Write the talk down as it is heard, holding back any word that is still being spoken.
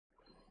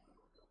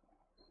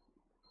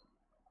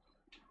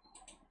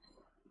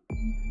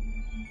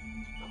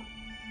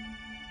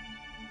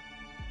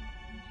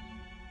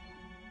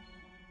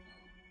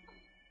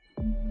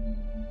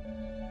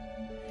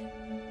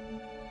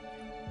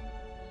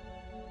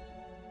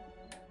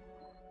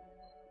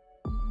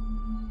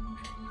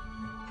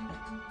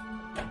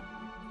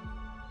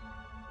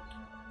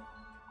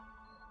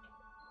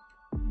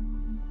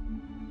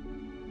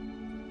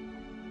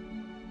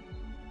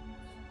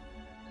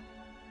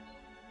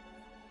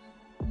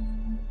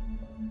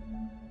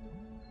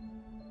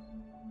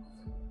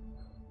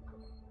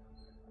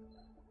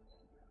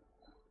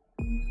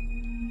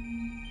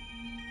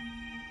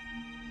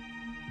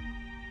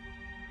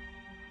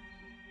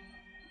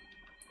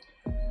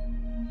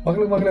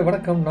மக்களே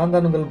வணக்கம். நான்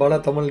தான் உங்கள்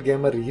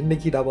பலாtamilgamer.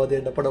 இன்னைக்கு நான் வந்து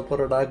என்ன பண்ண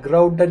போகிறோம்னா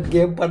கிரவுண்டட்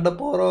கேம் பண்ண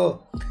போகிறோம்.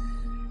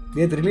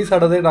 நேற்று ரிலீஸ்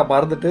ஆனதே நான்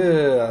மறந்துட்டு,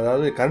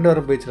 அதாவது கரண்ட்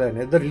வர போயிடுச்சுல.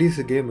 நேற்று ரிலீஸ்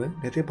கேமு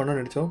நேற்றே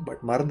பண்ணணும்னு நினச்சோம்,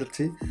 பட்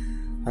மறந்துடுச்சு.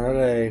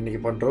 அதனால்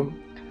இன்றைக்கி பண்ணுறோம்.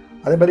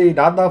 அதே மாதிரி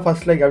நான் தான்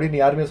ஃபர்ஸ்ட் லைக்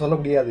அப்படின்னு யாருமே சொல்ல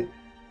முடியாது.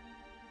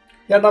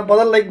 ஏன்னா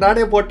முதல் லைக்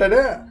நானே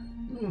போட்டேன்னு.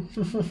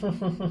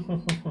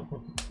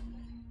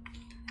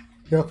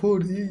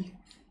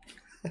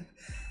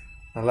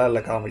 நல்லா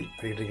இல்லை காமெடி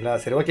அப்படின்றீங்களா?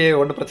 சரி, ஓகே,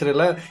 ஒன்றும் பிரச்சனை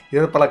இல்லை.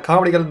 இது பல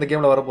காமெடிகள் இந்த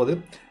கேமில் வரப்போகுது.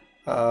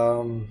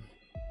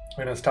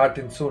 Start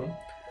in soon.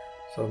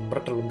 ஸோ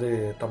மிரட்டல் வந்து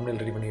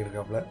தமிழில் ரெடி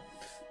பண்ணியிருக்காப்புல.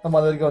 நம்ம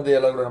அது வரைக்கும் வந்து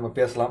எல்லாரும் கூட நம்ம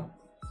பேசலாம்.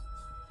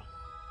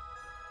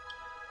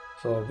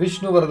 So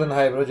Vishnuvardhan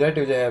hi bro,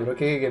 ஜெயடி Vijay hi bro,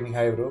 K gaming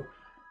hi bro,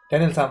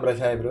 Daniel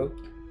Samraj hi bro,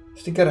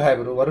 sticker hi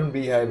bro, Varun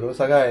B hi bro,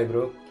 சகா hi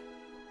bro,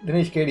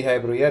 Dinesh K T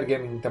hi bro, AR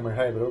gaming Tamil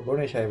hi bro,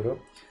 Bhuvanesh hi bro,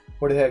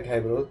 ஒடிஹாக்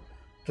hi bro,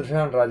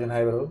 திருஷான் Rajan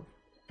hi bro,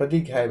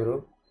 Prateek hi bro,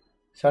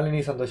 Shalini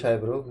Santhosh hi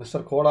bro,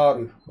 mister Kolar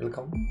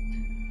welcome,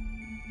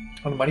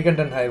 and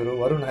Manikandan hi bro,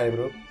 Varun hi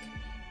bro,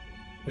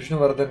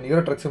 Vishnuvardhan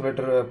euro drug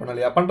simulator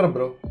பண்ணலையா? பண்ணுறேன்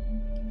bro.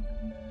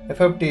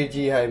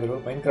 எஃப்எஃப்டிஜி hi bro,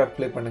 mind craft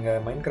play பண்ணுங்கள்.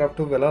 Mind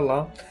கிராஃப்ட்டும்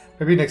விளாட்லாம்.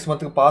 Maybe next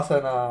மந்த்துக்கு பாஸை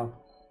நான்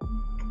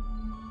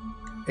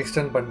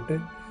extend பண்ணிட்டு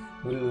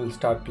will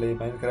start play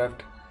mind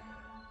craft.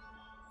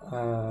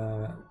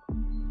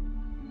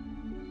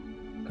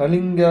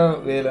 Kalinga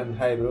Velan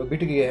hi bro,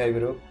 பிடிகே hi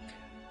bro,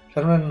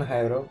 Saravanan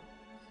hi bro,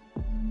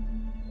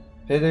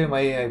 Jayadevi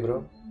my hi bro,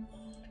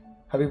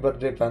 happy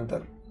birthday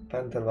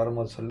panther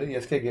வரும்போது சொல்லு.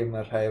 SK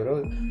gamer hi bro,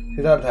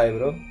 Siddharth hi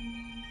bro,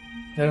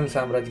 Jayan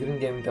Samraj, green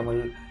gaming Tamil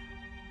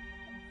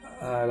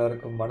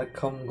எல்லாருக்கும்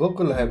வணக்கம்.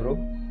 கோகுல் ஹாய் ப்ரோ,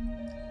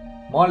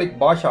 மாலிக்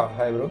பாஷா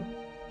hi bro,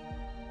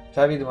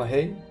 Javed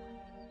Mahe,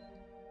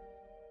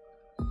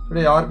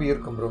 today RB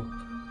இருக்கும் bro,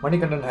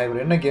 Manikandan hi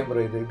bro. என்ன game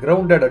bro இது?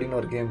 Grounded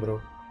அப்படின்னு ஒரு game bro.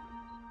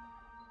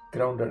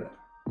 Grounded.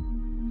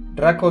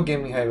 Draco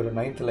gaming hi bro,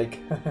 9th like.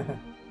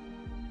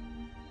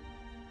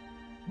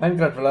 Mind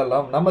craft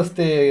விளாட்லாம்.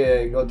 நமஸ்தே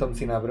Gautham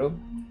Sinha bro,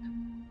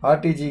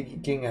 RTG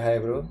king hi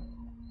bro,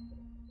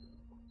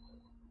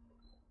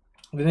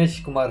 Dinesh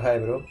Kumar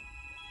hi bro,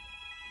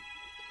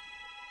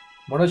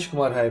 Manoj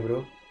Kumar hi bro.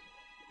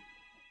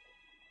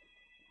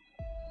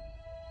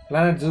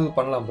 Planet zoo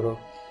பண்ணலாம் bro.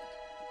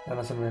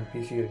 என்ன சொன்னேன்,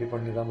 PC ready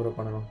பண்ணி தான் ப்ரோ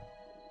பண்ணணும்.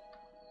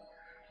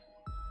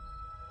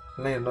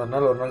 இல்லை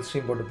இன்னொரு நாள்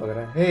ஸ்ட்ரீம் போட்டு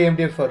பார்க்குறேன். ஹே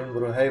MDF Arun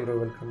bro hi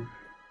bro, welcome.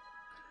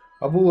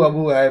 Abu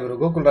hi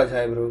bro, Gokulraj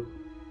hi bro.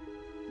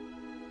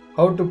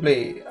 How to play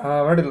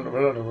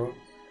விளையாடுறோம் bro.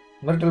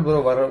 மிரட்டல் ப்ரோ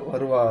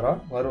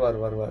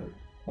வருவார்.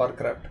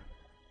 Warcraft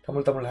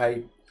Tamil hi.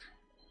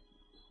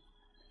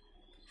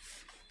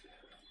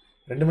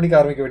 2 மணிக்கு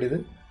ஆரம்பிக்க வேண்டியது,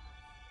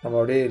 நம்ம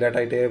அப்படியே லேட்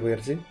ஆகிட்டே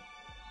போயிடுச்சு.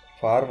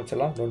 இப்போ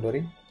ஆரம்பிச்சிடலாம், டோன்ட்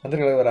வரி.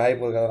 வந்திருக்கிற வேறு ஹாய்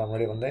போகிறதுக்காக நான்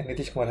முன்னாடி வந்தேன்.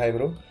 Nitish Kumar hi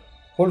bro,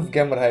 ஹோல்ஃப்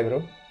gamer hi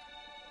bro,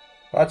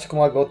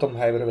 Rajkumar Gautham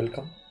hi bro,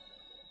 welcome.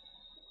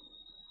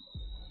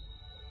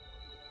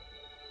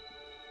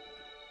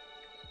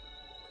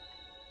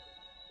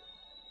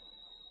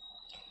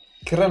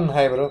 Kiran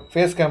hi bro.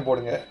 Face game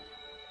போடுங்க.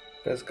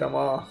 ஃபேஸ்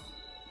கேமா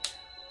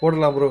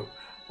போடலாம் ப்ரோ.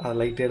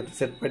 லைட் எடுத்து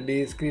செட் பண்ணி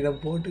ஸ்க்ரீனை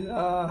போட்டு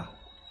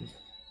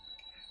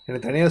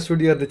எனக்கு தனியாக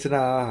ஸ்டுடியோ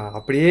இருந்துச்சுன்னா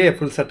அப்படியே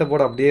ஃபுல்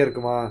செட்டப்போடு அப்படியே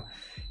இருக்குமா.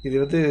 இது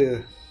வந்து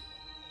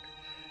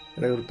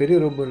எனக்கு ஒரு பெரிய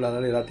ரூம் இல்லை,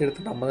 அதனால் எல்லாத்தையும்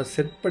எடுத்து நம்ம தான்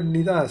செட்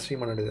பண்ணி தான்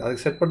ஸ்ட்ரீம் பண்ணிடுது.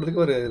 அதுக்கு செட்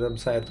பண்ணுறதுக்கு ஒரு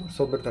நிமிஷம் ஆயிடுச்சு, ஒரு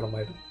சோம்பேறித்தனம்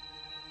ஆகிடும்.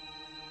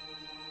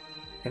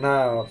 ஏன்னா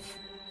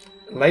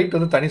லைட்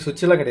வந்து தனி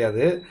சுவிட்செலாம்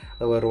கிடையாது,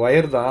 அது ஒரு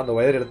ஒயர் தான். அந்த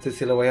ஒயர் எடுத்து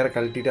சில ஒயரை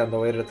கழட்டிட்டு அந்த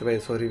ஒயர் எடுத்து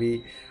போய் சொருவி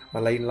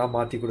லைன்லாம்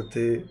மாற்றி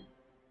கொடுத்து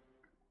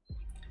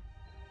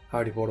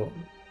அப்படி போடுவோம்.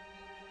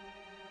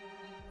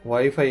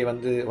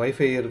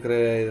 வைஃபை இருக்கிற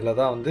இதில்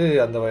தான் வந்து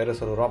அந்த ஒயரை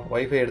சொல்கிறோம். அப்போ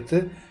வைஃபை எடுத்து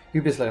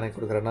யூபிஎஸ்சில் கனெக்ட்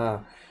கொடுக்குறேன்னா,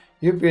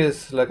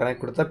 யூபிஎஸ்சில்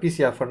கனெக்ட் கொடுத்தா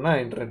பிசி ஆஃப்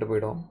பண்ணால் இன்டர்நெட்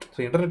போயிடும். ஸோ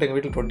இன்டர்நெட் எங்கள்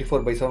வீட்டில்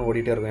 24/7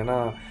 ஓடிட்டே இருக்கும். ஏன்னா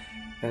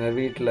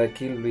எங்கள்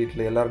கீழ்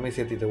வீட்டில் எல்லாருமே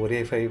சேர்த்து இது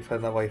ஒரே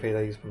தான் வைஃபை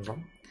தான் யூஸ்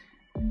பண்ணுறோம்.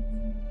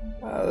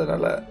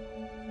 அதனால்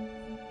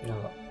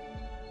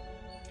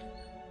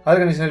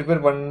ஆர்கனைசேஷன்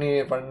ரிப்பேர்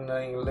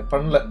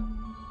பண்ணல.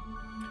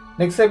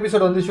 நெக்ஸ்ட்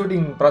எபிசோட் வந்து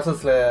ஷூட்டிங்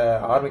ப்ராசஸில்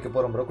ஆரம்பிக்க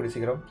போகிறோம் ப்ரோ, கூடிய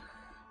சீக்கிரம்.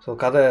 ஸோ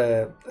கதை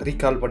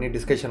ரீகால் பண்ணி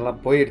டிஸ்கஷன்லாம்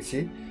போயிடுச்சு.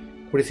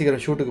 கூடிய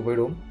சீக்கிரம் ஷூட்டுக்கு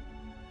போயிடுவோம்.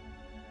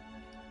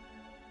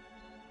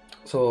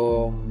 ஸோ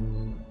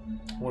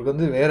உங்களுக்கு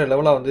வந்து வேறு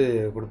லெவலாக வந்து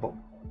கொடுப்போம்.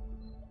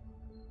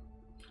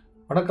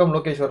 வணக்கம்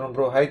லோகேஸ்வரன்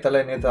ப்ரோ ஹாய்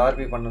தலை. நேற்று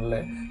ஆர்பி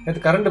பண்ணல,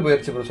 நேற்று கரண்ட்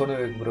போயிடுச்சு bro. Sony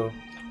bro.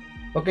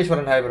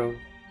 Logeswaran hi bro.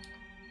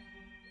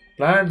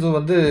 Planet zoo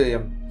வந்து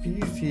என்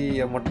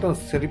பிசியை மட்டும்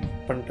சரி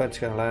பண்ணிட்டு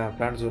வச்சுக்கோங்களேன்.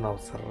 பிளானட் ஜூ நான்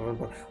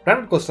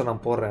பிளானட் கோஸ்டர்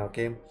நான் போடுறேன்.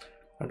 ஓகே,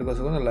 பிளானட்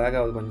கோஸ்டர் கொஞ்சம் லேக்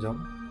ஆகுது கொஞ்சம்,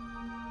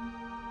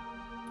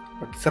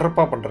 பட்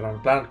சிறப்பாக பண்ணுறேன்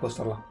நான் பிளானட்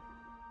கோஸ்டர்லாம்.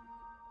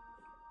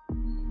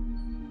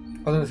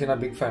 அது சரி,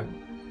 நான் பிக் ஃபேன்.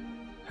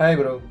 Hi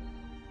bro.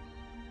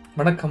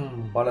 வணக்கம்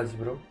பாலாஜி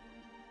ப்ரோ.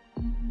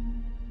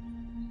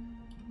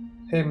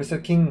 ஹே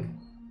மிஸ்டர் கிங்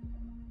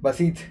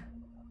பசீத்,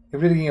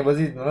 எப்படி இருக்கீங்க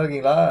பசீத்? நல்லா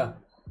இருக்கீங்களா?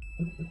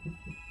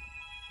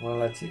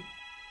 நல்லாச்சு.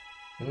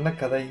 என்ன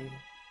கதை?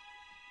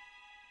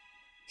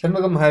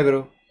 Shanmugam hi bro.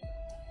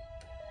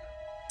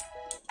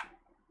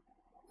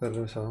 ஒரு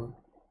நிமிஷம்.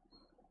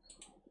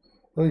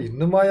 ஓ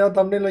இன்னுமாயா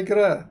தம்ப்நெயில்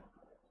வைக்கிற?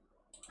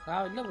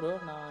 நான் இல்ல ப்ரோ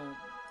நான்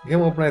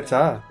கேம் ஓபன்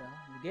ஆயிடுச்சா?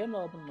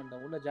 கேம்ல ஓபன்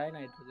பண்ணிட்டேன் உள்ள ஜாயின்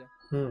ஆயிட்டு இருக்கேன்.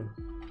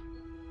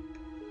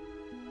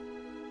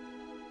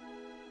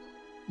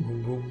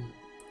 பூம் பூம்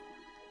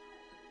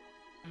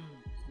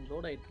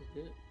லோட் ஆயிட்டு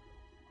இருக்கு.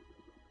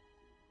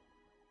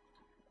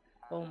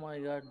 Oh my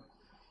God.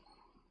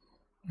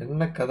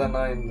 என்ன கதை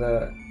நான் இந்த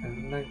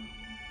என்ன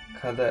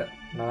கதை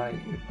நான்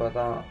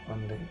இப்பதான்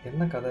வந்தேன்.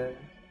 என்ன கதை?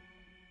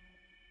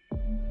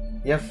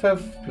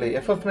 FF play.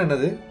 FFனா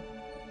என்னது?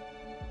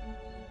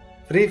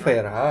 ஃப்ரீ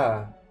ஃபயரா?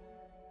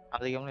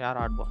 அதிகமாக யார்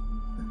ஆடுவா?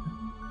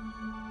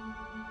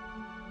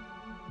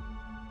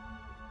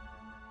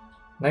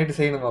 நைட்டு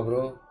செய்யணுமா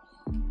ப்ரோ?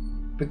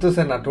 பித்து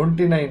சார் நான்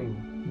 29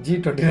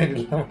 G29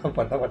 இல்லாமல்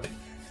பண்ண மாட்டேன்.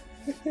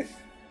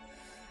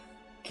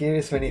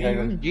 கேவிஎஸ் மணி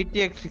ஹைவன்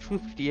GTX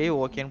 650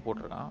 ஓகேன்னு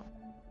போட்டிருக்கான்.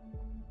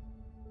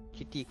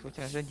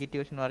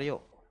 GTX வரையோ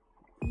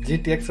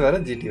GTX வேற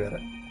GT வேற.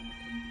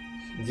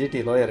 GT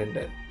lower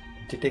end,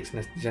 GTX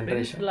next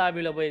generation.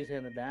 லாபில போய்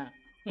சேர்ந்துட்டேன்.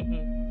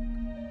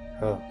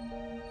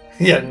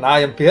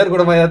 நான் என் பேர்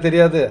கூட மாயா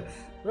தெரியாது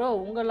ப்ரோ.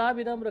 உங்க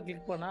லாபி தான் ப்ரோ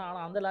கிளிக் பண்ணா, ஆனா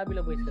அந்த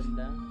லாபில போய்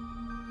சேர்ந்துட்டேன்.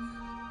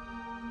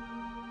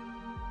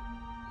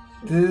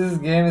 This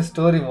game is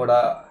story mode.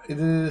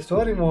 இது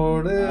ஸ்டோரி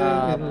மோடு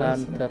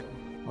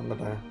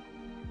வந்துட்டேன்.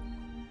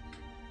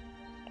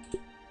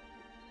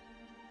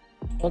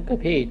 Okay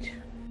page.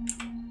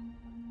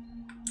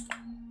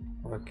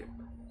 ஓகே.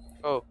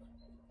 ஓ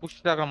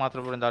புஷ் டாக்க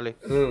மாத்திர போறாலே.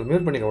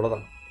 மியூட் பண்ணிக்க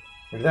அவ்வளவுதான்.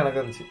 இதுதான்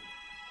எனக்கு இருந்துச்சு.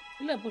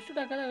 இல்ல புஷ்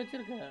டாக்க தான்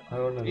வச்சிருக்கேன்.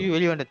 நீ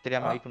வெளிய வந்து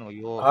தெரியாம வெயிட் பண்ணுங்க.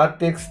 ஐயோ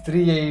RTX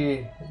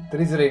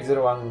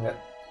 3080 வாங்குங்க.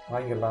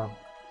 வாங்கிடலாம்.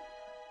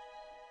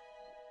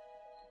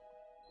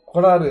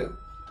 கோடாரு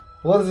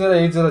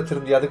 4080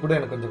 வச்சிருந்தீ, அது கூட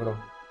எனக்கு கொஞ்சம் கூட.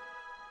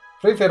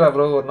 Free ஃபயரா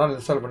bro? ஒரு நாள்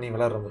இன்ஸ்டால் பண்ணி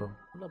விளையாடுறேன் ப்ரோ.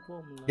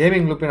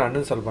 கேமிங் லூப் நான்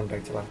அன்இன்ஸ்டால்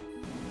பண்ணிட்டேன் ஆக்சுவலா.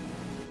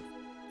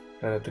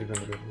 திருப்பி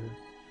வந்துருக்கு.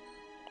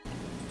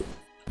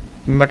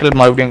 மெட்டல்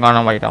மறுபடியும்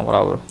காணாம ஆயிட்டான்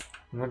ப்ரோ.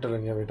 மெட்டல்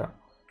எங்க போயிட்டான்?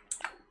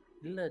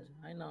 இல்ல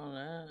ஜாயின்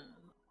ஆன.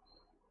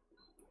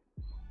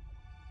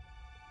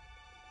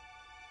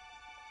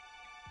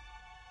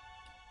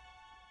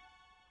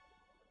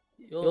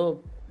 யோ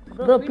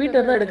ப்ரோ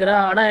பீட்டர் தான்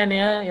எடுக்கறேன். ஆனா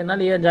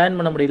என்னால ஏன் ஜாயின்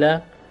பண்ண முடியல?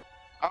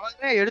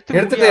 அவனே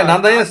எடுத்துட்டு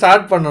நான் தான்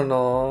ஸ்டார்ட்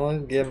பண்ணனும்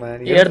கேம்.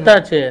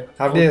 எடுத்தாச்சு.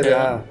 அப்படியே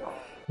இருக்கா?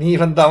 நீ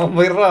வந்து அவன்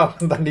போயிடுறா,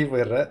 அவன் தாண்டி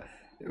போயிடுற.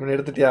 இவன்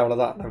எடுத்துட்டியா?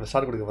 அவ்வளோதான். நான்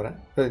ஸ்டார்ட் கொடுக்க போகிறேன்.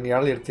 நீ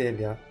யாரும் எடுத்தே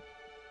இல்லையா?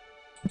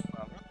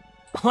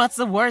 What's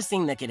the worst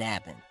thing that could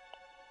happen?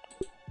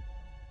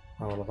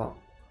 அவ்வளோதான்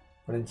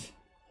முடிஞ்சு.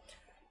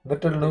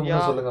 மெட்டல் நூப்னு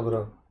சொல்லுங்க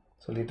ப்ரோ.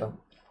 சொல்லிட்டோம்.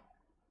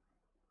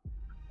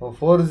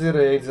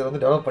 4080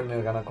 வந்து டெவலப்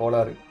பண்ணியிருக்கான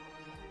கோளாறு.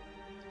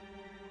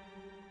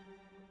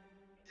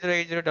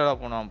 4080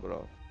 டெவலப் பண்ணான் ப்ரோ.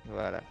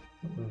 வேற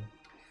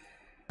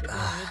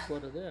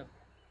போறது.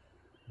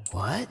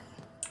 What?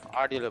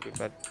 ஆடியோல போய்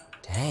பாரு.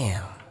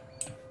 Damn.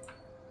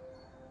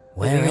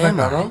 Where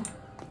am I?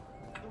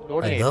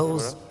 Are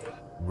those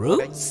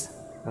roots?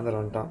 அந்த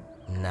வந்துட்டான்.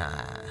 Nah,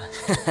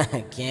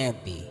 can't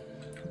be.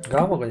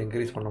 காமா கொஞ்சம்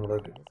இன்க்ரீஸ் பண்ண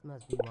முடியாது.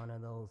 Must be one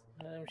of those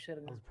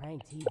prank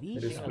TV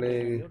display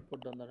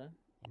போட்டு வந்தறேன்.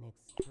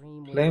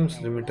 Flames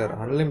limiter,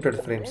 unlimited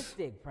frames.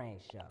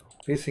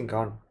 Facing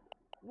on.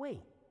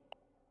 Wait.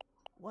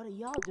 What are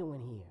y'all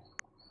doing here?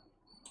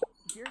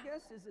 Your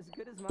guess is as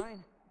good as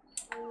mine.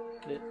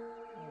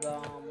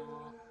 Gamma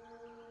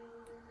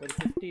ஒரு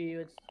 50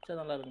 வெச்சா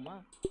நல்லா இருக்குமா?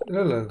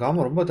 இல்ல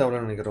gamma ரொம்ப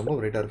தேவலன்னு நினைக்கிறேன். ரொம்ப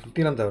பிரைட்டா இருக்கு.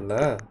 50 லாம் தேவல.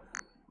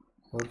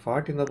 ஒரு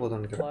 40 தான்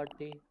போதும்னு நினைக்கிறேன்.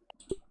 40.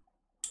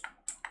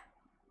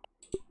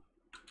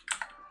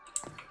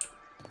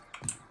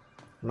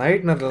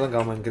 நைட் நேரத்துல தான்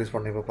காமா இன்க்ரீஸ்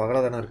பண்ணேன். இப்போ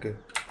பகலா தான இருக்கு.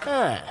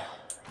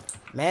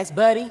 Max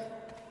buddy,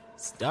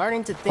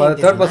 starting to think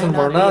third person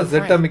போனா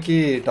Z அமுக்கி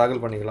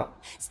டாகல் பண்ணிக்கலாம்.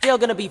 Still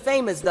gonna be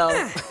famous though.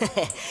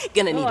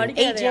 Gonna need an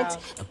agent,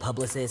 a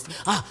publicist,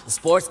 a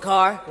sports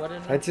car.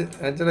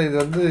 ஆக்சுவலா இது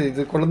வந்து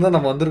இது கொள்ள தான்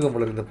நம்ம வந்திருக்கோம்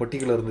போல இந்த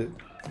பொட்டிக்குள்ள இருந்து.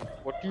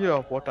 பொட்டியா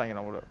போட்டாங்க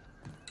நம்மள.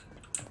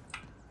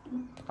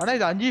 ஆனா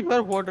இது 5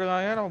 பேர்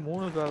போட்டுருக்காங்க. நம்ம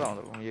 3 பேர் தான்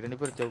வந்திருக்கோம். 2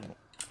 பேர் தேவணும்.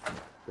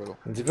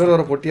 5 பேர்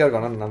வர பொட்டியா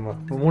இருக்கு. ஆனா நம்ம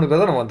 3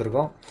 பேர் தான் நம்ம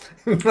வந்திருக்கோம்.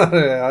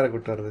 யாரை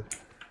கூட்டி வருது?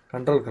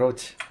 Control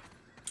crouch.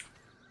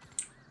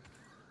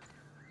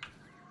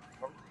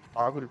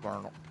 ஆகுல்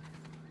பண்ணனும்.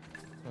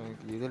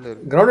 இதுல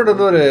இருக்கு. கிரவுண்டட்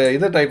வந்து ஒரு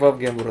இது டைப் ஆஃப்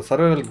கேம், ஒரு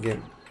சர்வைவல்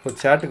கேம். ஒரு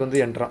சாட்டுக்கு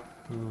வந்து என்ட்ரான்.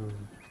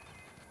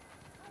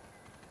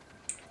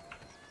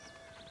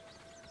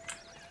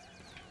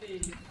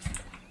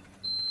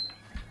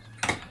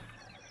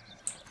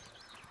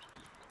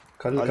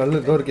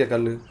 கல்லு இதோ இருக்கே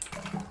கல்லு.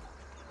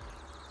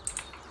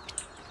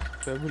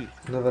 டேபிள்.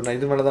 நான்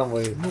இது மேல தான்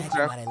போய்.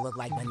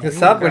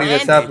 சாப் அடிங்க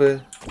சாப்.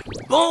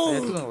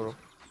 Boom.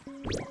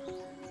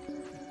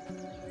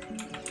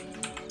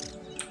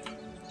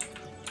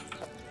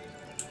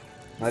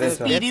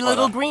 Speedy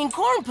little green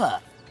corn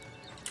puff.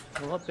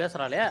 ஓ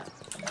பேசுறாளே.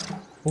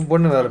 உன்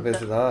பொண்ணு வேற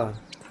பேசுதா?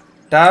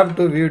 tab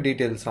to view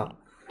details.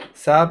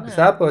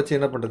 சாப் வச்சு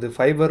என்ன பண்றது?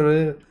 ஃபைபர்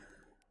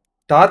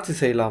டார்ச்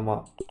செய்யலாமா?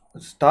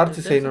 டார்ச்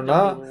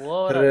செய்யணும்னா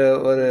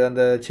ஒரு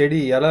அந்த செடி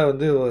இலை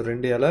வந்து ஒரு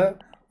 2 இலை,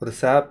 ஒரு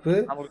சாப்,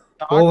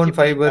 ஓவன்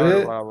ஃபைபர்,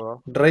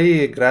 ட்ரை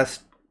கிராஸ்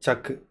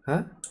சக்கு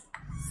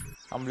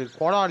நம்மளுக்கு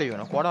கோடாலி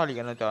வேணும்.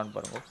 கோடாலிக்கு என்ன தேவைன்னு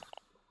பாருங்க.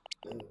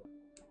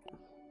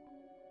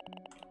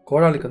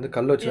 கோடாலிக்கு வந்து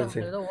கல் வச்சு தான்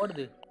செய்யணும். ஏதோ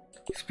ஓடுது.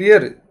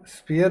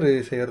 ஸ்பியர்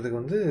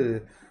செய்யறதுக்கு வந்து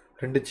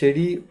 2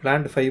 செடி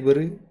பிளான்ட்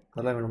ஃபைபர்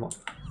அதெல்லாம் வேணுமா?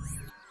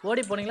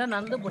 ஓடி போனீங்களா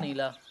நடந்து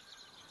போனீங்களா?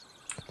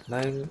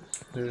 நான்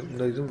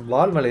இந்த இது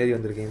வால் மேலே ஏறி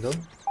வந்திருக்கேன். இதோ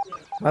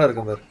மேலே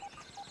இருக்கேன் பாரு.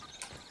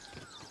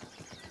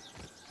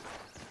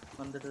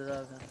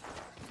 வந்துட்டுதாங்க.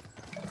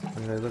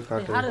 அங்க ஏதோ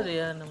காட்டு. யாரு இது?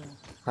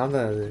 நான்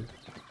தான் அது.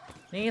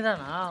 நீங்க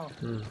தானா?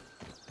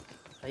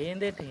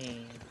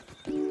 பயந்தேட்டேன்.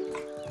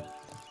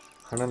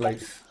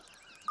 Analyse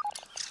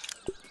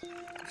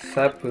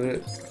sap.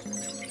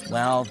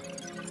 Well,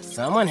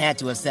 someone had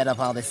to have set up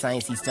all this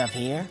sciencey stuff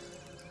here.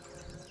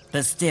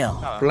 But still,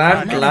 plant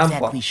I'm not lamp.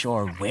 exactly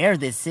sure where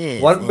this is.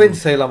 Workbench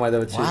செய்யலாமா இத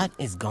வச்சு? What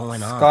is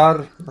going on? Scar,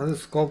 அது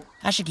scope.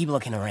 I should keep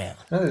looking around.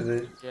 என்னது?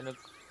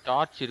 எனக்கு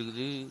torch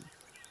இருக்குது.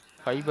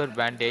 Fibre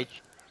bandage.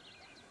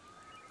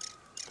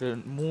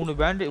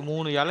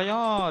 3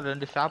 இலையும்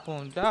 2 ஸ்டாப்பும்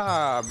வந்தா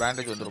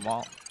bandage வந்துருமா?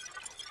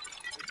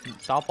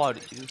 சாப்பாடு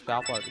இது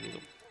சாப்பாடு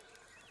இது.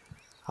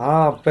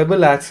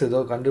 பெபிள் ஆக்ஸ் ஏதோ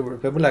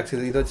பெபிள் ஆக்ஸ்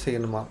இதை வச்சு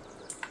செய்யணுமா?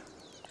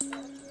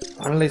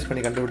 அனலைஸ்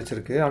பண்ணி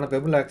கண்டுபிடிச்சிருக்கு. ஆனா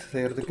பெபிள் ஆக்ஸ்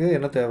செய்யறதுக்கு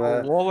என்ன தேவை?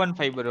 ஓவன்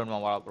ஃபைபர் வேணுமா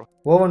வா ப்ரோ?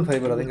 ஓவன்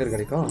ஃபைபர் அது எங்க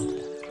கிடைக்கும்?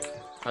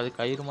 அது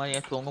கயிறு மாதிரி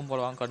ஏன் தொங்கும்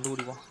போல வாங்க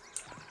கண்டுபிடிப்போம்.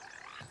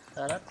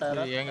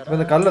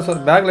 இந்த கல்ல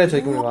பேக்ல வச்சு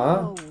வைக்க முடியுமா?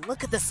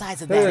 Look at the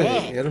size of that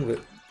egg. எறும்பு.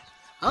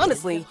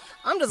 Honestly,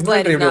 I'm just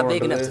glad it's not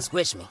big enough to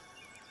squish me.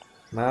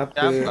 Map.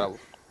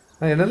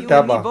 என்னது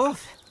டேபா?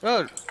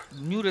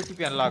 New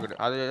recipe unlocked.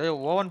 அது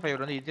ஓவன்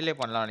ஃபைபர் வந்து இதிலே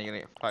பண்ணலாம்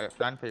நினைக்கிறேன்.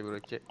 பிளான் ஃபைபர்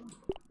வச்சு.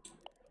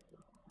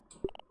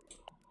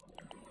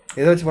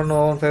 எதை வச்சு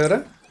பண்ணோம் ஓவன் ஃபைபரை?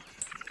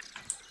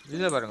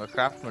 இதுல பாருங்க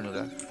கிராஃப்ட்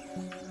மெனுல.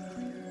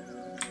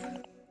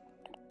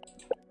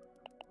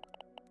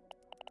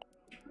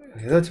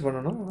 எதை வச்சு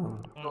பண்ணனும்?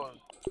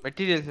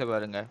 மெட்டீரியல்ஸ்ல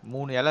பாருங்க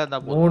 3 இலை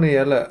தான் போதும். 3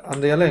 இலை.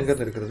 அந்த இலை எங்க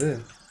இருந்து இருக்குது?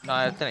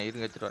 நான்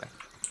எடுத்துட்டு வரேன்.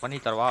 பண்ணி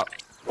தரவா?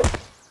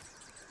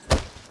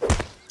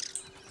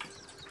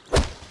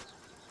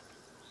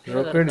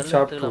 ரொக்கேட்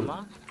ஷாப்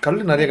கல்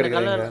நிறைய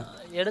கிடைக்குதுங்க.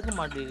 எடுக்க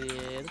மாட்டேங்குது.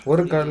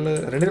 ஒரு கல்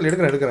 2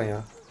 கல் எடுக்கறேன்யா.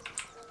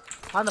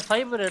 அந்த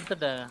ஃபைபர்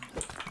எடுத்துட்டேன்.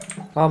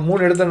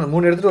 3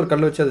 எடுத்துட்டு ஒரு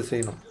கல் வச்சு அதை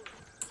செய்யணும்.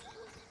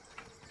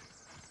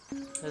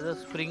 ஏதோ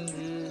ஸ்ப்ரிங்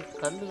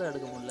கல்லு தான்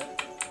எடுக்க முடியல.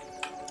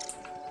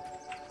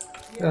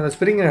 அந்த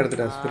ஸ்ப்ரிங்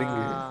எடுத்துட்டேன். ஸ்ப்ரிங்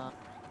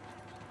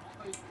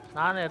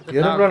நானே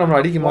எடுத்துட்டேன். எறும்புல நம்ம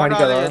அடிக்குமா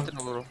அடிக்காதா?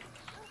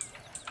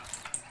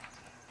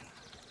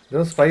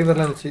 ஏதோ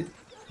ஃபைபர்லாம் இருந்துச்சு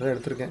அதை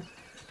எடுத்துருக்கேன்.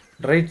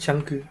 ட்ரை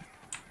சங்கு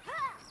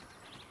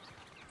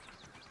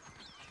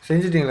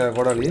செஞ்சிட்டீங்களா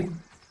கோடாலி?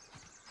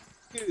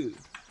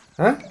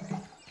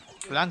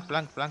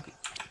 பிளாங்க்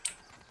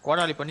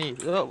கோடாலி பண்ணி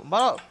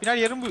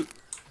பின்னாடி எறும்பு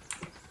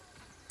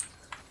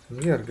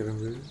எங்கயா இருக்கு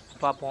எறும்பு?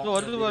 பாப்போம்.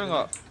 வருது பாருங்க.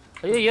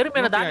 ஐயோ எறும்பு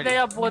என்ன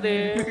தாண்டியா போகுது.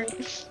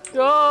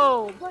 யோ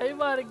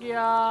பயமா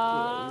இருக்கியா?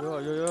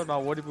 ஐயோ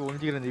நான் ஓடி போய்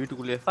ஒளிஞ்சிக்கிறேன் இந்த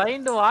வீட்டுக்குள்ளே.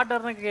 ஃபைண்ட்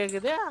வாட்டர்னு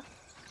கேக்குது.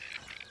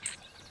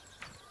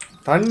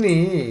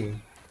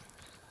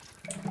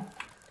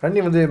 தண்ணி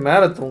வந்து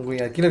மேலே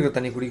தூங்குங்க. கீழே இருக்க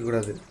தண்ணி குடிக்க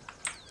கூடாது.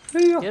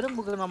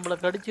 எறும்புக்கு நம்மள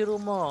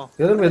கடிச்சிருமோ?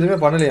 எறும்பு எதுவுமே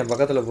பண்ணலையா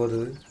பக்கத்துல போகுது?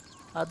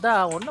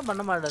 அதான் ஒண்ணும்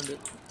பண்ண மாட்டேங்குது.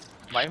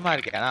 பயமா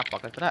இருக்கு ஏன்னா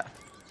பக்கத்துல.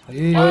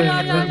 ஐயோ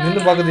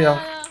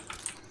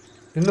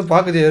நின்னு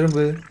பாக்குது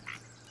எறும்பு.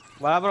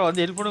 வாப்ரோ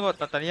வந்து ஹெல்ப்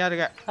பண்ணுங்க தனியா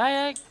இருக்க.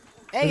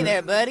 Hey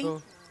there buddy.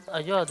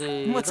 ஐயோ அது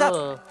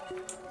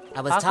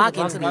I was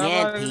talking to the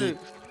ant.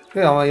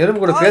 ஏய் அவன்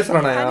எறும்பு கூட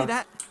பேசுறானாயா?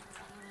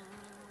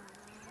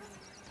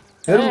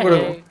 எறும்பு கூட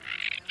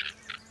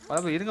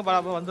பாலா இருங்க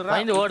பாலா வந்துறா.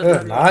 மைண்ட் ஓடுது.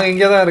 நான்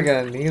இங்க தான்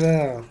இருக்கேன். நீங்க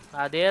தான்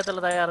அதே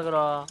இடத்துல தான்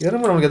இருக்கறோம்.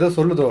 எறும்பு நமக்கு ஏதோ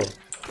சொல்லுதோ.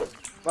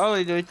 பாலா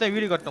இது வெச்சா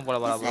வீடியோ கட்டணும் போல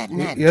பாலா.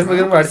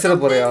 எறும்பு அடிச்சிர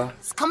போறியா?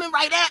 It's coming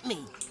right at me.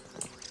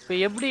 இப்போ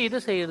எப்படி இது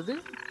செய்யறது?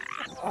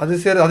 அது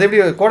சரி அது எப்படி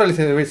கோடாலி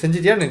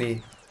செஞ்சிட்டியா நீ?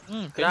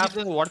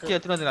 கிராஃப்ட் உடைச்சி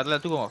எடுத்து வந்து அதல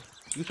எடுத்துக்கோ.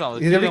 யூஸ்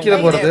ஆகுது. இது எப்படி கீழ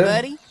போறது?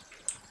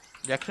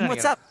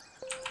 What's up?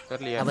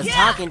 I was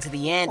talking to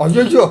the ant.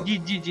 ஐயோ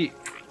G.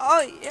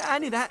 Oh, yeah, I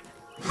knew that.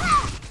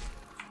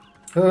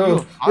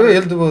 ஏய்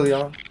எழுது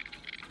போகுதுயா.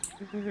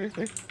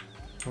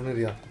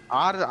 ஒண்ணுறியா?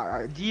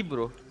 G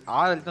bro.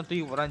 ஆர் தான்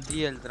தூக்கி போறான். ஜி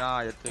எழுதுறான்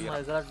எடுத்து.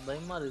 மை காட்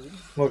பயமா இருக்கு.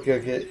 ஓகே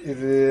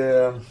இது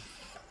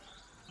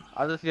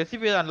அது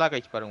ரெசிபி அன்லாக்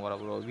ஆயிச்சு பாருங்க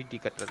bro. வீட்டி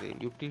கட்டறது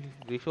யூட்டில்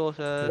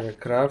resources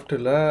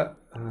கிராஃப்ட்ல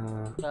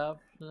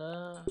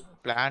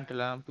plant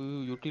lamp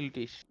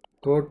utilities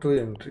go to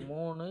entry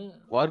 3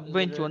 work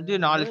bench வந்து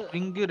 4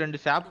 ஸ்ப்ரிங்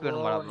 2 சாப்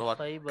வேணுமா ப்ரோ?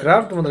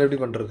 கிராஃப்ட் முதல்ல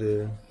எப்படி பண்றது?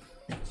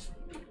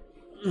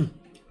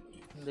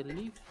 இந்த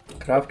லீஃப்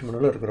கிராஃப்ட்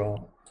மெனுல இருக்குறோம்.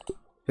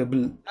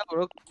 பெபிள்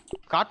ப்ரோ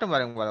காட்ட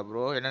பாருங்க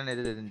ப்ரோ என்னன்னு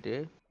எதுன்னு.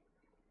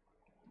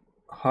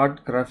 Heart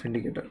craft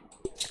indicator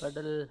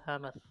pedal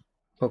hammer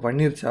இப்போ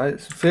பண்ணிருச்சா?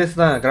 ஃபேஸ்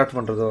தான் கிராஃப்ட்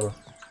பண்றதோ?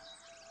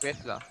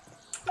 ஃபேஸ் தான்.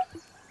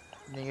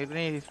 நீங்க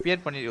ஏற்கனவே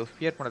ஸ்பியர்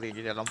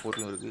பண்ணுறதுக்கு எல்லாம்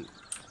போட்டு இருக்கு.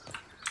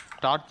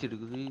 டார்ச்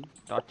இருக்குது.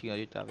 டார்ச்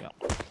அதே தேவையா?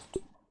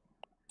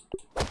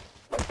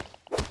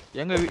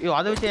 எங்க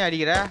அதை வச்சே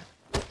அடிக்கிற?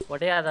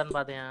 உடையாதான்னு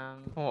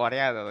பார்த்தேன்.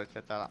 உடையாத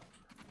வச்சதான்.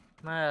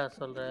 நான்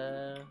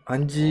சொல்றேன்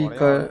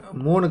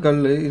 3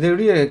 கல் இதை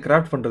எப்படி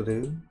கிராஃப்ட் பண்றது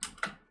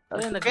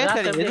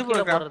எது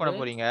போல கிராஃப்ட் பண்ண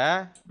போறீங்க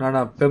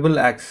நானா பெபிள்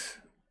ஆக்ஸ்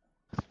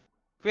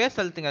ஃபேஸ்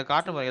அழுத்துங்க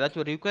காட்ட போறீங்க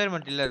ஏதாச்சும் ஒரு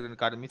ரிக்வயர்மென்ட் இல்ல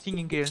இருக்கு காட்டு மிஸ்ஸிங்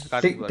இன்கிரியன்ஸ்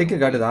காட்டு டிக்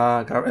காட்டுதா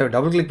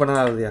டபுள் கிளிக்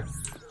பண்ணா ஆகுதுயா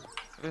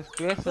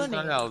ஃபேஸ்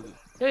அழுத்துனால ஆகுது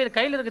ஏய் இது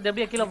கையில இருக்குது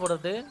அப்படியே கீழ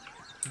போடுறது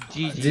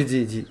ஜி ஜி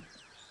ஜி ஜி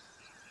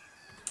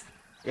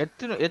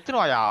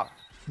எத்தனோயா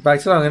இப்போ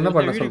ஆக்சுவலா அவங்க என்ன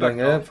பண்ண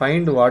சொல்றாங்க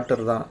ஃபைண்ட்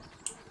வாட்டர் தான்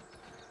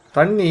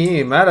தண்ணி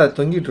மேல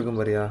தொங்கிட்டு இருக்கும்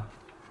பாரியா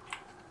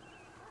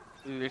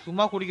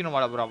சும்மா குடிக்கணும்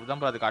வாடா ப்ரோ அப்பதான்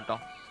ப்ரோ அது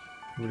காட்டும்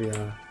அப்படியா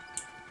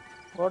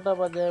போட்டோ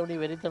பார்த்தா எப்படி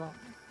வெறித்தனம்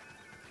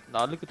இந்த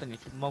அழுக்கு தண்ணி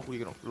சும்மா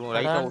குடிக்கணும்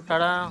ரைட்டா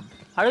டடா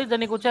அழுக்கு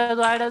தண்ணி குச்சா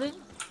எதுவும் ஆயிடாது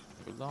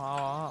இதுதான்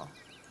ஆவா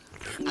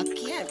I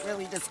can't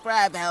really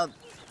describe how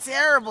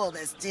terrible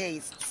this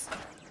tastes.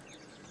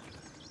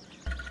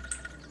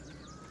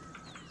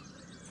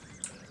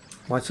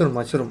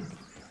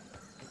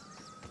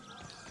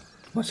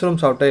 Mushroom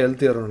சாப்பிட்டா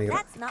ஹெல்த்தி வரும்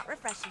நினைக்கிறேன்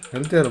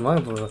ஹெல்த்தி வருமா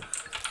இப்போ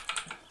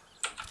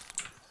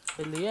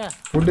இல்லையா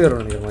ஃபுட்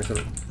வரும் நினைக்கிறேன்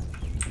மஷ்ரூம்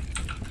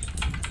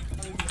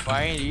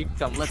ஃபைன் ஈட்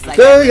சம்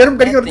எறும்பு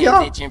கடிக்க வருதியா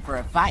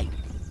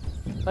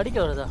கடிக்க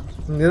வருதா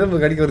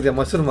எறும்பு கடிக்க வருதியா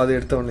மஷ்ரூம் அது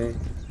எடுத்த உடனே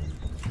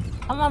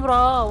ஆமா ப்ரோ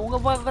உங்க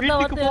பக்கத்துல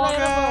வந்து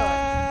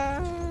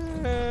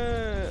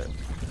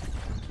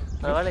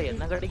பரவாயில்ல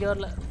என்ன கடிக்க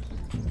வரல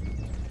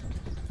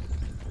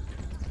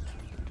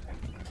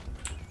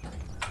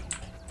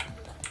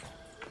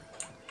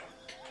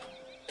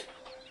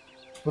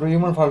bro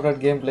human fall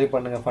flat game play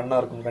பண்ணுங்க ஃபன்னா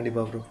இருக்கும்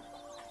கண்டிப்பா ப்ரோ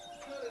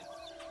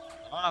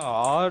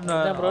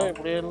என்ன ப்ரோ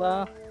இப்படி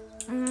எல்லாம்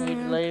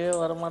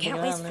லைவ் வர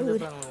மாட்டேங்குது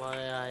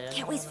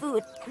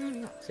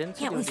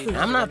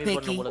I'm not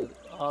picky.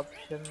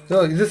 ஸோ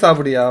இது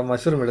சாப்பிடியா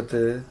மஷ்ரூம் எடுத்து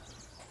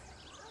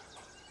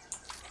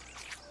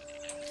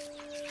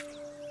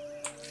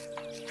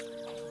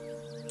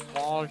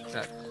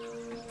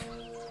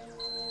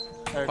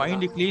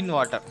ஃபைண்ட் க்ளீன்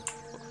வாட்டர்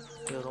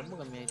இது ரொம்ப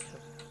கம்மியாயிடுச்சு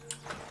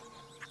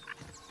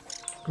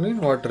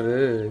க்ளீன் வாட்டர்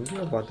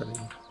எங்க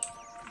பார்த்தேன்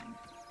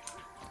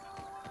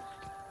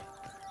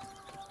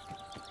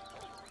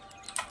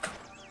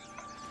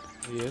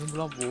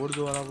எறும்புலாம்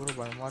போடுது வரா ப்ரோ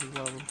பயமா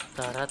இருக்கு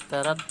தர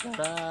தர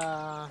தர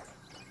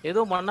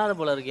ஏதோ மண்ணாத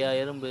போல இருக்கியா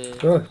எறும்பு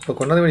ஓ இப்போ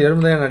கொண்டாந்து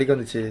எறும்பு தான் நடிக்க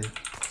வந்துச்சு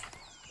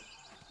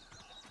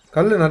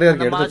கல்லு நிறைய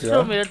இருக்கு எடுத்துச்சு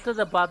மஷ்ரூம்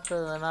எடுத்தத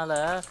பார்த்ததனால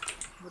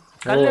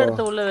கல்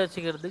எடுத்து உள்ள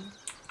வெச்சிக்கிறது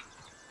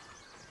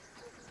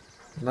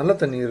நல்ல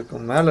தண்ணி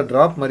இருக்கும் மேல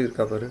டிராப் மாதிரி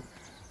இருக்கா பாரு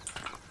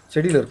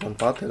செடியில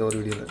இருக்கும் பார்த்தேன் ஒரு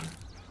வீடியோல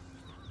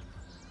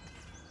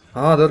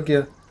அது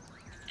இருக்கியா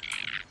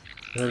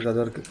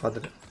அது இருக்கு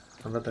பார்த்துட்டேன்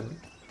நல்ல தண்ணி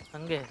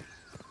அங்கே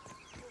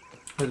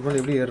இது பண்ணி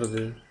எப்படி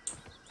ஏறுறது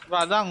ப்ரோ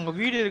அதான் உங்க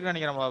வீடியோ இருக்கு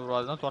நினைக்கிறேன் ப்ரோ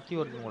அதான் தொட்டி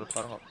வருது உங்களுக்கு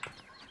பாருங்க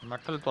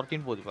மெட்டல்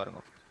தொட்டின்னு போகுது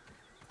பாருங்க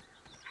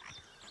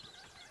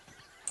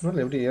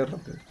மேல எப்படி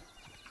ஏறுறது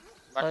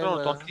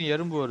மெட்டல் தொட்டி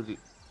எறும்பு வருது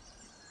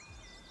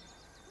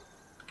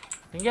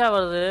எங்க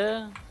வருது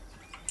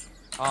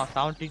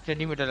 17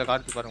 சென்டிமீட்டர்ல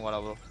காட்டு பாருங்க வாடா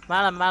ப்ரோ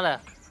மேல மேல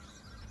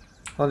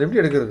அது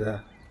எப்படி எடுக்கிறது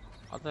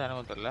அதான்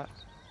எனக்கு தெரியல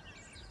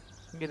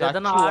இது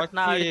எதனா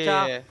ஆட்னா அடிச்சா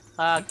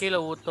கீழ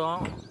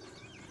ஊத்தும்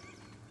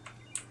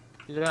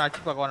இது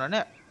அடிச்சு பார்க்க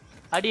நானே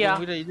அடியா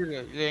இது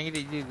இல்ல எங்க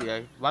இது இது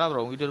வாடா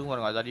ப்ரோ உங்க கிட்ட இருக்கு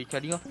பாருங்க அது அடிச்சு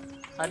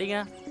அடிங்க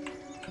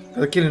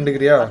அது கீழ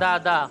நின்னுக்கிறியா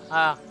அதான்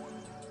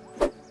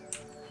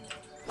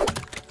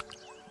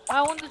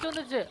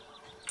வந்துச்சு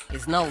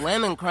It's no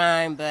lemon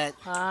crime, but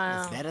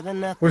it's better than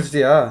nothing.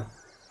 குடிச்சிட்டியா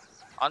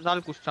அந்த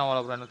ஆள் குடிச்சான்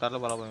வாடா ப்ரோ எனக்கு தெரியல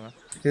பாலா போய்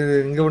இது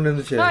இங்க ஒண்ணு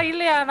இருந்துச்சு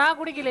இல்லையா நான்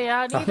குடிக்கலையா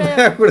நீ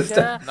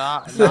குடிச்சிட்டேன் நான்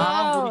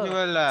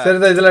குடிக்கவே இல்ல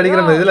சரி இதெல்லாம்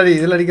அடிக்கிறேன் பாரு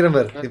இதெல்லாம் அடிக்கிறேன்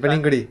பாரு இப்போ நீ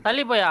குடி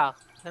தள்ளி போயா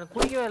எனக்கு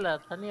குடிக்கவே இல்ல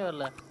தண்ணியே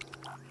வரல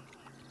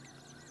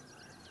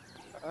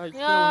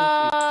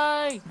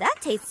That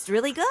tastes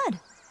really good.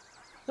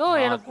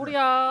 எனக்கு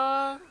குடியா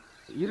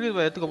இருக்கு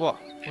பா எடுத்துக்க போ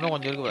இன்னும்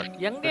கொஞ்சம் இருக்கு பாரு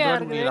எங்க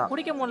இருக்கு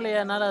குடிக்க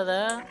முடியலையா என்னால அத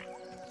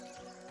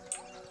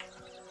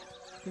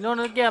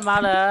இன்னொன்னு இருக்கே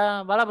மேல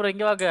பாலா ப்ரோ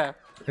இங்க வாங்க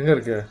எங்க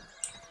இருக்கு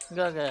இங்க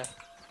வாங்க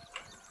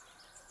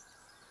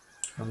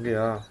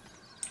அங்கயா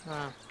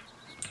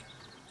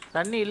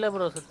தண்ணி இல்ல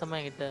ப்ரோ சுத்தமா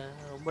என்கிட்ட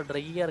ரொம்ப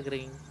ட்ரையா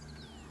இருக்குறீங்க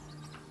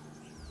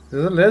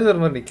இது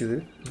லேசர் மாதிரி நிக்குது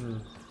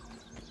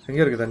எங்க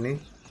இருக்கு தண்ணி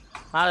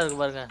மேல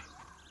இருக்கு பாருங்க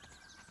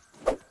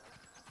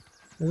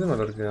இது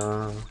மேல இருக்கு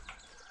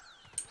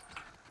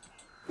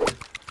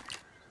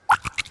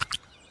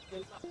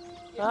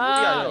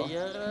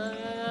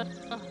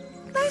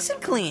Nice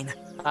and clean.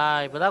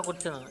 இப்பதான்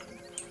குடிச்சேன்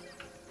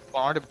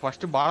பாடி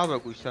ஃபர்ஸ்ட் பாலா ப்ரோ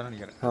குடிச்சான்னு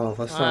நினைக்கிறேன்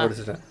ஃபர்ஸ்ட் நான்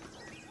குடிச்சிட்டேன்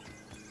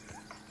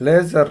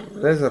லேசர்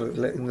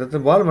இந்த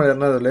இடத்துல பால் மேல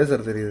என்ன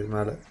லேசர் தெரியுது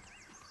மேல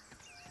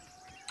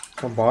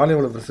பால்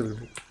எவ்வளவு பெருசு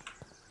இருக்குது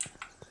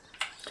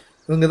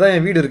இங்க தான்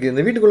என் வீடு இருக்கு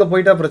இந்த வீட்டுக்குள்ள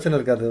போயிட்டா பிரச்சனை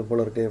இருக்காது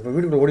போல இருக்கு இப்போ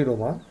வீட்டுக்குள்ள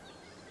ஓடிடுவோமா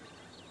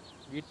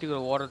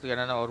வீட்டுக்குள்ள ஓடுறதுக்கு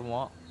என்னென்ன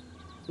வருமோ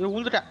இது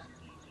உழுந்துட்டேன்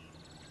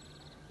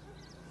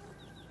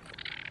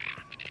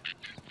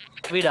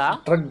வீடா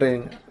ட்ரக்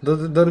டிரைவிங்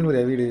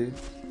தருக்குறியா வீடு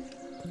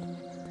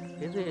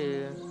இது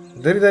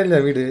தெரியுதா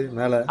இல்லையா வீடு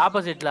மேல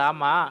ஆப்போசிட்ல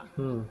ஆமா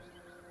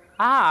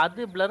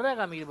அது பிளரா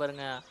காமிக்குது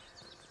பாருங்க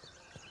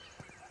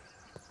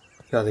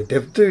அது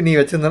டெப்த் நீ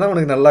வச்சிருந்தனா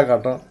உனக்கு நல்லா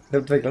காட்டும்.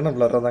 டெப்த் வைக்கலன்னா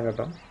blur தான்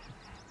காட்டும்.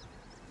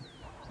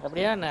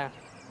 அப்படியே என்ன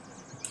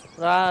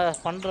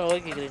பண்றேன்.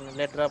 ஓகே கிரீன்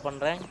லேட்டரா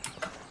பண்றேன்.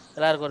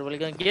 எல்லாருக்கும் ஒரு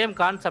வெல்கம். கேம்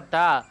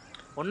கான்செப்டா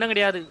ஒன்றும்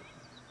கிடையாது.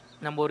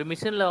 நம்ம ஒரு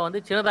மிஷினில்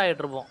வந்து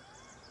சின்னதாகிட்டு இருப்போம்.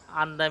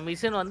 அந்த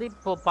மிஷின் வந்து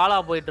இப்போ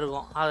பாலாக போயிட்டு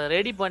இருக்கோம். அதை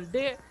ரெடி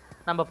பண்ணிட்டு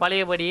நம்ம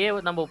பழையபடியே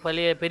நம்ம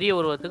பெரிய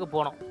உருவத்துக்கு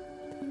போனோம்.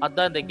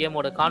 அதுதான் இந்த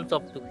கேமோட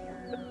கான்செப்ட்.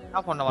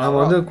 நம்ம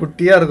வந்து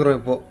குட்டியா இருக்கிறோம்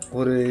இப்போ.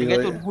 ஒரு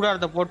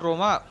கூடாரத்தை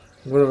போட்டுருவோமா?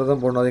 கூடாரத்தை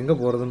தான் போடணும். அது எங்கே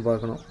போகிறதுன்னு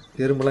பார்க்கணும்.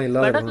 எறும்புலாம்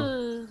இல்லாத பெடல்.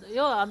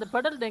 ஐயோ அந்த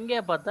பெடல்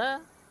எங்கேயா பார்த்தா?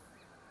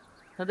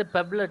 அது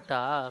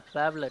பெப்லெட்டா?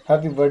 பேப்லெட்.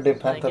 ஹாப்பி பர்த்டே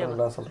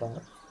பேந்தர்லாம் சொல்கிறாங்க.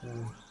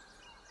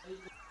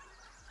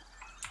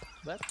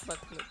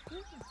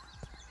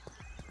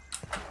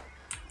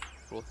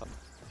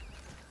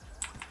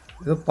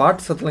 ஏதோ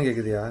பாட்டு சத்தலாம்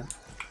கேட்குதியா?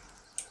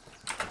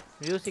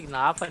 மியூசிக்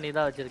நான் ஆஃப் பண்ணி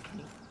தான்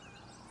வச்சிருக்கேன்.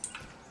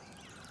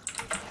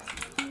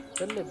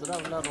 தெரியல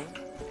இப்போதான் விளாடும்.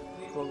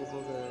 போக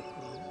போக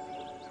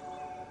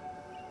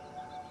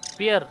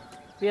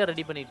பியர்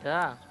ரெடி பண்ணிட்டா?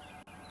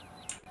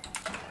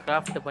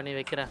 கிராஃப்ட் பண்ணி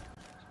வைக்கிறேன்.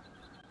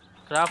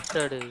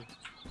 கிராஃப்டடு.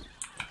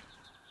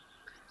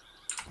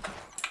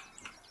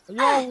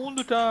 ஐயோ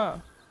ஊந்துட்டா.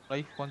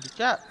 லைஃப்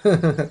வந்துச்சா?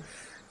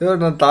 ஐயோ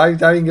நான்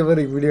தாவி இங்கே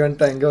பாரு. இப்படி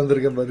வந்துட்டேன். எங்கே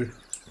வந்திருக்கேன் பாரு.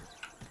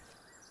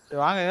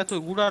 வாங்க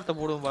ஏதாச்சும் கூடாரத்தை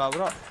போடுவோம் போல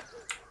ப்ரோ.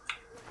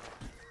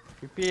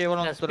 இப்பயே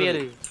எவ்வளோ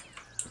ஸ்பியர்.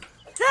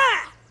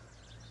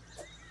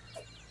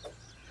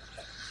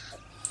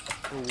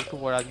 ஊட்டு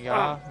போடாதீங்க.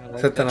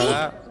 செத்தனா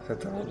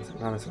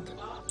நானே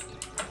செத்தேன்.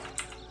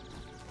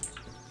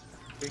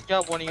 எங்கயா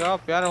போனீங்க?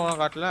 பேர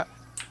ஒன்றும் காட்டல.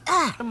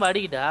 நம்ம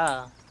அடிக்கிட்டா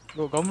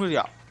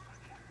கம்முடியா?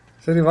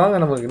 சரி வாங்க.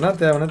 நமக்கு என்ன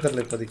தேவைன்னு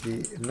தெரியல இப்போதைக்கு.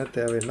 என்ன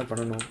தேவை, என்ன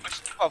பண்ணணும்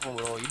பாப்போம்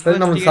ப்ரோ.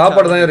 சரி நமக்கு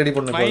சாப்பாடு தான் ரெடி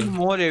பண்ணணும். ஃபைண்ட்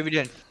மோர்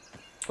எவிடன்ஸ்.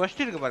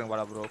 ஃபர்ஸ்ட் இருக்கு பாருங்க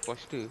பாலா ப்ரோ.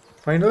 ஃபர்ஸ்ட்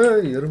ஃபைண்ட்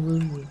எறும்பு.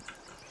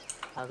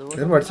 அது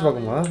எறும்பு அடிச்சு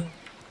பார்க்குமா?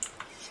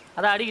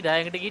 அதான் அடிக்கிட்டா.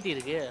 என்கிட்ட கீட்டி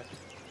இருக்கு.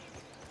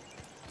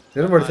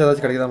 எறும்பு அடிச்சு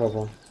ஏதாச்சும் கிடைக்க தான்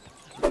பார்ப்போம்.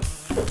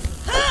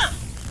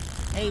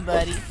 Hey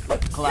buddy,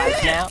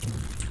 collapse now.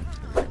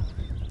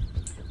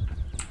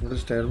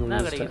 முடிச்சிட்டேன்.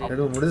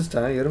 எறும்பு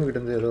முடிச்சிட்டேன். எறும்பு கிட்ட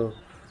இருந்து ஏதோ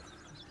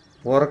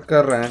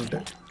ஒர்க்கர் ஆண்ட்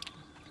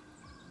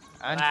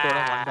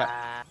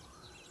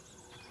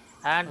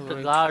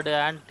கார்டு,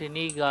 ஆண்ட்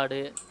நீ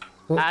கார்டு,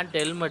 ஆண்ட்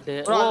ஹெல்மெட்.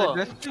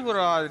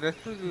 ப்ரோ அது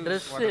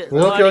Dress.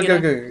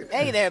 Okay.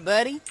 Hey there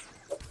buddy.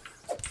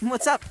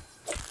 What's up?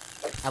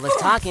 I was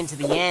talking to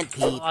the ant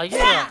Pete.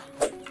 ஐயோ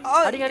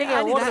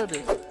அடிங்க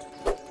ஓடுது.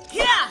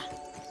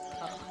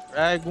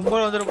 ஏய்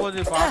கும்பல் வந்துற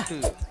போகுது பாத்து.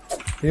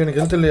 எனக்கு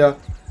ஹெல்த் இல்லையா?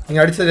 நீங்க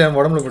அடிச்சது என்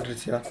உடம்புல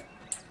பட்டுருச்சியா?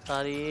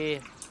 சாரி.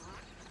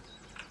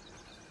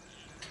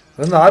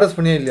 வந்து ஆர்எஸ்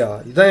பண்ணியே இல்லையா?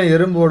 இதான்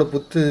எறும்போட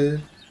புத்து.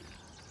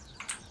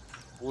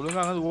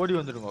 ஒழுங்கா வந்து ஓடி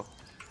வந்துடுங்க.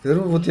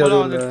 எறும்பு புத்தி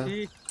அது இல்ல.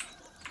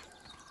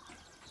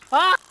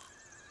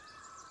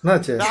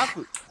 என்னாச்சு?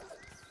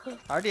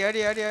 அடி. அது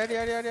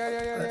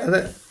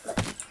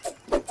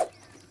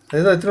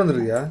ஏதோ எடுத்து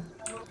வந்திருக்கியா?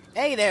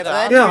 Hey there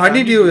buddy. ஏன்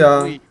அணி டியூயா?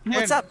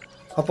 What's up?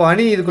 அப்போ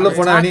அணி இதுக்குள்ள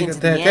போனா அணி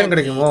தேன்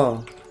கிடைக்குமோ?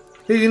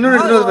 இது இன்னொரு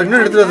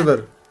எடுத்துட்டு வந்து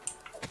பாரு.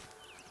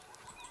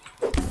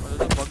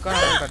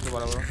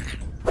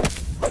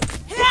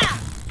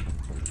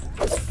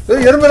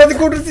 எறும்பு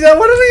எல்லாத்தையும் கூட்டுருச்சியா?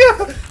 வரலையா?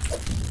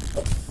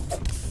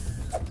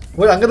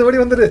 ஓ அங்கத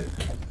ஓடி வந்துரு.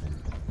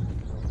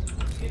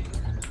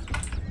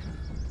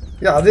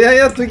 அதே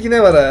ஏன் தூக்கினே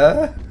வர?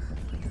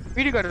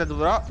 வீடு கட்டறது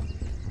ப்ரோ.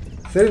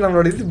 சரி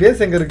நம்மளோட இது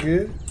பேஸ் எங்க இருக்கு?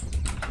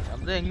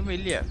 நம்ம எங்கயுமே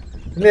இல்லையா?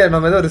 இல்லையா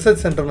நம்ம ஏதோ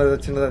ரிசர்ச் சென்டர்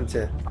மாதிரி சின்னதா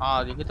இருந்துச்சு.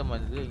 அது எங்க தம்மா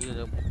இது?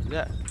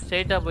 இல்ல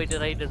ஸ்ட்ரைட்டா போயிட்டு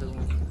ரைட்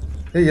எடுக்கணும்.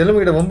 ஏய் எலும்பு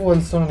கிட்ட வம்பு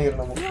வலிச்சோன்னு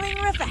நினைக்கிறேன் நம்ம.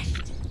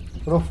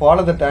 Bro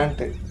follow the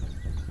டாண்ட்.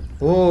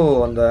 ஓ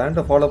அந்த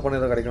ஆண்ட ஃபாலோ பண்ணி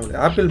ஏதோ கிடைக்க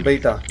முடியும். ஆப்பிள்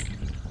பைட்டா?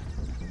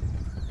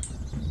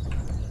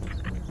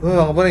 ஓ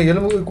அங்க பாரு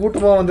எலும்பு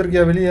கூட்டமா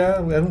வந்திருக்கியா வெளியே?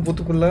 எறும்பு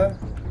புத்துக்குள்ள.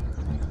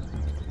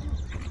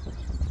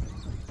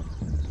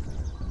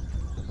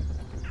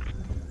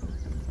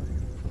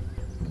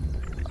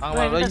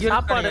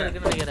 சாப்பாடு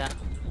இருக்குன்னு நினைக்கிறேன்.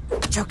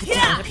 Choke it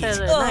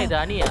down. இது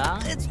அணியா?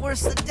 It's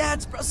worse than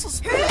Dad's Brussels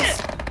sprouts.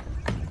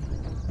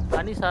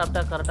 அணி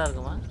சாப்பிட்டா கரெக்டா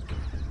இருக்குமா?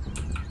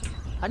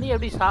 அணி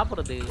எப்படி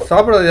சாப்பிடுறது?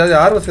 சாப்பிடாது.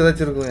 ஆர்வஸ்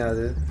ஏதாச்சும் இருக்கும்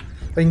அது.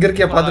 இப்போ இங்க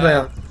இருக்கியா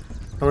பாத்துறேன்.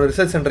 நம்ம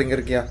ரிசர்ச் சென்டர் இங்க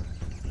இருக்கியா?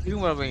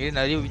 இங்க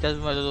நிறைய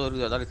வித்தியாசமா ஏதோ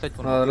இருக்கு. அத ரிசர்ச்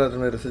பண்ணனும்.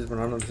 அதெல்லாம் ரிசர்ச்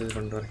பண்ணனும். ரிசர்ச்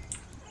பண்றேன்.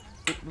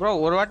 ப்ரோ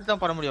ஒரு வாட்டி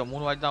தான் பண்ண முடியும்.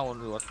 3 வாட்டி தான்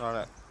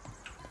ஒருத்தரால.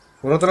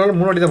 ஒருத்தரால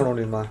 3 வாட்டி தான் பண்ண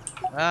முடியுமா?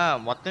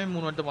 மொத்தமே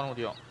 3 வாட்டி பண்ண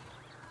முடியும்.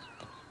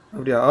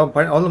 அப்படியே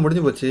அவ்வளவு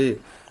முடிஞ்சு போச்சு.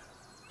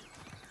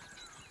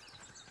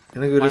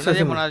 எனக்கு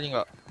ரிசர்ச் பண்ணாதீங்க.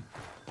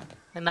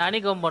 இந்த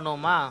அணிகோம்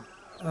பண்ணுவோமா?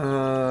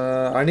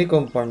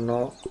 அணிகோம்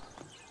பண்ணோம்.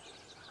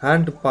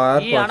 ஹேண்ட்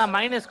பார் ஆனா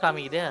மைனஸ்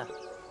காமிக்குதே.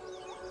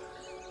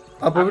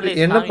 அப்ப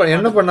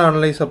என்ன பண்ண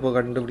அனலைஸ் அப்போ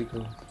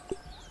கண்டுபிடிக்கும்?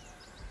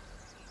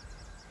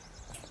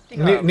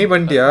 நீ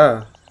பண்ணிட்டியா?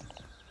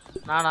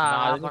 நானா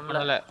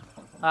பண்ணல.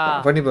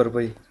 பண்ணி பாரு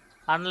போய்.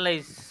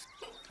 அனலைஸ்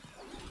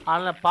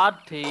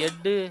பார்ட்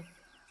ஹெட்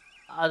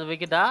அது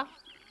வைக்கடா.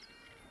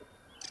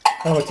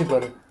 வச்சு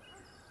பாரு.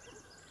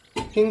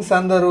 King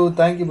Chandaru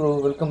thank you bro.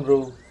 Welcome bro.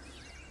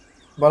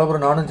 Bala bro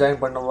நானும்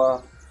ஜாயின் பண்ணவா?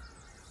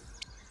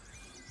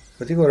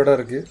 இப்போதைக்கு ஒரு இடம்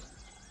இருக்குது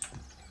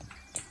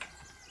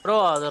ப்ரோ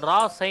அது ரா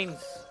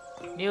science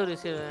new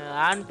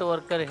and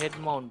worker head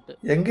mount.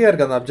 எங்கேயா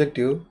இருக்கு அந்த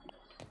அப்ஜெக்டிவ்?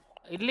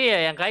 இல்லையே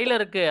என் கையில்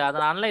இருக்கு, அதை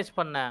நான் அனலைஸ்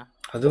பண்ணேன்.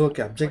 அது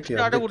ஓகே. அப்ஜெக்டிவ்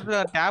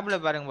டேப்ல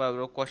பாருங்க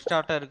ப்ரோ,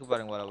 கொஸ்டாட்டா இருக்கு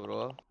பாருங்க ப்ரோ.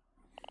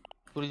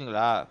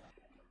 புரியுதுங்களா?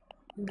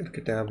 எங்க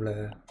இருக்கு டேப்ல?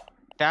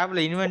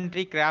 டேப்ல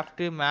இன்வென்டரி,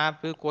 கிராஃப்ட்,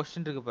 மேப்,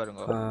 கொஸ்டின் இருக்கு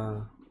பாருங்க.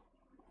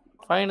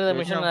 Find the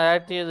mission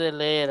active the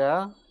லேயரா.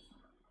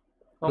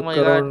 Oh my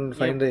god,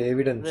 find the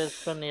evidence. Press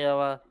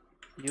பண்ணியாவா?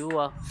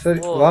 யூவா. சரி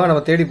வாங்க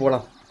நம்ம தேடி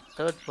போலாம்.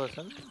 Third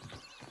person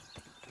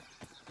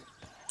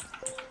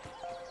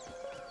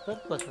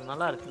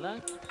நல்லா இருக்குல்ல?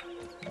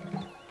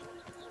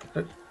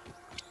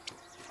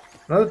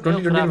 நான்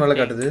 2020 மேல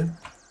காட்டுது.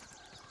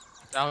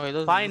 நான்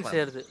ஏதோ பாயிண்ட்ஸ்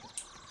ஏறுது.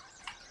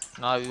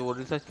 நான் இது ஒரு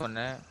ரிசர்ச்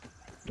பண்ணேன்.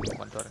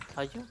 பண்ணிட்டு வரேன்.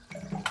 ஐயோ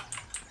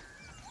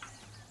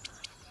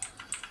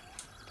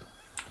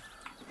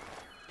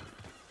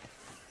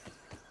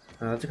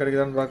நான்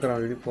கிடைக்குதான்னு பார்க்குறேன்.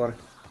 அப்படி போகிறேன்.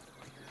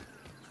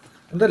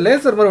 இந்த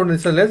லேசர் மாதிரி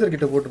ஒன்று சார், லேசர்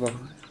கிட்ட போட்டு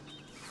பார்க்கணும்.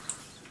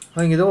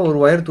 இங்கே ஏதோ ஒரு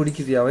ஒயர்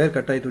துடிக்குதியா, ஒயர்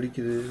கட்டாகி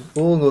துடிக்குது.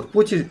 ஓ இங்கே ஒரு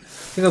பூச்சி,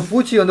 இங்கே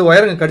பூச்சி வந்து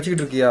ஒயருங்க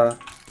கடிச்சிக்கிட்டு இருக்கியா?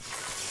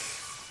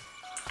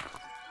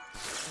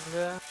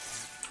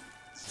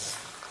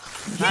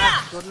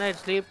 Good night,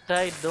 sleep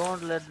tight,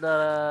 don't let the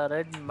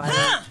red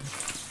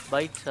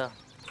bites.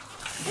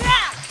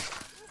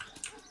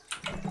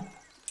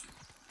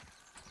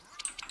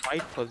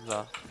 Fight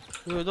ஃபஸ்ஸா?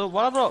 ஏதோ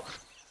பாலா ப்ரோ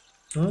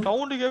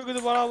சவுண்ட்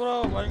கேக்குது பாலா ப்ரோ,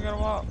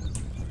 பயங்கரமா.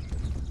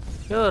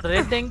 யோ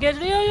ரெட்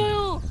எங்கேஜ்.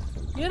 யோ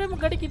எறும்பு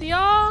கடிக்குதியா?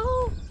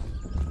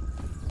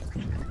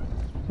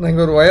 நான்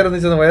இங்கே ஒரு ஒயர்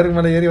இருந்துச்சு, அந்த ஒயருக்கு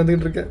மேலே ஏறி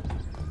வந்துகிட்டு இருக்கேன்.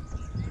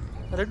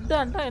 ரெட்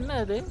ஆண்டா என்ன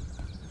அது?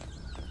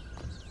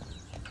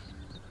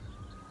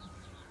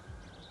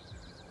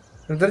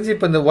 எனக்கு தெரிஞ்சு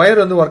இப்போ இந்த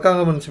ஒயர் வந்து ஒர்க்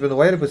ஆகாமல் இருந்துச்சு. இப்போ இந்த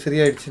ஒயர் இப்போ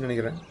சரியாயிடுச்சுன்னு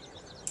நினைக்கிறேன்.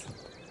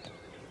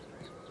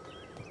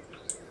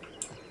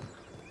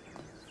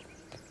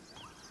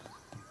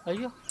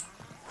 ஐயோ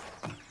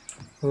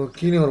ஓ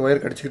கீழே ஒரு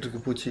ஒயர் கடிச்சிக்கிட்டு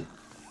இருக்கு பூச்சி.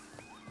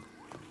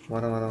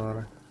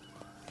 வரேன்.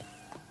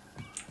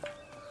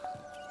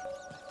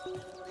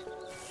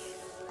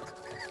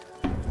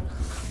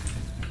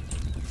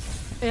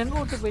 எங்க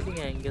விட்டு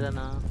போயிட்டீங்க?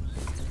 இங்கதானா?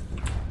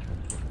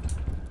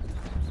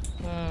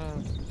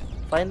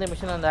 Find the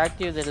mission and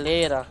active தி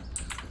லேயரா.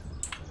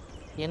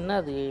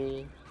 என்னது?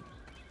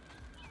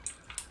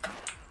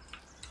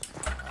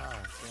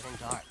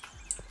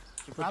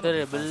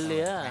 சரி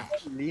பில்லியா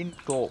லீன்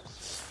டோ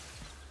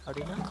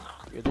அப்படின்னா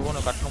ஏதோ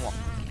ஒன்று கட்டணுமா?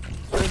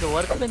 இந்த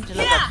ஒர்க் பெஞ்சில்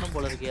கட்டணும்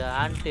போல இருக்கு.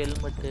 ஆண்ட்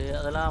ஹெல்மெட்டு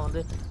அதெல்லாம்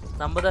வந்து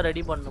நம்ம தான்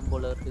ரெடி பண்ணணும்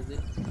போல இருக்குது.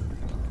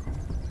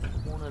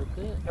 3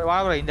 இருக்கு.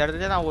 வாங்க இந்த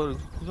இடத்துல நான் ஒரு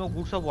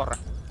குட்ஸா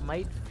போடுறேன்.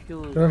 Might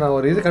fuse. நான்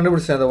ஒரு இது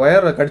கண்டுபிடிச்சேன். அந்த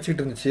ஒயரை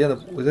கடிச்சிக்கிட்டு இருந்துச்சு, அந்த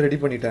இதை ரெடி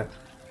பண்ணிட்டேன்.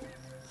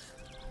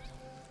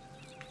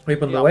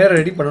 இப்போ இந்த ஒயரை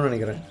ரெடி பண்ணணும்னு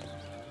நினைக்கிறேன்.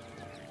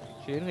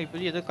 சரிங்க,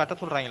 இப்போ ஏதோ கட்ட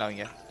சொல்கிறாங்களா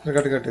அவங்க?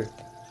 கட்டு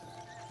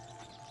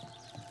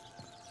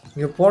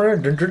இங்கே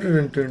போனேன்.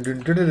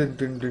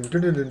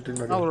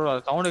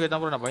 சவுண்டுக்கு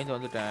ஏற்ற நான் பயந்து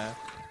வந்துட்டேன்.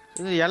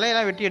 இது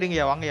இலையெல்லாம் வெட்டி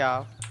எடுங்கயா, வாங்கயா.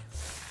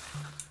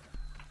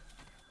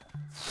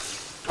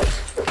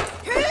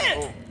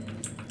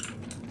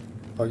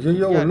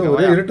 ஐயோ உள்ள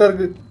ஒரே இருட்டா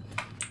இருக்கு.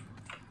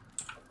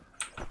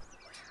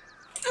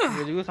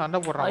 எதுக்கு சண்டை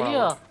போடுறாங்க?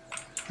 ஐயோ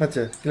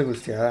ஆச்சே கீழே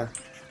குதிச்சியா?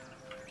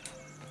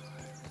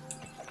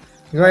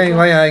 இங்கே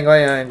வாயா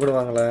என் கூட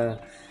வாங்கல.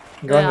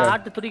 இங்கே வாங்க.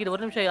 ஆட்டு துடிக்கிற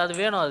ஒரு நிமிஷம்.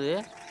 அது வேணும்.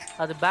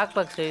 அது பேக்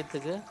பேக்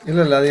செய்யறதுக்கு.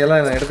 இல்லை அது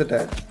எல்லாம் நான்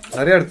எடுத்துட்டேன்.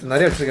 நிறைய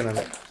வச்சிருக்கேன்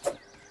நான்.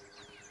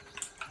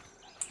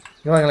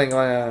 இங்கே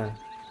வாங்க.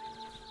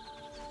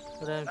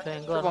 ஒரு நிமிஷம்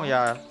எங்க வாங்கயா,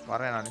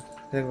 வரேன் நான்.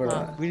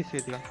 வீடு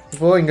சேர்த்துக்கலாம்.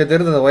 இப்போ இங்கே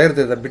தெரியுது அந்த ஒயர்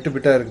தெரியுதா,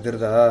 பிட்டா இருக்கு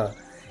தெரியுதா?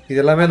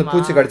 இது எல்லாமே அந்த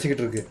பூச்சி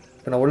கடிச்சிக்கிட்டு இருக்கு.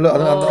 இப்போ நான் உள்ள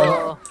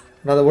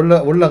நான் அதை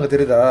உள்ள அங்கே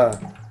தெரியுதா?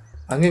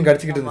 அங்கேயும்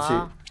கடிச்சிக்கிட்டு இருந்துச்சு.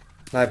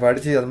 நான் இப்போ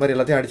அடிச்சு அது மாதிரி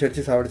எல்லாத்தையும்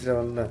அடிச்சு சாவடிச்சுட்டு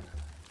வந்தேன்.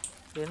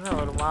 என்ன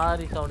ஒரு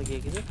மாதிரி சவுண்ட்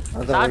கேக்குது.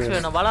 டார்ச்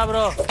வேணும் பாலா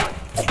ப்ரோ.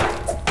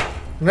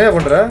 என்ன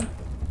பண்ற?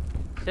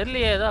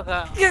 தெரியலையே ஏதோ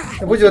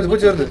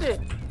பூச்சி வருது.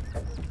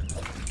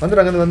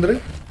 வந்துரு அங்க வந்துரு.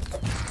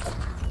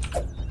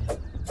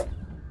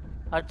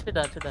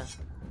 அடிச்சுடா.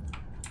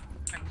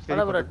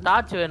 பாலா ப்ரோ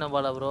டார்ச் வேணும்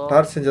பாலா ப்ரோ.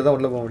 டார்ச் செஞ்சா தான்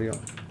உள்ள போக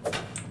முடியும்.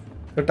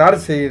 இப்போ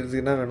டார்ச்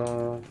செய்யறதுக்கு என்ன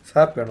வேணும்?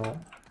 சாப் வேணும்.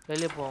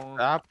 வெளிய போவோம்.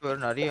 சாப்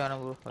நிறைய வேணும்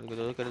ப்ரோ. அதுக்கு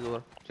ஏதோ கெடுது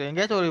வரும். சரி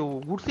எங்கேயாச்சும் ஒரு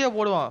குடிசையா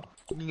போடுவோம்.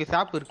 நீங்க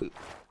சாப் இருக்கு.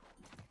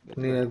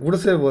 நீ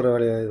குடிசை போகிற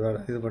வேலையை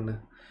இது பண்ணு.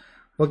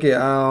 ஓகே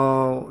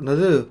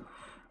அது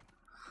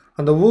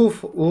அந்த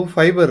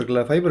ஃபைபர்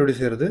இருக்குல்ல, ஃபைபர் எப்படி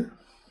செய்கிறது?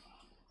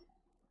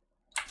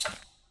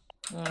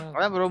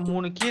 அதான் ப்ரோ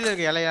 3 கீழே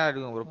இருக்க இலையா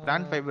இருக்கும் ப்ரோ.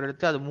 பிளான்ட் ஃபைபர்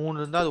எடுத்து அது 3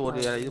 இருந்தால் அது ஒரு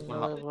இது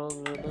பண்ணலாம்.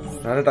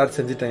 நான் டார்ச்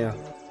செஞ்சுட்டேன்யா.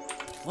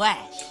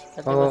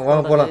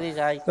 வாங்க போகலாம்.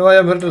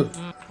 வாயா மிரட்டல்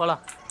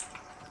போகலாம்.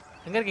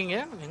 எங்கே இருக்கீங்க?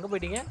 எங்கே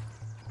போயிட்டீங்க?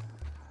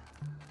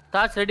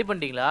 டார்ச் ரெடி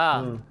பண்ணிட்டீங்களா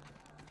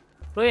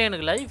ப்ரோ?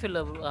 எனக்கு லைஃப்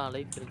இல்லை.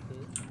 லைஃப் இருக்கு.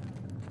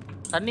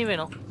 தண்ணி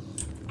வேணும்.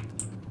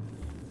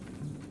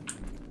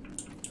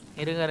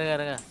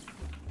 இருங்க.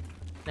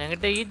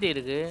 என்கிட்ட ஈட்டி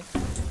இருக்கு.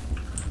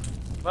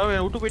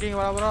 விட்டு போயிட்டீங்க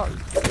பாலா ப்ரோ.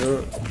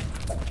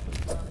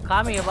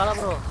 காமிங்க பாலா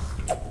ப்ரோ.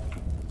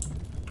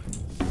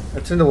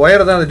 ஆக்சுவலி இந்த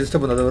ஒயரை தான் அது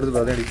டிஸ்டர்ப் பண்ணுது. அது வருது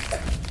பாரு அடி.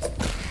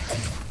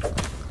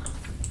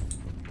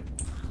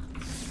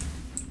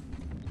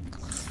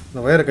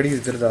 இந்த ஒயரை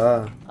கடிக்குது தெரியுதா?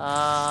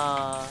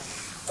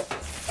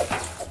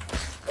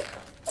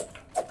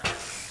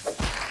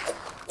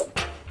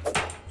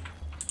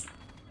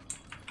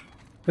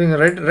 இங்க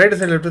ரைட்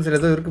சைடுல லெஃப்ட் சைடுல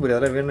ஏதோ இருக்கு பாரு.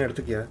 அதெல்லாம் வேணும்னா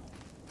எடுத்துக்கியா?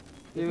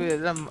 இது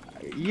எல்லாம்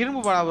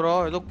இரும்பு பாடா ப்ரோ.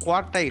 ஏதோ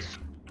குவார்டைஸ்.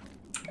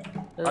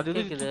 அது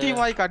சுத்தி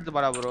மாதிரி காட்டுது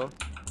பாடா ப்ரோ.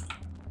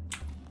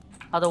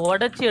 அத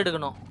உடைச்சி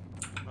எடுக்கணும்.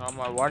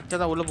 ஆமா உடைச்சா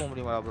தான் உள்ள போக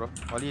முடியுமா ப்ரோ?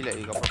 வழி இல்ல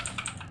இதுக்கு அப்புறம்.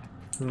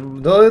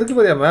 இதோ இருக்கு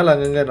பாரியா மேல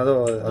அங்கங்க அதோ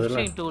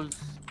அதெல்லாம்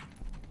டூல்ஸ்.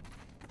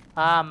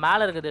 மேல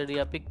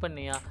இருக்குதுடியா பிக்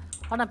பண்ணியா?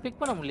 ஆனா பிக்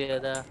பண்ண முடியல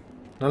அத.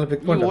 நால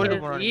பிக் பண்ணு.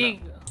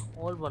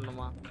 ஹோல்ட்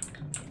பண்ணுமா?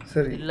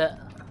 சரி. இல்ல.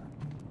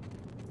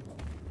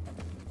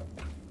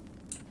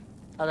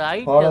 அது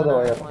ஹைட்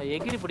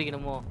எகிரி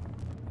பிடிக்கணுமோ?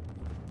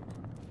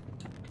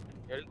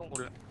 எடுக்கும்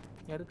உள்ள.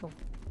 எடுக்கும்.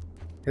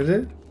 எது?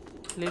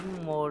 Slim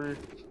mole.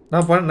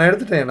 நான்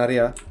எடுத்துட்டேன்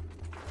நிறைய.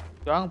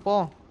 வாங்க போ.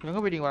 எங்க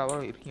போய்டீங்க வா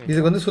இருக்கீங்க.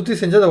 இதுக்கு வந்து சுத்தி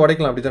செஞ்சா அத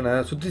உடைக்கலாம் அப்படி தானே?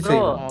 சுத்தி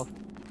செய்யணும்.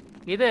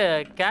 இது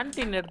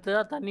கேண்டீன் எடுத்து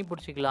தண்ணி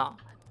புடிச்சிக்கலாம்.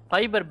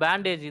 ஃபைபர்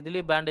பேண்டேஜ்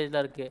இதுலயே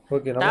பேண்டேஜ்லாம் இருக்கு.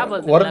 ஓகே நம்ம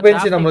வர்க்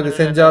பெஞ்ச் நமக்கு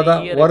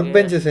செஞ்சாதான் வர்க்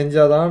பெஞ்ச்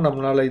செஞ்சாதான்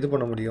நம்மளால இது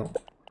பண்ண முடியும்.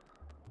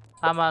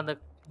 ஆமா அந்த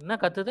என்ன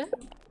கத்துது?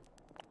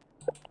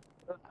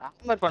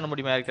 ஹேமர் பண்ண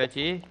முடியுமா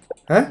யாருக்காச்சி?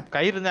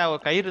 கயிறு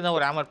இருந்தா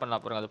ஒரு ஹேமர் பண்ணலாம்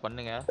அப்புறம் அது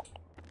பண்ணுங்க.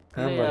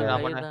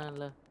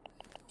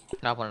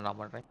 நான்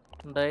பண்றேன்.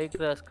 ட்ரை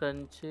கிராஸ்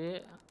கிரன்ச்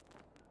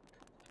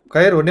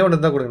கயிறு ஒண்ணே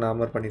ஒண்ணு தான் கொடுங்க நான்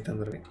ஹேமர் பண்ணி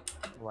தந்துறேன்.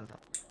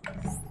 பண்றேன்.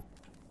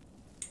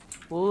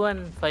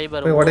 ஓவன்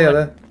ஃபைபர் போய்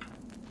உடையாத.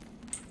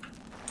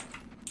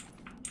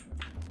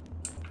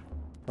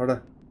 ஓட.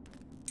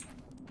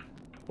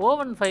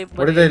 ஓவன்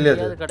ஃபைபர் உடைதே இல்ல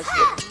அது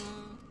கிடைக்கும்.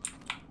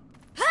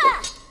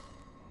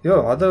 யோ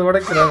அத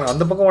உடைக்கறாங்க.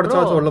 அந்த பக்கம்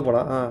உடைச்சா வச்சு உள்ள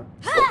போலாம்.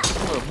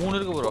 3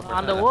 இருக்கு ப்ரோ.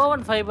 அந்த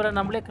ஓவன் ஃபைபரை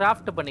நம்மளே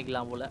கிராஃப்ட்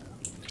பண்ணிக்கலாம் போல.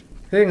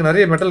 இங்க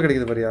நிறைய மெட்டல்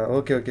கிடைக்குது பாரியா?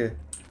 Okay okay.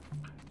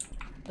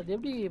 அது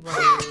எப்படி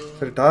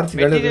சரி டார்ச்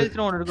வேலை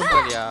மெட்டீரியல்ஸ்னு ஒன்னு இருக்கு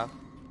பாரியா?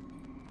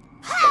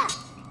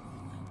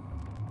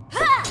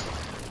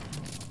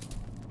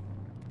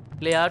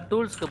 இல்லையா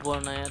டூல்ஸ்க்கு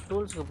போறேன்.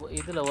 டூல்ஸ்க்கு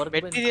இதுல வர்க்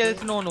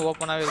மெட்டீரியல்ஸ்னு ஒன்னு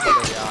ஓபனாவே இருக்கு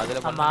பாரியா?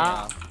 அதுல ஆமா.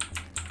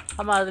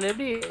 ஆமா அதுல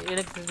எப்படி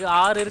எனக்கு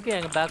 6 இருக்கு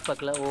எங்க பேக்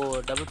பேக்ல. ஓ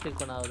டபுள்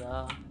கிளிக் பண்ணாதா?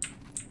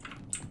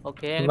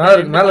 ஓகே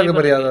மேல இருக்கு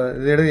பாரியா?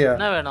 இது எடுங்க.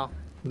 என்ன வேணும்?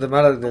 இந்த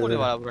மேல இருக்கு.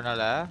 முடியல ப்ரோ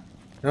நல்லா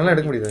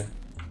எடுக்க முடியுது.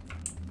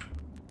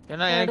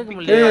 என்ன எடுக்க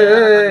முடியல.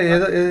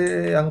 ஏதோ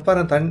அங்க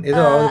பாரு தண்ணி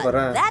ஏதோ ஆவுது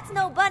பாரு. That's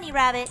no bunny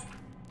rabbit.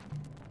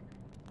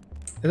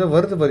 ஏதோ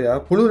வருது பாரியா?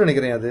 புழு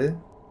நினைக்கிறேன் அது.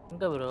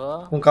 எங்க ப்ரோ?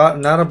 உன்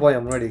நேரா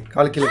போய் முன்னாடி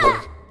கால் கீழ போ.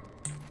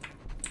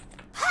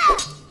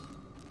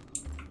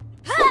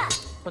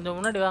 கொஞ்சம்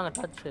முன்னாடி வாங்க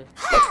டச்.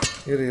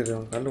 இரு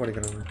கண்டு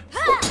படிக்கறானே.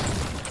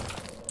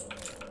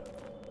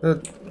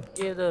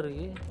 ஏதோ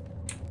இருக்கு.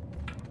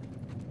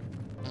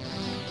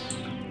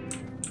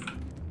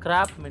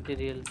 கிராப்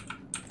மெட்டீரியல்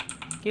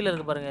கீழ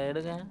இருக்கு பாருங்க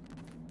எடுங்க.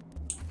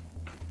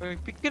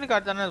 பிக்னு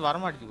காட்தானே வர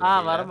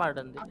மாட்டேங்குது. வர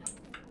மாட்டேங்குது.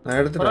 நான்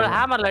எடுத்துட்டேன். ஒரு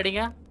ஹேமர்ல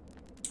அடிங்க.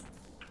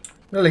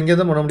 இல்ல இங்க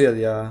எதுவும் பண்ண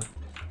முடியாதியா?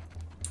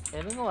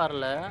 எதுவும்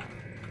வரல.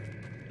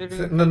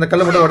 இந்த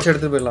கல்ல மட்டும் உடைச்சு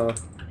எடுத்து போயிடலாம்.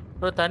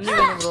 ப்ரோ தண்ணி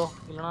வேணும் ப்ரோ.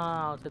 இல்லனா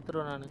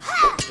செத்துறேன் நான்.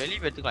 வெளிய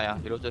வெச்சுக்கலாம்யா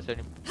 20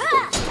 செகண்ட்.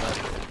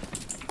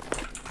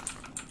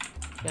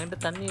 என்கிட்ட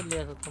தண்ணி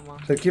இல்லையா சுத்தமா?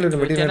 சரி கீழ இருக்க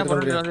மெட்டீரியல் என்ன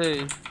பண்றது?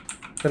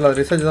 சரி அது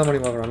ரிசர்ச் தான்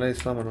பண்ணி பார்க்கணும்.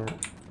 அனலைஸ் தான் பண்ணனும்.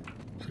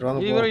 சரி வாங்க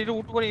போ. இது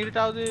விட்டு போய்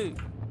இருட்டாவுது.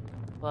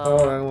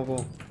 வாங்க போ.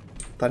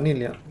 தண்ணி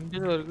இல்லையா?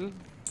 இங்க இருக்கு.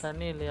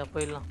 தண்ணி இல்லையா?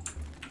 போயிடலாம்.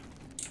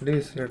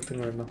 ப்ளீஸ்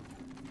எடுத்துங்க வேண்டாம்.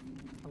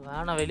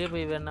 வேணா வெளிய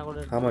போய் வேணா கூட.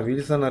 ஆமா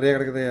வீல்ஸ் தான் நிறைய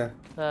கிடக்குதையா.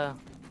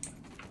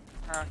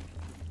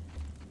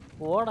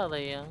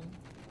 ஓடாதயா.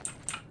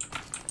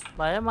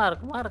 பயமா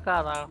இருக்குமா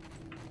இருக்காதா?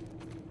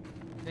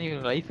 நீ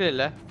லைஃபே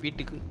இல்ல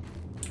வீட்டுக்கு.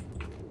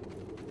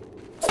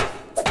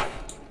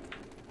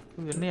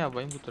 என்னையா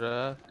பயமுத்துற?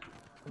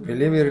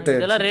 வெளிய இருட்டே.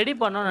 இதெல்லாம் ரெடி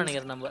பண்ணனும்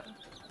நினைக்கிறேன் நம்ம.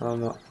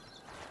 ஆமா.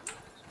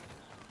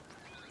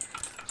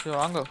 சரி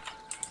வாங்க.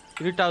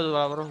 இருட்டாவது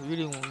வர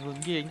வீடு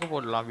இங்க எங்க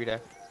போடலாம் வீட?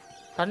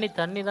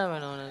 தண்ணி தான்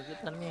வேணும் எனக்கு.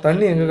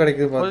 தண்ணி எங்க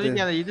கிடைக்குது பாத்து.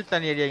 போறீங்க அந்த இது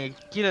தண்ணி அடியா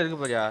கீழ இருக்கு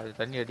பாரியா?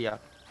 தண்ணி அடியா.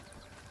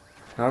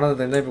 நானும் அந்த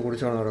தண்ணி இப்ப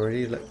குடிச்சவன வர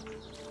வழி இல்ல.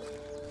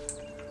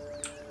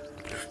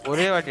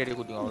 ஒரே வாட்டி அடி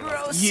குடிங்க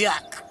அவ்வளவுதான்.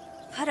 Yuck.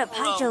 Put a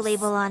poncho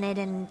label on it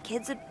and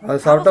kids would அது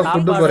சாப்பிட்டா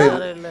ஃபுட் குறையுது.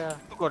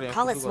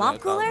 call it swamp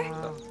cooler?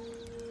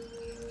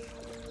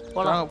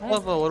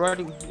 போ ஒரு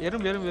வாட்டி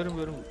எறும்பு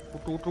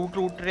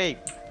விட்டுறே.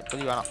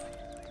 பதி வேணாம்.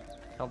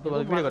 அப்படி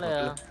வந்து வீடியோ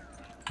கட்டல.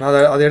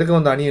 நான் அதை எடுக்க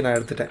வந்த அணியை நான்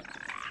எடுத்துட்டேன்.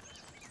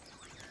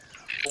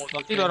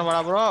 சக்தில வர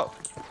மாடா ப்ரோ.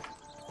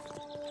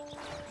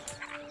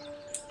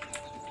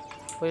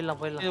 போயிடலாம்.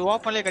 இது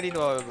ஓபன்லயே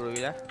கட்டிட்டு வா ப்ரோ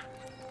இத.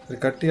 இது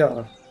கட்டியா?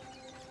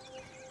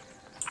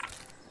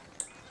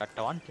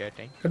 கட்டவான்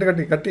கேட்டேன்.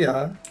 கட்டியா?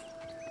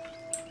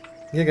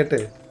 இங்க கட்டு.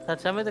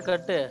 சமயத்தை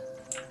கட்டு.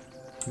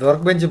 இந்த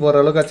வர்க் பெஞ்ச்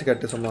போற அளவுக்கு ஆச்சு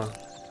கட்டு சும்மா.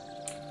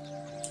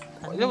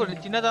 இது ஒரு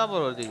சின்னதா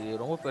ப்ரோ வருது.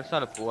 இது ரொம்ப பெருசா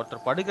இல்ல.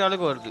 ஒருத்தர் படுக்கிற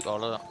அளவுக்கு வருது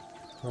அவ்வளவுதான்.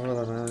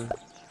 அவ்வளவுதானே?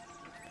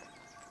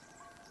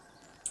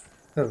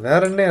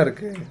 வேற என்னையா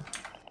இருக்கு?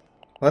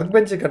 ஒர்க்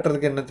பெஞ்ச்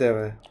கட்டறதுக்கு என்ன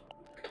தேவை?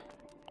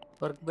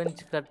 ஒர்க்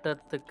பெஞ்ச்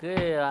கட்டறதுக்கு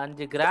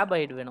 5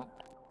 கிராபைட் வேணும்.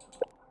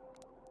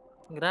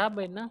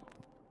 கிராபைட்னா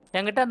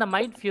என்கிட்ட அந்த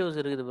மைட் ஃபியூஸ்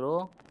இருக்குது ப்ரோ.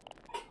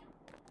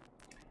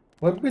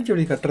 ஒர்க் பெஞ்ச்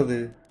எப்படி கட்டறது?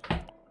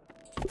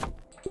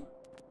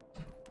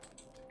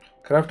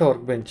 Craft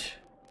work bench.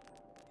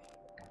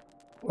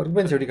 Work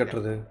bench எப்படி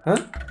கட்டறது?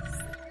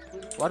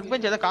 ஒர்க்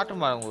பெஞ்ச் எதை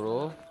காட்டுமா ப்ரோ?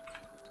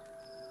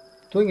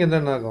 தூங்கி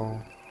என்ன ஆகும்?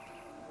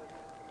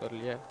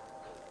 தெரியலையா?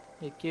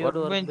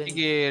 ஒர்க்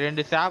பெஞ்சுக்கு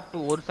 2 ஷாப்,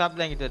 ஒரு ஷாப்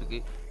தான் என்கிட்ட இருக்கு.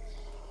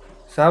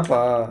 ஷாப்பா?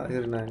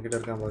 இரு நான் என்கிட்ட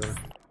இருக்கான் பாக்குறேன்.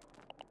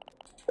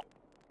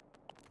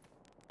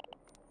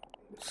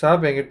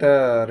 ஷாப் என்கிட்ட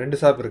 2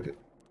 ஷாப் இருக்கு.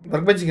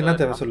 ஒர்க் பெஞ்சுக்கு என்ன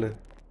தேவை சொல்லு?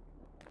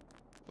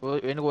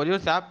 எனக்கு ஒரே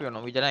ஒரு ஷாப்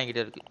வேணும், இதெல்லாம்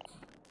என்கிட்ட இருக்கு.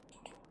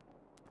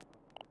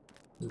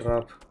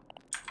 டிராப்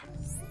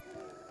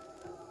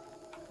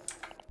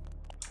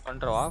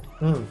பண்றவா?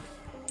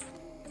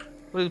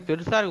 ஒரு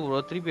பெருசா இருக்கு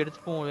ப்ரோ. திருப்பி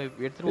எடுத்துட்டு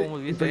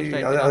போகும்போது வீஸ் வேஸ்ட்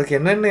ஆயிடுச்சு. அதுக்கு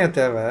என்னென்ன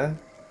தேவை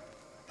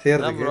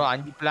செய்யறதுக்கு? ப்ரோ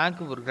 5 பிளாங்க்,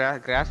 ஒரு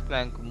கிராஸ்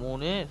பிளாங்க்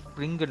 3,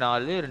 ஸ்ப்ரிங்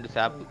 4, 2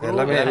 ஷாப்.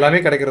 எல்லாமே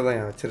கிடைக்கிறதா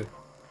வச்சிரு.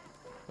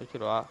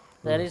 வச்சிருவா.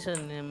 there is a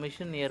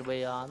mission nearby.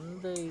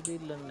 அந்த இது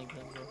இல்ல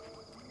நினைக்கிறேன்.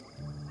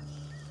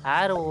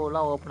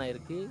 ஆரோலாம் ஓபன்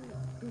ஆயிருக்கு.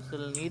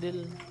 சில்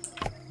நீடில்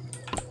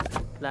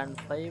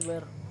பிளான்ட்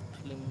ஃபைபர்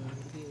ஸ்லிம்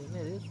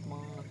என்னது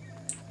ஸ்மார்ட்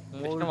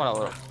மோல்ட்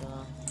வரும்.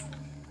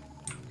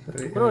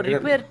 சரி ப்ரோ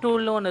ரிப்பேர்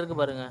டூல்னு ஒன்னு இருக்கு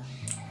பாருங்க.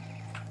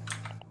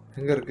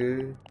 எங்க இருக்கு?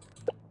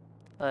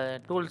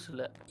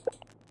 டூல்ஸ்ல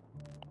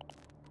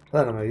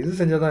அதான் நம்ம இது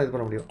செஞ்சாதான் இது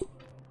பண்ண முடியும்.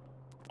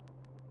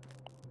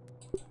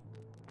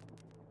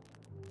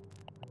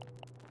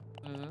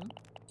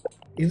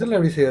 இதெல்லாம்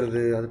எப்படி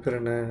செய்யறது? அது பேர்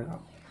என்ன?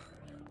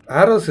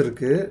 ஆரோஸ்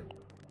இருக்கு.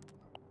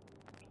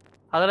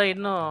 அதெல்லாம்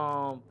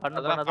இன்னும்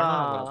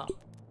பண்ணதான்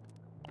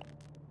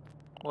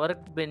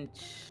ஒர்க்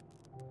பெஞ்ச்.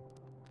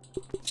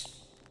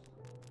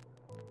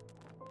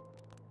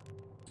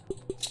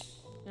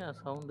 ஏன்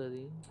சவுண்ட்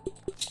அது?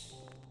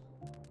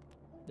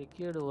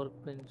 Liquid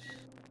work bench.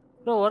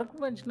 Bro work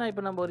பெஞ்ச்னா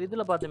இப்போ நம்ம ஒரு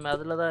இதுல பார்த்தோமே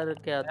அதுல தான்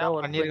இருக்கு. அதான்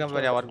ஒர்க் பண்ணிருக்கேன்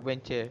பாரு ஒர்க்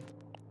பெஞ்ச்.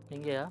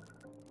 எங்கயா?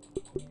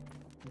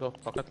 இதோ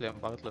பக்கத்துல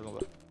இருக்கு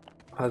பாரு.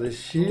 அது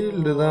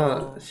ஷீல்டு தான்,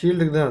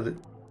 ஷீல்டுக்கு தான் அது.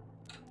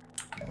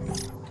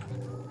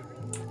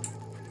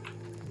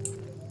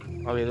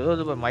 அது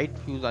ஏதோ மைட்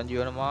ஃபியூஸ் 5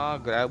 வேணுமா,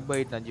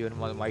 கிராபைட் 5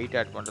 வேணுமா, அது மைட்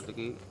ஆட்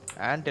பண்றதுக்கு,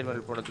 ஆன்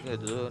டெர்மினல் போடுறதுக்கு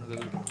ஏதோ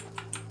எனக்கு.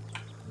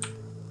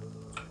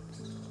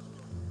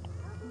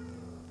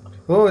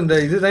 ஓ இந்த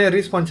இதுதான்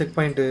respawn check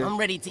point. I'm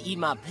ready to eat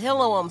my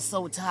pillow. I'm so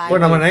tired. ஓ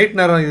நம்ம நைட்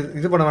நேரம்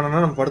இது பண்ண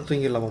வேணாம்னா நம்ம படுத்து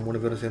தூங்கிடலாமா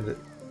 3 பேரும் சேர்ந்து?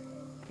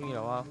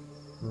 தூங்கிடவா?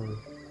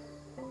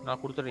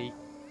 நான் கொடுத்துறேன்.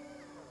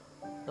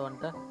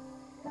 வந்துட்ட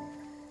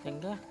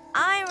எங்க?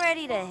 I'm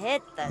ready to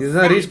hit the.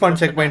 இதுதான் ரீஸ்பான்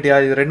செக் பாயிண்ட்யா.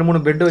 இது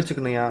 2-3 பெட்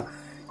வச்சுக்கணும்யா.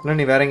 இல்ல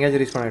நீ வேற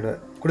எங்கயாச்சும் ரீஸ்பான் ஆயிடுவ.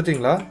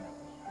 கொடுத்தீங்களா?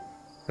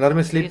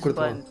 எல்லாரும் ஸ்லீப்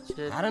கொடுத்தோம்.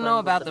 I don't know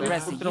about the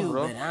rest of you,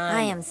 but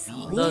I am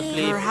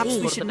sleepy. Perhaps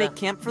we should make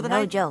camp for the No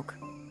night. joke.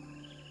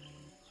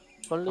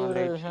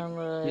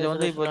 இது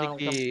வந்து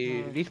இப்போதைக்கு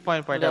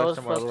ரீஸ்பான் பாயிண்ட்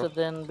வச்ச மாதிரி. First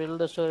then build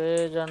the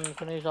storage and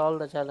finish all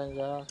the challenge.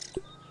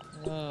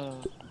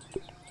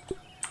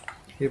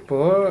 இப்போ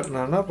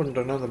நான் என்ன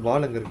பண்றேன்னா அந்த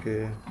பால் எங்க இருக்கு?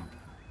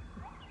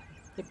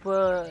 இப்போ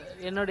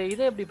என்னோட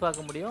இதை எப்படி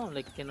பார்க்க முடியும்?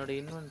 லைக் என்னோட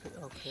இன்வென்டரி.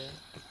 Okay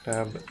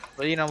tape.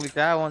 போய் நமக்கு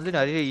தேவை வந்து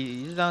நிறைய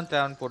இதுதான்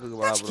தேவைன்னு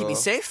போட்டுருக்கு Bala bro. Keep me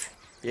safe.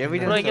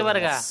 Bro இங்க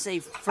பாருங்க.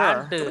 Safe fur.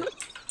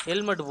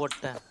 ஹெல்மெட்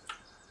போட்டேன்.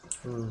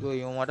 ப்ரோ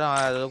இவன் மட்டும்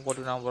ஏதோ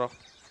போட்டுட்டான் ப்ரோ.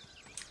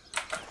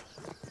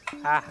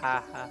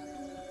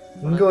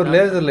 இங்க ஒரு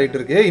லேசர் லைட்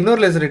இருக்கு. இன்னொரு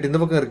லேசர் லைட் இந்த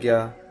பக்கம் இருக்கியா?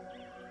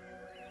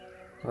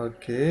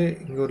 ஓகே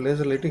இங்க ஒரு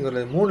லேசர் லைட், இங்க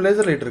ஒரு 3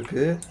 லேசர் லைட்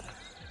இருக்கு.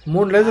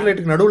 3 லேசர்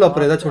லைட்டுக்கு நடுவுல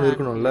அப்புறம் ஏதாச்சும் ஒன்று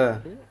இருக்கணும்ல?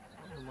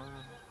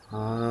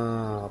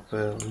 அப்போ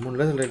 3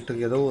 லேசர்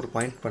லைட்டுக்கு ஏதோ ஒரு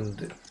பாயிண்ட்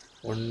பண்ணுது.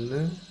 1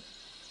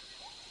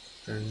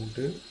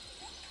 2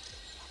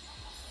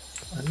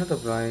 என்னத்தை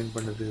பாயிண்ட்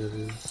பண்ணுது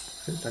அது?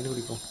 சரி தண்ணி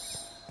குடிப்போம்.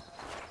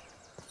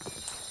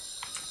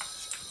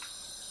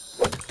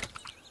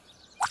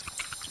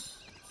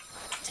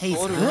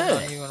 tastes good.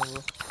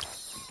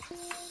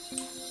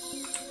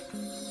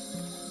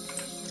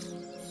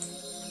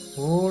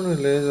 3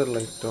 லேசர்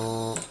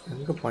லைட்டும்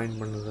எங்க பாயிண்ட்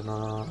பண்ணுதுன்னா?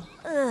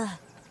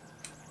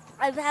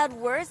 I've had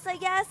worse, I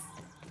guess.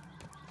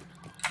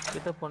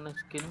 கிட்ட போன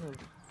ஸ்கின்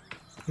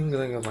இங்க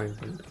தான் இங்க பாயிண்ட்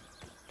பண்ணுது.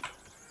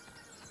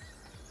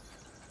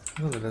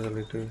 இந்த லேசர்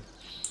லைட்டு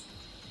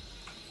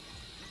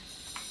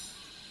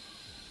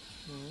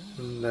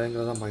இந்த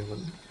ஆங்கிள் தான் பாயிண்ட்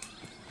பண்ணுது.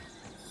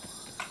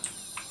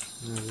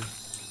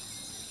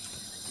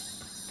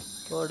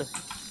 போடு.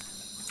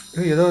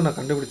 ஏதோ நான்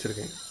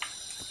கண்டுபிடிச்சிருக்கேன்.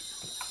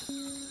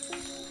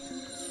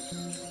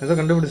 ஏதோ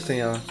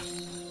கண்டுபிடிச்சிட்டேன்யா.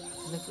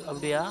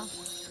 அப்படியா?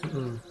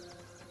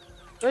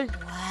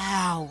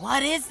 Wow,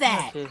 what is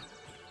that?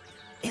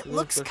 It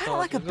looks kind of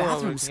like a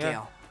bathroom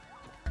scale.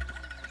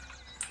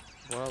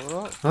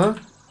 bro.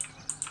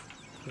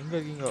 எங்க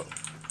இருக்கீங்க?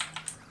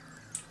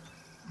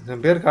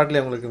 என் பேர்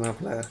காட்டலையா உங்களுக்கு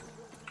மேப்ல?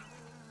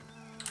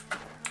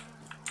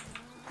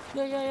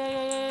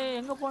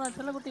 எங்க போனா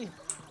செல்லக்குட்டி?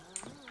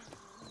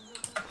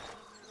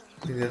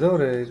 இது ஏதோ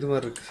ஒரு இது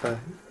மாதிரி இருக்கு சார்.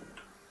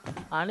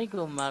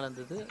 அணிக்கு மேல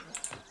இருந்தது.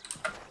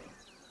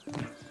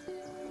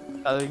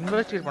 அதை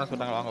இன்வெஸ்டிகேட் பண்ண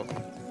சொன்னாங்க வாங்க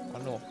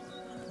பண்ணுவோம்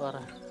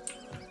வரேன்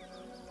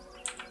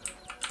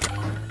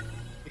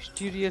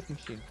மிஸ்டீரியஸ்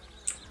மிஷின்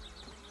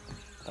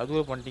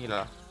அதுவே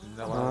பண்ணிட்டீங்களா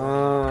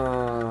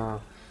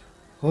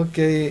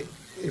ஓகே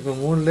இப்போ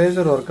 3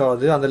 லேசர் ஒர்க்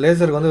ஆகுது அந்த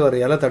லேசருக்கு வந்து ஒரு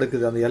இலை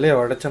தடுக்குது அந்த இலையை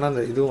உடைச்சனா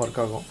அந்த இதுவும்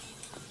ஒர்க் ஆகும்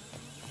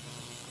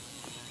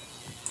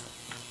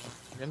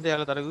எந்த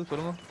இலை தடுக்குது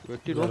சொல்லுங்க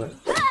வெட்டிடுவோம்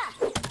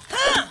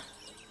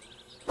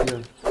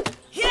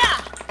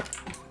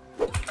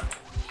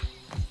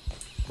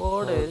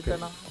போடு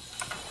இருக்கனா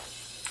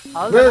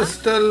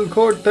வெஸ்டல்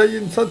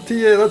கோட்டையின்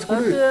சத்தியே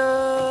ராஜ்குடி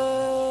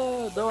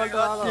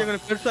எங்களை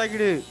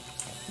பெருசாக்கிடு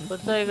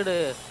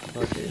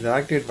ஓகே இது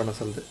ஆக்டிவேட் பண்ண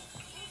சொல்லுது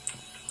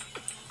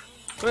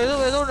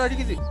ஏதோ ஒன்று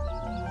அடிக்குது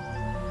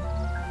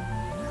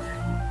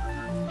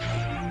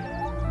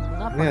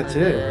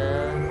என்னாச்சு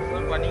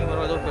பண்ணிங்க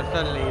ப்ரோ ஏதோ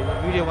பெருசா இல்லை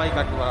வீடியோ மாதிரி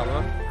காட்டு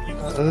வரா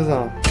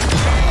அதுதான்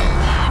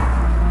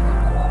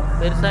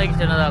பெருசாகி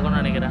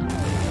சின்னதாகும்னு நினைக்கிறேன்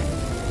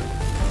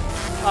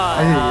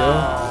ஐயோ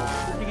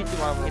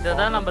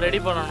இதான் நம்ம ரெடி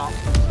பண்ணனும்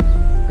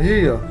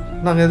ஐயோ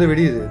நாங்க எது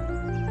வெடியுது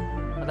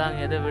அதாங்க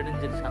எதை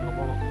வெடிஞ்சிருச்சு அங்க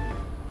போறோம்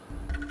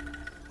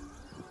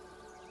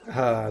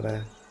ஆட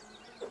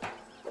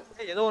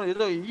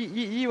ஏதோ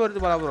ஈ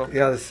வருது பாரா ப்ரோ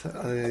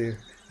அது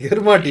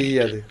எருமாட்டி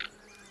அது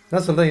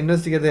என்ன சொல்றேன்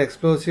investigate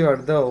explosive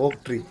at the okay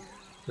tree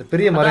இந்த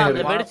பெரிய மரம்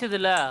அது வெடிச்சது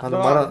இல்ல அந்த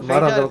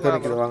மரம் அந்த பக்கம்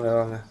நிக்குது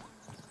வாங்க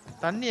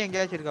தண்ணி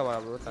எங்கயாச்சும் இருக்கா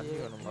பாரா ப்ரோ தண்ணி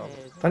வேணுமா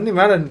தண்ணி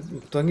மேல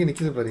தொங்கி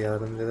நிக்குது பாரு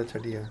அது வந்து ஏதோ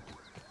செடியா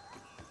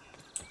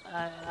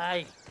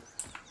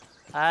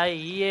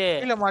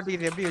கீழ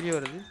மாட்டிக்கிது எப்படி வெளிய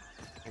வருது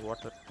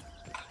வாட்டர்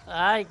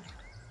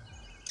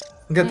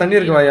இங்க தண்ணி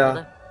இருக்கு வாயா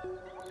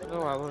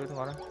வா இது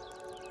வரேன்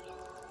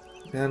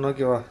ஏன்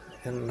நோக்கி வா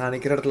நான்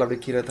நிக்கிற இடத்துல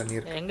அப்படியே கீழே தண்ணி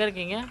இருக்கு எங்க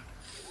இருக்கீங்க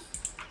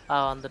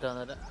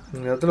வந்துட்டேன்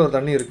இந்த இடத்துல ஒரு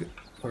தண்ணி இருக்கு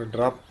ஒரு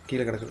டிராப்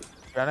கீழே கிடக்குது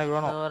எனக்கு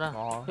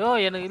வேணும் யோ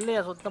எனக்கு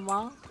இல்லையா சுத்தமா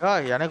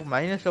எனக்கு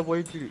மைனஸ்ல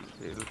போயிடுச்சு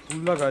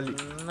ஃபுல்லா காலி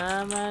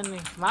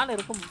மேல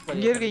இருக்கும்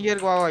இங்க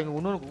இருக்கு வா இங்க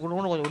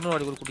இன்னொரு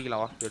வாடி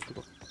குடிக்கலாம் வா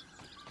எடுத்துக்கோ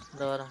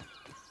இந்த வரேன்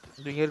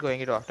இங்க இருக்கு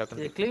எங்கிட்ட வா டக்கு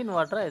இது க்ளீன்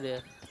வாட்டரா இது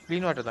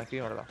க்ளீன் வாட்டர்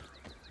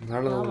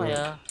தான்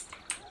ஆமாயா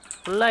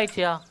ஃபுல்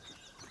ஆயிடுச்சியா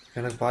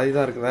எனக்கு பாதி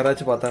தான் இருக்கு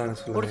வேறாச்சும் பார்த்தா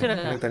எனக்கு சொல்லுங்க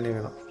எனக்கு தண்ணி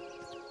வேணும்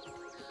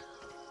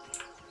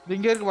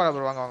இங்க இருக்கு பாரா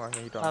ப்ரோ வாங்க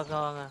எங்கிட்ட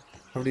வாங்க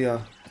அப்படியா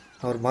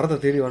நான் ஒரு மரத்தை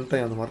தேடி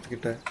வந்துட்டேன் அந்த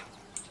மரத்துக்கிட்ட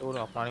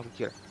நானே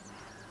குடிக்கிறேன்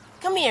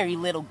Come here, you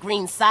little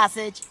green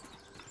sausage.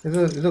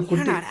 இது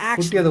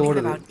குட்டி அது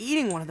ஓடுது about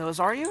eating one of those,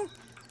 are you?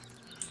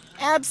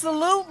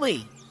 Absolutely.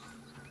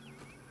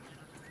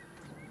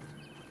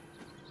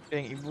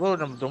 இப்போ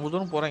நம்ம ரொம்ப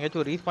தூரம் போறோம்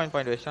ஏதாச்சும் ஒரு ரீஸ்பாயின்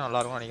பாயிண்ட் வச்சா நல்லா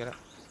இருக்கும்னு நினைக்கிறேன்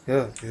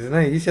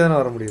இதுனா ஈஸியா தான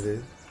வர முடியுது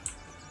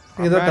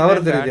ஏதோ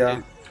டவர் தெரியுதா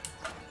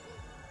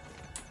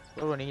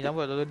ப்ரோ நீங்க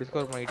தான் ஏதோ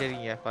டிஸ்கவர் பண்ணிட்டே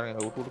இருக்கீங்க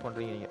பாருங்க விட்டு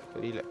பண்றீங்க நீங்க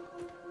தெரியல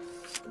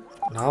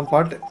நான்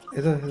பாட்டு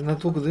ஏதோ என்ன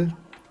தூக்குது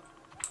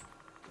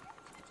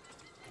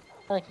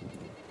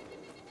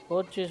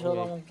கோச்சி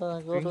சோரமன்தா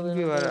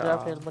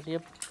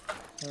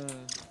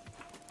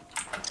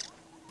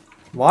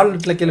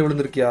வால்நட்ல கீழ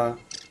விழுந்திருக்கியா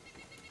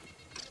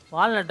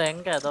வால்நட்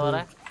எங்க அத வர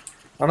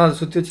ஆனா அது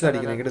சுத்தி வச்சு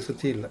அடிக்கிறேன் கிட்ட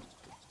சுத்தி இல்ல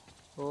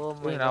ஓ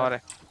மை நான்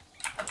வரேன்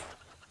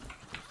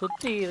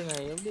சுத்தி இருங்க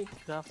எப்படி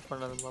கிராஃப்ட்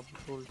பண்ணது பாப்பு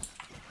டூல்ஸ்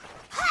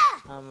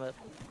ஆமா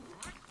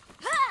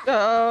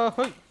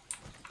ஹோய்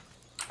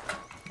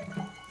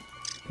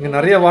இங்க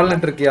நிறைய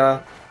வால்நட் இருக்கியா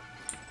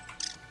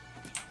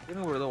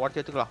இருங்க ப்ரோ வாட்ச்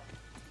எடுத்துக்கலாம்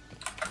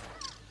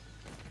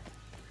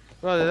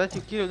ப்ரோ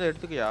ஏதாச்சும் கீழே வந்து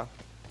எடுத்துக்கியா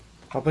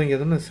அப்ப இங்க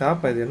எதுன்னு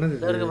சாப் இது என்னது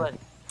இருக்கு பாரு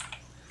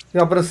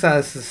அப்புறம்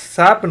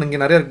சாப் இங்க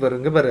நிறைய இருக்கு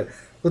பாரு இங்க பாரு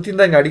குத்தி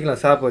இருந்தா இங்க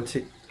அடிக்கலாம் சாப் வச்சு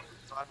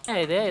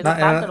இது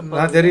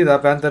நான் தெரியுதா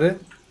பேந்தர்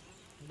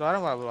வர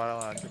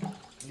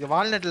இங்க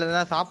வால்நட்ல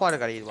தான் சாப்பாடு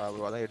கிடைக்குது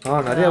ப்ரோ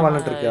அதான் நிறைய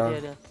வால்நட் இருக்கியா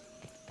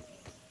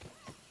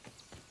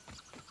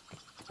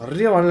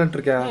நிறைய வால்நட்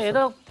இருக்கியா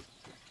ஏதோ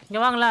இங்க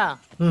வாங்களா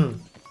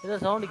ஏதோ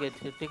சவுண்ட்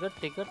கேட்குது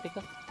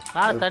டிக்கெட்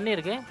மேல தண்ணி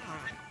இருக்கு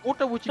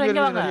கூட்ட பூச்சி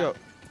நிறைய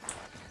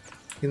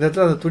இந்த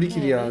இடத்துல அது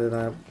துடிக்குதியா அது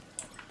நான்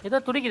ஏதோ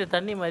துடிக்குது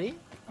தண்ணி மாதிரி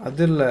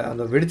அது இல்ல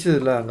அந்த வெடிச்சது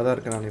இல்ல அங்க தான்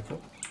இருக்கேன் நான் இப்போ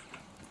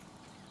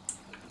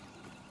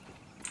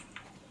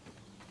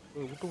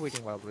விட்டு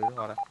போயிட்டீங்களா ப்ரோ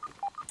இது வரேன்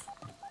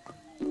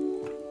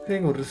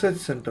இங்க ஒரு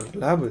ரிசர்ச் சென்டர்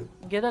லேப்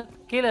இங்க ஏதோ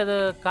கீழ ஏதோ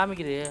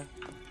காமிக்குது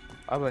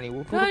அப்ப நீ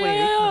விட்டு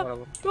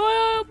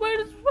போய்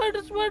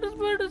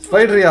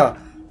ஸ்பைடர்யா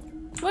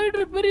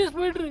ஸ்பைடர் பெரிய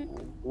ஸ்பைடர்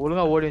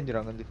ஒழுங்கா ஓடி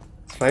வந்துறாங்க வந்து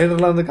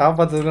ஸ்பைடர்லாம் வந்து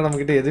காப்பாத்துறதுக்கு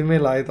நம்ம கிட்ட எதுவுமே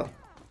இல்ல ஆயுதம்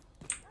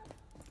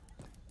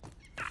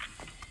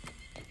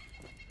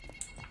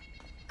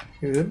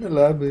இது என்ன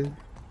லேப்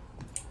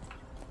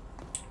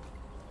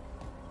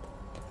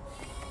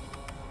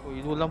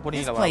இதுலாம் This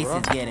போனீங்களா place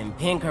is getting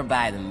pinker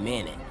by the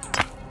minute.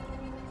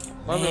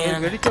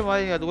 வெடிச்ச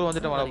மாதிரி அதுக்குள்ள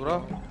வந்துட்டோமா ப்ரோ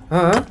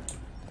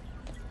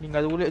நீங்க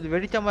அதுக்குள்ள இது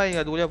வெடிச்ச மாதிரி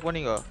அதுக்குள்ள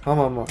போனீங்க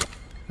ஆமா ஆமா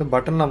இந்த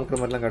பட்டன் அமுக்குற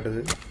மாதிரிலாம்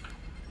காட்டுது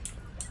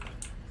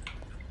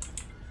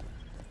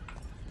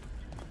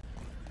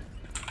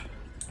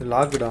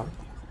லாக் டவுன்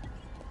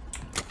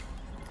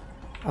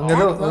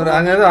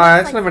அங்க ஏதோ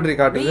ஆக்சிலமெட்ரி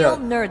காட்டுது Real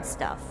nerd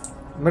stuff.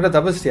 மேட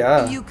தப்பிச்சியா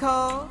Yuko.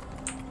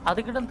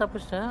 அதுக்கிட்ட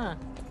தப்பிச்சிட்டேன்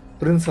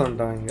பிரின்ஸ்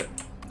வந்துட்டான் இங்க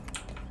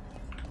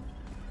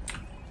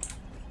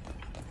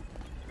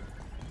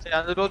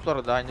அந்த டோர்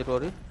திறக்குதா இந்த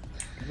டோர்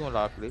இதுவும்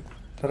லாக்டு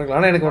திறக்கலாம்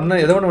ஆனால் எனக்கு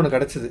ஒன்று ஏதோ ஒன்று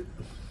கிடச்சிது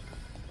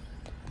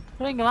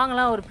இங்கே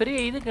வாங்கலாம் ஒரு பெரிய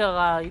இதுக்கு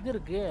இது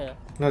இருக்கு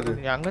என்னது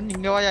நீ அங்கேருந்து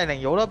இங்கே வாயா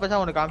எனக்கு எவ்வளோ பேசா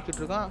உனக்கு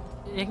காமிச்சிட்டு இருக்கான்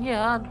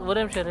எங்கேயா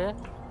ஒரே நிமிஷம் இரு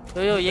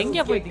ஐயோ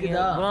எங்கே போயிட்டீங்க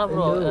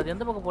ப்ரோ அது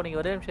எந்த பக்கம் போனீங்க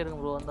ஒரே நிமிஷம் இருங்க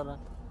ப்ரோ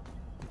வந்துடுறேன்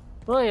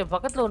ப்ரோ என்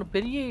பக்கத்தில் ஒன்று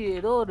பெரிய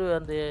ஏதோ ஒரு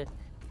அந்த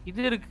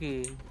இது இருக்கு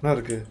என்ன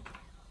இருக்கு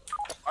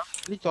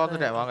நீ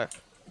திறந்துட்டேன் வாங்க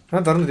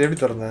நான் திறந்து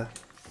எப்படி திறந்தேன்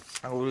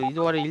அங்கே ஒரு இது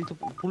வர இழுத்து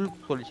புல்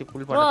சொல்லிச்சு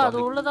புல் ப்ரோ அது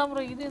பண்ண உள்ளதான்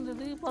ப்ரோ இது இந்த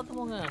இது பார்த்து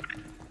போங்க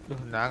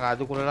நாங்கள்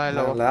அதுக்குள்ளலாம்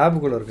இல்லை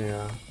லேபுக்குள்ளே இருக்குங்க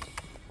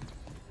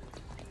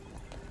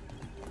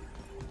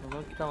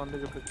நோக்கி தான்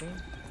வந்துக்கிட்டு இருக்கு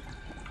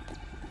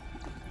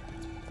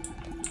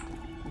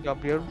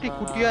அப்படி எப்படி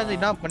குட்டியா இருந்து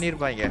என்ன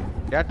பண்ணிருப்பாங்க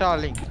டேட்டா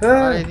லிங்க்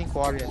எதையும்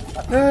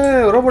குவாலிட்டி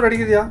ரோபோட்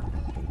அடிக்குதியா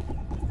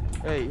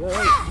ஏய்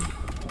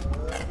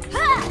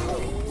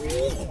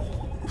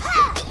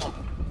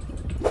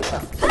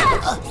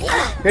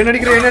என்ன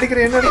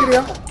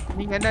அடிக்கிறியா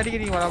நீங்க என்ன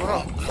அடிக்கிறீங்க வர ப்ரோ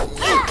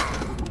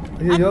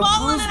ஐயோ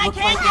Those look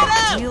like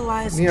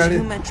idealized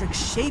geometric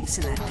shapes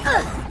in that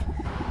painting.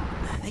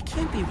 They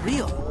can't be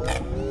real.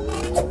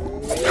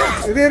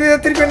 இது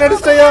திருப்பி என்ன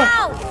அடிச்சிட்டயா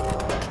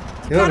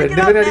ஐயோ ரெண்டு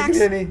பேரும்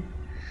அடிக்கிறியா நீ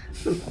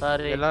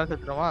சாரி எல்லாரும்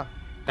செத்துறோமா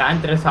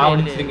கான்ட்ரா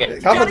சாவடிச்சிருங்க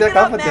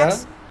காப்பாத்தியா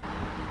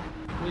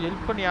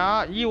ஹெல்ப் பண்ணியா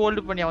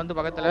ஹோல்ட் பண்ணியா வந்து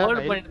பக்கத்துல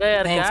ஹோல்ட் பண்ணிட்டு தான்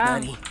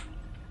இருக்கேன்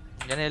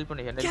என்ன ஹெல்ப்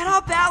பண்ணி என்ன Get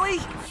up,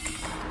 Allie!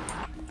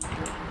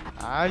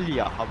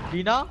 ஆலியா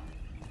அப்படினா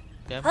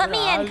Put me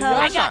in,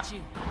 coach.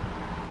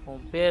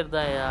 உன் பேர்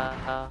தான் யா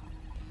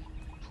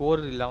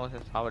சோறு இல்லாம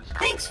சாவடிச்சு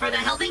Thanks for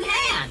the helping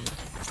hand.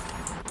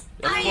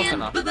 I am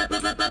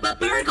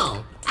Burgle,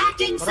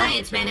 acting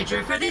science manager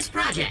for this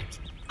project.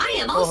 I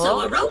am also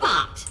a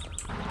robot.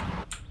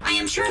 I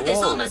am sure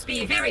this all must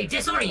be very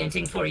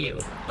disorienting for you,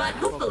 but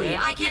hopefully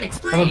I can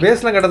explain. நம்ம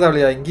பேஸ்லாம் கட்ட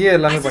தேவையா இங்கேயே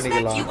எல்லாமே I suspect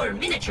பண்ணிக்கலாம் you were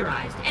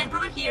miniaturized and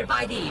brought here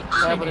by the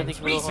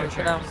Omnibus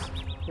researchers.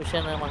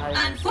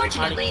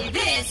 Unfortunately,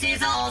 this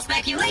is all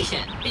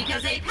speculation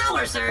because a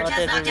power surge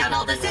has knocked out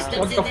all the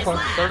systems in this lab.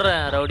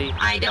 சொல்றேன் rowdy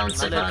I don't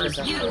suppose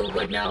you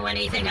would know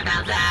anything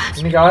about that.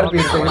 இன்னைக்கு RB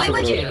No, why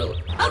would you?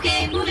 Okay,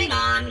 moving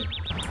on.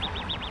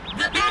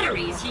 The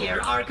batteries here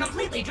are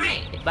completely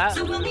drained,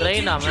 so we'll need to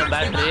charge them up.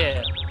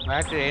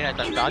 Battery நான்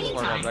In the charge பண்ணேன்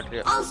meantime, battery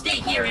I'll stay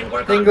here and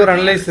work on இங்க ஒரு repairs.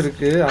 Analyse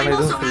இருக்கு ஆனா I'm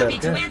இதுவும் also ஃபுல்லா happy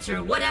to இருக்கு answer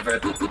whatever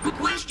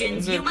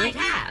questions you might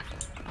have.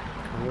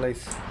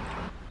 Analyse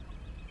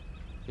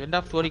end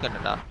of story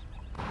கண்டா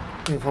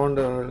நீ found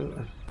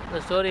The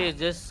story is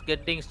just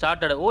getting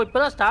started. ஓ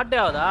இப்பதான் ஸ்டார்ட்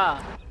ஆகுதா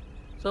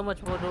so much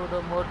more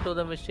to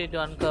the mystery to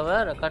uncover.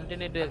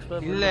 Continue to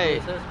explore இல்ல.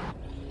 places,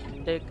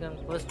 take and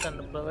quest and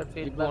provide இப்போ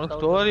feedback. உனக்கு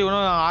story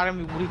ஒன்றும்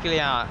ஆரம்பி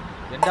முடிக்கலையா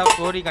end of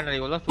story கண்டா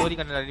இவ்வளோ ஸ்டோரி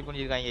கண்டா ரெடி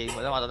பண்ணியிருக்காங்க இப்போ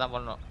அதை தான்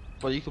பண்ணணும்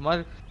இப்போதைக்கு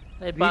சுமார்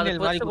இப்போ அது green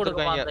மாதிரி quest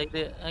கொடுக்குமா கொடுத்துருக்காங்க. அந்த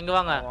இது இங்க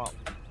வாங்க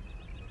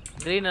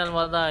green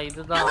alma தான்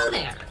இதுதான் Hello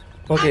there.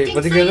 ஓகே Acting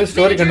இப்போதைக்கு science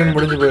ஸ்டோரி manager கண்டென்ட்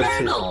முடிஞ்சு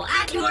போயிடுச்சு Burgle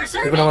at your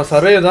இப்போ நம்ம service.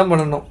 சர்வே தான்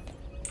பண்ணணும்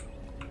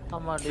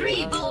ஆமா 3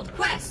 bold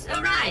quests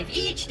arrive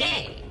each day.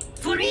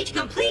 For each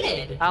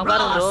completed, பாருங்க raw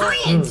bro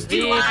science do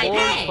 3 I gold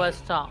pay.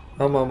 quest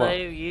ஆமா ஆமா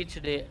each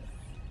day.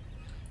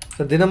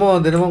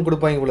 தினமும்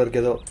கொடுப்பாங்க போல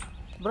இருக்கு ஏதோ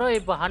ப்ரோ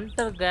இப்போ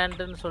ஹண்டர்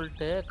கிராண்ட்னு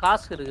சொல்லிட்டு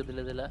காசு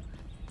இருக்குது இதுல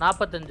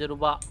 45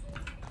 ரூபாய்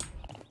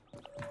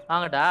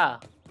வாங்கடா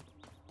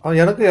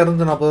எனக்கு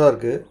 240 தான்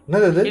இருக்கு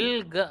என்னது இது கில்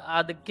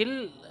அது கில்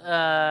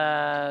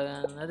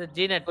அது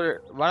ஜீனட்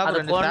வளா அது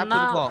ரெண்டு சாப் கொன்னா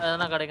இருக்கும்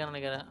எதனா கிடைக்கும்னு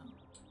நினைக்கிறேன்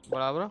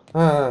வளா ப்ரோ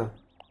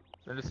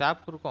ரெண்டு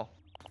சாப் இருக்கும்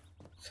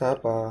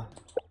சாப்பா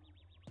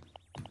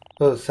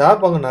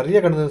சாப் அங்கே நிறைய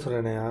கிடந்ததுன்னு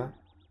சொன்னேனையா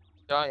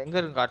எங்க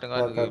இருக்கு காட்டுங்க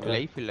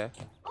லைஃப் இல்ல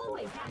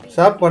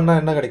சாப் பண்ணா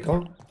என்ன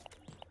கிடைக்கும்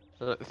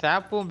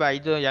சாப்பும்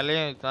இது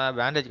இலையும்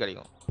பேண்டேஜ்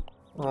கிடைக்கும்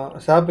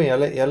சாப்பு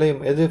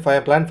இலையும் எது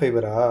பிளான்ட்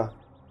ஃபைபரா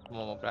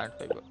ஆமாம் பிளான்ட்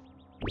ஃபைபர்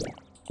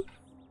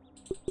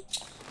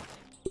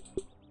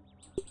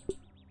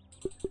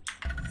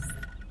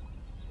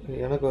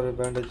எனக்கு ஒரு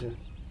bandage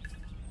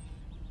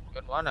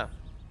வாண்ணா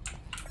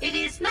It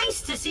is nice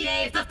to see a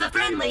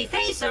friendly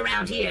face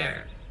around here.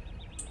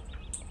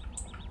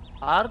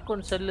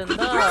 Organ sell The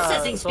இருந்தா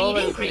processing speed shower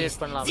create increased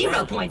பண்ணலாம்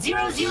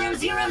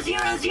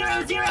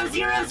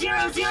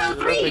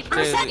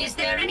 0.00000000003%. Is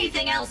there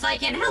anything else I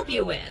can help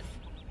you with?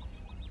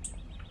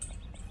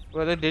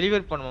 ஏதோ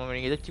deliver பண்ணுவோம்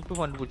நீங்க ஏதோ chip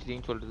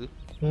கண்டுபிடிச்சிட்டீங்கன்னு சொல்றது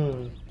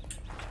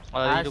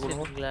acid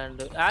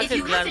gland If acid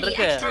you have gland any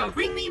இருக்கு extra,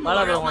 bring me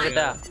Bala more bro of my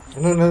உங்ககிட்ட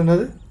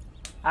என்னது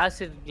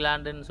acid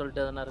கிளாண்ட்னு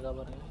சொல்லிட்டு எதனா இருக்கா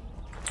பாருங்க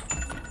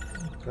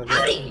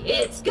Howdy,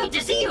 it's good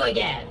to see you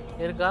again.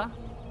 இருக்கா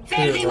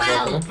Fare thee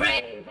well,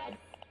 brave.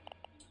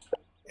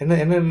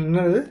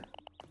 என்னது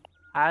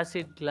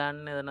ஆசிட்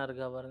கிளாண்ட் எதனா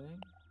இருக்கா பாருங்க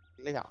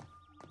இல்லையா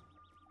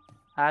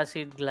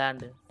ஆசிட்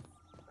கிளாண்ட்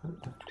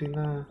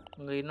அப்படின்னா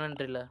உங்க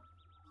இன்வென்டரியில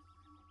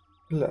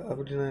இல்ல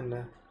அப்படின்னா என்ன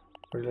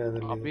அப்படி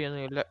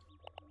எதுவும் இல்லை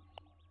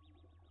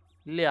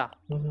இல்லையா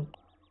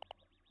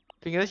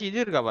இங்கே ஏதாச்சும்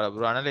இது இருக்கா பாரா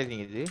ப்ரோ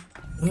அனலைசிங் இது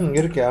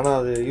இருக்கு ஆனா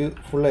அது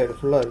ஃபுல்லா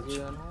இருக்கு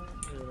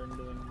இது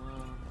ரெண்டு வேணுமா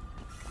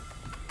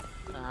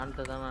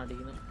ஆன்ட்ட தான்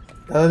அடிக்கணும்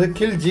அதாவது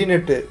கில்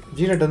ஜீனெட்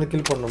வந்து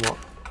கில் பண்ணுமா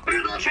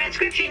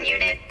transcription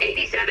unit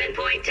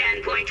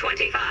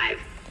 87.10.25.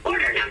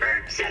 Order number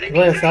 70.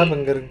 Why is that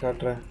அங்க இருக்கு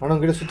காட்றேன். ஆனா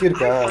உங்க கிட்ட சுத்தி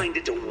இருக்கா? I find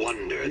it a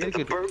wonder that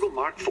the Burgle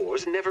Mark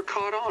IVs never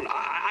caught on.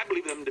 I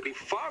believe them to be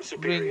far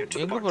superior to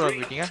the Mark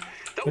III.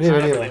 Those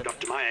haven't lived up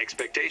to my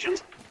expectations.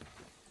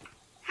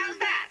 How's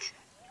that?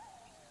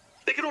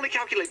 They can only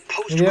calculate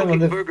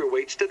post-cooking burger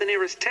weights to the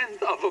nearest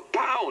tenth of a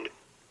pound.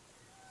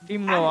 And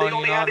they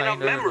only have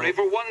enough memory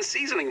for one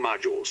seasoning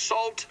module,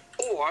 salt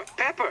or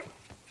pepper.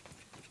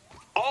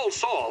 All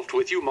solved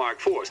with you Mark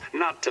IVs,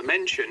 not to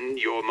mention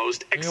your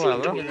most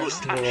excellent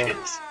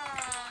mustaches.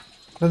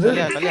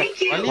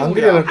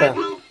 Hungry al-Ata.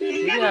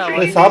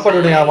 ஏய்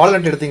சாப்பாடுடா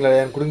walnut எடுத்தீங்களா?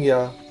 எனக்கு குடுங்கயா.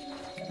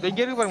 இங்க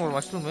இருக்கு பாருங்க ஒரு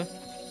mushroom.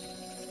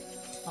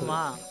 ஆமா.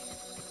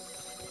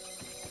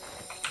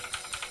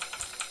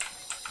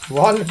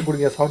 Walnut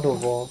குடுங்கயா சாப்பிட்டு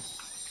போ.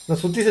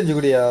 நான் சுத்தி செஞ்சு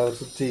குடியா ஒரு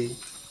சுத்தி.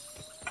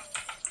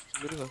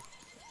 இருங்க.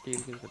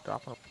 இருக்கு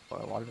டிராப்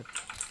வால்நட்.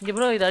 இங்க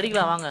ப்ரோ இது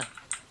அடிக்கலாம் வாங்க.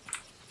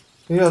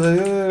 ஐயோ அது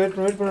வெயிட்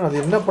பண்ணு அது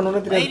என்ன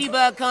பண்ணனும்னே தெரியாது.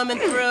 Ladybug coming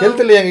through.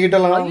 ஹெல்த் இல்ல எங்க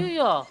கிட்டலாம்.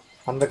 ஐயோ.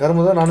 அந்த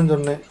கர்ம தான் நானும்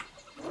சொன்னேன்.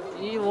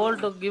 ஈ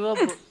வோல்ட் கிவ்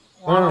அப்.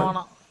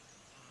 வாணா.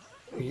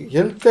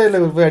 ஹெல்த் இல்ல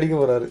போய் அடிக்க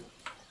போறாரு.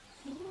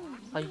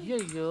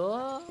 ஐயோ.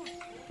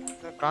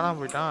 காணாம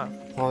போய்ட்டான்.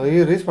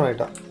 அவன் ரீஸ்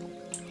பண்ணிட்டான்.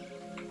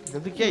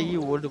 எதுக்கே ஈ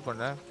ஹோல்ட்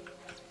பண்ண?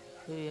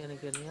 ஏய்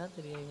எனக்கு என்னையா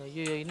தெரியும்.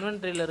 ஐயோ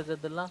இன்வென்டரியில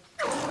இருக்குதெல்லாம்.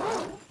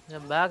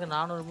 என் பேக்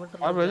 400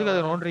 மீட்டர். அப்ப எதுக்கு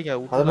அத நோண்றீங்க?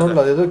 அது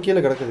நோண்டல அது ஏதோ கீழ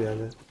கிடக்குது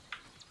அது.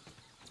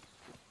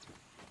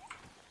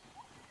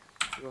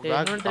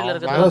 இன்வென்டரியில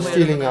இருக்குதா?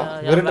 ஸ்டீலிங்கா.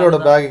 மிரட்டரோட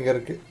பேக் இங்க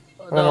இருக்கு.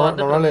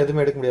 நம்மளால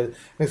எதுமே எடுக்க முடியாது.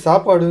 எனக்கு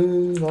சாப்பாடு.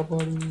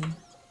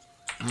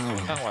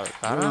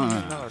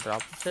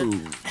 டிராப்.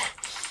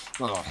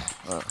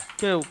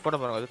 போட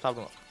பாருங்க அது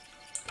சாப்பிடுங்க.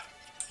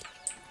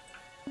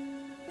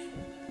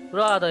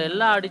 ப்ரோ அத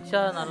எல்லாம்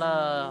அடிச்சா நல்லா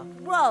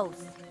Gross.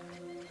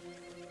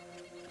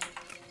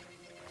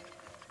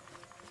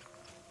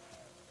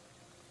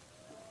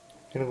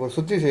 எனக்கு ஒரு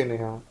சுத்தி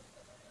செய்யணும்யா.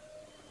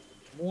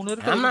 3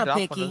 இருக்கு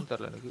டிராப் பண்ணனும்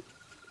தெரியல எனக்கு.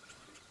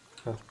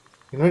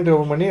 இன்வென்டரி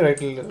ஓபன் பண்ணி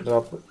ரைட்ல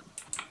டிராப்.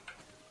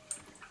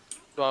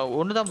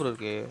 ஒன்னு தான் ப்ரோ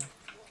இருக்கு.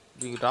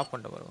 நீங்க டிராப்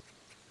பண்ணிட்டு பாருங்க.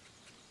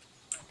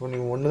 நீ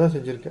ஒன்னு தான்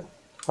செஞ்சிருக்க.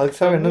 அதுக்கு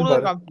தேவை என்ன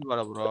பாரு. காம்பி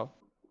பாரு ப்ரோ.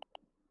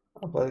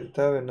 அப்ப அதுக்கு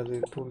தேவை என்னது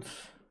டூல்ஸ்.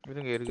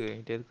 இருங்க இருக்கு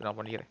இங்க இருக்கு நான்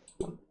பண்ணிக்கிறேன்.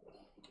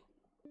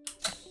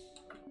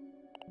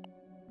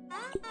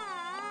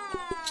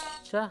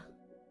 சா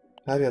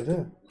யார் அது?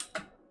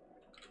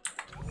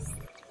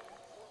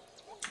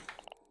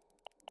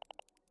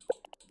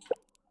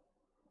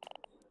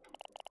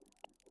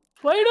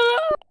 ஸ்பைடர்.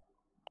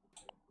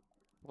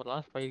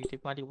 போலாம் ஸ்பைடர்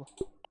கிட்ட மாட்டி போ.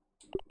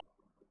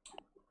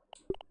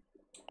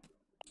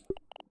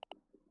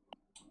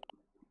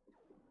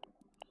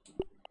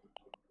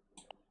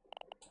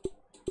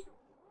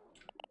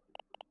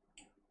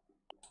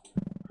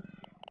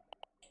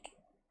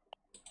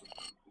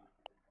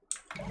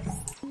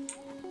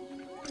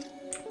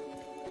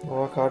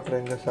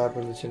 காட்டுறேன் எங்க ஷார்ப்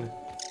இருந்துச்சுன்னு.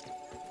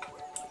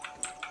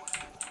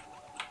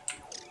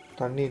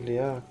 தண்ணி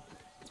இல்லையா?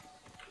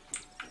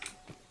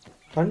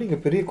 தண்ணி இங்க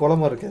பெரிய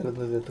குளமா இருக்கு. அதுல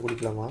இருந்து எடுத்து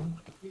குடிக்கலாமா?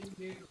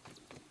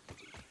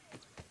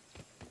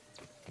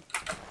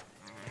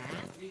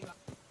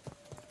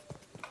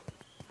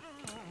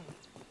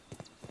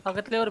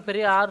 பக்கத்துலயே ஒரு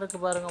பெரிய ஆறு இருக்கு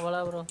பாருங்க பலா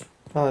ப்ரோ.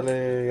 அதுல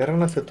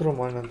இறங்கினா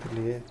செத்துருமா என்னன்னு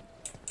தெரியலையே.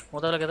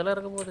 முதல்ல எதுல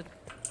இருக்க போகுது?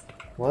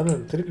 முதல்ல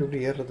திருப்பி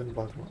எப்படி ஏறுறதுன்னு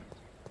பார்க்கணும்.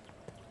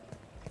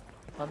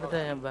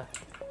 வந்துட்டேன் பா.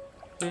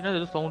 என்ன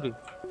இது sound?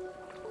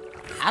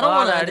 I don't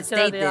want to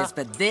understate this,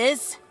 but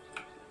this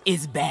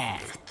is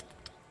bad.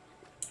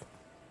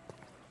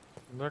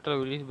 Metal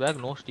release bag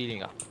no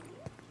stealing.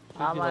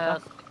 ஆமா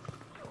யார்.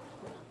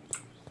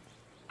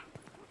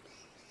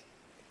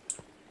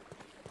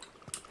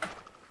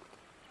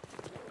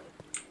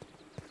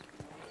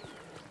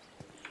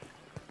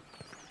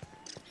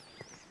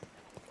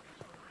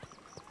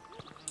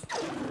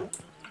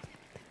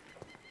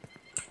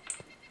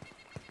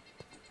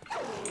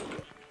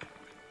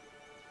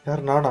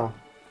 யார் நானா?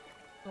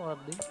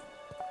 வாடி.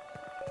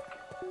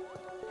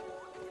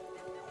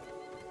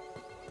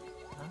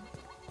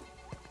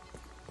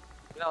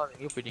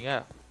 எங்க போயிட்டீங்க?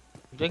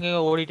 எங்க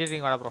ஓடிட்டே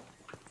இருக்கீங்க வாடா ப்ரோ.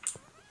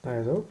 நான்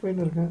ஏதோ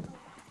போயின்னு இருக்கேன்.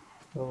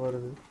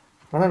 வருது.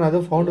 ஆனா நான் அதை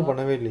ஃபவுண்ட்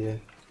பண்ணவே இல்லையே.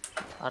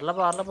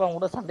 வரலப்பா உங்க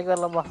கூட சண்டைக்கு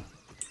வரலப்பா.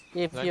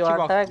 If you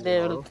attack they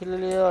will kill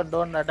you or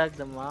don't attack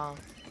them.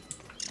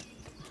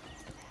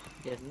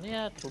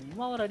 என்னையா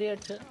சும்மா ஒரு அடி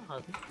அடிச்சு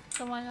அது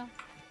சும்மாயா.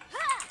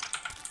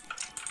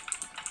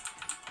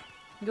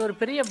 இங்க ஒரு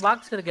பெரிய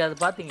பாக்ஸ் இருக்கு அது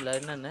பாத்தீங்களா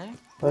என்னன்னு?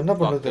 என்ன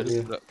பண்ணுது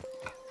தெரியல.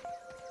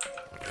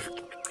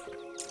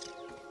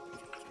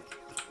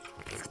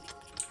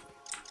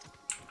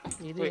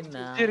 இது என்ன?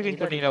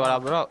 இருக்குன்னு சொன்னீங்களா வாடா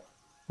ப்ரோ?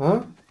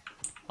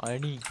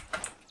 அணி.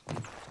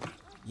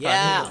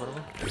 Yeah,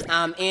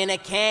 I'm in a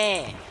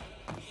can,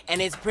 and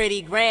it's pretty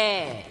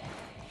grand.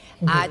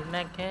 I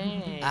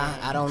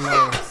don't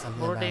know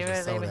something about the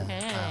soda.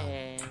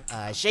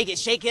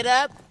 Shake it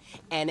up,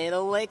 and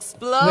it'll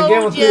explode. இந்த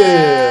கேம் வந்து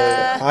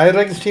 1000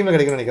 ரூபாய்க்கு ஸ்டீம்ல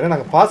கிடைக்கும்னு நினைக்கிறேன்.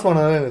 நாங்க பாஸ்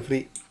பண்ணதால எனக்கு ஃப்ரீ.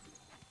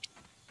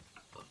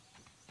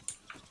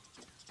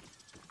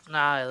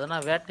 நான் எதனா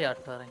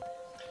வேட்டையாட்டு வரேன்.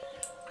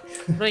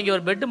 ப்ரோ இங்க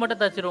ஒரு பெட்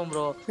மட்டும் தச்சிரோம்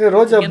ப்ரோ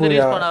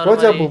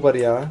ரோஜா பூ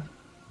பாரியா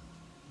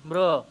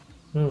ப்ரோ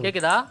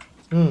கேக்குதா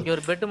இங்க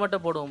ஒரு பெட்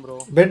மட்டும் போடுவோம் ப்ரோ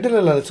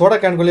பெட்ல இல்ல சோடா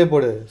கேன்குள்ளே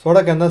போடு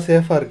சோடா கேன் தான்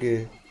சேஃபா இருக்கு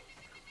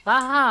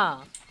ஆஹா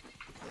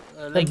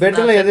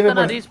பெட்ல எதுமே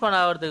பண்ண ரீஸ்பான்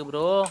ஆவறதுக்கு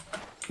ப்ரோ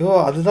யோ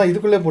அதுதான்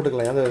இதுக்குள்ளே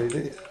போட்டுக்கலாம் அந்த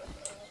இது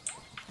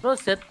ப்ரோ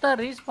செத்தா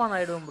ரீஸ்பான்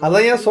ஆயிடும் ப்ரோ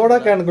அத ஏன் சோடா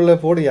கேன்குள்ளே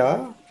போடியா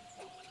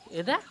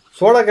எது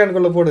சோடா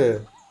கேன்குள்ளே போடு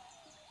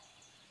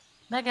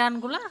என்ன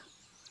கேன்குள்ள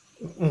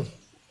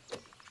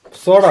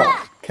சோடா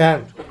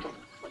கேன்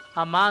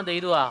ஆமா அந்த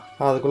இதுவா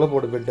அதுக்குள்ள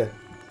போடு பெட்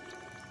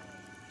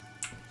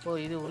ஓ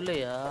இது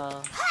உள்ளயா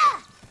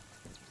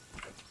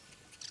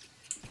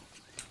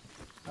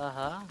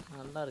ஆஹா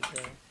நல்லா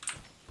இருக்கு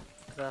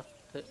கிராஃப்ட்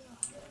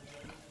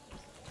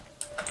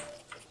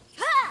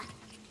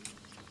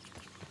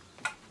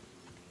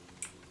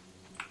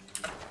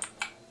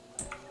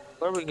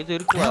bro இங்க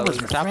இருக்கு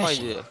சாப்பா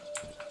இது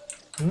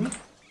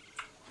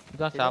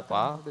இதான்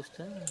சாப்பா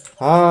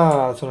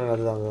சொன்னேன்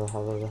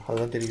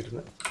அதுதான் தெரிஞ்சிட்டு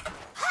இருந்தேன்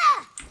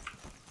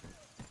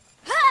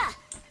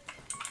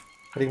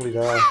அடிக்க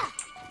முடியுதா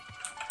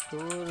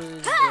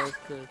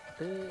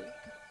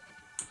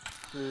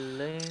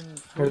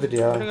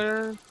எடுத்துட்டியா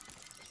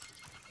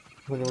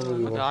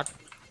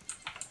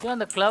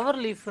அந்த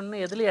கிளவர்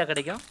லீஃப்னு எதுலயா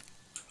கிடைக்கும்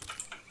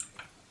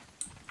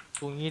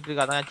தூங்கிட்டு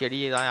இருக்கு அதான் செடி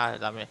தான்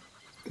எல்லாமே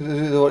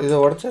இதை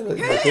உடைச்சா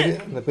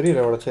இந்த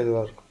பெரிய உடைச்சா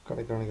இதுவாக இருக்கும்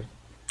கிடைக்கும் நினைக்கிறேன்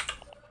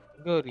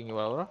எங்கே வரீங்க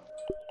பாபா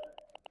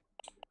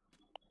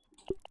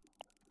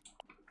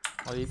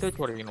அது இதை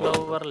வச்சு உடைக்கணும்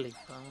clever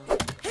leaf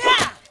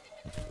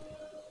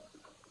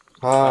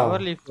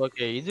clever leaf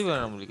okay இது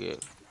வேணும் நம்மளுக்கு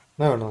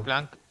என்ன வேணும்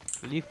பிளாங்க்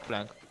லீஃப்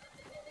பிளாங்க்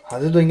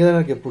அது இங்கே தானே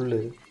இருக்கு புல்லு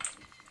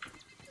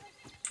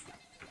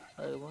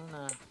அது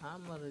நான்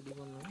ஹேமர் ரெடி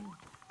பண்ணேன்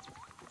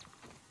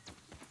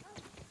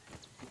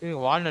இது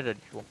வால்நட்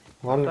அடிப்போம்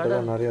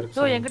வால்நட் நிறைய இருக்கு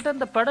சோ என்கிட்ட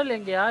அந்த பெடல்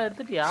எங்கயா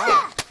எடுத்துட்டியா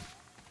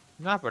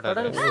என்ன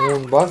பெடல்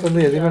உன் பாஸ்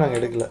வந்து எதுவுமே நாங்க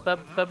எடுக்கல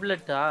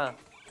பெப்லெட்டா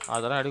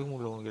அதெல்லாம் எடுக்க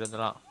முடியல உங்களுக்கு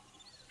இதெல்லாம்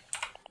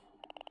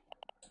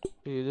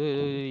இது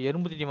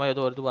எறும்பு திணி மாதிரி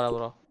ஏதோ வருது பாரா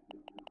ப்ரோ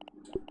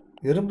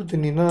எறும்பு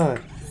திணினா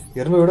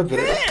எறும்பை விட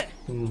பெரிய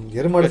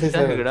எருமாடு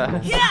சைஸ்ல இருக்குடா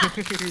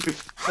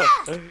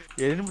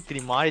எறும்பு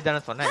திணி மாதிரி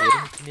தானே சொன்னேன்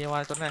எறும்பு திணிய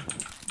மாதிரி சொன்னேன்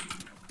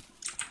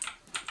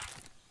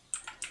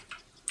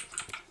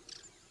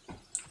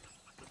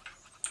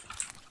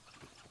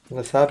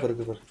இந்த சாப்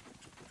இருக்கு பாரு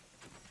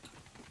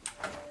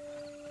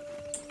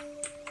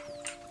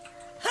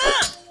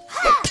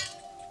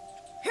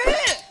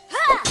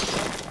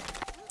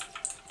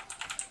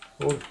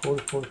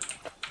ஓடு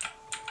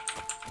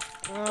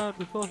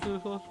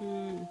ரிசோர்ஸ்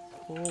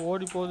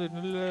ஓடி போகுது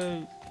நில்லு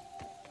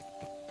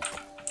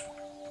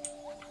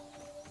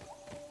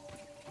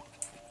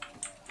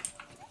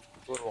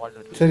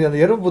சரி அந்த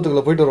எறும்பு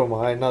புத்துக்குள்ள போயிட்டு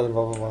வருவோமா என்ன ஆகுதுன்னு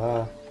பாப்போமா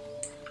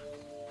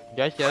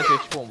ஜாஸ்தி ஏதாச்சும்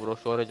வச்சுப்போம் ப்ரோ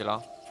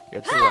ஸ்டோரேஜ்லாம்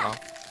எடுத்துக்கலாம்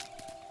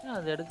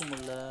அது எடுக்க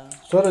முடியல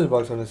ஸ்டோரேஜ்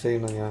பாக்ஸ் ஒன்று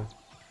செய்யணுங்க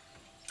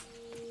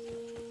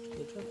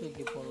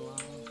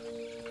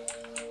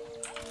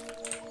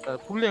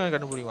புல்லு எங்க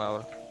கண்டுபிடிக்குமா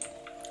அவர்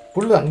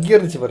புல்லு அங்கேயே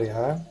இருந்துச்சு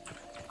பாருயா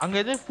அங்க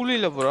எதுவும் புல்லு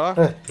இல்லை ப்ரோ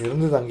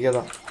இருந்தது அங்கேயே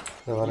தான்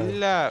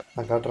இல்ல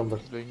நான் காட்டுறேன்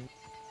பாரு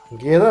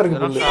அங்கேயே தான்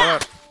இருக்கு புல்லு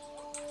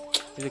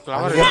இது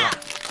கிளவர்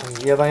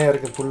அங்கேயே தான்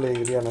இருக்கு புல்லு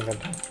இரியா நான்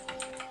காட்டுறேன்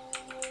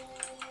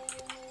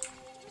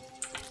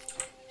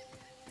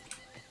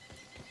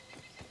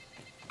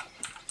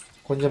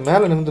கொஞ்சம்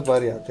மேல நிமிந்து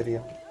பாரியா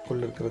தெரியும்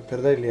புல் இருக்கிறது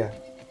தெரியுதா இல்லையா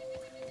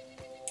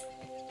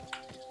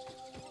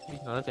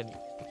நல்லா தண்ணி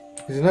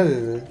இது என்னது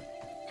இது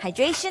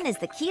Hydration is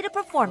the key to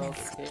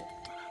performance.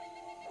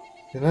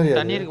 என்னது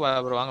தண்ணி இருக்கு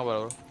ப்ரோ வாங்க ப்ரோ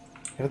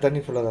எனக்கு தண்ணி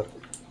ஃபுல்லா தான் இருக்கு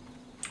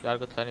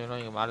யாருக்கு தண்ணி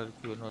வேணும் இங்க மேல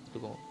இருக்கு இன்னும்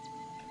எடுத்துக்கோ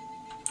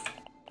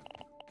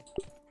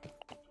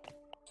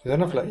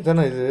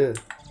இதானே இது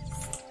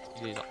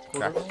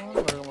இதுதான்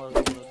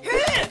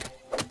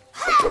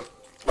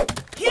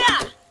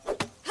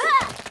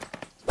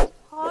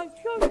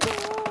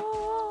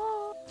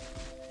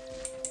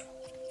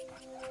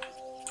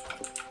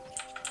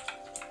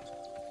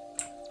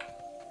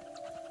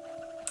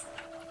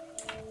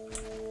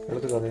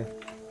எடுத்துக்காதே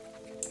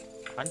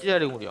 5 தான்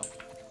எடுக்க முடியும்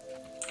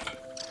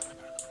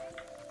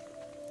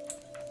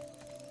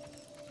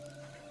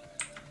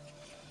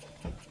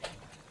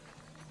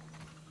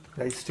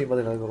லைவ் ஸ்ட்ரீம்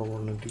பார்த்து ரொம்ப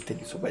நன்றி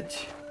தேங்க்யூ ஸோ மச்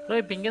ப்ரோ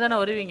இப்போ இங்கே தானே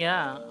வருவீங்க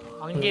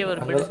அங்கேயே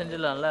ஒரு பெட்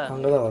செஞ்சிடலாம்ல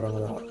அங்கே தான்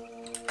வரும்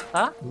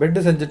பெட்டு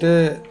செஞ்சுட்டு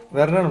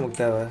வேற என்ன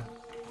நமக்கு தேவை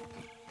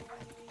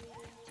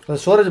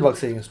ஸ்டோரேஜ்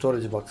பாக்ஸ் செய்யுங்க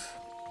ஸ்டோரேஜ்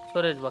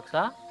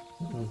பாக்ஸா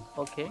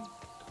ஓகே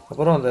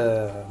அப்புறம் அந்த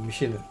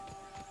மிஷின்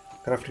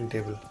கிராஃப்டிங்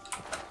டேபிள்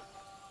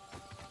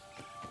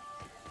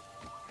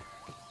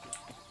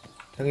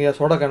எங்கயா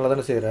சோடா கேனில்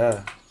தானே செய்கிற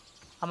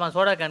ஆமாம்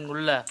சோடா கேன்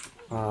உள்ள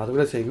அது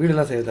கூட செய்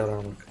வீடெல்லாம் செய்ய தேவை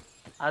நமக்கு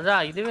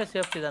அதான் இதுவே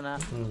சேஃப்டி தானே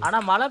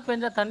ஆனால் மழை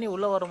பெஞ்சா தண்ணி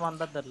உள்ளே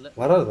வருமான்னு தான் தெரியல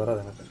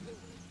வராது எனக்கு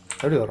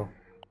எப்படி வரும்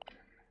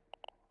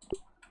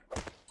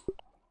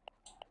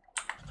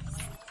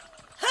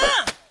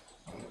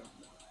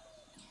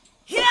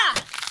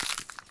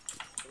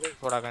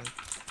சோடா கேன்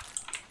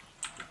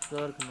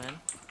இருக்கு மேன்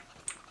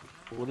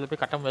உள்ள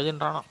போய் கட்ட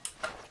முடியாதுன்றானா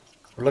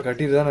உள்ள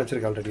கட்டிட்டு தானே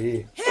வச்சிருக்க ஆல்ரெடி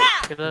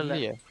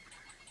இல்லையே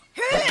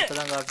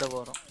இப்பதான் காட்ட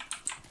போறோம்.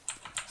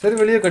 சரி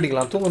வெளியே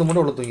கட்டிக்கலாம். தூங்குறது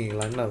மட்டும் உள்ள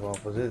தூங்கிக்கலாம். என்ன இருக்கும்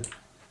அப்போது?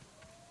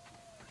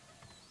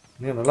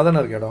 நீ நல்லா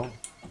தானே இருக்க இடம்.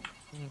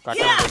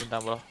 கட்ட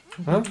முடியாதான் ப்ரோ.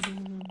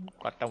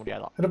 கட்ட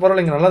முடியாதான். சரி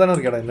பரவாயில்ல, இங்கே நல்லா தானே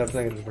இருக்க இடம். இந்த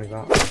இடத்துல யூஸ்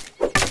பண்ணிக்கலாம்.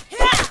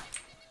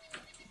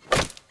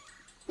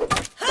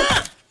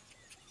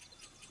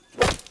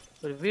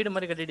 ஒரு வீடு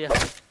மாதிரி கட்டிட்டியா?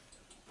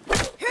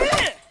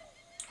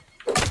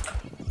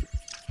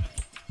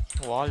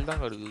 வால்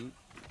தான் கடுது.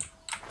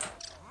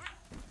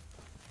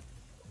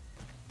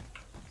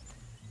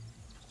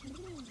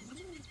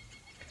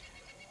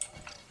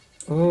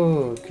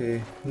 ஓகே,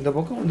 இந்த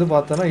பக்கம் வந்து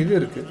பார்த்தோன்னா இது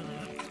இருக்கு.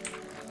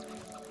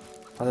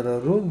 அதில்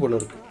ரூம் போல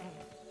இருக்கு.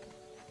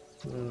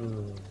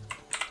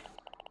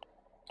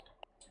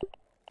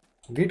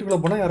 வீட்டுக்குள்ளே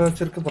போனால்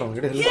யாராச்சும் இருக்க போகிறாங்க.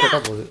 கிட்ட ஹெல்ப்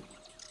கேட்டால் போகுது.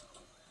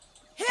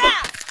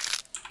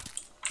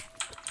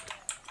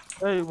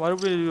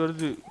 மறுபடியும்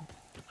வருது.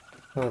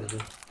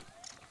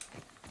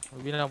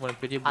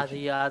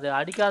 பெரிய அது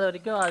அடிக்காத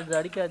வரைக்கும் அது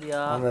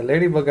அடிக்காதியா? அந்த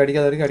லேடி பக்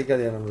அடிக்காத வரைக்கும்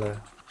அடிக்காதியா நம்மள?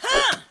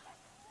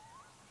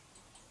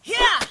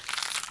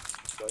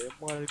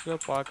 பயமா இருக்க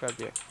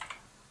பார்க்காதே.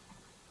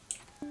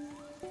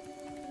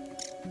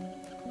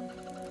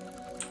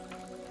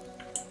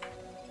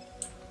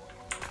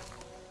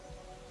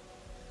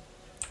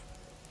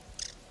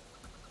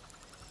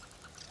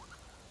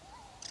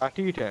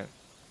 கட்டிட்டேன்.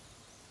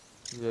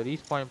 இது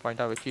ரீஸ்பான்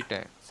பாயிண்டா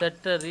வச்சிட்டேன்.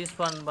 செட்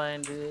ரீஸ்பான்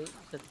பாயிண்ட்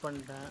செட்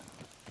பண்ணிட்டேன்.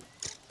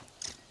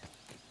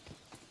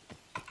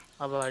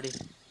 அடி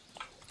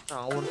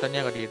அவன்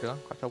தனியா கட்டிட்டு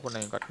இருக்கான்.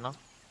 கஷ்டப்பட்டு கட்டினா.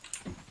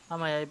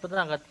 ஆமா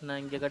இப்பதான் கட்டினேன்.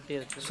 இங்க கட்டி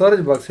இருக்கு.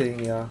 Storage box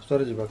வைங்கயா.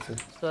 Storage box.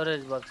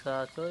 Storage பாக்ஸா?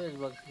 Storage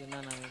பாக்ஸ்க்கு என்ன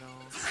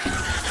வேணும்?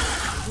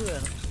 இது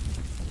வேணும்.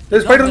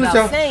 ஸ்பைடர்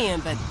வந்துச்சா?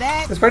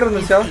 ஸ்பைடர்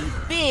வந்துச்சா?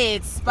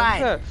 Big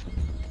spider.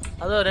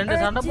 அதோ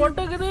ரெண்டு சண்டை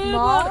போட்டுக்குது.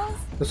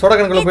 சோடா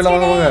கணக்குள்ள போய்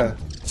வாங்க வாங்க.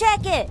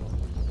 Check it.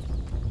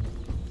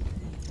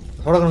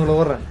 சோடா கணக்குள்ள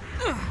ஓடுறேன்.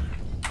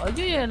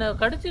 ஐயோ என்ன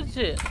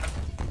கடிச்சிருச்சு.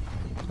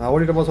 நான்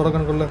ஓடிட்டு போ. சோடா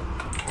கணக்குள்ள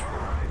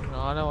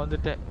நானே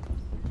வந்துட்டேன்.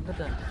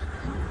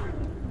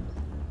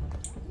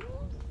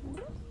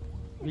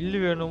 வில்லு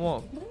வேணுமோ?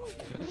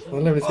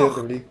 என்ன இப்படி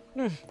செய்யறது அப்படி?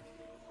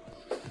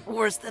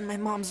 Worse than my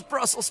mom's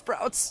Brussels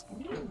sprouts.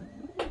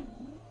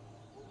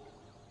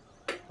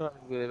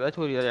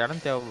 ஏதாச்சும் ஒரு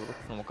இடம் தேவை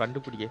நம்ம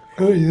கண்டுபிடிக்க.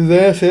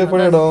 இதுதான்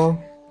சேஃபான இடம்.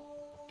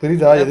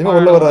 தெரியுதா? எதுவுமே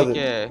உள்ள வராது.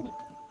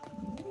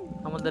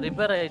 நம்ம இந்த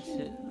ரிப்பேர்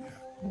ஆயிடுச்சு.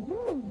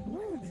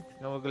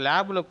 நமக்கு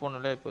லேப்ல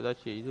போனல இப்போ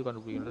ஏதாச்சும் இது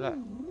கண்டுபிடிக்கணும்ல.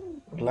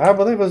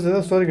 லேப் தான் இப்போ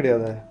ஸ்டோரி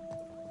கிடையாது.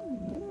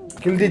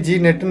 கில்டி ஜி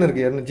நெட்னு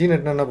இருக்கு. என்ன ஜி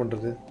நெட்னா என்ன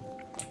பண்றது?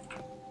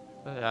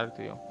 யாருக்கு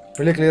தெரியும்?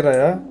 வெளிய கிளியர்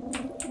ஆயா?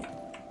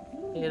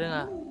 இருங்க.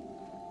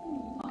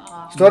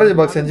 ஸ்டோரேஜ்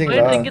பாக்ஸ்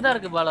செஞ்சீங்களா? இங்க தான்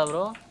இருக்கு பாலா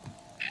ப்ரோ.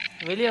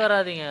 வெளிய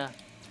வராதீங்க.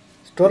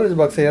 ஸ்டோரேஜ்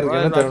பாக்ஸ் ஏருக்கு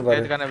என்ன தேவை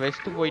பாரு. இதுக்கான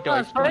வெஸ்ட் போய்ட்டு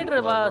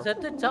ஸ்பைடர்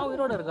செத்துச்சா?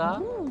 உயிரோட இருக்கா?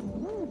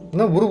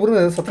 என்ன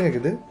புரு சத்தம்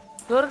கேக்குது?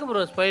 இருக்கு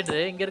ப்ரோ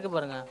ஸ்பைடர் இங்க இருக்கு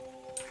பாருங்க.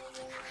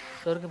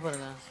 இருக்கு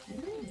பாருங்க.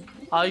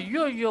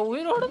 ஐயோ ஐயோ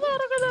உயிரோட தான்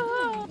இருக்குடா.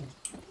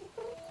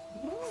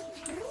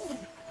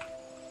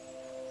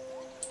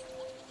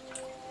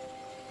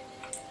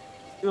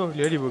 ஐயோ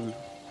லேடி பக்.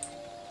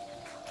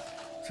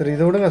 சரி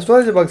இத விடுங்க.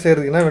 ஸ்டோரேஜ் பாக்ஸ்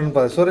ஏறதுக்கு என்ன வேணும்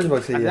பாரு. ஸ்டோரேஜ்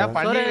பாக்ஸ் ஐயா.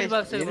 Storage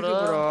box bro.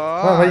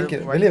 வைக்க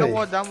வெளிய வை.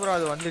 போதான் ப்ரோ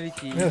அது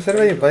வந்துருச்சு. சரி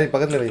வை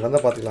பக்கத்துல வை.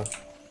 வந்தா பாத்துக்கலாம்.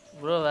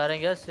 ப்ரோ வேற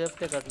எங்க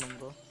சேஃப்டி காட்டணும்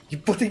ப்ரோ.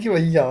 இப்போதைக்கு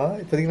வையா.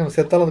 இப்போதைக்கு நம்ம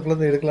செத்தால அதுக்குள்ள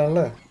இருந்து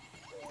எடுக்கலாம்ல.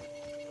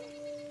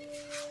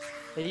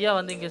 ஐயா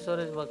வந்து இங்க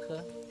ஸ்டோரேஜ்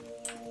பாக்ஸ்.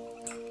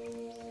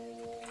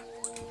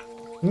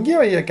 இங்கே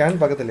வையா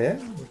கேன் பக்கத்துலயே.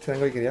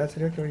 சரி வைக்கிறியா?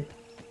 சரி ஓகே வை.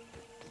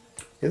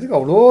 எதுக்கு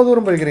அவ்வளோ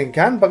தூரம் போய்க்கிறீங்க?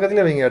 கேன்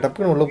பக்கத்துலயே வைங்க.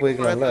 டப்புன்னு உள்ள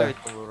போய்க்கலாம்ல.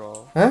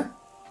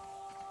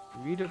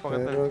 வீடியோ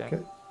பக்கத்துல okay.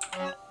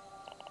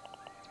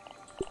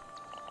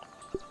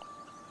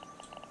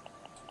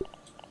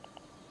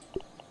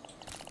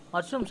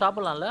 Mushroom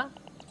சாப்பிடலாம்ல?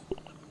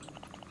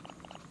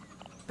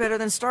 Better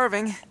than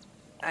starving,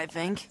 I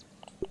think.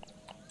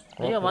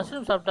 ஐயா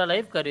மஷ்ரூம் சாப்பிட்டா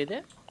லைஃப் கரியுது.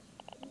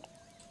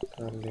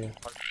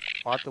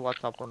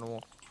 பார்த்து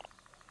சாப்பிடணும்.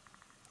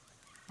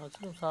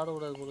 மஷ்ரூம்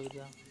சாப்பிடக்கூடாது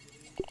போலுக்குதா?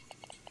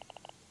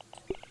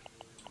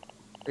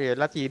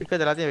 எல்லாத்தையும்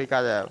இருக்கிறது எல்லாத்தையும்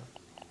வைக்காத.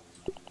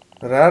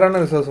 ரேரான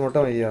ரிசோர்ஸ்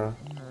மட்டும் வையா.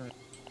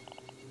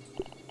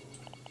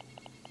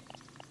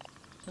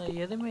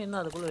 எதுவுமே இன்னும்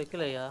அதுக்குள்ள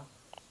வைக்கலையா?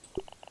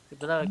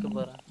 இப்பதான் வைக்க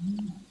போறேன்.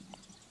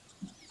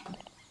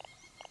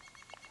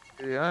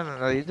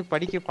 இது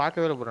படிக்க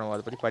பார்க்கவே இல்லை போறோம்.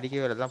 அது படி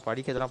படிக்கவே இல்லை. தான்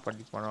படிக்கிறதெல்லாம்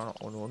படி பண்ணணும்.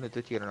 ஒன்று எடுத்து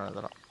வச்சுக்கிறேன்.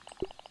 அதெல்லாம்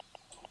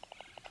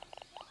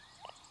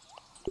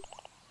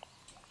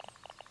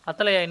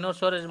அத்தலையா இன்னொரு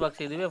ஸ்டோரேஜ்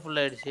பாக்ஸ் இதுவே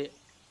ஃபுல் ஆயிடுச்சு.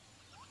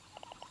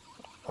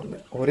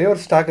 ஒரே ஒரு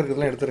ஸ்டாக்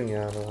இருக்குதுலாம் எடுத்துருங்க.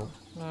 அதான்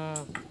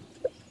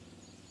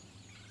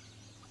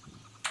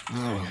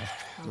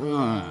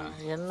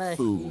என்ன?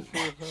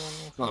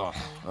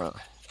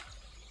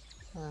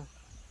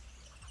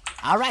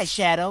 All right,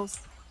 Shadows.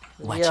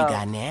 What you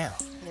got now?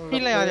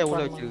 இல்ல யாரே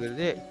உள்ள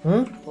வச்சிருக்கிறது?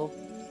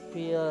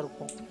 தொப்பியா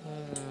இருக்கும்.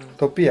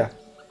 தொப்பியா?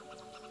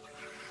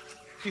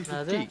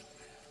 அது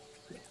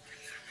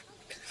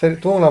சரி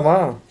தூங்கலாமா?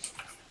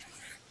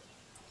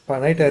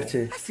 நைட்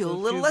ஆயிடுச்சு. I feel a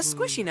little less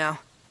squishy now.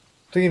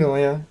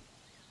 தூங்கிடுவோம்யா.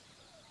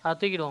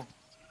 தூக்கிடுவோம்.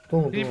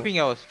 Sleeping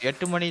hours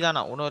 8 மணி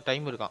தானா? இன்னும்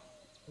டைம் இருக்கான்.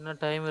 இன்னும்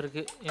டைம்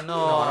இருக்கு.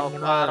 இன்னும்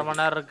 1/2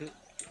 மணி நேரம் இருக்கு.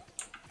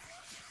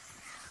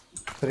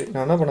 சரி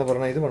நான் என்ன பண்ண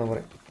போறேன்னா இது பண்ண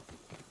போறேன்.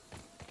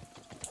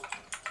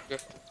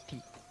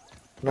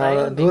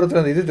 நான் தூரத்துல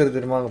இருந்து இது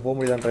தெரியுமா அங்க போக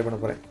முடியுதான்னு ட்ரை பண்ண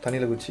போறேன்.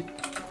 தண்ணியில குச்சி.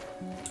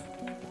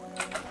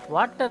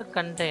 Water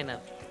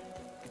container.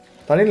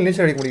 தண்ணியில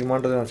நீச்சல் அடிக்க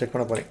முடியுமான்றதை நான் செக்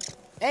பண்ண போறேன்.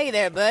 Hey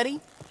there, buddy.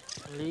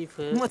 Leaf.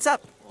 What's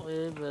up?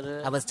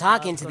 I was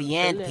talking to the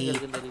ant thief.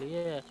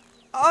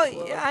 Oh,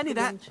 yeah, I need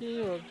that.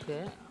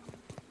 Okay.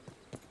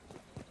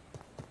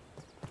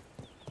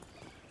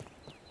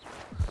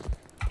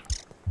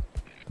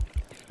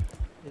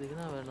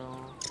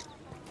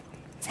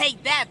 Take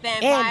that,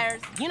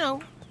 vampires. And, you know,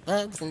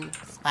 bugs and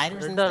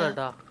spiders and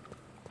stuff.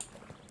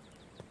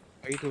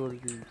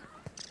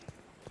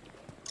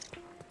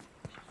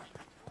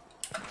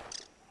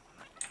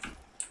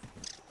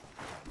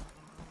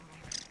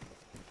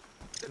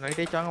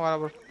 நைட்டே சாங்க வர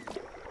bro.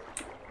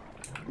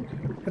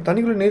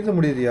 தண்ணிக்குள்ள நேத்த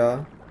முடியுதியா?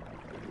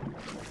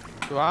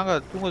 வாங்க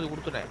தூங்கது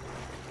கொடுத்துனே.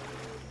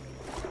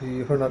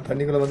 ஐயோ நான்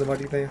தண்ணிக்குள்ள வந்து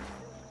மாட்டிட்டேன்.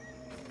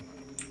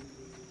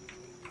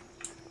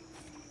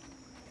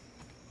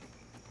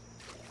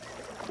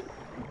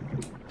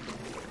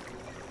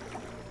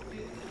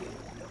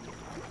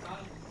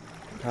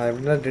 நான்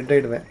எப்படின்னா டெட்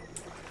ஆயிடுவேன்.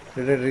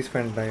 டெட்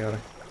ரீஸ்பேண்ட் ஆகி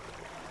வரேன்.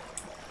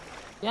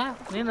 ஏன்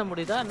நீந்த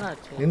முடியுதா? என்ன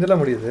ஆச்சு?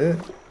 நீந்தலாம் முடியுது.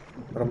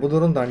 ரொம்ப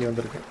தூரம் தாண்டி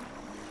வந்திருக்கேன்.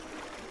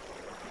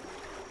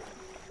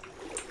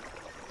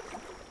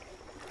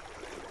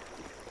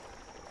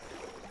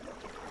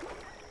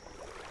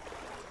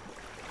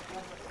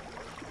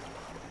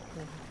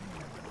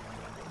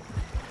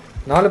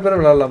 நாலு பேர்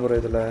விளையாடலாம் ப்ரோ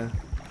இதில்.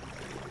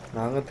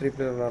 நாங்கள் 3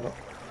 பேர் விளையாடுறோம்.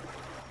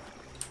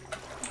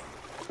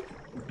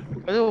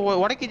 அது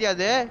உடைக்குது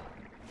அது.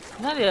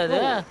 என்னது அது?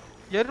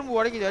 எறும்பு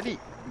உடைக்குது அடி.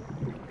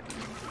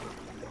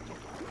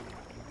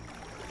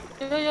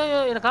 ஐயோ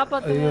என்ன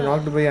காப்பாத்து. ஐயோ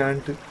நாக்டு பை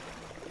ஆண்ட்.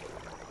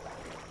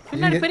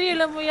 பின்னாடி பெரிய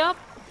எலும்புயா.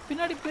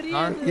 பின்னாடி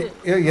பெரிய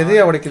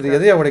எதையா உடைக்குது?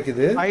 எதையா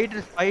உடைக்குது?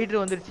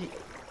 ஸ்பைடர் வந்துருச்சு.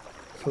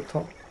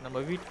 சுத்தம். நம்ம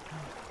வீட்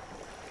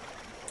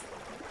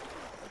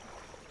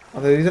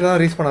அந்த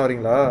இதெல்லாம் ரீஸ் பண்ண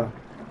வரீங்களா?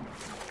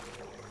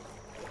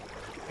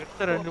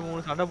 எத்த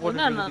 2-3 சண்டை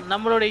போட்டு என்ன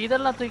நம்மளோட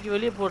இதெல்லாம் தூக்கி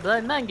வெளிய போடுறா?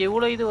 என்ன இங்க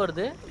இவ்வளவு இது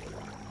வருது?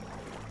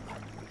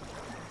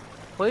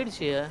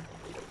 போயிடுச்சு.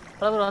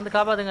 பிரதர் வந்து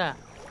காப்பாத்துங்க.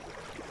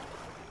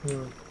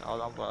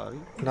 அதான் பாரு.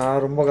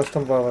 நான் ரொம்ப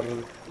கஷ்டம்பா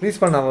வர்றது.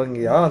 ரீஸ் பண்ண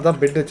அவங்கயா? அதான்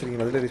பெட்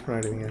வச்சிருக்கீங்க. அதுல ரீஸ்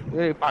பண்ணிடுவீங்க.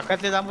 ஏய்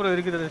பக்கத்துல தான் ப்ரோ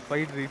இருக்குது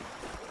ஸ்பைடர்.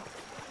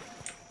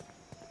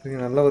 நீங்க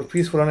நல்ல ஒரு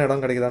பீஸ்ஃபுல்லான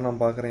இடம் கிடைக்குதான்னு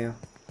நான் பார்க்கறேன்.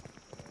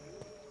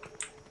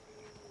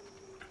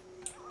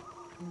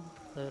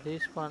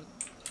 ரீஸ்பான்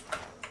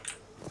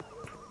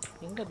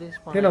எங்க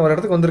ரீஸ்பான்? நான் ஒரு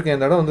இடத்துக்கு வந்திருக்கேன்.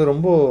 இந்த இடம் வந்து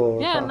ரொம்ப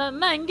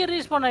நான் இங்க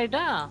ரீஸ்பான்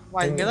ஆயிட்டா.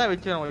 இங்க தான்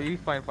வெச்சு நம்ம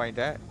ரீஸ்பான்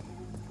பாயிண்ட்.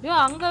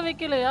 அங்க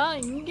வைக்கலையா?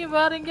 இங்க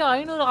வேற எங்க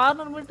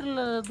 500-600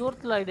 மீட்டர்ல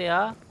தூரத்துல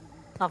ஆயிடுயா.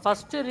 நான்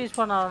ஃபர்ஸ்ட்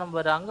ரீஸ்பான் ஆகணும்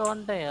பாரு. அங்க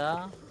வந்துட்டேயா.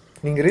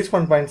 நீங்க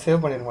ரீஸ்பான் பாயிண்ட்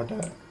சேவ் பண்ணிர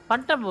மாட்டேன்.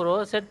 பண்ணிட்டேன் ப்ரோ.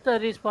 செட் தி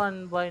ரீஸ்பான்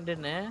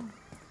பாயிண்ட்னு.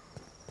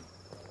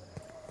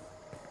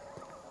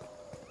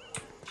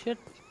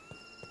 ஷிட்.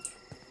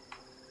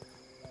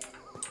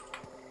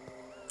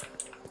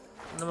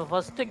 நம்ம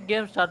ஃபர்ஸ்ட்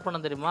கேம் ஸ்டார்ட் பண்ண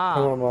தெரியுமா?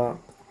 ஆமா.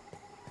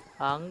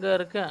 அங்க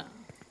இருக்கேன்.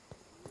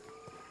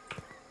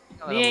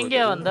 நீ எங்க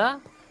வந்த?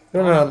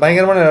 நான்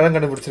பயங்கரமான இடம்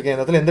கண்டுபிடிச்சிருக்கேன்.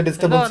 இந்த இடத்துல எந்த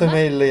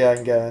டிஸ்டர்பன்ஸுமே இல்லையா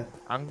இங்க?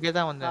 அங்கே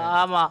தான் வந்தேன்.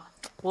 ஆமா.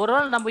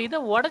 ஒருவேளை நம்ம இத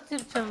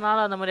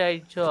உடைச்சிருச்சனால அந்த மாதிரி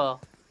ஆயிடுச்சோ?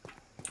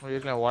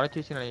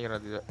 உடைச்சிச்சு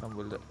நினைக்கிறேன் இது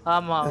நம்மளது.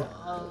 ஆமா.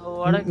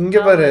 இங்க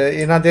பாரு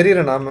நான்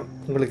தெரியறேனா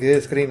உங்களுக்கு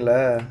ஸ்கிரீன்ல?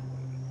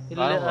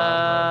 இல்ல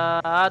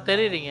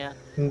தெரியுறீங்க.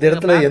 இந்த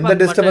இடத்துல எந்த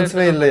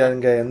டிஸ்டர்பன்ஸுமே இல்லையா?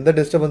 இங்க எந்த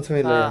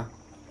டிஸ்டர்பன்ஸுமே இல்லையா?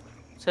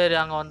 சரி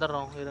அங்க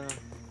வந்துறோம் இருங்க.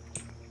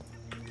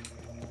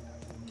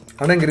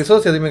 ஆனா இங்க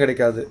ரிசோர்ஸ் எதுவுமே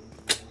கிடைக்காது.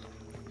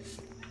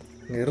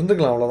 இங்க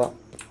இருந்துக்கலாம் அவ்வளவுதான்.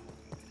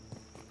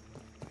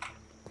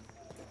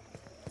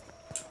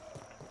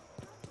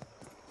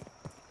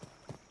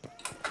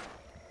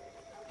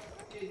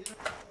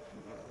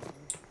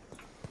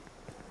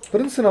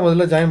 பிரின்ஸ் நம்ம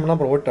இதுல ஜாயின் பண்ணா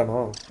அப்புறம்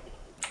ஓட்டானோ?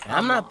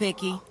 I'm not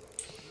picky.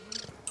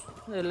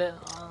 இல்ல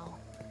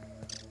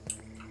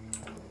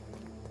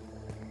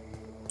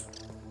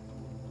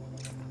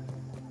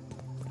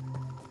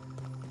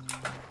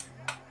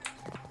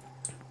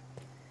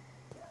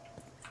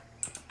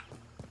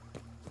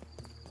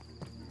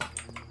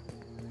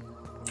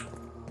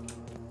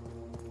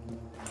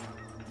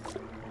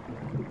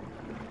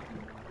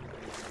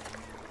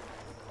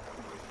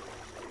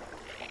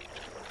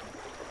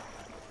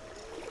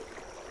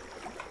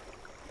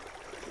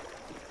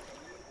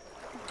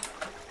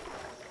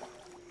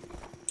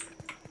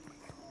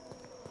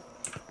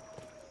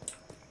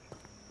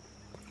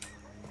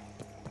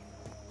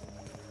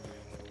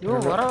யோ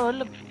வர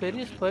வரல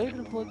பெரிய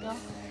ஸ்பைடர் போதா.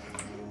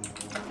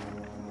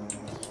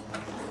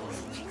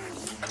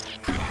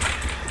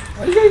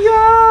 ஐயோ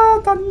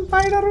தன்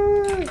ஸ்பைடர்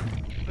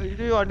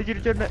ஐயோ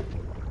அடிச்சிருச்சே.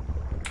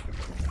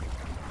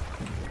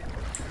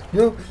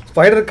 யோ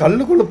ஸ்பைடர்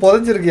கல்லுக்குள்ள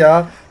புதைஞ்சிருக்கியா?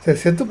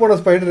 சரி செத்து போன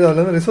ஸ்பைடர் அதுல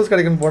இருந்து ரிசோர்ஸ்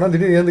கிடைக்குன்னு போனா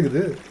திடீர்னு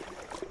ஏந்துக்குது.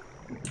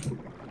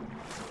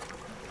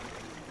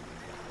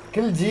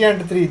 Kill G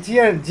and 3.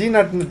 G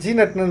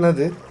nut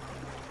என்னது?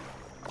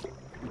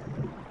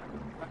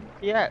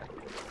 Yeah.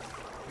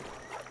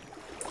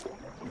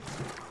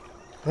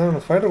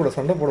 நான் ஃபைட்டர் கூட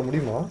சண்டை போட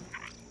முடியுமா?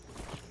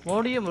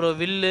 முடியும் bro.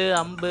 வில்லு,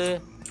 அம்பு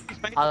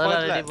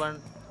அதெல்லாம் ரெடி பண்ணு.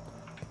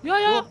 யோ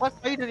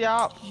ஸ்பைடர் யா.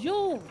 யோ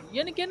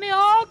எனக்கு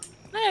என்னையா?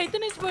 நான்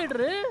இத்தனை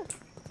ஸ்பைடர்.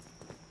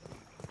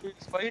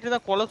 ஸ்பைடர்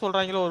தான் கொலை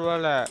சொல்றாங்களோ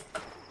ஒருவேளை.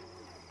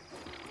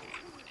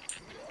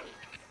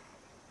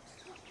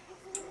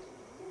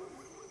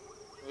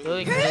 யோ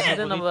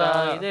இங்க நம்ம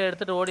இதை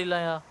எடுத்துட்டு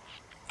ஓடிடலாம்யா.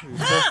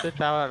 இன்ட்ரெஸ்ட்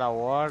தேவைடா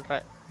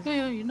ஓடுறேன்.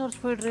 யோ இன்னொரு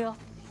ஸ்பைடர்யா.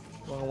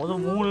 முதல்ல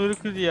 3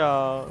 இருக்குதியா.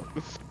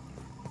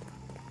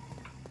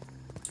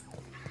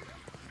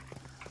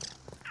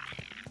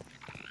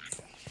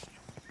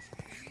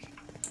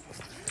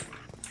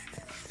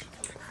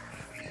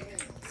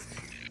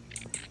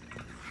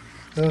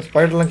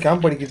 ஸ்பைடர்லாம்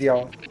கேம்ப் அடிக்குதியா?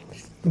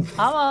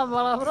 ஆமா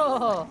பாலா ப்ரோ.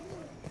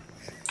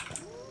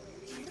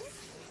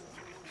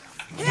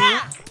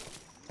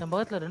 நம்ம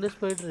பக்கத்துல 2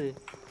 ஸ்பைடர்.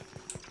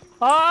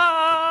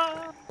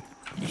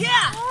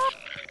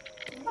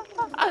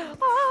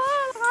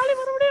 ஆளி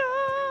மறுபடியும்.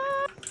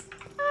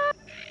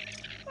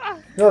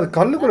 அது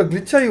கல்லு கூட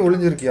கிளிச் ஆகி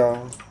ஒளிஞ்சிருக்கியா?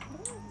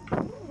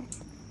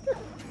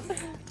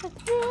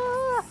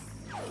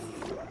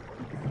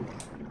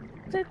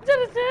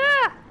 செத்துருச்சு.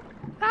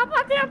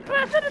 காப்பாத்தியா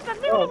பிரஷர்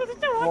தண்ணி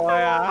குடிச்சிட்டு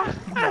போயா.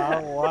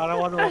 நான்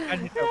ஓரமா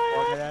உட்கார்ந்துட்டேன்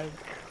போயா.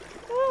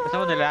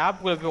 சமந்த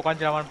லேப்க்குள்ள போய்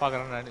உட்கார்ந்துடலாம்னு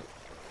பார்க்கறேன் நான்.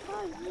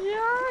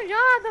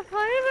 ஐயா அந்த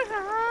ஃபைலுங்க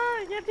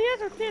எதையே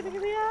சுத்தி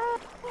இருக்குதியா.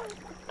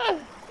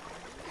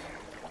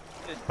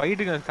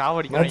 ஸ்பைடுங்க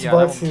சாவடிக்கணும்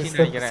நான்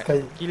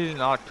நினைக்கிறேன். Kill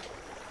not.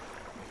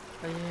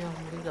 ஐயோ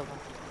முடியலப்பா.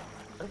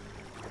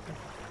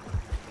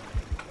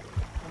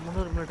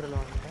 300 மீட்டர்ல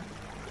வந்துட்டேன்.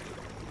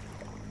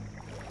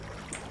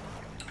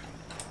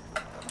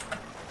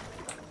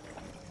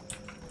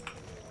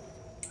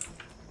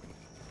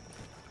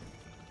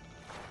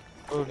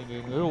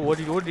 நீங்க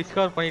ஓடி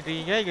டிஸ்கவர் பண்ணிட்டு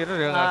இருக்கீங்க. இங்க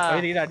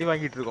ஸ்பைடர் அடி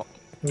வாங்கிட்டு இருக்கோம்.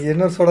 நீ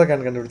என்ன சோடா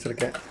கேன்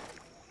கண்டுபிடிச்சிருக்கேன்.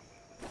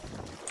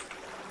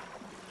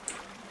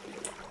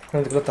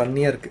 அதுக்குள்ள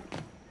தண்ணியா இருக்கு.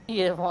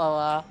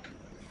 ஏமாவா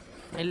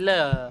இல்ல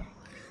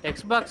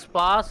Xbox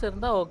Pass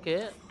இருந்தா ஓகே.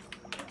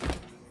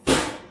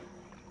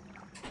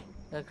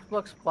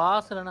 Xbox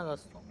Pass இல்லனா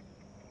கஷ்டம்.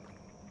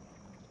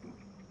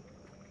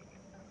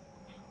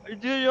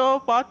 ஐயோ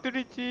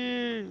பாத்துடுச்சு.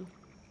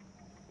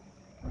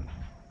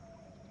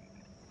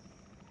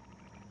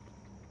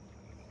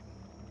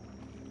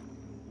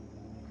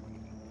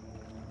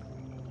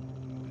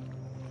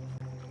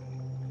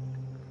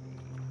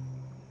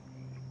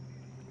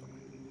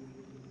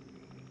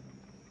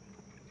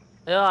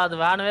 ஐயோ அது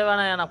வேணவே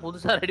வேணாம். நான்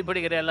புதுசா ரெடி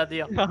பண்ணிக்கிறேன்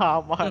எல்லாத்தையும்.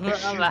 ஆமா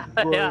அதெல்லாம்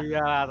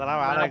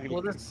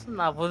வேணாம்.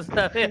 நான்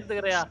புதுசாவே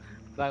எடுத்துக்கிறேன்.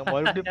 நாங்க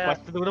மறுபடியும்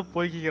ஃபர்ஸ்ட் கூட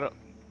போய்க்கிறோம்.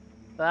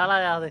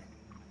 வேலையா அது.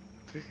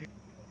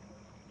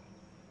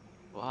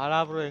 வாடா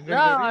ப்ரோ எங்க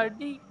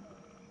அடி.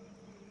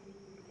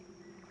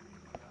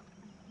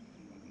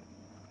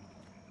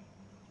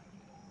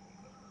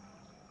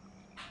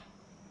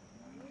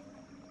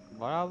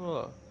 வாடா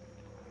ப்ரோ.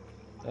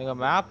 எங்க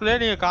மேப்ல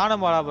நீங்க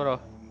காண மாடா ப்ரோ.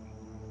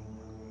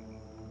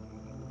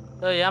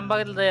 என்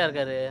பக்கத்துல தான்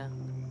இருக்காரு.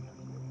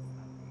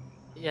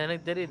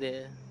 எனக்கு தெரியுது.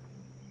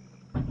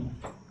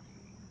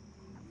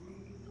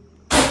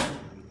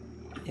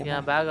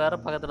 என் பேக் வேற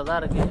பக்கத்துல தான்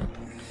இருக்கு.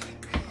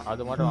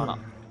 அது மட்டும்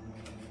வேணாம்.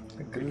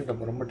 கிரில்ல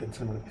ரொம்ப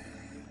டென்ஷன் பண்ணுது.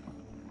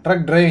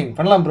 ட்ரக் டிரைவிங்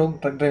பண்ணலாம் ப்ரோ.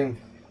 ட்ரக் டிரைவிங்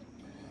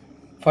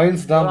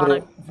ஃபைல்ஸ் தான் ப்ரோ.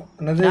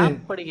 என்னது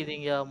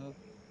படிக்கிறீங்க?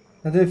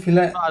 அது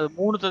ஃபில அது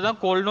மூணுத்த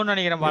தான் கொல்லணும்னு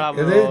நினைக்கிறேன் பாலா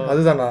ப்ரோ. இது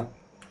அதுதானா?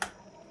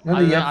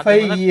 என்னது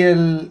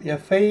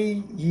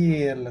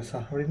FIEL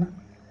அப்படினா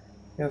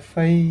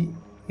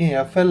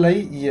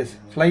FLIES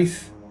ஃப்ளைஸ்.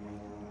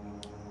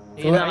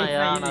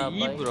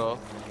 இ ப்ரோ.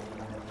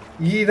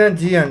 இ தான்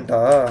ஜி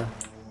ஆண்டா?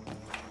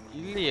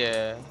 இல்லையே.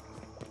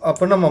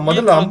 அப்ப நம்ம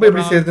முதல்ல அம்பு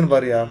எப்படி சேருதுன்னு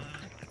பாரியா?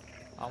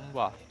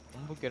 அம்பா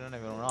அம்புக்கு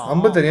என்ன வேணும்னா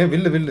அம்பு தெரியும்.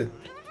 வில்லு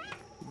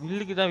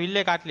வில்லுக்கு தான்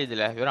வில்லே காட்டல.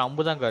 இதுல வெறும்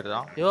அம்பு தான்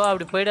காட்டுறான். ஐயோ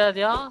அப்படி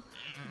போய்டாதயா.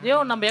 ஐயோ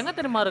நம்ம எங்க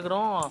தெரியுமா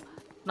இருக்கிறோம்?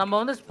 நம்ம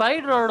வந்து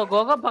ஸ்பைடரோட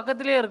குகை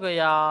பக்கத்துலயே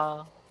இருக்கோம்யா.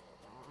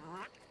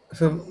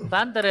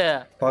 பாந்தர்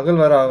பகல்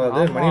வர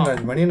ஆகாது.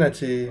 மணி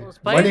நாச்சு.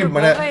 மணி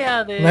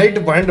நைட்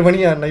 12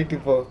 மணியா நைட்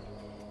இப்போ.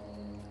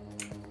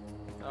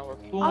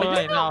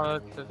 தூங்கலாம் என்ன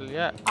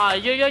ஆகுதுலையா?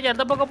 ஐயோ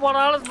எந்த பக்கம்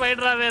போனாலும்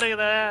ஸ்பைடராவே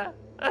இருக்குதே.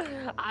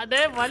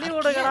 அடே வலி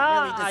விடுங்கடா.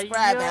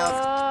 ஐயோ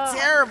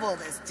terrible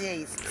this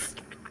tastes.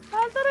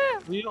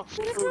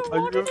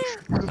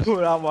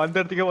 நான் வந்த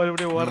இடத்துக்கே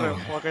மறுபடியும் ஓடுறேன்.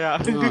 ஓகேயா?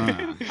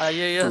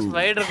 ஐயோ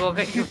ஸ்பைடர்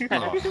கோகை.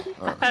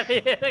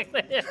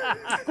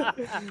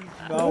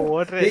 நான்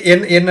ஓடுறேன்.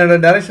 என்னோட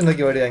டைரக்ஷன்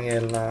நோக்கி ஓடியாங்க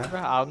எல்லாம்.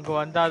 அங்க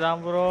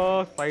வந்தாதான் ப்ரோ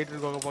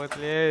ஸ்பைடர் கோகை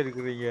பக்கத்துலயே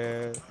இருக்குறீங்க.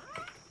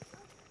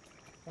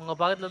 உங்க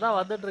பக்கத்துல தான்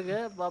வந்துட்டு இருக்கு.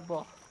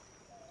 பாப்போம்.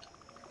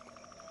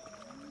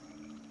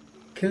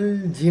 கில்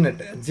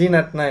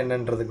ஜீனட்னா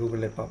என்னன்றது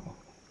கூகுள்ல பாப்போம்.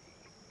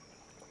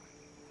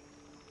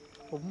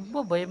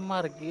 ரொம்ப பயமா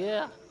இருக்கு.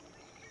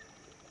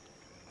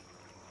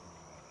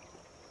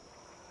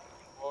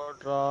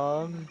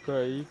 ஓட்றான்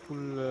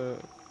கைக்குள்ள.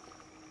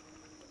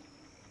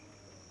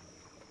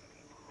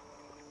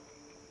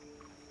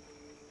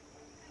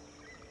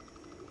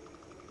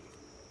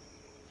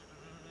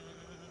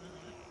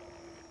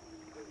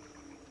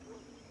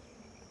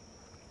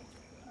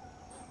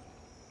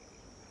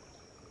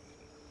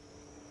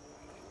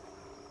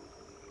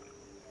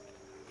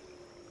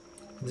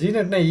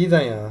 ஜீனட்னா ஈ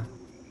தான்யா.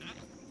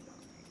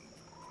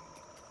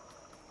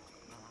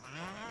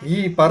 ஈ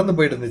பறந்து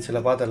போயிட்டு இருந்துச்சுல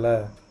பார்த்தல.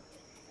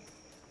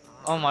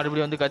 அவன்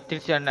மறுபடியும் வந்து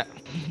கத்திருச்சு அண்ணன்.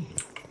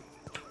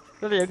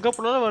 எங்க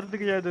போனாலும்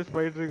வருதுக்கு இது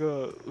ஸ்பைடருக்கு.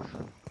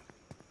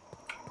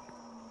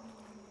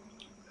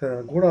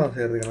 கூட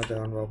சேர்றதுக்கு என்ன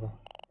தேவைன்னு பார்ப்போம்.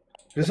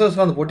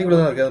 ரிசோர்ஸ்லாம் அந்த பொட்டிக்குள்ள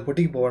தான் இருக்கு. அந்த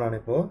பொட்டிக்கு போவேன் நான்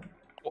இப்போ.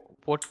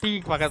 பொட்டி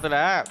பக்கத்துல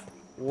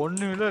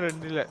 1 இல்ல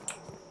 2 இல்ல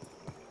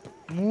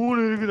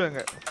 3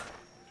 இருக்குதாங்க.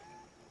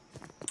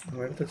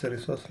 எடுத்து சரி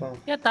ரிசோர்ஸ்லாம்.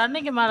 ஏன்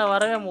தண்ணிக்கு மேல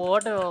வரவே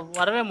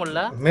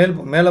முடியல?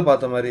 மேல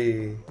பார்த்த மாதிரி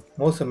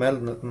மவுஸ்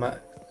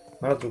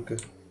மேல தூக்கு.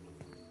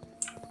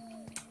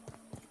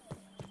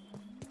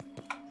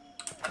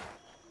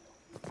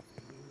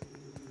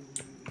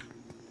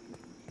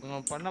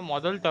 பண்ண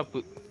முதல் தப்பு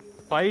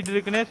ஸ்பைடர்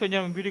இருக்குனே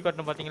கொஞ்சம் வீடியோ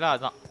காட்டணும் பாத்தீங்களா?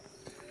 அதான்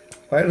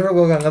ஸ்பைடர்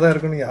கோக அங்க தான்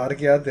இருக்குன்னு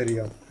யாருக்கையாவது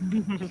தெரியும்.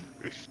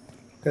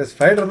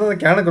 ஸ்பைடர்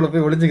தான் கேனுக்குள்ள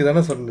போய் ஒளிஞ்சிக்க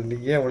தானே சொன்னேன்.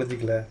 நீங்க ஏன்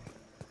ஒளிஞ்சிக்கல?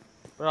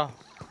 ப்ரோ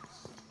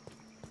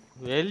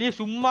வெளிய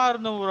சும்மா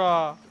இருந்தோம் ப்ரோ.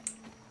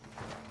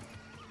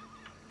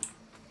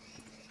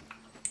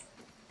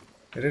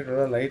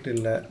 எரிட்டோட லைட்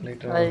இல்ல.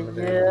 லைட்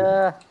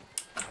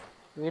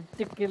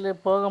வீட்டுக்குள்ள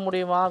போக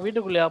முடியுமா?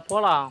 வீட்டுக்குள்ளயா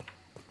போலாம்?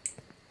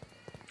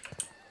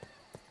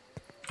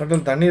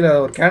 மட்டும் தண்ணியில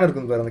ஒரு கேன்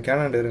இருக்கும் பாரு. அந்த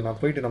கேனாண்ட இரு. நான்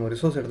போயிட்டு நம்ம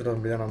ரிசோர்ஸ் எடுத்துட்டு வர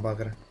முடியாது. நான்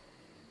பாக்குறேன்.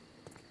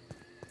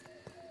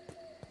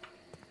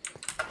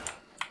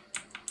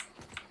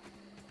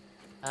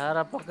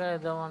 வேற பக்கம்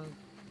ஏதோ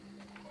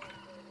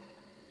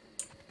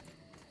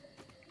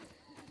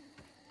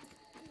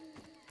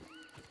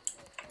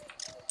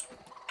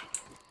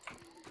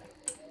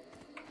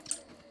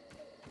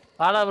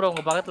பாலா ப்ரோ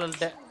உங்க பக்கத்துல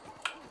இல்ல.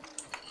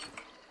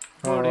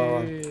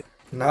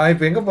 நான்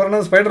இப்போ எங்க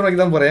போறேன்னா ஸ்பைடர் நோக்கி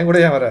தான் போறேன். கூட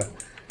ஏன் வர?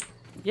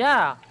 யா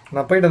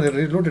நான் போயிட்டு அந்த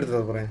லூட் எடுத்து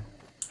வர போறேன்.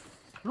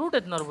 லூட்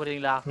எடுத்து வர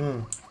போறீங்களா?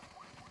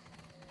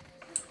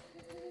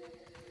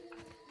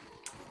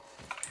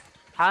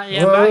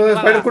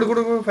 ஸ்பைடர்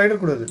குடு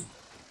ஸ்பைடர் கூடாது.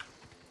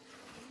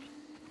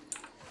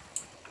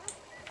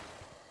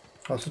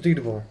 நான்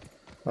சுத்திக்கிட்டு போவேன்.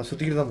 நான்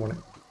சுத்திக்கிட்டு தான்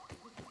போனேன்.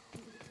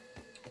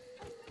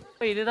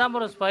 இதுதான்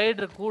ப்ரோ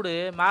ஸ்பைடர் கூடு.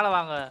 மேல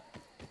வாங்க.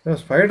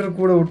 ஸ்பைடர்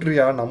கூட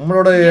விட்டுறியா?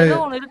 நம்மளோட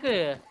ஒன்னு இருக்கு.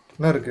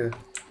 என்ன இருக்கு?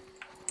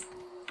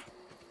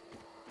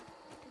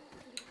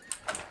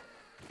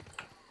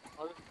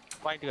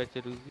 பாயிண்ட்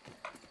கச்சிருக்கு.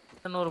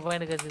 இன்னொரு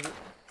பாயிண்ட் கச்சிருக்கு.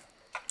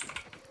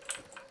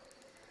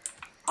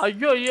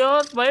 ஐயோ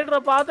ஸ்பைடரை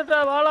பார்த்துட்டா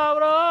வாடா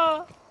ப்ரோ.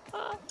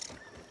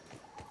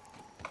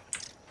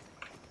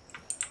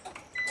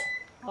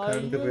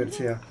 ரெண்டு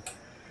பேர்ச்சியா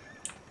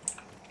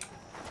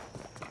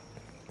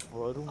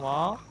வருமா?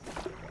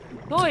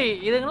 டோய்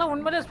இதுங்கலாம்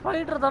உண்மையிலே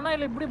ஸ்பைடர் தானா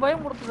இல்ல இப்படி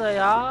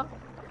பயமுறுத்துதாயா?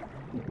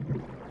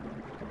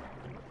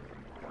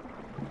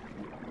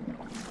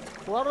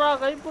 போறா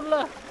கைப்புள்ள.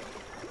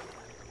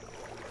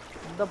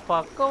 இந்த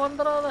பக்கம்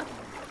வந்துடாத.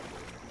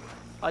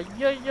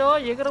 ஐயோ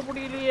எகிற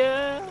முடியலையே.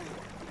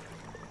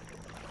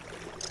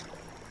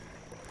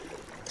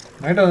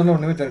 நைட் அதெல்லாம்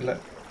ஒண்ணுமே தெரியல.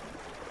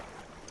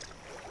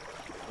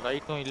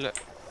 லைட்டும் இல்ல.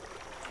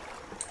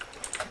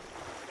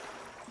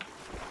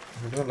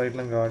 இந்த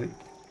லைட்லாம் காலி.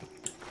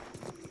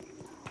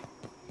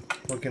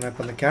 ஓகே நான்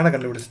இப்ப அந்த கேனை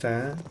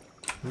கண்டுபிடிச்சிட்டேன்.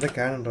 இந்த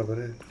கேன்ன்ற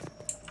பாரு.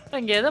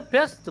 இங்க ஏதோ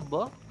பேசுது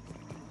போ.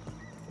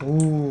 ஓ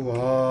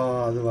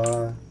அதுவா?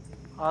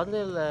 அது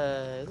இல்ல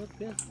ஏதோ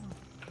பேசு.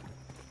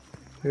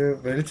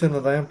 வெளிச்சம் இருந்தா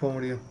தான் போக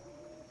முடியும்.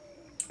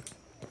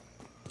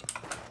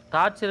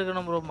 டார்ச்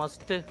இருக்கணும் ப்ரோ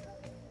மஸ்ட்.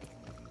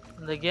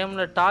 இந்த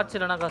கேம்ல டார்ச்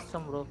இல்லைனா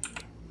கஷ்டம் ப்ரோ.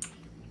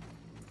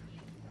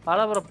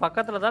 பாலா ப்ரோ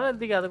பக்கத்துல தானே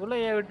இருந்தீங்க. அதுக்குள்ள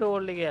ஏன் விட்டு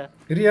ஓடலீங்க?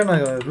 இரியா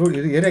நான்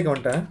இது ஏரியாக்கு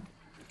வந்துட்டேன்.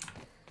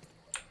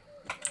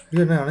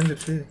 இது என்ன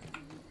அணைஞ்சிருச்சு?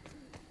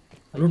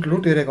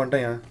 லூட் ஏரியாக்கு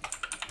வந்துட்டேன்.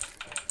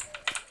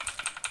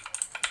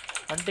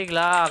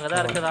 வந்துட்டீங்களா?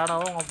 அங்கதான் இருக்கு.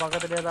 ராணாவும் உங்க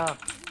பக்கத்துலயே தான்.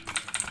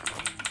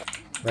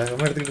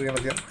 வேகமா எடுத்துக்கிட்டு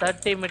இருக்கேன்.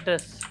 30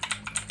 மீட்டர்ஸ்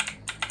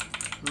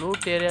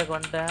லூட் ஏரியாக்கு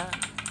வந்துட்டேன்.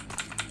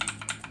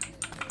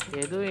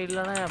 எதுவும்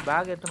இல்லைன்னா என்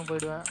பேக் எடுத்துன்னு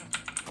போயிடுவேன்.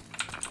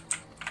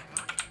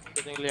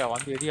 எதுவும் இல்லையா?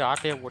 வந்து எதையும்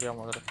ஆட்டையே போடியா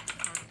முதல்ல.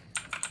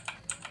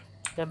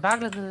 என்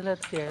பேக்ல இருந்ததுல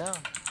எடுத்தியா?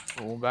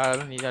 உன்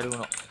பேக் நீ தான்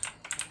எடுக்கணும்.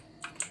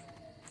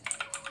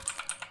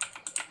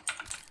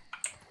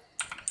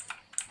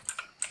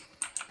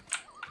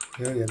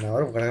 என்ன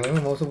வர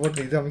கடகடன்னு மவுஸ்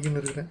போட்டு இது அமைக்கின்னு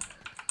இருக்கிறேன்.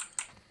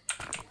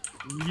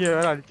 இங்கே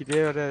வேற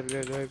அடிச்சுட்டே வேற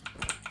இருக்கு.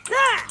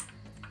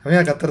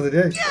 அவன்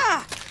கத்துறது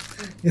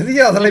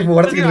எதையா அதெல்லாம் இப்போ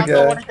உடச்சிக்கிட்டு இருக்க?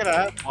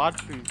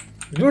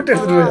 லூட்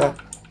எடுத்துட்டு போயா?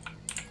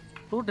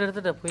 லூட்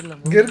எடுத்துட்டு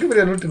போயிடலாம். இங்க இருக்கு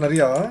பெரிய லூட்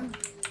நிறையா.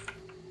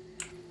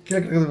 கீழே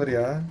கிடக்குது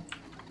பெரியா.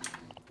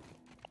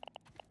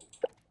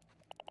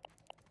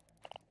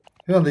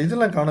 ஐயோ அந்த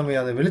இதெல்லாம் காணுமே.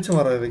 அந்த வெளிச்சம்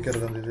வர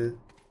வைக்கிறது அந்த இது.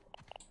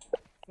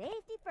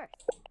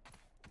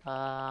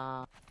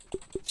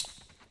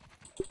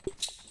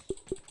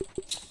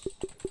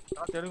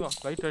 தெரியுங்க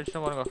லைட்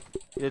அடிச்சா பாருங்க.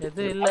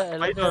 எது இல்ல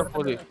லைட் வர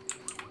போகுது.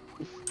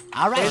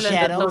 All right,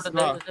 Shadows.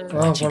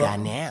 What you got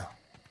now?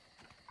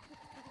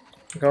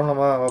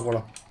 கிளம்பலாமா? வா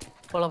போலாம்.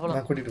 போலாம்.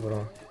 நான் கூட்டிட்டு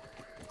போறேன்.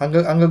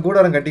 அங்க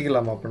கூடாரம்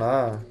கட்டிக்கலாமா அப்பனா?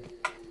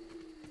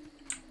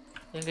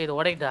 எங்க இது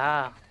உடைக்குதா?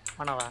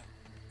 ஆனாவா?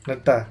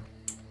 நெட்டா.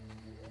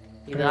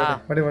 இதா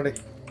வாடி வாடி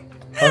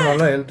அது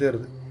நல்லா ஹெல்த்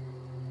ஏறுது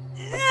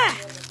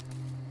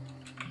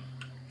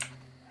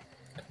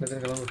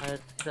மெதுன் கிளம்பு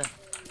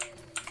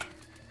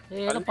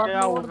ஏய் என்ன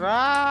பாத்து ஓடுறா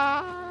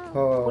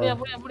புடியா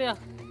புடியா புடியா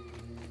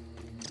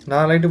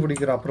நான் லைட்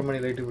பிடிக்கிறேன் அப்புறமா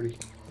நீ லைட் பிடி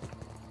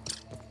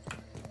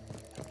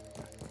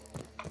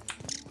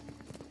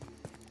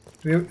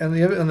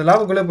அந்த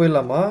லாபுக்குள்ளே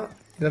போயிடலாமா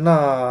இல்லைன்னா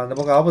அந்த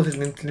பக்கம்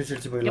ஆப்போசிட்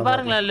நின்று போயிடலாம்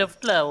பாருங்களா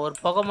லெஃப்ட்ல ஒரு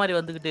புகை மாதிரி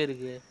வந்துகிட்டே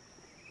இருக்கு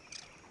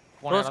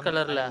ரோஸ்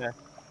கலர்ல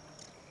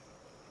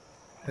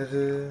இது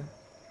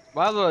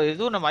பாபு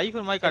இது நம்ம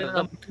ஐபோன் மாதிரி காட்டுது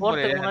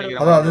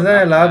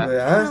அதுதான் lab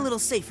a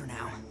little safer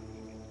now.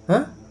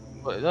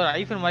 ஏதோ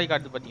ஐபோன் மாதிரி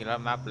காட்டுது பாத்தீங்களா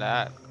மேப்ல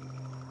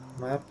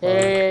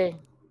ஏய்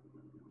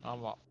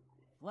ஆமா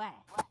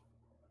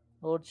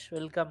ஓட்ஸ்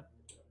வெல்கம்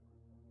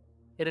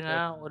இருங்க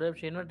ஒரு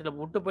நிமிஷம் இன்வென்டரியில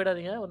விட்டு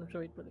போயிடாதீங்க ஒரு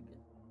நிமிஷம் வெயிட் பண்ணுங்க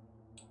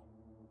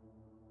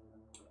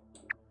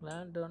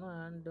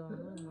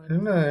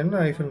என்ன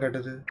ஐபோன்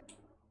காட்டுது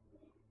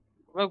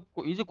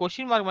இது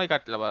क्वेश्चन மார்க் மாதிரி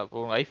காட்டல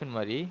ஐபோன்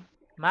மாதிரி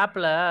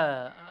மேப்ல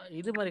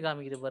இது மாதிரி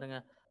காமிக்குது பாருங்க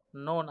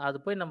நோன் அது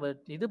போய் நம்ம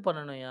இது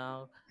பண்ணனும்யா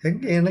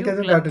எங்க எனக்கு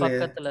எதுவும் காட்டல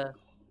பக்கத்துல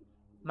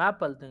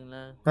மேப்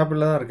அழுத்துங்களா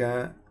மேப்ல தான்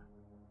இருக்கேன்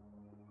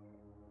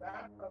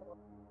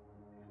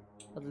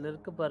அதுல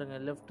இருக்கு பாருங்க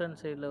லெஃப்ட்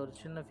ஹேண்ட் சைடுல ஒரு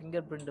சின்ன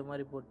ஃபிங்கர் பிரிண்ட்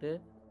மாதிரி போட்டு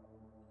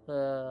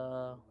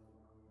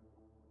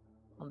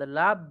அந்த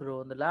லேப் ப்ரோ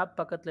அந்த லேப்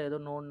பக்கத்துல ஏதோ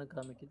நோன்னு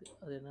காமிக்குது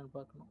அது என்னன்னு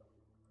பார்க்கணும்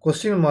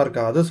क्वेश्चन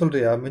மார்க்கா அத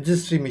சொல்றியா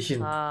மிஜிஸ்ட்ரி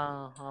மிஷின்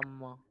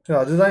ஆமா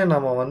அதுதான்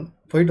நாம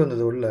போயிட்டு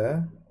வந்தது உள்ள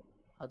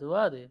அதுவா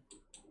அது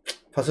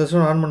ஃபர்ஸ்ட்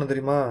ஆன் பண்ண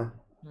தெரியுமா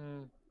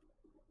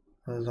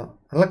அதுதான்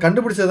அதெல்லாம்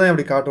கண்டுபிடிச்சதான்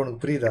இப்படி காட்டும்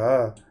உனக்கு புரியுதா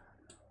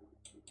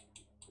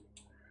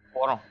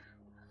போறோம்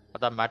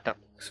அதான் மேட்டர்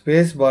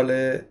ஸ்பேஸ் பால்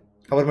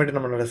அப்புறமேட்டு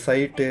நம்மளோட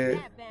site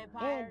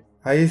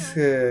ice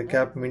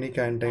gap mini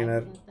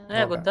container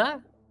குத்தா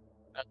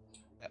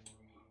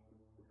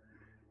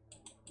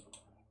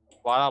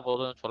வாடா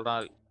போதும்னு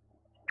சொல்றாரு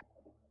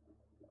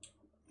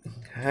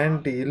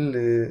ஹேண்ட்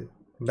இல்லு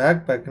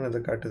பேக் பேக்னு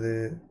அதை காட்டுது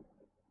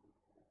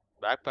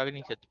பேக் பேக்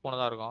நீ செத்து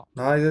போனதா இருக்கும்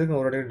நான் இது வரைக்கும்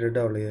ஒரு அடி டெட்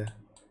ஆகலையே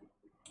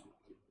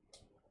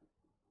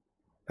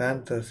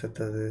பேந்தர்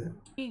செத்தது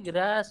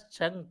கிராஸ்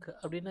சங்க்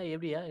அப்படின்னா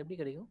எப்படி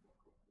கிடைக்கும்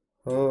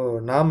ஓ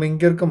நாம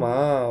இங்க இருக்கோமா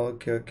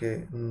ஓகே ஓகே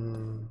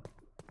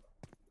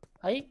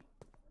ஐ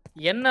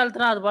என்ன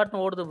அழுத்தினா அது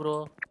பாட்டுன்னு ஓடுது ப்ரோ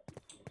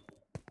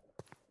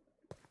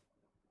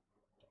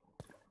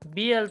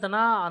பி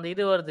அழுத்தினா அந்த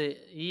இது வருது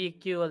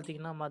இக்யூ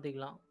அழுத்திங்கன்னா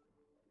மாற்றிக்கலாம்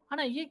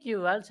ஆனால் இக்யூ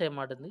வேலை செய்ய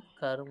மாட்டேங்குது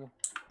கருமு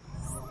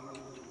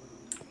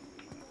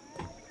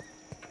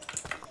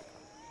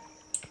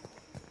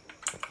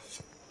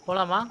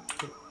போலாமா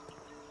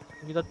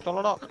இத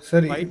சொல்லடா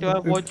சரி ரைட் வர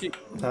போச்சு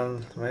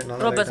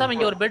ப்ரோ பேசாம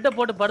இங்க ஒரு பெட்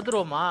போட்டு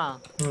படுத்துறோமா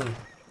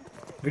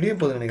விடிய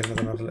போகுது நினைக்கிறேன்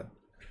கொஞ்ச நேரத்துல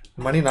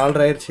மணி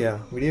 4:30 ஆயிடுச்சியா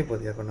விடிய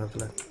போகுதியா கொஞ்ச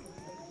நேரத்துல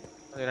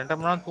 2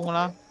 மணி நேரம்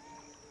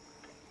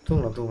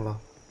தூங்கலாம்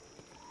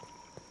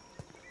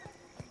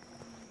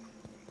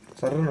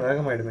சர்வன்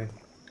வேகமாயிடுமே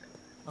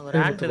அங்க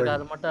ராண்ட் இருக்கு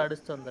அது மட்டும்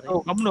அடிச்சு வந்துறேன்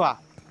ஓ கம்னு வா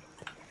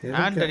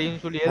ராண்ட்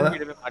அடின்னு சொல்லி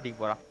ஏறிட்டு போய் மாட்டிக்க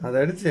போறான் அத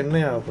அடிச்சு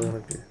என்னையா ஆகும்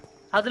எனக்கு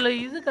அதுல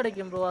இது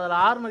கிடைக்கும் ப்ரோ அதுல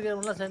ஆர்மர்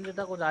கேம்லாம்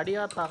செஞ்சுட்டா கொஞ்சம்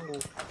அடியா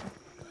தாங்கும்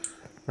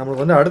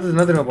நமக்கு வந்து அடுத்து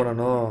என்ன தெரியுமா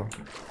பண்ணணும்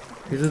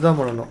இதுதான்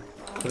பண்ணணும்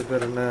அது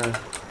பேர் என்ன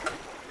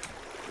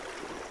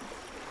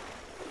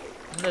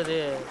என்னது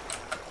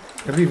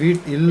எப்படி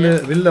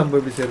வில் அம்பு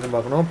எப்படி சேர்ந்து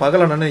பார்க்கணும்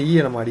பகல அண்ணா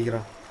ஈயை நம்ம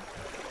அடிக்கிறோம்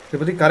இதை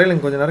பற்றி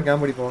கரையில் கொஞ்சம் நேரம்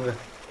கேம்ப் அடிப்போங்க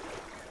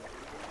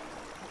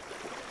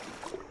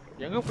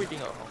எங்க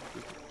போயிட்டீங்க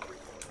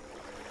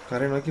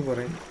கரை நோக்கி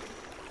போகிறேன்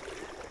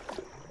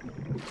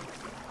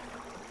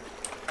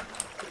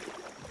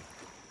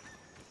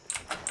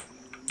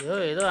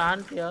ஏதோ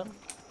ஆன்ட்டியா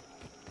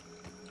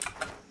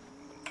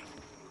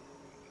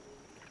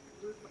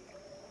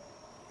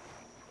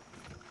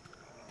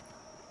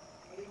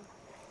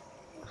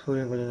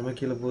சூரியன் கொஞ்சம் கொஞ்சமாக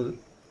கீழே போகுது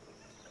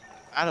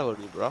மேலே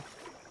வருது ப்ரோ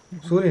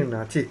சூரியன்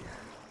ஆச்சு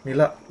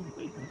நிலா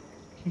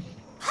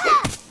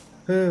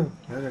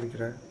யார்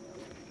அடிக்கிற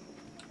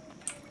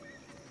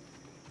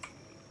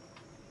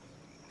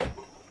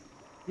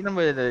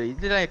நம்ம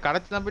இதுல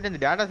கடைசிலாம் போயிட்டு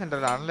இந்த டேட்டா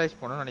சென்டர்ல அனலைஸ்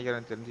பண்ணணும்னு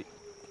நினைக்கிறேன் தெரிஞ்சு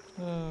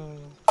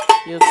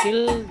you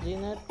kill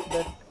gnet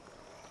that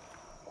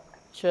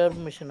chirp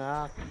mission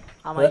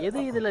ஆமா எது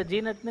இதுல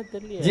gnetனே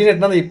தெரியல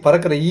gnetனா அந்த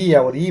பறக்குற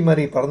ஒரு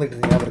மாதிரி பறந்துட்டு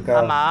இருக்கீங்க இருக்கா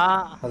ஆமா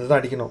அதுதான்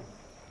அடிக்கணும்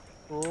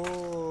ஓ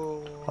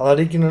அத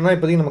அடிக்கணும்னா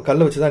இப்போதைக்கு நம்ம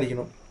கல்ல வச்சு தான்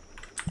அடிக்கணும்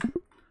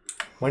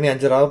மணி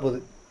 5:30 ஆக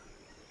போகுது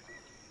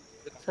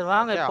சரி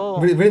வாங்க இப்போ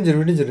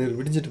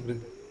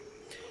விடிஞ்சிட்டு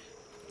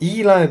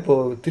ஈலாம் இப்போ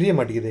தெரிய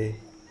மாட்டேங்குதே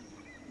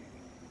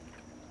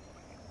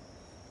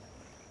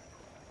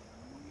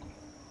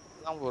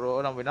ப்ரோ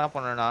நம்ம என்ன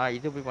பண்ணனும்னா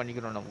இது போய்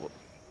பண்ணிக்கணும் நம்ம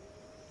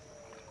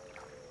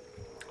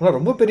ஆனா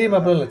ரொம்ப பெரிய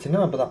மேப்ல இல்ல சின்ன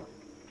மேப் தான்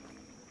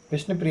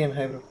விஷ்ணு பிரியன்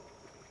ஹை ப்ரோ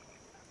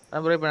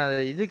நம்ம இப்ப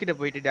இது கிட்ட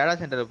போயிட்டு டேட்டா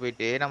சென்டர்ல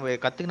போயிட்டு நம்ம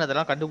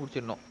கத்துக்கினதெல்லாம்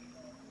கண்டுபிடிச்சிடணும்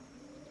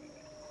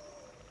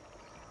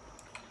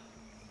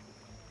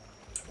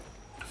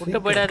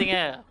விட்டு போய்டாதீங்க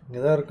இங்க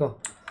தான் இருக்கோம்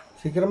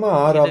சீக்கிரமா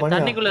 6 மணி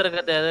தண்ணிக்குள்ள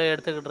இருக்கத ஏதோ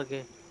எடுத்துக்கிட்டு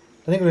இருக்கு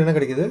தண்ணிக்குள்ள என்ன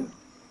கிடைக்குது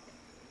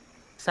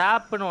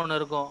சாப்னு ஒன்னு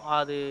இருக்கும்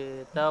அது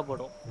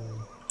தேவைப்படும்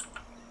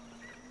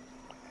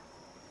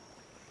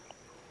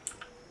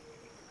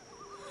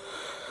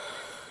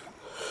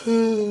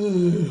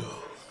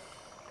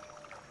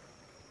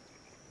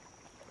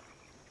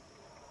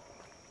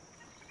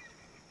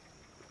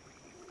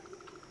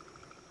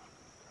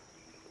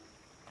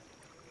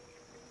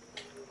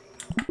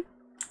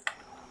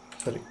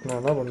சரி நான்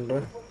என்ன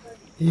பண்றேன்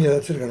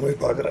ஏதாச்சும் இருக்கான்னு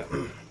போய் பார்க்குறேன்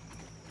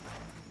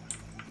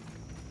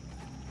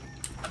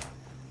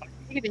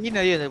இங்க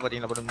நிறைய வந்து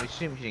பாத்தீங்களா அப்புறம்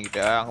மிஷின்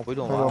கிட்ட அங்க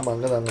போய்டுவோம் ஆமா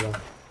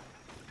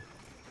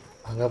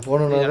அங்க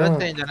போணும்னா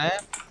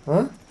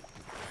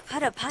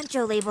Put a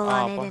poncho label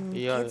on it and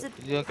kids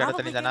would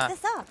probably pick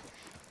this up.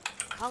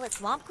 Call it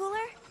swamp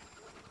cooler?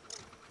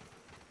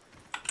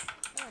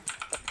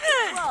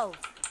 Whoa!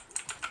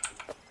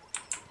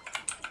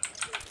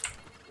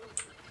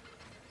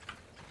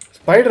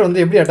 Spider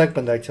வந்து எப்படி அட்டாக்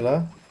பண்ணுது ஆக்சுவலா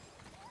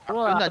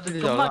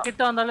சும்மா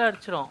கிட்ட வந்தாலே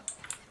அடிச்சிரும்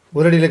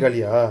ஒரு அடியில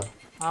காலியா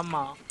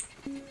ஆமா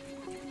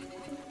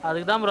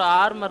அதுக்கு தான் ப்ரோ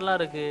ஆர்மர்லாம்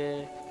இருக்கு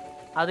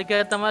அதுக்கு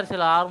ஏத்த மாதிரி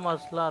சில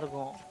ஆர்மர்ஸ்லாம்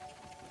இருக்கும்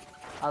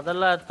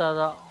அதெல்லாம்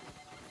எடுத்தாதான்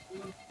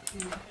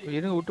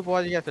இருங்க விட்டு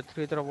போகாதீங்க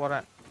செத்து ஏத்துற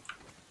போறேன்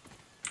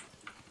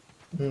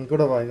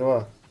கூட வா இங்க வா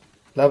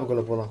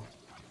லேபுக்குள்ள போலாம்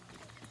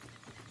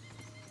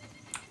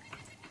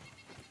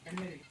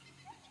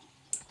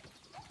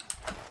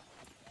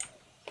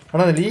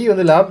ஆனா அந்த லீ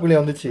வந்து லேபுக்குள்ளே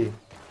வந்துச்சு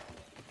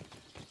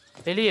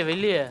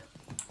வெளியே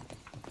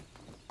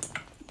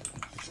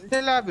இந்த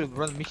lab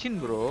bro machine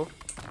bro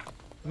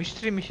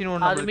mystery machine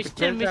ஒன்னு அது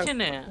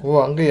மிஷின்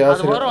ஓ அங்கயா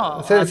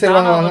சரி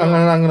வாங்க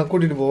அங்க நான்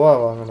கூட்டிட்டு போவா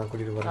வாங்க நான்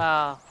கூட்டிட்டு போறேன்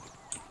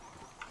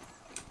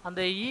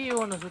அந்த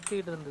ஒன்னு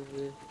சுத்திட்டு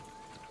இருந்தது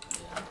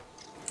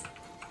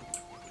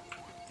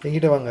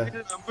எங்கிட்ட வாங்க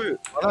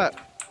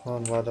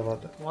வாத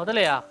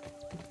முதலையா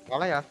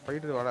வலையா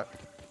ஸ்பைடர் வலை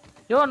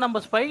யோ நம்ம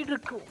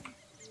ஸ்பைடருக்கு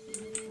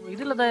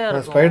இதுல தான்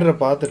நான் ஸ்பைடரை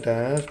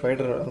பார்த்துட்டேன்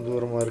ஸ்பைடர்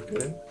தூரமா இருக்கு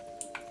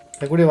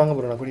நான் கூட வாங்க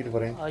ப்ரோ நான் கூட்டிட்டு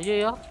போறேன்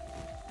ஐயோ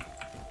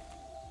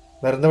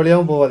வேற எந்த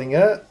வழியாவும் போவாதீங்க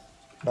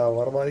நான்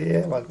வர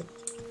மாதிரியே வாங்க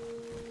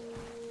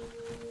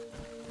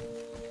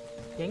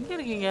எங்க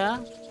இருக்கீங்க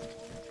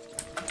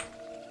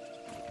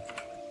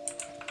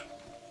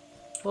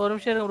ஒரு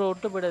நிமிஷம் இருங்க ப்ரோ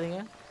விட்டு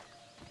போயிடாதீங்க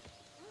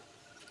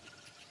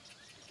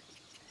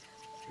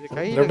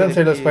லெஃப்ட் ஹேண்ட்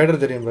சைடுல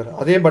ஸ்பைடர் தெரியும் பாரு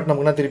அதே பட்டன்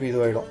நமக்குனா திருப்பி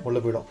இதுவாயிடும் உள்ள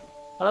போய்டும்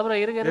அட ப்ரோ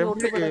இருங்க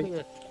விட்டு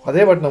போயிடாதீங்க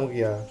அதே பட்டன்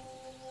நமக்குயா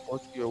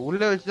ஓகே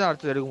உள்ள வச்சு தான்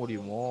அடுத்து எடுக்க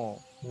முடியுமோ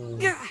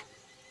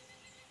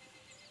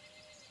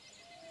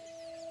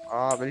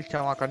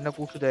வெளிச்சமா கண்ணை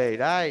கூசுதே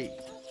டேய்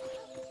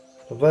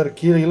பாரு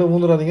கீழ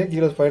ஊந்துறாதீங்க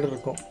கீழ ஸ்பைடர்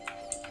இருக்கும்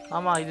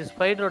ஆமா இது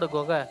ஸ்பைடரோட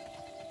குகை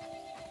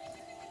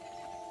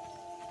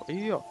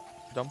ஐயோ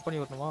ஜம்ப்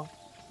பண்ணி வரணுமா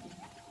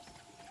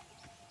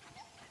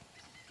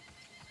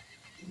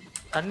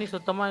தண்ணி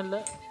சுத்தமா இல்ல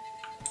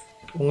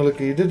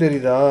உங்களுக்கு இது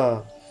தெரியுதா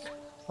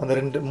அந்த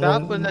ரெண்டு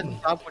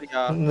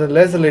சாப்பிடுங்க இந்த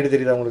லேசர் லைட்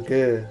தெரியுதா உங்களுக்கு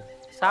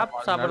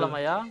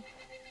சாப்பிடலாமாயா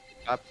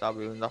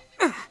சாப்பிடுங்க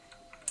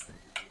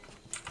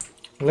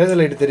லேசர்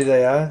லைட்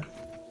தெரியுதாயா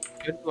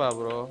எடுத்து வா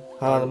ப்ரோ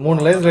அந்த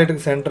மூணு லேசர்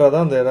லைட்டுக்கு சென்டரா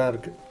தான் அந்த இடம்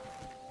இருக்கு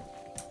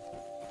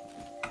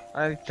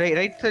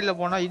ரைட் சைடுல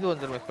போனா இது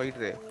வந்துரும்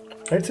ஸ்பைடர்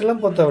ரைட்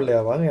சைடுலாம் போத்தா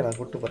இல்லையா வாங்க நான்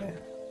கூட்டி போறேன்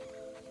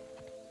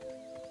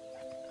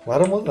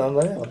வரும்போது நான்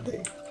தானே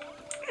வந்தேன்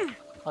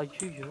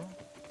ஐயோ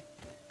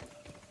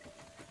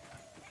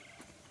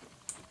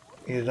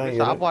இதுதான்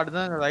சாப்பாடு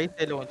தான் ரைட்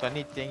சைடுல கொஞ்சம்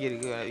தண்ணி தேங்கி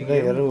இருக்கு இங்க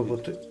எறும்பு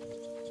போட்டு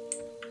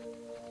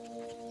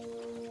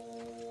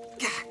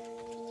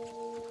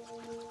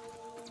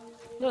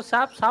யோ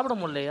சாப்பிட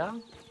முடியலையா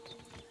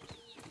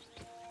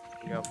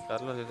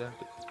தரல இது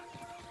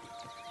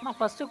நான்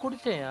ஃபர்ஸ்ட்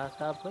குடிச்சேன்யா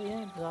சாப்பிட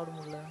ஏன் இப்ப சாப்பிட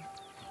முடியல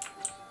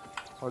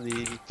அது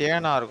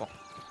தேனா இருக்கும்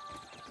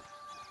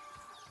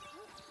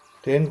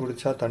தேன்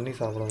குடிச்சா தண்ணி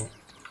சாப்பிடணும்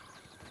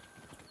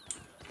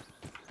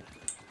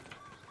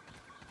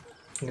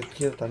இங்க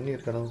கீழே தண்ணி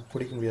இருக்கணும்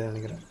குடிக்க முடியாது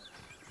நினைக்கிறேன்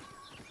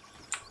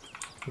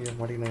ஐயோ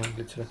மாட்டிக்கினேன்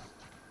கிளிச்சில்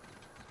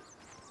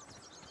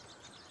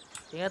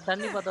ஏன்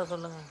தண்ணி பார்த்தா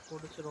சொல்லுங்க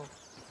குடிச்சிரும்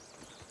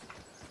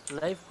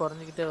லைஃப்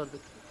குறைஞ்சிக்கிட்டே வருது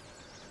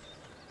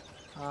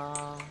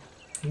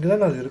இங்கே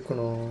தான் அது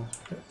இருக்கணும்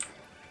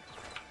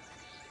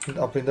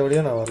அப்போ இந்த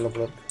வழியாக நான் வரல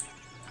போல இருக்கு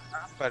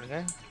பாருங்க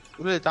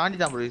உள்ள தாண்டி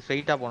தான் ப்ரோ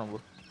ஸ்ட்ரைட்டா போணும்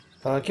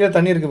ப்ரோ கீழே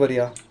தண்ணி இருக்கு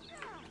பாரியா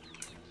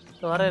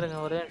வர இருங்க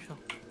ஒரே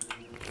நிமிஷம்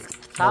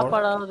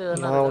சாப்பாடாவது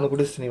நான் ஒன்று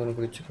குடிச்சு நீ ஒன்று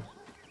குடிச்சுக்க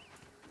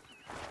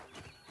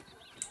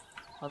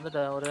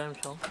வந்துட்டேன் ஒரே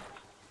நிமிஷம்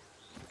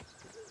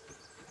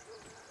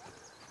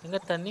எங்க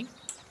தண்ணி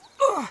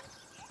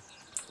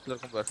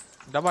இருக்கும் பாரு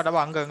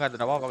டப்பா அங்க அந்த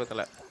டப்பா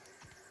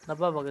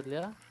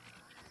பக்கத்துலயா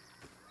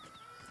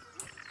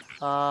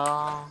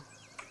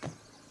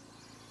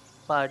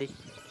பாடி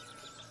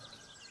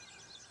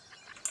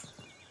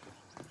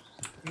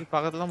நீ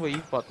பக்கத்துல போய்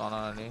பார்த்தோம்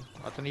நானு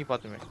அத நீ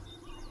பாத்துமே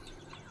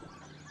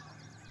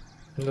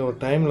இந்த ஒரு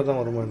டைம்ல தான்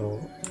வருமா என்னவோ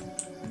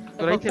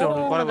ரைட் சைடுல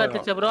ஒன்னு பாரு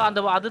கட்டிச்ச ப்ரோ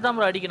அந்த அதுதான்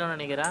ப்ரோ அடிக்கணும்னு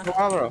நினைக்கிறேன்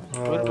வா ப்ரோ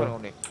ஒரு பாரு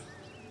ஒன்னு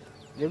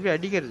எப்படி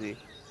அடிக்கிறது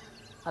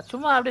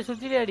சும்மா அப்படியே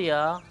சுத்திட்டே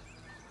அடியா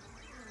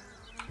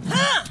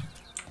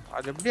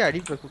அது எப்படி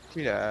அடிப்ப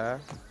சுத்தில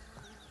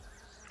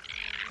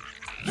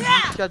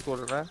ஷாட்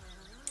போடுறேன்.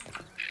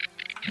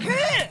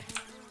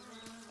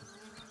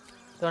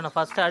 நான்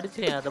ஃபர்ஸ்ட்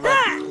அடிச்சேன் அத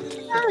பாரு.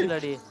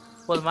 அடி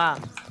போதுமா?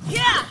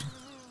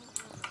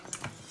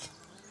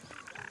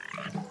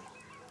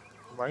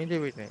 பயந்தே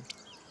போயிட்டேன்.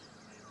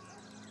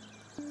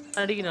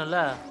 அடிக்கணும்ல.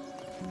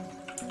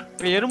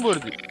 எறும்பு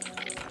வருது.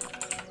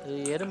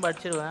 எறும்பு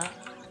அடிச்சிருவேன்.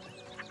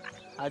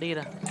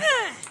 அடிக்கிறேன்.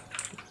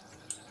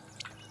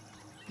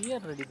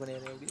 பியர் ரெடி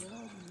பண்ணிடுறேன்.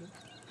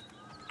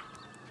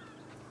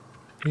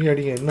 நீ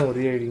அடிங்க. என்ன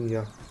ஒரே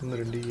அடிங்கயா?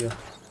 இன்னும் 2யா?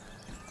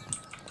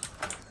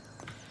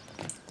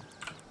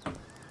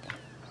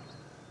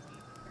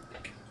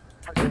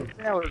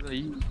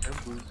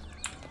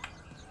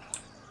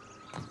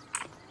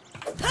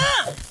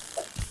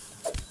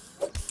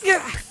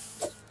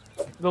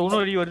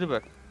 இன்னொரு அடி வருது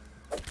பாரு.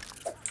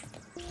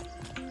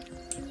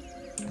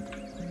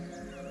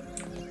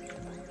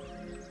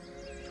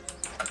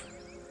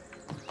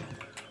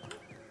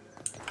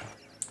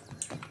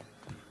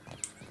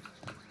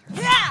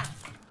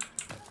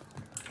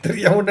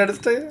 தெரியாம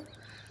அடிச்சிட்டேன்.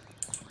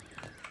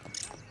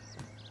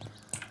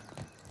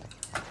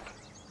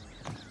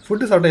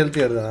 ஃபுட் சாப்பிட்டா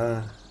ஹெல்த்தியா இருந்தா?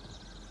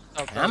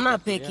 I'm not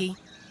picky.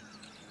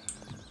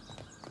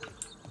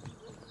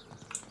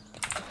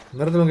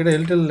 மரத்துல உங்ககிட்ட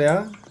ஹெல்த் இல்லையா?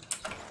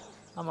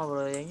 ஆமா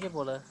ப்ரோ. எங்க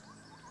போல?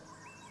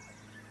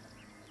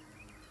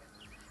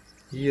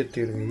 ஈய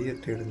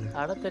தேடுங்க.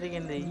 அட தெரியுங்க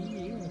இந்த ஈ.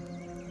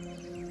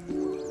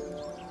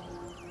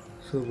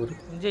 சூப்பர்.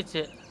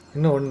 இஞ்சிச்சு.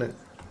 இன்னும் ஒண்ணு.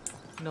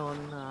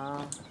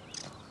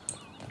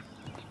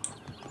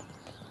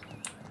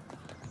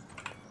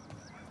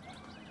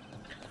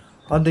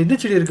 அந்த இந்த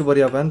செடி இருக்கு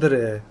பாரியா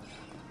பேந்தர்.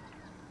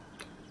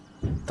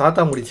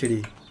 தாத்தா முடி செடி.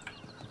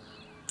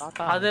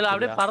 அதுல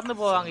அப்படியே பறந்து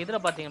போவாங்க. இதுல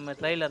பாத்தீங்க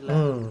ட்ரைலர்ல.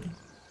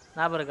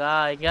 ஞாபகம் இருக்கா?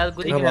 எங்கயாவது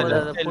குதிக்கும்போது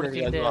அத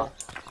புடிச்சிட்டு.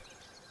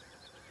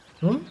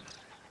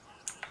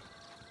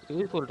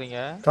 இது சொல்றீங்க?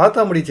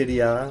 தாத்தா முடி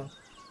செடியா?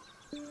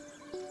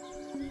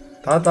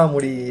 தாத்தா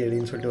முடி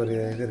அப்படின்னு சொல்லிட்டு ஒரு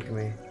இது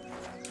இருக்குமே.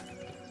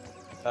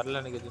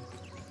 தெரியல எனக்கு இது.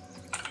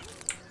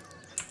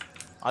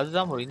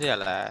 அதுதான் ப்ரோ இந்த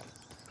இலை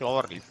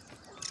க்ளோவர் லீஃப்.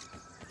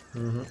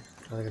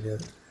 அது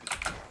கிடையாது.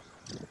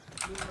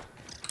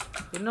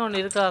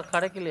 இன்னொன்னு இருக்கா?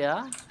 கிடைக்கலையா?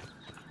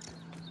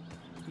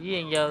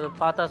 எங்கயாவது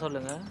பார்த்தா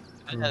சொல்லுங்க.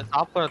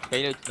 சாப்பிட்ற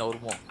கையில் வச்சு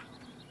வருமோ?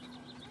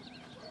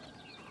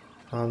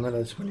 மேலே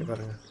வச்சு பண்ணி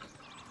பாருங்க.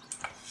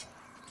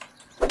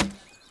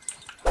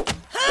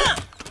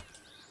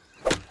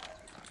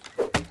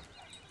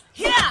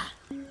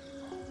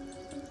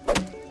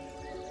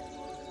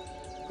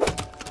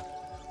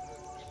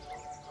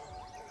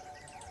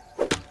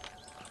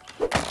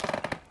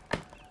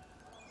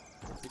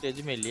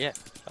 எதுவுமே இல்லையே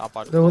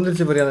சாப்பாடு.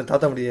 வந்துருச்சு பாரு அந்த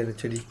தாத்தா முடி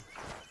செடி.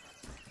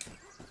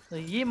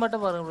 ஈ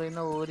மட்டும் பாருங்க.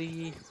 இன்னும் ஒரு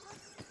ஈ.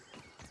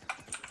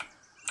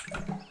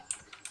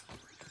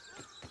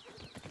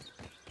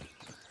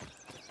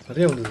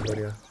 நிறைய வந்துருக்கு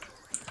பாரியா.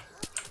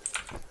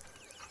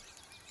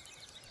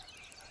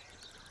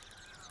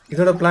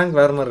 இதோட பிளாங்க்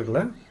வேற மாதிரி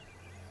இருக்குல்ல?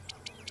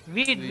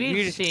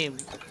 வீட் சேம்.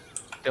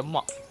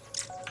 செம்மா.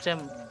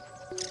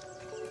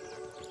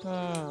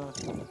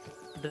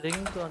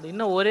 ட்ரிங்க்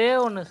இன்னும் ஒரே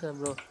ஒன்று சார்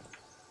ப்ரோ.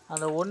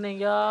 அந்த ஒன்று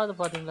எங்கேயாவது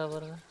பார்த்தீங்களா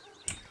பாருங்க.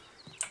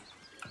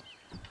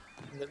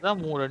 இங்கே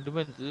தான் 2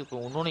 இருக்குது. இப்போ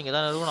இன்னொன்று இங்கே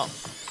தான் நிறுவனம்.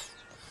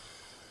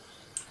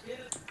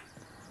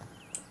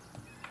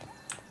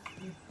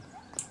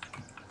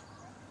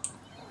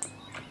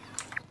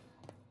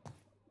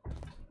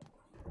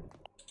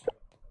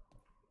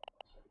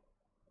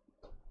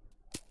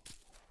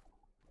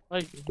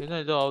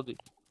 ஏதோ ஆகுது.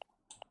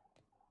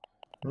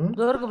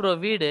 இருக்கு ப்ரோ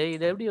வீடு.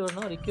 இது எப்படி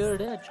வரணும்?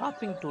 Required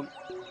shopping tool.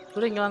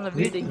 ப்ரோ இங்க வாங்க.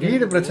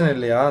 வீடு பிரச்சனை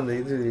இல்லையா? அந்த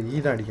இது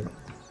ஈ தான் அடிக்கணும்.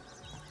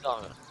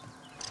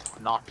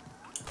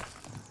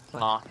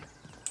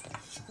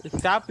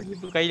 ஸ்டாப்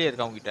இப்போ கையில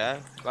இருக்கு அவங்க கிட்ட.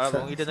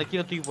 அவங்க கிட்ட இந்த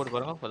கீழ தூக்கி போட்டு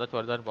பாருங்க. ஏதாச்சும்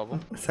வருதான்னு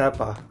பாப்போம்.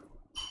 சாப்பா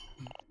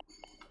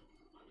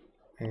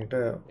என்கிட்ட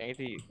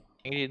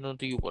இன்னும்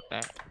தூக்கி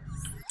போட்டேன்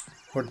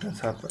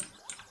சாப்பா.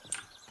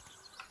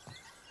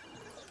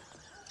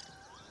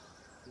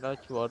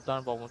 ஏதாச்சும்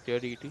வருதான்னு பாப்போம்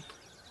தேடிக்கிட்டு.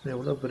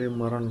 எவ்வளோ பெரிய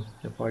மரம்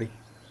பாடி.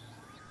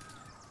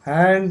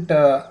 அண்ட்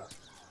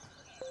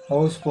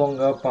ஹவுஸ்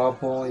போங்க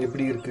பார்ப்போம்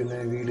எப்படி இருக்குன்னு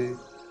வீடு.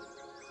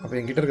 அப்போ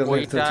என்கிட்ட இருக்கிறது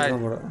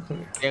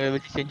எங்களை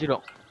வச்சு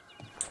செஞ்சிடும்.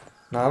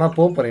 நானா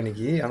போகிறேன்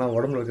இன்னைக்கு. ஆனால்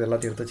உடம்புல இருக்கிற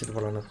எல்லாத்தையும் எடுத்து வச்சுட்டு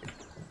போகலான்னு.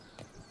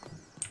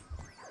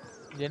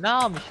 என்ன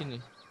மிஷின்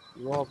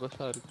இவ்வளோ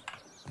பெருசாக இருக்கு.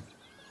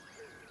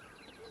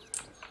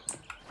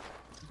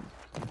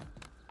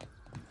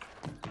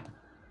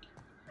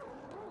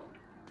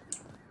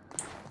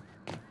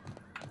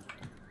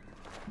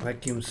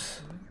 vacuum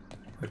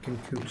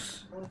cubes.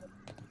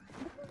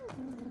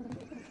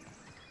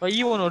 ஈ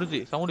ஒன்று வருது.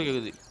 சவுண்டு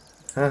கேட்குது.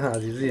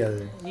 அது இல்லையா?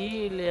 அது ஈ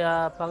இல்லையா?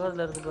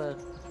 பக்கத்தில் இருக்கு பாரு.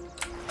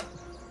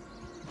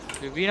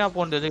 வீணா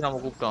போனதுக்கு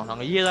நம்ம கூப்பிட்டோம்.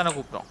 நாங்கள் ஈயை தானே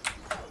கூப்பிட்டோம்.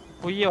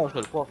 பொய்யே வர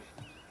சொல் போ.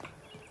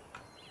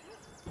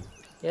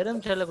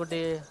 எறும் செல்ல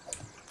குட்டி.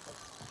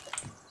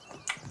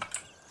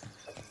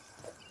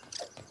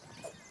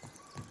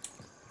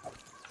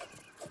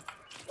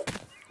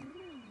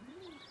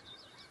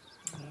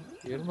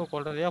 எறும்பு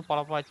கொள்றதையா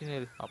பழப்பாச்சுன்னு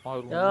அப்பா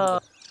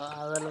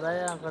அதுல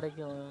தான்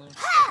கிடைக்கும்.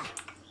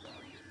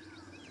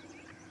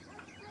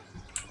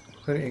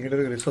 சரி என்கிட்ட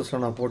இருக்க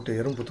ரிசோர்ஸ்லாம் நான் போட்டு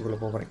எறும்புத்துக்குள்ள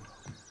போறேன்.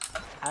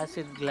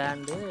 ஆசிட்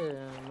கிளாண்ட்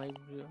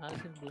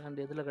ஆசிட்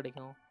கிளாண்ட் எதுல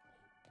கிடைக்கும்?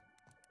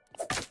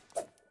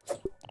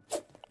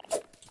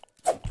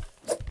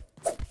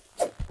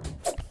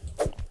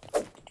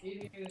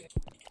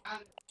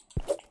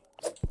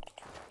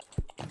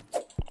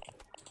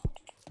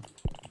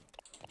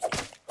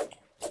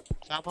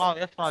 சாப்பாடு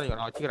வேஸ்ட் பண்ணாதீங்க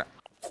நான் வச்சுக்கிறேன்.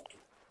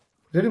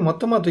 சரி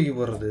மொத்தமா தூக்கி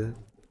போடுறது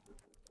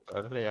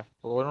இல்லையா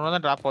ஒன்று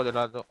தான் ட்ராப் ஆகுது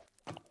எல்லாத்தையும்.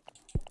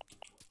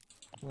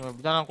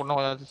 இப்படிதான் கொண்டு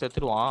வந்து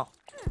செத்துருவான்.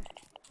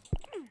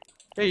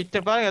 ஏய்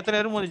இத்த பாருங்க எத்தனை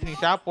எறும்பு வந்துச்சு.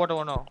 நீங்க ஷாப் போட்ட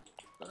வேணும்.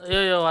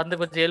 ஐயோ அந்த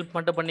கொஞ்சம் ஹெல்ப்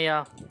மட்டும் பண்ணியா.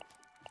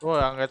 ஓ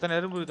அங்க எத்தனை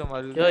எறும்பு இருக்க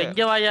மாதிரி இருக்கு.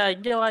 ஐயோ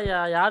இங்க வாயா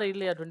யாரும்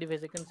இல்லையா 25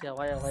 செகண்ட்ஸ்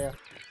வாயா.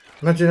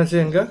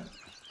 நச்சு எங்க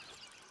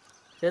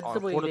செத்து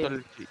போயிடு.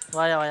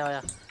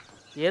 வாயா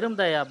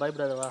எறும்புதாயா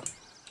பயப்படாத வா.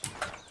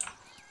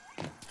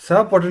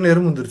 சாப்பாட்டுன்னு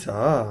எறும்பு வந்துருச்சா?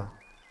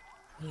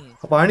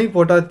 அப்ப அணி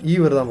போட்டா ஈ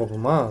வருதான்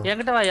பாப்போமா?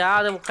 என்கிட்ட வாயா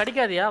அது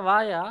கடிக்காதியா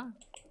வாயா.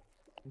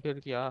 இங்க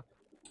இருக்கியா?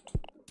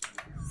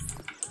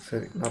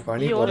 சரி நான்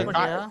அணி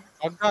போறேன்.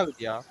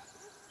 அக்காவியா?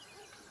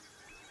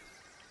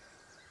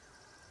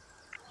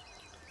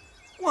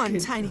 One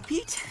tiny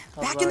Pete,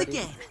 back in the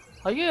game.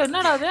 ஐயோ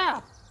என்னடா இது?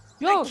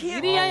 யோ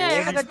இது ஏன்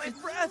எங்க என்ன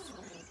அது?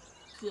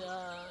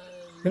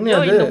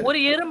 இந்த ஒரு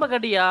எறும்பு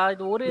கடியா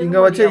இது ஒரு இங்க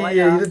வச்ச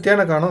இது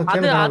தேனை காணோம்.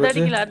 அது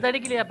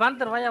அடிக்கலையா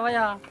பாந்தர்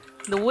வாயா.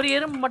 இந்த ஒரு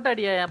எறும்பு மட்டும்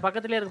அடியா என்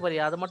பக்கத்துலயே இருக்கு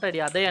பாரியா அது மட்டும்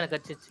அடியா அதே எனக்கு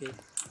கடிச்சிச்சு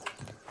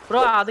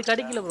ப்ரோ. அது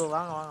கடிக்கல ப்ரோ.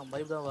 வாங்க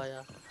பயப்படா வாயா.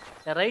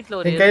 என் ரைட்ல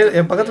ஒரு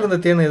என் பக்கத்துல இருந்த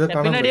தேனை ஏதோ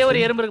காணோம். பின்னாடியே ஒரு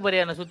எறும்பு இருக்கு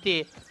பாரியா என்ன சுத்தி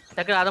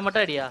டக்கு அதை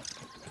மட்டும் அடியா.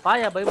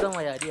 வாயா பயப்படாம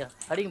வாயா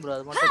அடிங்க ப்ரோ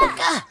அது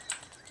மட்டும்.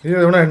 ஐயோ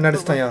இவனா என்ன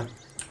அடிச்சான்யா?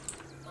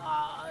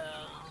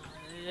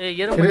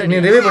 எறும்பு நீ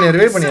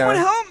ரிவைவ் பண்ணியா?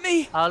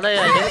 அதான்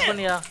ஹெல்ப்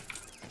பண்ணியா.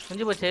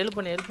 கொஞ்சம் போச்சு ஹெல்ப்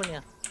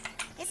பண்ணியா.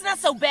 It's not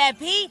so bad,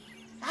 Pete.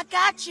 I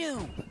got you.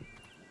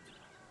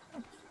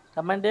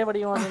 கமெண்டே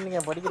படிக்க நீங்க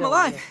படிக்கிறீங்க.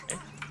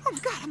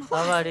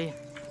 ஆவாடி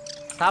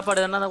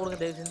சாப்பாடு என்னன்னா கொடுங்க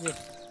தயவு செஞ்சு.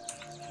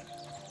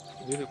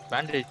 இது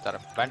பேண்டேஜ்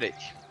தரேன்.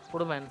 பேண்டேஜ்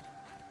குடு மேன்.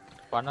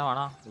 பண்ண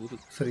வேணாம் இது.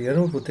 சரி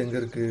எறும்பு புத்து எங்க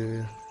இருக்கு?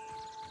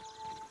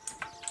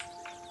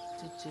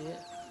 சிச்சி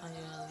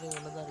ஐயா அது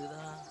ஒண்ணுதான்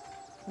இருக்குதா?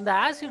 இந்த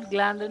ஆசிட்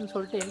கிளாண்ட்னு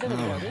சொல்லிட்டு எங்க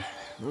கிடையாது?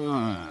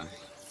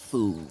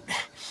 Food.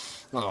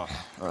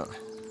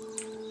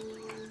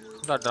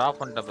 நான் டிராப்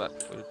பண்ணிட்டேன் பார்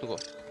எடுத்துக்கோ.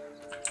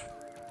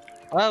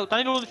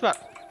 தண்ணில ஊத்துச்சு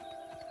பார்.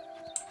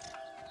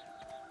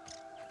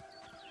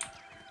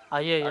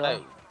 ஐயோ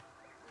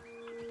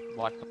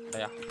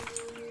வாட்டையா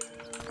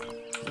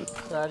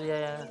சாரியா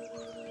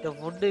இந்த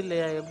ஃபுட்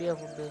இல்லையா? எப்படியா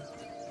ஃபுட்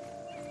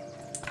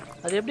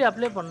அது எப்படி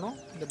அப்ளை பண்ணனும்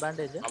இந்த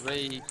பேண்டேஜ்?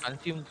 அப்படியே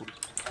கன்சியூம் குடு.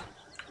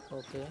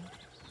 ஓகே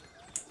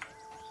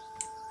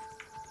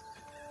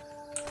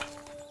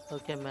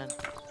ஓகே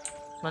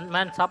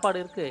மேன்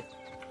சாப்பாடு இருக்கு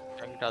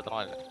என்கிட்ட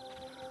அதெல்லாம் இல்லை.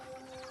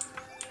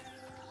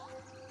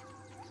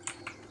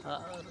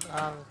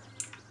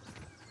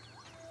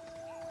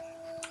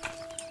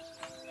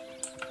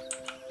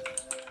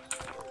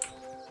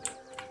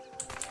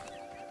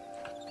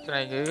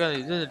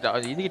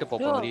 இதுகிட்ட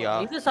போப்போம் பிரியா.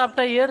 இது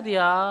சாப்பிட்டா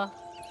ஏறுதியா?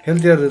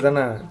 ஹெல்தியா இருக்கு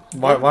தானே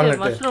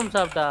வால்நட். மஷ்ரூம்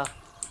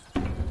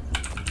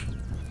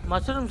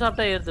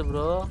சாப்பிட்டா ஏறுது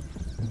ப்ரோ.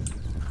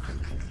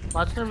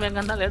 மஷ்ரூம் எங்க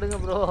இருந்தாலும் எடுங்க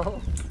ப்ரோ.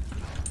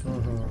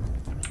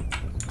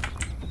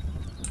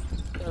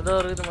 ஏதோ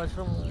இருக்குது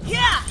மஷ்ரூம்.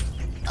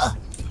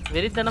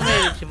 வெறித்தனமா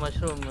ஏறிச்சு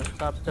மஷ்ரூம்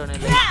சாப்பிட்டோன்னே.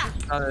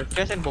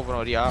 ஸ்டேஷன்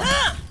போறோம் வரியா?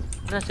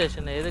 என்ன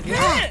ஸ்டேஷன்? எதுக்கு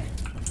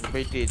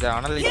போயிட்டு இதை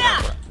அனலைஸ்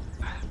பண்ணுறேன்.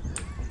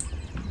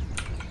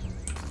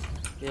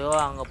 ஐயோ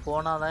அங்க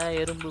போனாதான்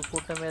எறும்பு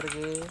கூட்டமே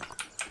இருக்கு.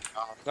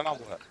 அங்கெல்லாம்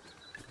போங்க.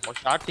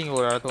 ஸ்டார்டிங்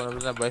ஒரு இடத்துல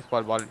வந்து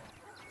பேஸ்பால் பால்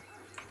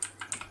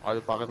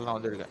அது பக்கத்துல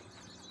வந்துருக்கேன்.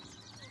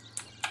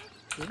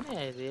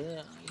 என்ன இது?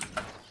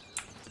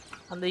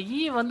 அந்த ஈ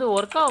வந்து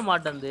ஒர்க் ஆக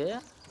மாட்டேங்குது.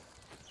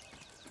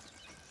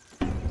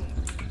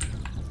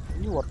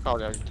 ஈ ஒர்க்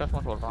ஆகலையா?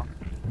 வித்தியாசமா சொல்றான்.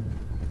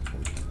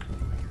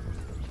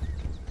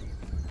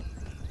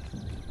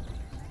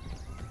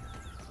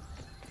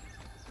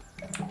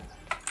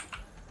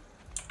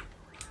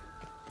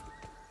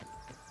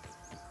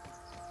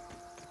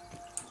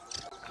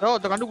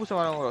 இத கண்டுபிடிச்ச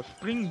வரங்க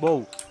ஸ்ப்ரிங்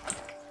பவ்.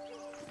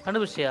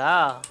 கண்டுபிடிச்சியா?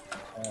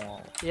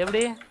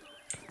 எப்படி?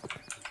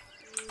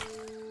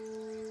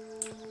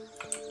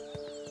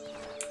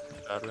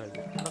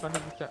 நான்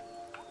கண்டுபிடிச்சேன்.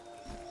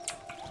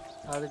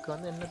 அதுக்கு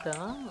வந்து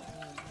என்னன்னா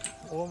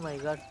ஓ மை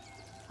காட்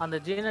அந்த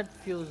ஜீனட்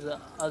ஃபியூஸ்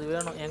அது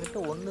வேணும்.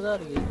 என்கிட்ட ஒன்று தான்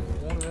இருக்கு,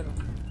 3 வேணும்.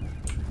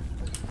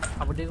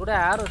 அப்படி கூட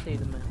ஆரோ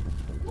செய்யுமே.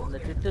 அந்த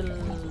டிட்டில்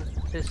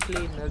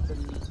டெஸ்ட்லி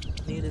நெட்டில்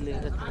நீரில்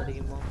எங்கே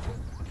கிடைக்குமோ?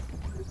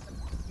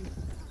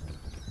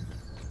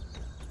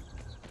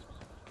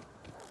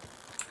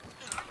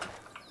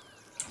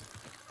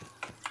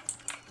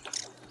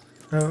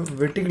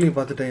 வெட்டிக்கிளி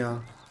பார்த்துட்டேயா?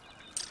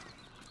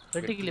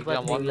 வெட்டிக்கிளி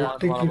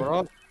பார்த்தீங்களா?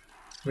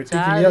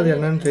 வெட்டிக்கிளி அது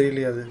என்னன்னு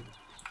தெரியலையா? அது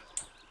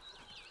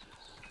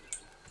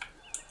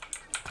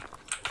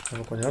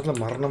கொஞ்ச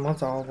நேரத்தில் மரணமாக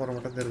சாவ போகிற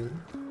மட்டும் தெரியுது.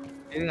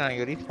 இது நான்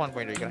இங்க ரீஸ்பான்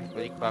பாயிண்ட் வைக்கிறேன்.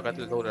 இப்போதைக்கு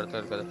பக்கத்துல ஏதோ ஒரு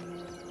இடத்துல இருக்குது.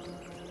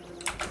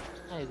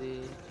 இது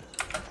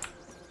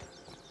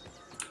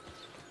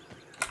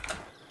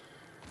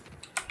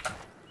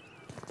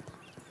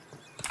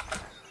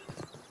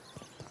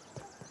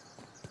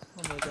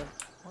Oh my god.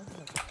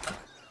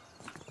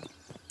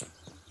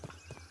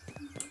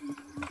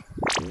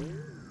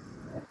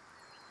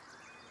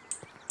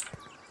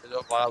 ஏதோ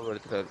பாலா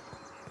எடுத்துட்டாரு.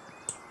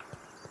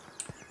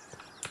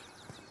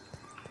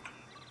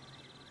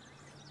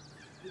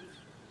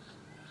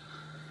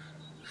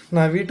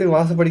 நான் வீட்டுக்கு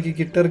வாசப்படிக்கு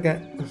கிட்ட இருக்கேன்.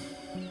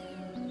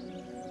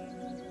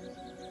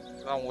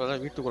 உங்களால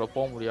வீட்டுக்குள்ள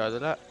போக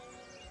முடியாதுல.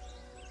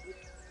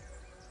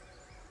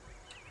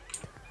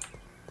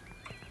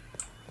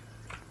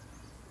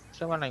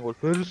 சரி நான் ஒரு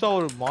பெருசா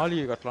ஒரு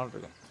மாளிகை கட்டலாம்னு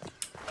இருக்கேன்.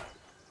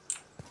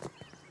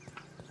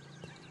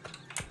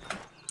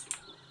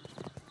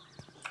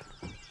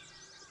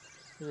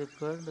 இது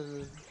கேண்டது.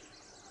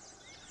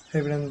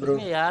 ஹேவிடன் ப்ரோ.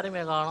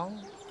 யாருமே காணோம்.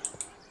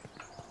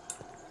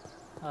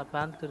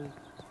 பேந்தர்.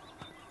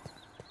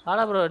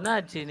 ஆனா ப்ரோ என்ன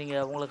ஆச்சு நீங்க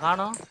உங்களை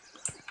காணோம்?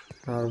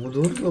 நான் ரொம்ப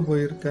தூரத்துல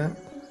போயிருக்கேன்.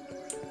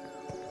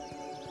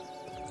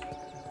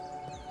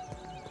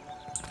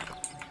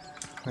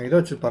 நான் இதை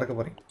வச்சு பறக்க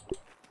போறேன்.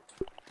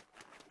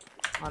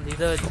 அந்த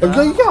இதை வச்சு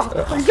ஐயா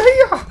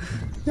ஐயா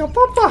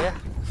எப்பப்பா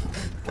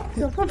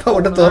எப்பப்பா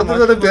உன்னை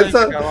துரத்துறது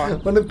பெருசா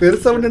ஒன்று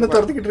பெருசா ஒன்று என்ன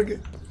துரத்திக்கிட்டு இருக்கு.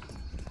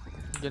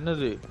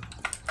 என்னது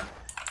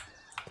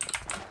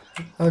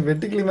அது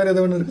வெட்டிக்கிளி மாதிரி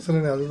ஏதோ ஒன்று இருக்கு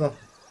சொல்லுங்க. அதுதான்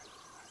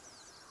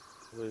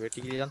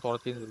வெட்டிக்கிளி தான்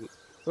துரத்தின்னு இருக்கு.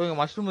 இவங்க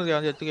மஷ்ரூம் வந்து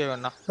எடுத்துக்க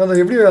வேணா. அந்த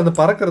எப்படி அந்த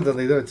பறக்கிறது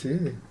அந்த இதை வச்சு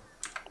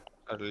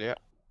இல்லையா?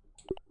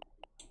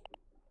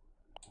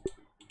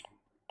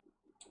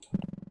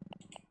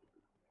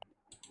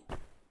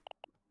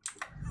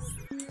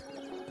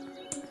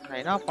 நான்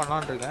என்ன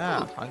பண்ணலாம்னு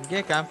இருக்கேன்.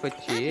 அங்கேயே கேம்ப்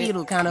வச்சு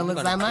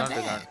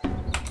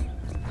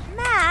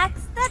Max,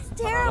 that's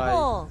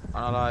terrible.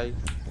 அனலாய்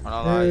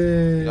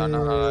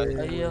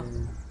ஐயோ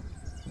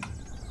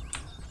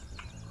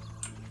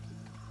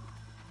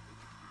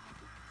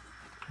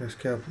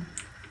எஸ்கேப்.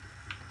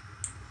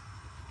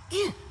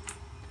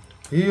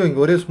 ஐயோ இங்க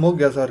ஒரே ஸ்மோக்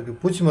கேஸா இருக்கு.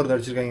 பூச்சி மருந்து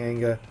அடிச்சிருக்காங்க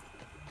இங்க.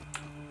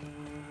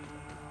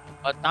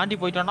 அது தாண்டி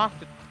போயிட்டோம்னா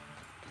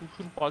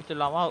பால்ஸ்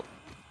இல்லாம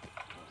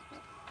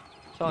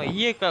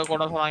ஈய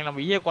கொட சொன்னாங்க.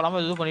 நம்ம ஈய கொடாம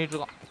எதுவும் பண்ணிட்டு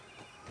இருக்கோம்.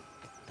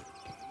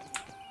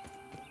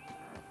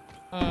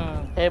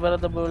 ஹே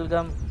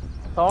பலத்தமில்கம்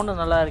சவுண்டு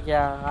நல்லா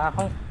இருக்கியா?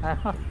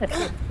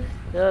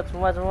 ஏதோ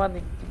சும்மா சும்மா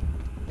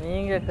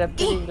நீங்க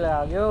கத்துறீங்களா?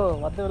 ஐயோ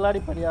வந்து விளையாடி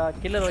படியா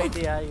கில்லர்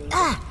வைட்டியா?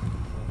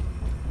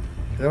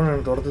 ஏதோ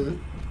எனக்கு துரத்துது.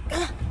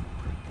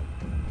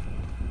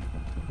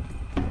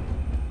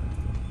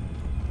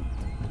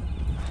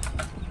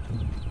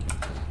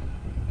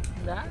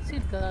 இந்த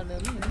ஆசிட் கார்டு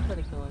என்ன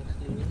கிடைக்கும்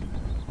ஆக்சுவலி?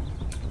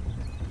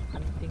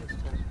 ஹண்டிங்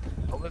ஸ்டார்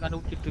அவங்க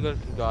கண்டுபிடிச்சிட்டு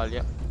இருக்காரு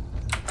ஜாலியா.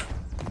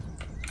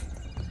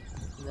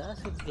 இந்த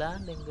ஆசிட்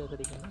கிளாண்ட் எங்க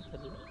கிடைக்கும்னு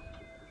தெரியல.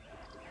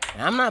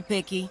 I'm not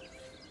picky.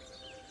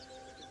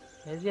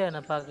 எதியா என்ன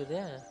பாக்குது?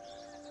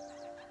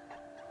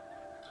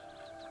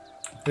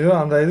 ஐயோ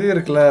அந்த இது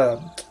இருக்குல்ல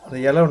அந்த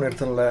இலை ஒன்று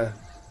எடுத்தோம்ல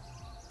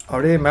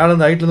அப்படியே மேலே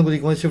இருந்து ஹைட்லேருந்து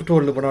குதிக்கும் போது ஷிஃப்ட்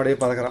ஹோல்டு பண்ண அப்படியே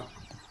பறக்கிறான்.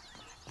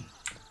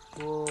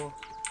 ஓ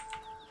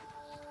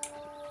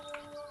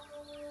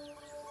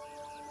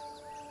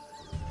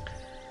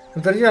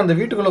தெரிஞ்சு அந்த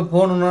வீட்டுக்குள்ளே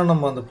போகணுன்னா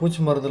நம்ம அந்த பூச்சி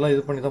மருந்தெல்லாம்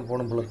இது பண்ணி தான்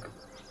போகணும் போல இருக்கு.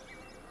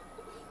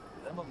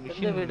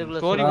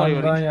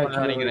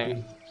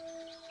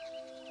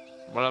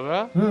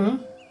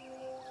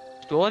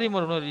 ஸ்டோரி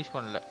மோட் ரிலீஸ்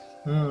பண்ணல.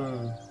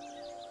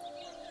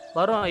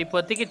 வரும்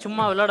இப்போதைக்கு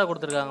சும்மா விளையாட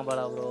கொடுத்துருக்காங்க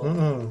பாலா ப்ரோ.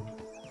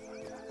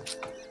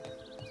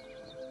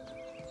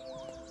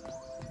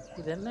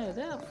 இது என்ன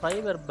இது?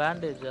 ஃபைபர்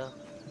பேண்டேஜா?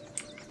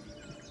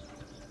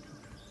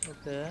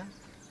 ஓகே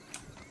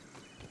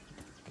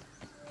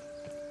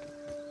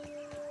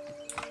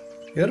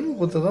எறும்பு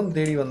புத்தை தான்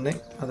தேடி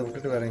வந்தேன். அதை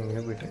விட்டுட்டு வேற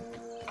எங்கேயும் போயிட்டேன்.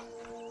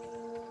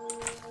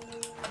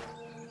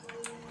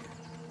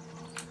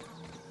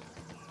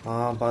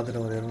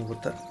 பார்த்துட்டேன் ஒரு எறும்பு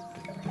புத்தை.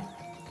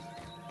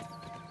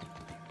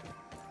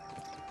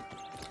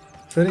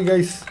 சரி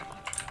கைஸ்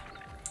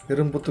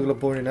எறும்பு புத்துக்குள்ள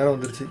போக வேண்டிய நேரம்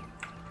வந்துருச்சு.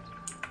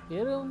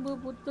 எறும்பு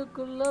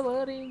புத்துக்குள்ள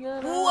வரீங்க.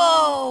 Whoa,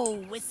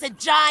 it's a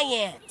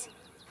giant.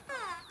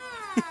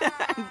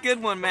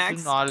 Good one, Max.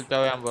 நாலு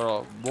தேவையா ப்ரோ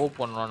போ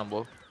பண்ணனும்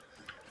நம்ம.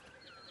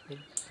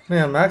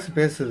 நான் மேக்ஸ்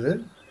பேசுது.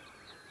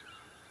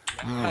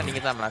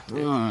 நீங்க தான் மேக்ஸ்.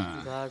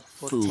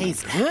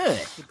 Tastes good.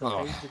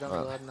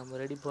 நம்ம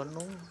ரெடி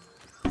பண்ணோம்.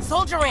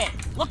 Soldier ant,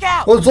 look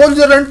out. O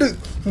soldier and.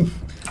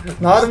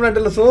 Normal and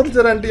இல்ல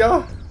சோல்ஜர் ஆண்ட்யா.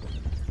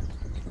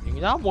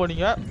 நீங்க தான்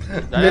போனீங்க.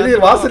 வெளிய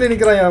வாசல்ல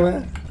நிக்கறான்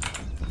அவன்.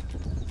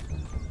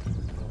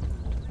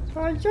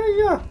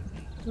 ஐயா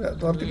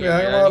தோர்த்திக்கு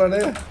வேகமா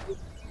வரானே.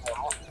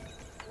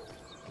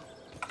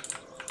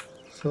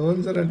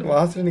 சோல்ஜர் ஆண்ட்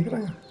வாசல்ல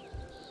நிக்கறான்.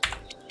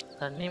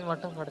 தண்ணி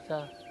மட்டும் கடச்சா.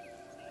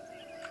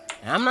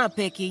 I'm not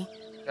picky.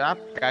 Trap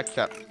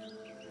catcher.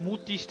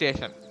 Smoothie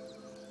station.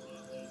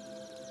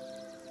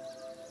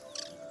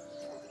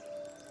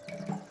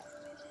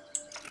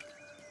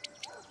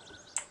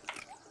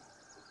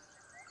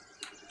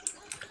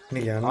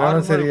 நீ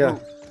என்னன்னு சரியா?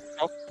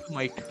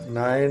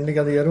 நான்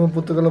இன்னைக்கு அந்த எருமை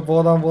புத்துக்குள்ள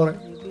போதான் போறேன்.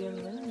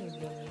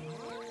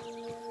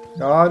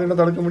 யாரும் என்ன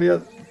தடுக்க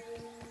முடியாது.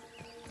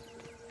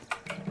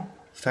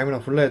 ஸ்டாமினா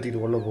ஃபுல்லா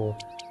ஏத்திட்டு உள்ள போ.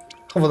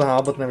 அப்பதான்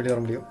ஆபத்துல வெளியே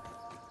வர முடியும்.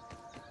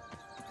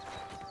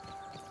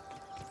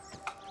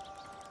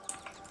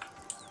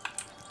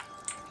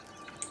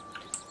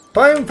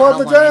 Time for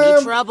the jam. Any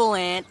trouble,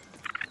 Ant?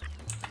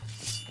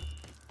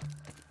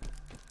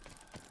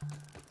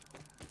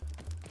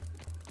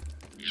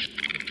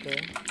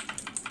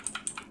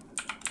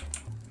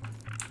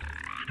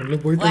 உள்ள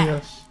போய்ட்டீங்க.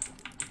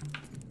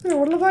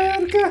 உள்ளதான்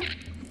இருக்கு.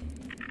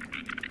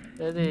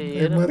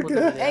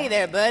 Hey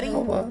there, buddy.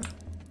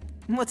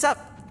 What's up?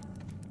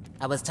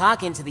 I was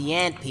talking to the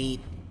ant,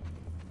 Pete.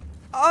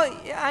 Oh,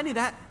 yeah, I knew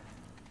that.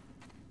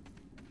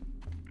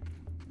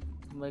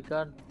 Oh my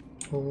god.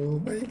 Oh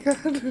my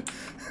god.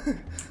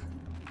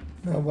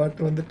 நான்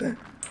பாட்டு வந்துட்டேன்.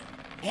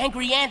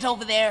 Angry ant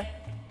over there.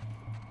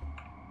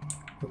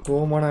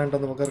 கோமான ant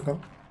அந்த பக்கம்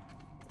இருக்கான்.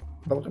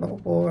 நம்ம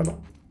போகணும்.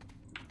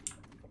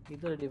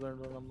 இது ரெடி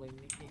பண்றோம் நம்ம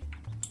இன்னைக்கு.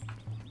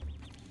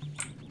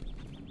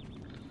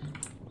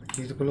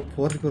 இதுக்குள்ள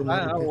போறதுக்கு ஒரு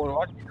மாதிரி ஒரு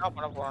வாட்டி என்ன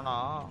பண்ண போறேன்னா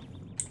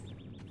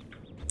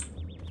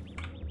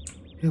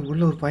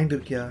உள்ள ஒரு பாயிண்ட்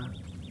இருக்கியா?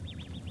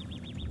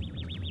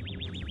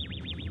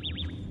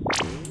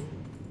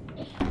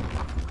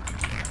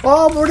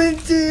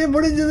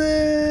 முடிஞ்சது.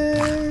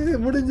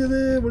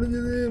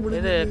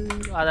 இது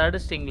அத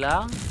அடிச்சிட்டீங்களா?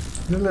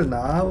 இல்ல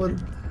நான் ஒரு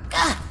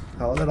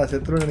அவ்வளவுதான் நான்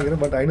செத்துருவேன்னு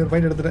நினைக்கிறேன். பட் 500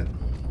 பாயிண்ட் எடுத்துட்டேன்.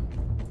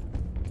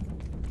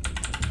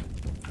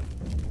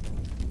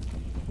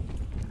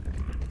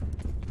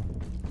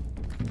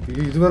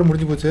 இது வேற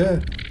முடிஞ்சு போச்சு.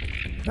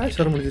 மேட்ச்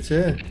வேற முடிஞ்சிச்சு.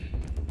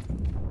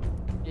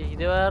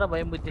 இது வேற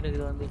பயம்புத்தி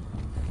இருக்குது வந்து.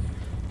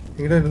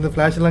 இங்கட இந்த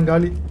ஃபிளாஷ் எல்லாம்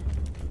காலி.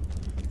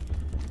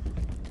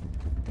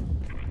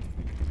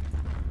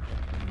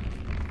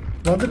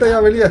 வந்துட்டயா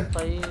வெளிய?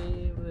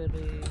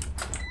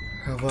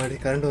 அப்பாடி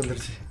கரண்ட்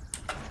வந்துருச்சு.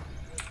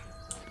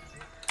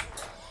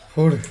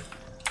 ஓடு.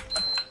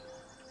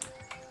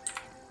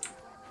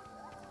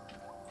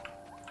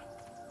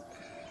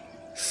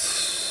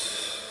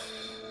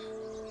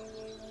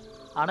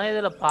 ஆனா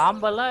இதுல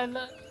பாம்பெல்லாம் இல்ல.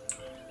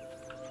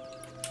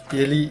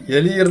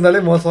 எலி இருந்தாலே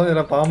மோசம்.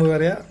 இல்ல பாம்பு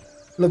வேறயா?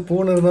 இல்ல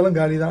பூனை இருந்தாலும்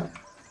காலி தான்.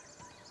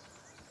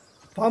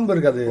 பாம்பு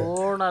இருக்காது.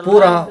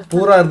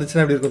 பூரா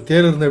இருந்துச்சுன்னா எப்படி இருக்கும்?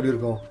 தேள் இருந்தா எப்படி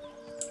இருக்கும்?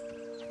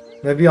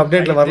 மேபி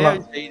அப்டேட்ல வரலாம்.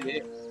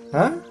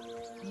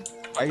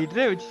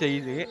 ஃபைட்ரே வச்சு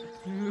செய்யுது.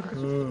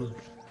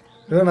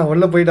 நான்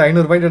உள்ள போயிட்டு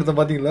 500 பாயிண்ட் எடுத்தேன்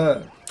பாத்தீங்களா?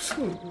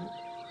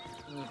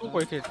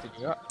 போயிட்டு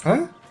எடுத்துக்கியா?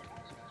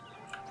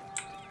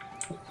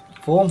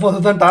 போகும்போது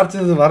தான் டார்ச்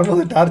இருந்தது,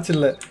 வரும்போது டார்ச்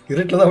இல்லை.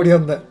 இருட்டில் தான் அப்படியே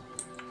வந்தேன்.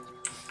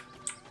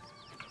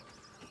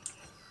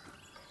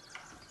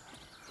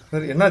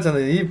 சரி என்னாச்சு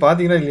அந்த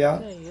பார்த்தீங்களா இல்லையா?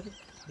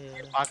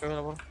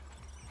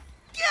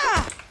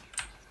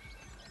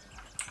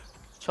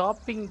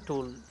 Shopping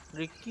tool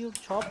ரிக்யூட்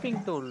shopping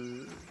tool.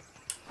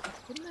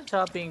 என்ன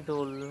சாப்பிங்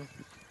டூல்?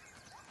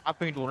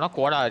 சாப்பிங் டூல்னா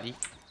கோடாரி.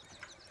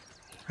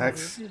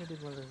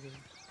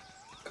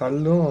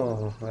 கல்லும்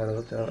வேற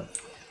ஏதாவது தேவை.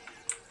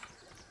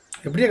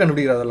 எப்படியா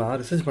கண்டுபிடிக்கிற? அதெல்லாம்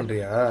ரிசர்ச்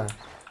பண்றியா?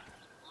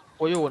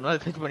 போய் ஒரு நாள்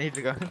ரிசர்ச் பண்ணிட்டு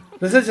இருக்காங்க.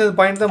 ரிசர்ச்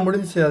பாயிண்ட் தான்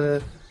முடிஞ்சிச்சு. அது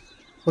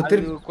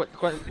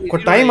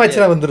டைம்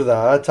ஆச்சுனா வந்துருதா?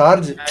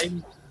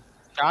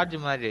 சார்ஜ்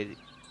மாதிரி அது.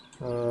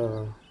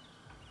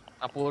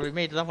 அப்போ ஒரு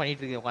இமேஜ் தான்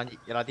பண்ணிட்டு இருக்கேன் உட்காந்து.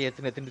 எல்லாத்தையும்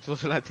எடுத்து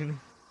சோசலாச்சுன்னு.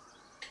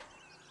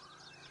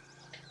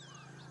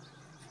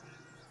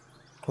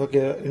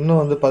 ஓகே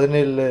இன்னும் வந்து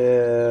 17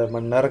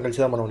 மணி நேரம்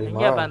கழிச்சு தான் பண்ண முடியுமா?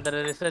 எங்க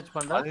பண்ற ரிசர்ச்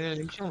பண்ற? 17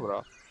 நிமிஷம் bro.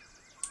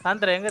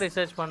 சாந்திர எங்க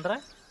ரிசர்ச் பண்ற?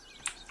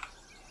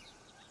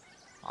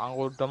 அங்க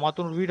ஒரு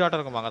டமாத்தூர் வீடாட்ட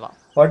இருக்குமாங்க தான்.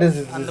 What is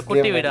this? அந்த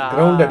குட்டி வீடா?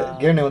 கிரவுண்டட்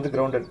கேம் நேம் வந்து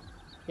கிரவுண்டட்.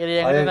 இது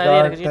எங்க நிறைய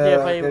இருக்கு. GTA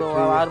 5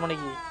 6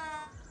 மணிக்கு.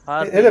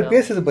 ஏல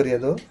பேசுது பாரு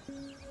ஏதோ.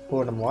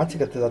 ஓ நம்ம வாட்ச்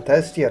கத்துதா?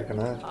 தேஸ்டியா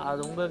இருக்கனா? அது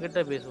உங்க கிட்ட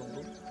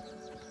பேசுங்க.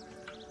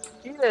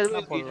 இல்ல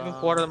எதுமே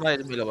போடுற மாதிரி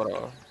எதுமே இல்ல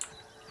bro.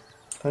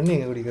 தண்ணி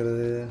எங்க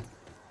குடிக்கிறது?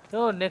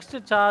 யோ நெக்ஸ்ட்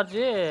சார்ஜ்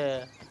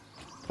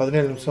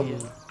 17 நிமிஷம்.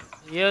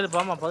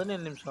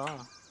 17 நிமிஷம்.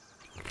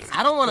 I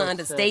don't want to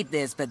understate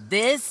this, but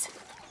this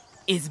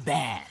is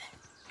bad.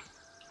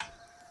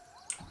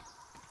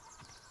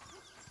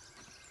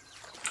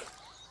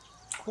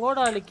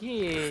 கோடாலிக்கு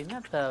என்ன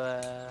தேவை?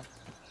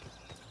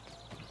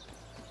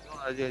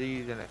 அது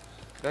இதுனே.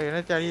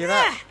 என்ன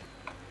चाहिएடா?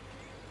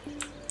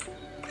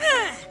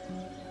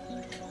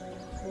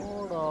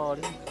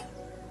 கோடாலி.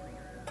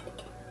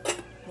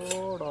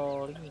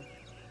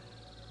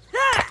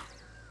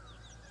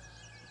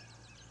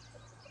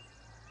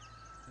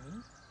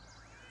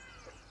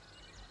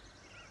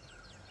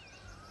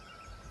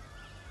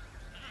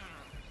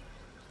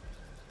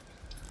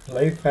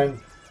 லைஃப் ஃபேன்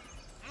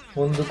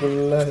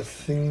முந்துக்குள்ள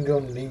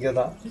சிங்கம் நீங்க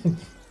தான்.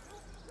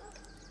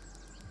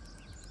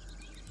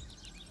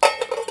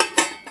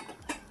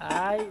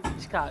 ஐ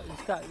இஸ்கா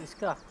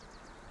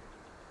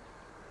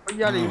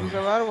ஐயா இங்க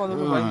வேற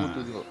வந்து வாங்கி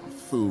கொடுத்துங்க.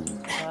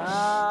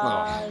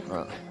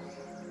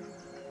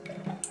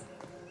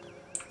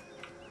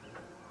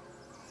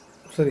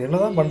 சரி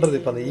என்னதான் பண்றது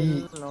இப்ப அந்த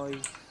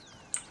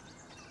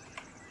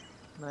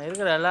நான்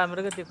இருக்கிற எல்லா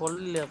மிருகத்தையும்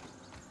கொல்ல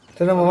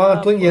சரி நம்ம வாங்க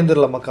தூங்கி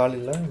ஏந்திரலாமா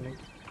காலையில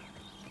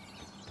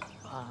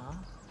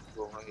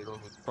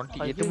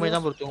 28 மணி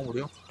தான் ப்ரோ தூங்க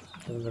முடியும்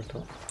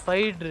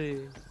ஸ்பைடர்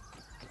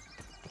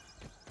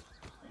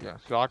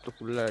ஸ்லாட்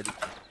ஃபுல்லா அடி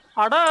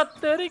அடா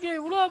தெரிக்க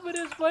இவ்ளோ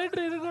பெரிய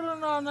ஸ்பைடர் இருக்குன்னு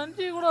நான்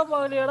நஞ்சி கூட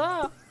பார்க்கலையடா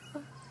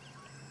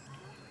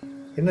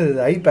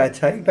என்னது ஐ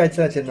பேட்ச்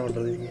என்ன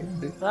பண்றது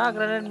இது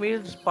கிரானேட்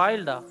மீல்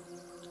ஸ்பாயில்டா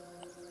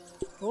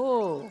ஓ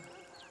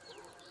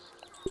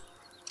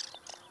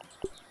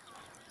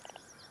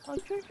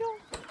அச்சோ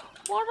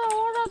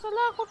ஓடா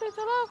சலா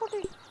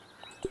குட்டி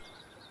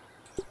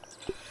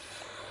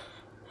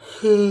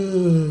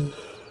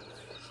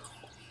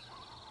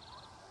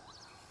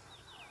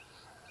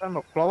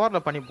நம்ம ஃப்ளவர்ல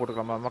பண்ணி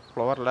போட்டுக்கலாமா நம்ம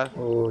ஃப்ளவர்ல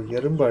ஓ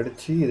எறும்பு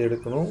அடிச்சு இத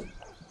எடுக்கணும்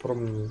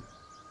அப்புறம்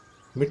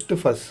மிட்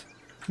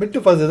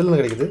ஃபஸ் எதுல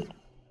கிடைக்குது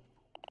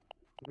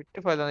மிட்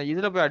ஃபஸ்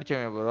இதுல போய்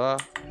அடிச்சவே ப்ரோ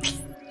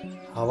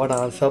அவனா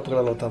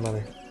சாப்பிடல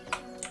வந்தானே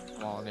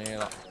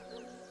அவனேதான்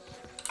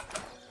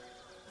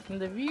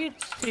இந்த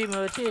வீட் ஸ்ட்ரீம்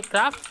வச்சு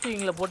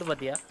கிராஃப்டிங்ல போட்டு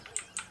பாத்தியா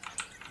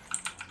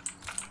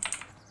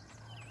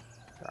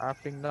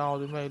கிராஃப்டிங் தான்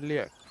அதுமே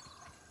இல்லையா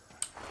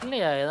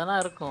எதனா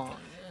இருக்கும்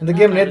இந்த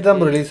கேம் நேத்து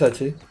தான் ரிலீஸ்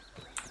ஆச்சு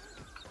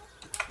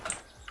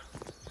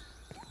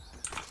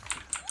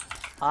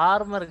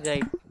ஆர்மர்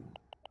கைட்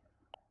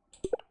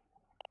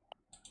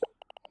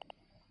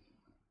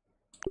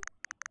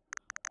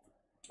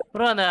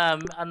ப்ரோ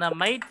அந்த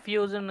மைட்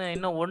ஃபியூஸ்னு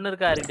இன்னும் ஒன்னு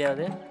இருக்கா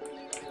யார்கிட்டயாவது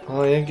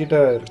என்கிட்ட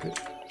இருக்கு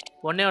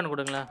ஒண்ணே ஒன்னு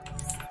கொடுங்களா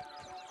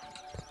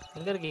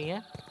எங்க இருக்கீங்க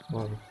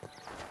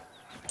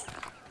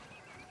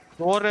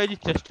ஸ்டோரேஜ்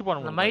டெஸ்ட்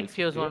பண்ணுங்க அந்த மைட்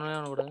ஃபியூஸ் ஒண்ணே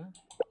ஒன்னு கொடுங்க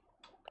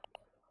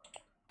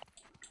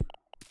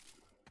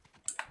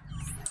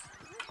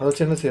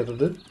அது என்ன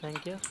செய்யறது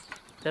थैंक यू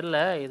தெரியல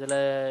இதுல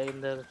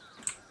இந்த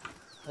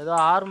ஏதோ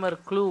ஆர்மர்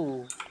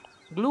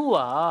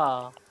க்ளூவா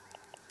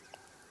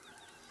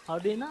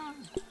அப்படினா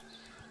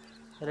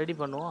ரெடி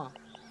பண்ணுவோம்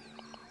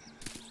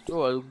ஓ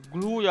அது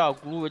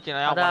க்ளூ வச்சு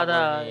நான் அட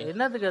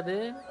என்னதுக்கு அது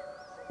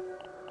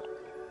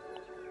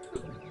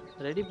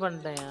ரெடி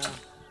பண்ணிட்டேன்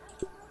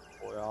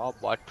ஓயா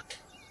பட்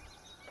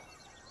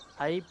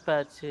ஐ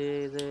பேட்ச்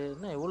இது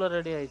என்ன இவ்வளவு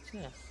ரெடி ஆயிடுச்சு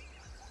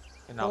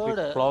என்ன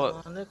அப்படி ஃப்ளவர்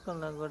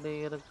அந்த கொடி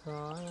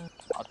இருக்கும்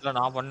அதெல்லாம்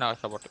நான் பண்ண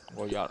ஆசைப்பட்டேன்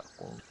ஓயா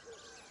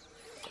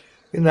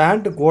இந்த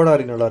ஆண்ட்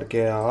கோடாரி நல்லா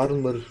இருக்கே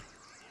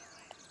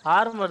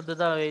ஆர்மர்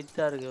தான்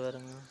வெயிட்டா இருக்கு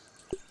பாருங்க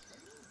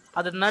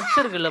அது நட்ஸ்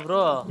இருக்குல்ல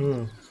ப்ரோ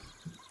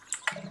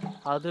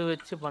அது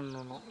வச்சு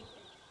பண்ணனும்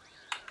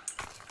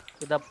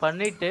இத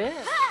பண்ணிட்டு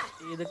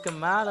இதுக்கு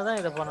மேல தான்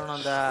இத பண்ணனும்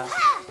அந்த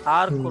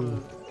ஆர்க்குன்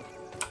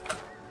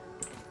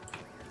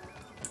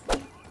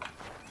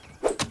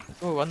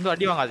ஓ வந்து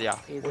அடி வாங்காதயா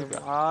இது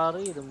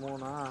 6 இது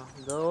 3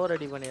 இதோ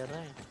ready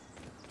பண்ணிறேன்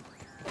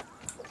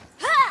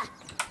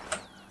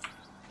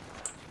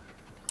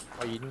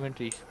my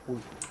inventory is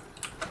full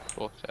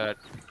so sad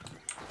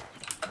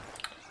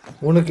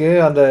உனக்கு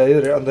அந்த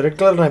ரெட்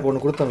கலர் நான் இப்போ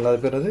ஒன்னு கொடுத்தேன்ல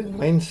அது பேர் அது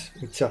மைன்ஸ்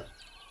மிச்சா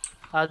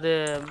அது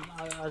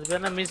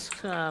வேணா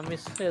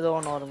மிஸ் ஏதோ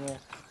ஒன்று வருமே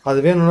அது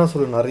வேணும்னா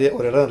சொல்லு நிறைய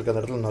ஒரு இடம் இருக்கு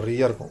அந்த இடத்துல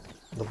நிறைய இருக்கும்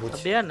அந்த பூச்சி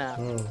அப்படியே என்ன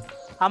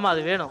ஆமா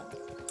அது வேணும்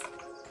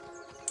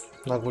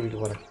நான்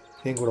கூட்டிட்டு போறேன்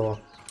நீ கூட வா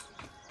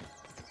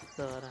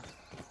வரேன்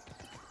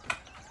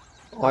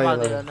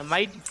அந்த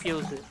மைட்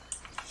ஃபியூஸ்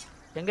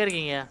எங்க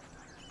இருக்கீங்க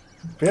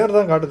பேர்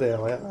தான் காட்டுதே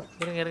வாயா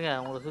இருங்க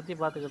உங்களை சுத்தி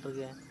பார்த்துக்கிட்டு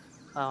இருக்கேன்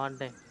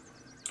வந்துட்டேன்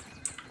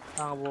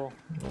வாங்க போ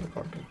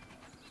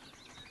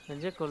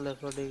நெஞ்சக்குள்ள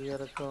கொடி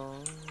இருக்கும்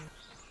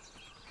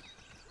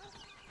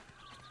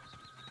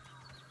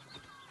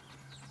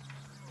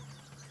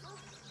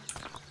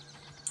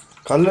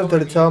கல்ல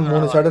தடிச்சா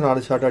 3 ஷாட்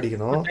 4 ஷாட்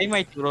அடிக்கணும் டைம்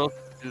ஆயிச்சு ப்ரோ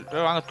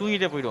வாங்க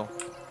தூங்கிட்டே போய்டுவோம்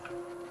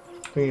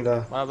தூங்கிடா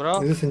ப்ரோ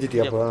இது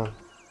செஞ்சிட்டியா அப்பா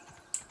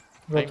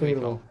நான்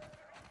தூங்கிடுவோம்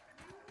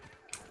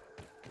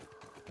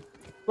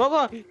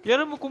பாபா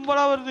எறும்பு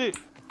கும்பலா வருது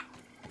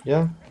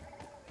ஏன்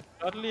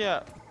வரலையா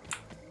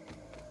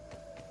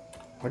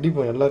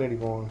அடிப்போம் எல்லாரும்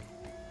அடிப்போம்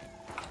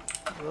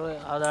ப்ரோ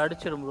அத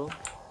அடிச்சிரும் ப்ரோ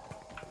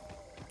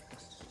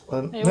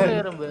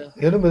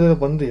எறும்பு எது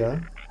பந்தியா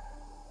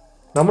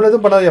நம்மள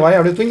எதுவும் பண்ணாதே வாய்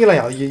அப்படியே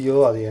தூங்கிடலாம் ஐயோ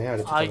அது ஏன்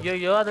அடிச்சு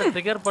ஐயோ அத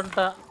ட்ரிகர்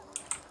பண்ணிட்டா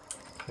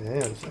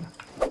ஏன் அடிச்சா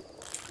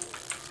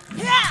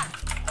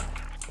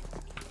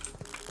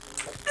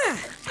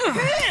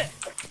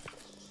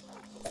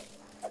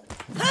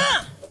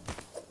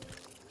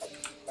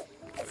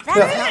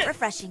That's not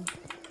refreshing.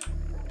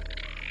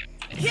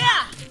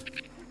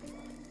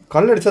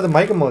 கல்ல அடிச்சா அது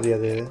மயக்கம் ஆகுது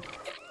அது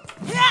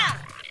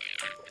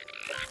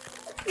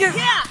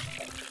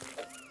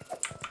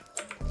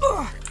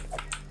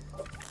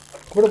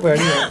கூட போய்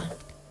அடியா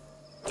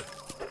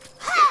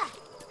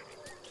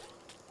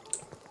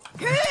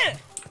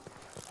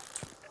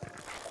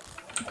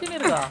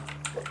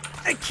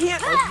I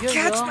can't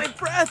catch my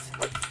breath.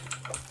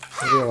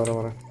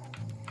 வர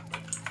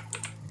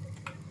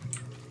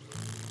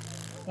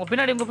உங்க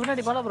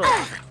பின்னாடி Bala bro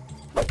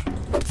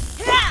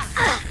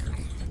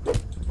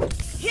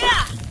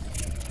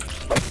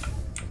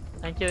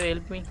Thank you,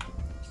 help me.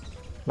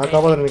 நான்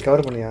காப்பாத்துறேன் நீ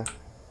கவர் பண்ணியா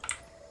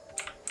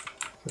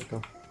சரிக்கா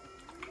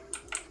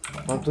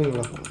நான்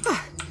தூங்கிடலாம்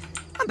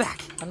I'm back.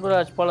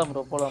 அன்பராஜ் போலாம்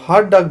ப்ரோ போலாம்.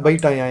 ஹாட் டாக்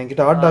பைட் ஆயா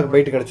என்கிட்ட hot dog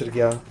byte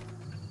கிடைச்சிருக்கியா?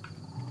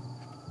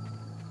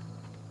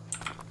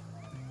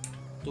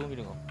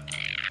 தூங்கிடுங்க.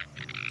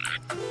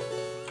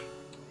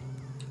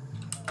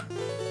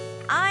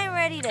 I'm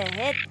ready to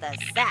hit the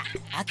sack.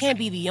 I can't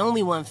be the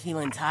only one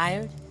feeling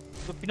tired.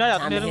 பின்னாடி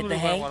Time to hit the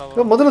hay.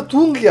 முதல்ல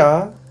தூங்கியா?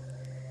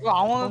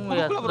 அவன்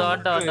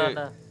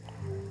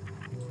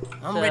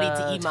I'm ready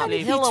to eat my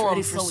pillow.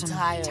 I'm so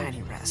tired.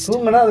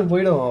 தூங்கினா அது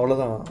போய்டும்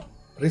அவ்வளவுதான்.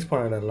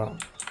 Respawn ஆயிடலாம்.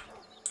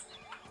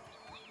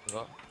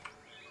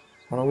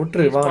 அவனை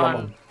விட்டுரு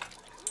வாங்க.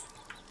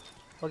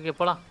 ஓகே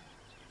போலாம்.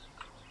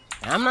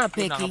 I'm not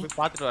picky. நான் போய்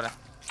பாத்துட்டு வரேன்.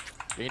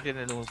 வெயிட்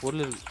ரெண்டு மூணு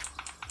பொருள் இருக்கு.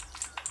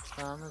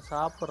 நான்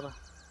சாப்பிடுறேன்.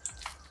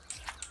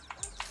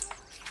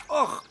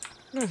 Ugh.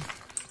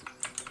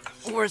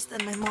 Worse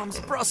than my mom's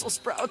Brussels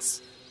sprouts.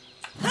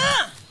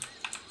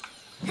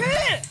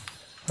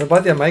 அது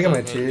பாத்தியா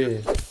மயக்கமாயிடுச்சு.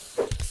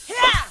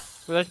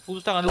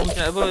 புதுசா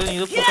கண்டுபிடிச்சேன். இப்போ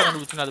இது புதுசா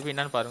கண்டுபிடிச்சேன். அது போய்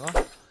என்னன்னு பாருங்க.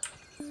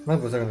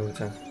 நான் புதுசா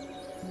கண்டுபிடிச்சேன்.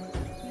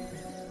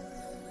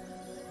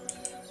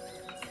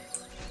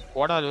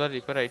 கோடாரி வேற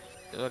ரிப்பேர் ஆயிடுச்சு.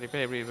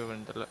 ரிப்பேர் எப்படி ரிப்பேர்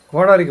பண்ண தெரியல.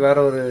 கோடாரிக்கு வேற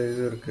ஒரு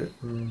இது இருக்கு.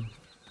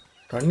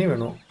 தண்ணி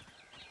வேணும்.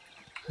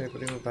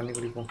 சரி தண்ணி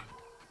குடிப்போம்.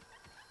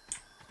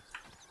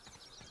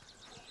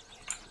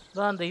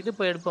 அந்த இது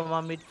போய் எடுப்போமா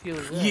மிட்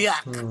ஃபியூஸ்.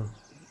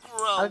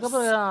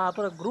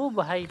 அப்புறம் குரூப்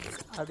ஹைட்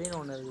அப்படின்னு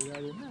ஒன்று இருக்குது.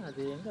 அது என்ன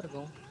அது எங்கே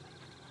இருக்கும்?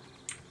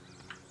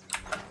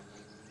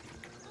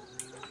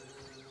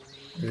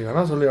 இது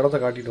வேணா சொல்லி இடத்த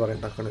காட்டிட்டு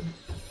வரேன் டக்குனு.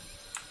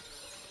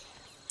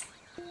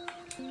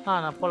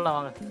 நான் போடலாம்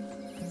வாங்க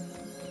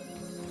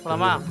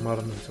போலாமா?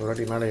 மறந்துச்சு ஒரு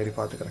வாட்டி மேலே ஏறி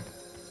பார்த்துக்கிறேன்.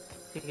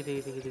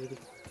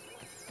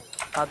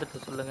 பார்த்துட்டு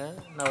சொல்லுங்க.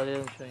 நான் ஒரே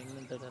நிமிஷம்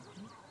எங்கே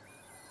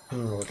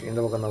ஓகே இந்த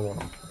பக்கம் தான்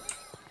போகணும்.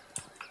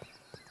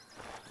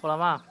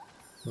 போலாமா?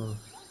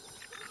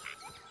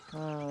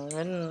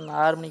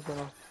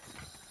 ஆரம்பிக்கணும்.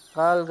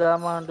 கால்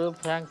கிராமாண்டு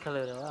பிராங்க்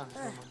தலைவரவா?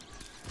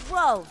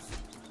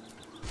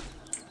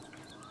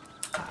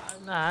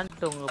 நான்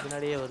ஆன்ட்டு உங்க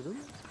பின்னாடியே வருது.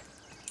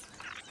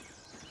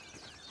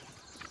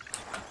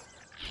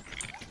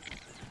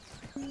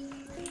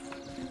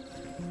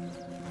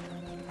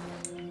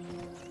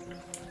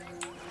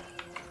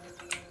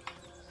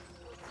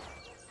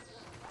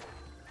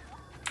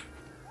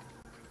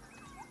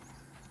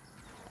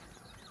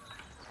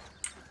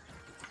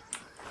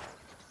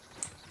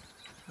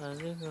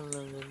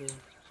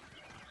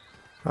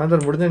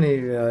 ஆந்தர் முடிஞ்ச நீ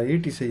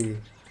ஈட்டி செய்.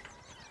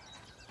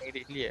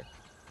 இல்லையே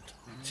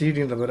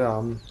சீடின்ற பேரு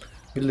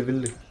வில்லு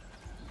வில்லு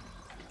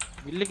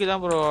வில்லுக்கு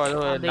தான் ப்ரோ.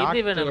 அது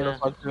இது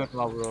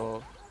வேணுமா ப்ரோ?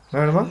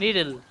 வேணுமா?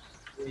 நீடில்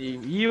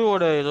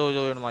ஈவோட ஏதோ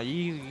வேணுமா?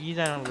 ஈ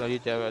தான் நமக்கு அது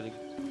தேவை. அது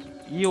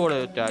ஈவோட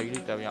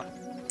இது தேவையா?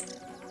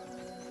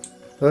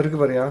 இருக்கு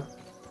பாரியா?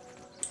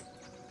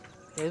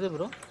 எது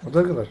ப்ரோ?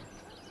 அதற்கு பாரு.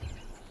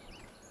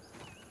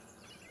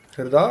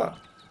 சரிதா?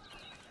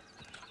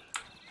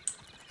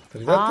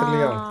 சரிதா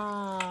தெரியலையா?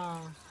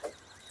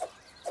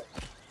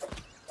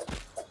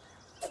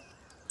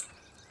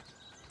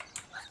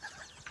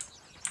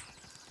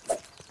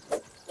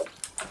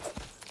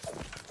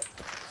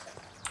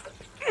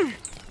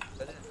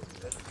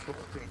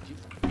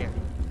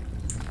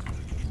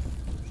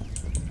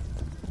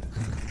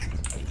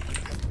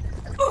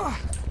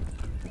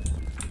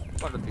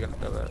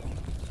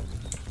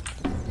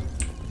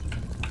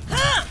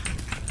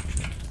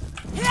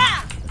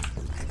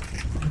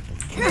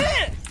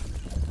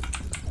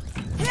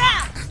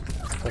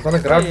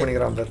 அதான் கிராஃப்ட்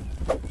பண்ணிக்கிறான் சார்.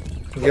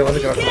 இங்கே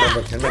வந்து கிராஃப்ட் பண்ணுறான்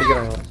சார். என்ன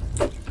அடிக்கிறாங்க?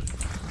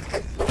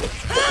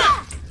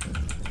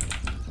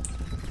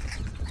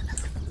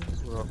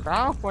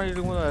 கிராஃப்ட் பண்ணிட்டு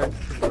இருக்கும்போது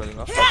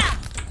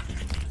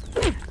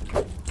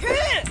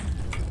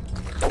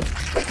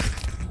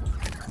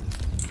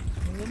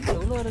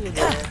எவ்வளோ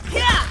இருக்குது?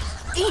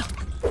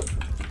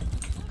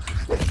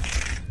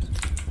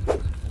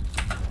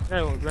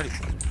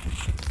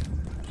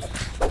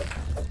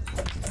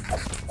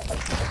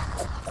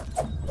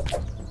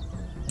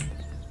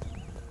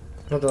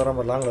 இன்னொரு வர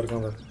மாதிரி லாங்கில்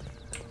இருக்காங்க.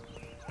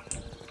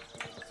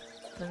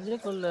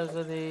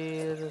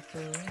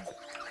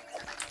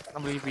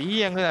 நம்மளுக்கு இப்போ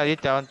எங்கே அதே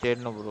தேவை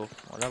தேடணும் ப்ரோ.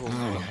 அதான்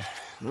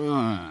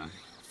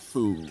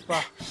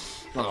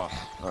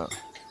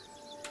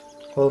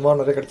போதுமா?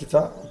 நிறைய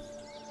கிடச்சிச்சா?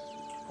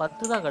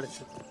 10 தான்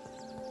கிடச்சி.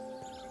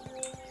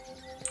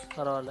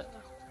 பரவாயில்ல.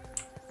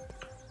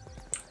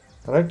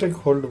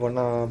 எலக்ட்ரிக் ஹோல்டு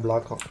பண்ணால்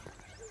பிளாக்கும்.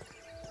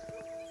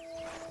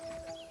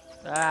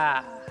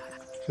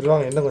 சரி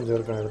வாங்க, இன்னும் கொஞ்சம்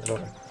இருக்கு. எடுத்துகிட்டு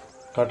வரேன்,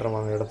 காட்டுறேன்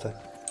வாங்க இடத்த.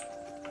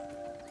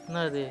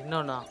 என்ன இது?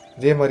 இன்னொன்னா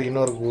இதே மாதிரி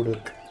இன்னொரு கூடு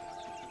இருக்கு.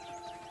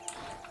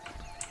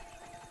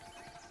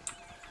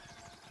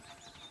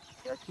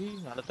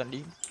 நல்ல தண்ணி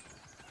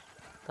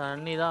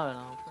தண்ணி தான்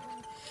வேணும்.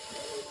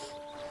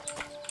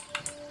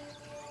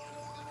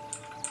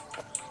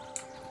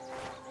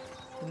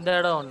 இந்த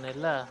இடம் ஒன்று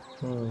இல்லை.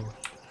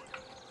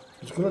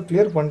 இதுக்குள்ள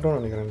கிளியர் பண்ணிட்டோம்னு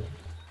நினைக்கிறேன்.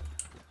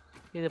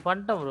 இது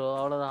பண்ணிட்டோம் ப்ரோ,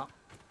 அவ்வளோதான்.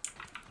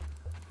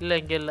 இல்லை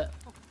இங்கே இல்லை,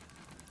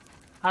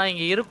 ஆனால்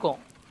இங்கே இருக்கும்.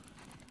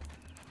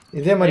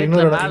 இதே மாதிரி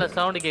இன்னொரு இடம் மேலே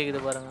சவுண்டு கேட்குது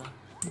பாருங்க.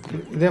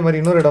 இதே மாதிரி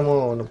இன்னொரு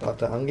இடமும் ஒன்று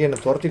பார்த்தேன். அங்கேயே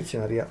என்ன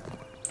துரத்திடுச்சு நிறையா.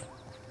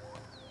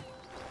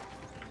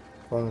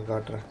 வாங்க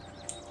காட்டுறேன்.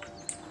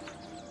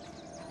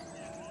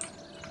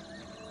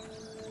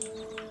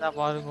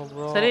 பாருங்க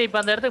ப்ரோ. சரி இப்போ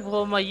அந்த இடத்துக்கு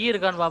போவோமா?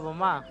 இருக்கான்னு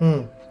பார்ப்போமா?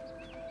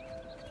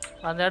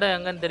 அந்த இடம்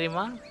எங்கன்னு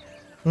தெரியுமா?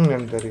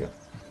 எனக்கு தெரியும்.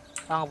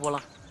 வாங்க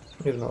போகலாம்.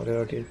 இருங்க ஒரே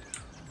வாட்டி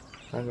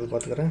ஆங்கிள்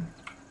பார்த்துக்கிறேன்.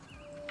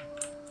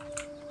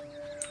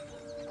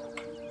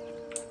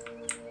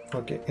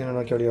 ஓகே என்ன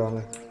நோக்கி அப்படியே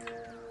வாங்க.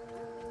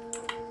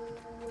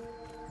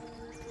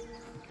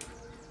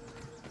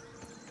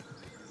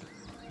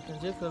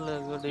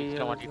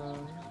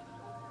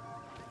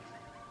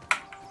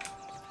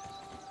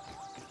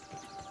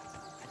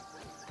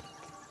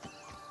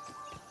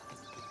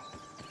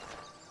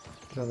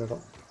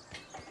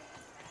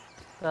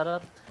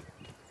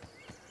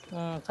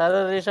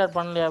 சர்வர் ரீஸ்டார்ட்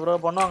பண்ணலையா ப்ரோ?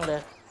 பண்ணுவாங்களே.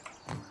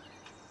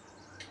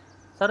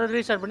 சர்வர்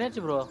ரீஸ்டார்ட்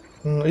பண்ணியாச்சு ப்ரோ.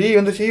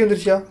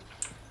 வந்துருச்சா?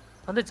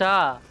 வந்துச்சா?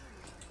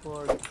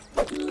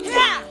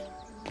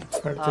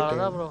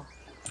 அதான் ப்ரோ.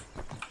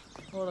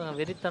 போடுங்க.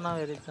 வெறித்தனம்.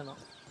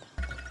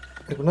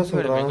 என்ன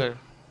சொல்றாங்க?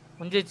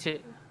 முடிஞ்சிச்சு.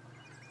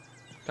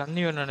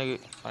 தண்ணி வேணும் எனக்கு.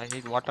 I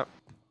need water.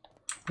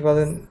 இப்போ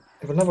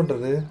என்ன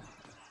பண்றது?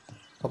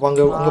 அப்ப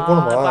அங்க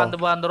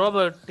போணுமா? அந்த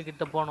ரோபோட்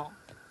கிட்ட போணும்.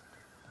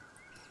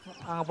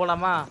 அங்க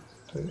போலாமா?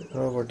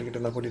 ரோபோட் கிட்ட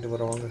நான் கூட்டிட்டு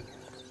போறேன் வாங்க.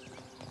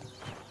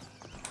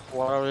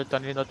 போறவே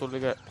தண்ணி தான்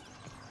சொல்லுங்க.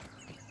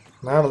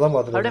 மேல தான்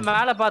பாத்துட்டு. அப்படியே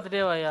மேல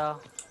பாத்துட்டே வாயா.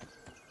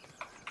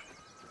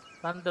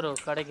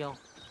 வந்துரும் கிடைக்கும்.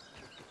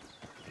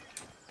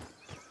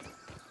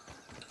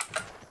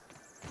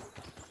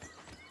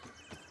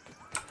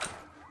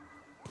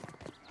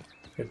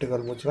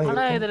 எட்டுக்கால் மூச்சுலாம்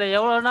ஆனா இதுல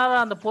எவ்வளவு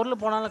நேரம் அந்த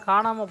பொருள் போனாலும்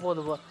காணாம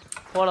போகுது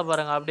போல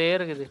பாருங்க. அப்படியே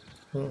இருக்குது.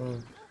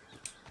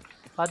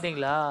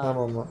 பாத்தீங்களா?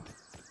 ஆமா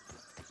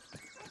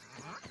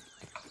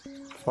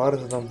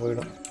ஃபாரஸ்ட் தான்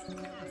போய்டும்.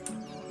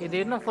 இது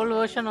இன்னும் ஃபுல்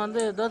வெர்ஷன்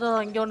வந்து இதோ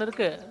இங்க ஒன்னு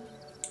இருக்கு.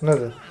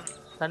 என்னது?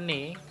 தண்ணி.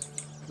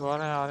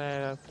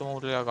 வரேன்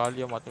தூங்குறியா?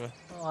 காலியா மாத்துவேன்.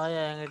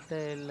 வாயா என்கிட்ட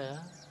இல்ல.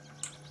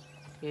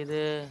 இது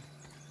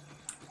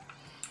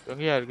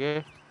எங்கயா இருக்கு?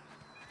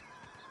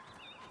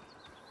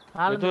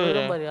 நாலு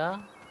தூரம் பாரியா?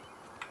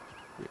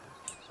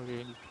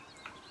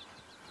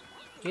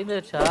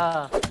 இதுச்சா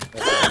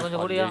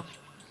கொஞ்சம் கூடியா?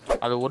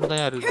 அது ஒன்று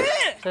தான் இருக்கு.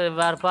 சரி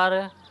வேற பாரு.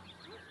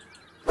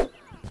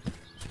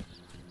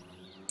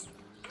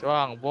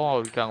 அங்கே போவோம்.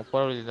 அவருக்கு அங்கே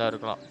போகிற வழி தான்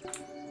இருக்கலாம்.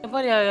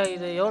 பாரியா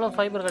இது எவ்வளோ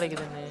ஃபைபர்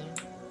கிடைக்குதுன்னு.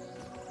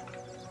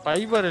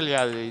 ஃபைபர்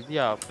இல்லையா அது?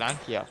 இதுயா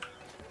பிளாங்கியா?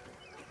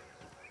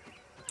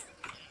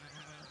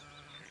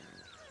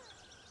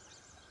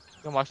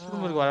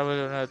 மஷ்ரூம் இருக்கு. வர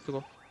வழி வேணா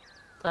எடுத்துக்கோ.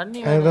 தண்ணி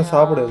தான்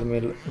சாப்பிடு. எதுவுமே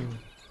இல்லை.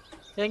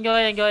 எங்க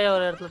வாயா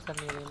ஒரு இடத்துல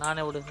தண்ணி இருக்கு.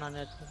 நானே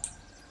எடுத்து.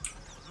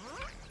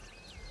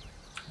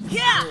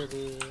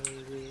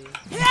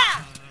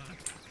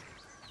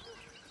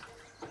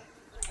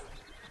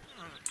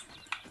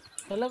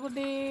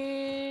 செல்லக்குட்டி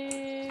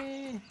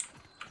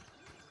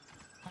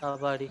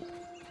பாடி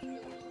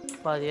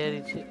பாதி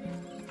ஏறிச்சு.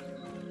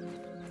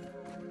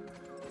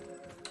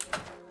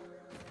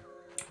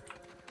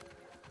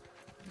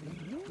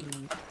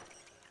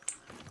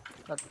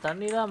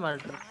 தண்ணி தான்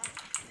மேட்ரு.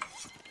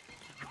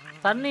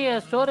 தண்ணியை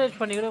ஸ்டோரேஜ்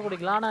பண்ணி கூட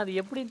குடிக்கலாம். ஆனால் அது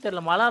எப்படின்னு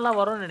தெரியல. மழைலாம்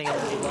வரும்னு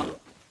நினைக்கிறேன். கண்டிப்பா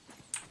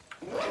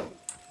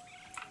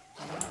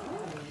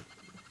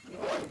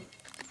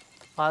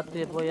பார்த்து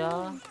போயா.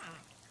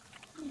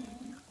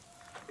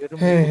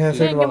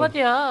 இங்க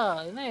பாத்தியா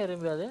என்ன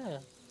எறும்பு? அது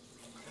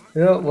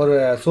ஏதோ ஒரு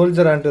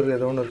சோல்ஜர் ஆண்டர்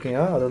ஏதோ ஒன்று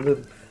இருக்குங்க. அது வந்து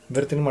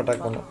வெறுத்தினும்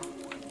அட்டாக் பண்ணும்.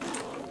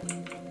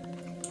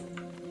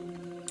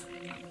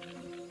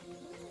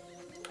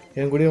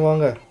 என் கூடயும்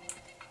வாங்க.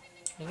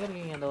 எங்க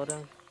இருக்கீங்க? அந்த ஒரு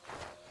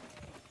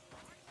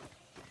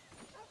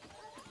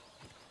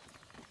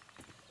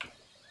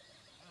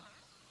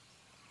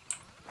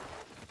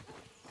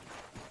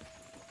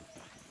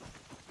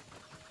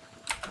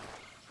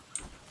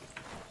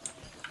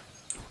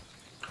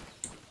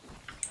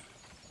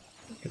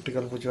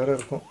எட்டுக்கால் பூச்சி வேற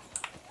இருக்கும்.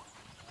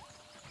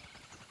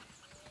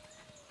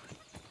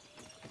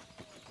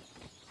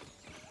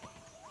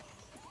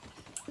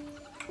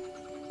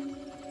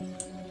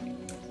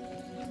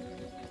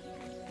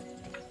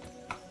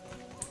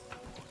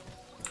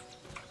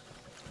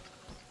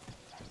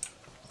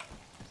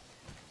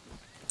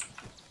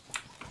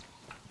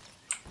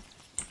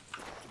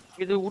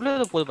 இது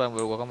உள்ளத போய்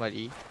பாருங்க ஒக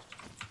மாதிரி.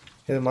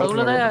 இது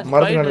மரத்துல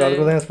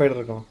அதுல தான் ஸ்பைடர்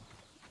இருக்கும்.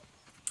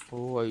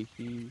 ஓ ஐ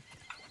சி.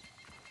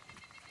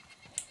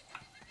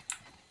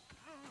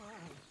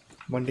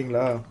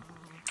 மண்டிங்களா?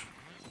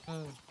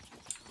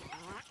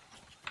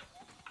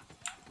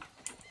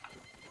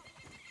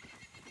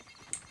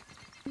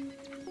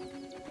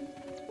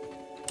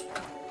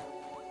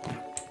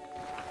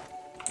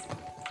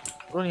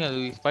 ப்ரோ நீங்க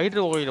அது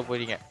ஸ்பைடர் கோயில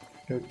போறீங்க.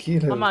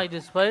 கீழ. ஆமா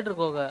இது ஸ்பைடர்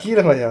கோக.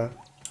 கீழ வாயா.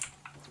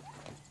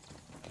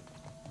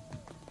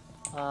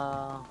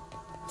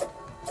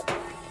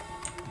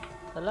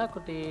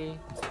 செல்லக்குட்டி.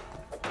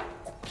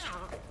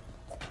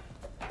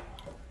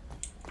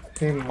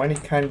 Hey money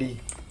candy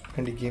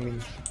gaming.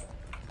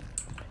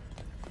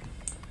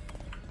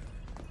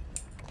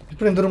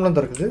 இப்போ இந்த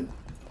ரூம்ல இருக்குது.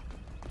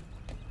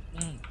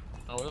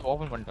 நான்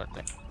ஓபன் பண்ணிட்டு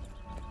வரேன்.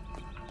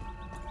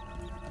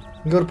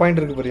 இங்க ஒரு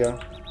பாயிண்ட் இருக்கு பாரியா?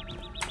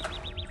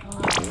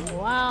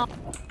 Wow.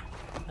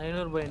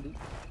 500 point.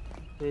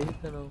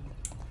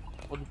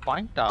 One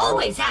point.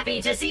 Always happy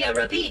to see a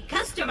repeat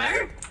customer.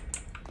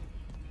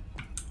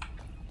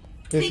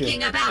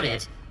 Thinking about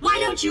it, why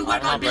don't you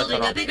work on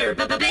building a bigger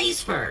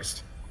base first?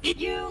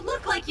 You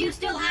look like you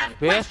still have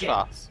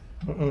questions.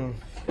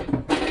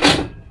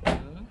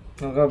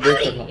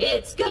 Howdy,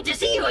 it's good to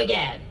see you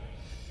again.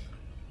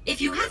 If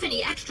you have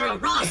any extra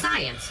raw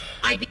science,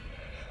 I'd be...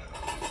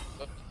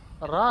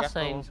 Raw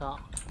science?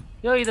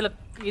 Yo,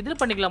 idhula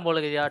panikalam pola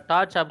irukya.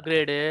 Torch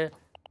upgrade,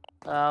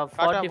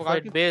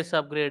 fortified base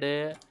upgrade.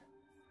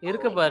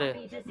 Irukku paru.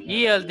 E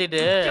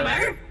எழுதிட்டு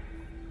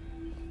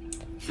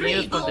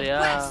use பண்றியா?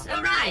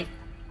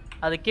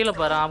 அது கீழ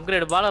பாரு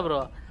upgrade Bala bro.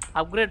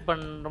 Upgrade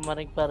பண்ற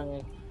மாதிரி பாருங்க.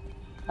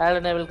 Hello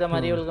welcome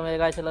Hari welcome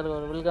guys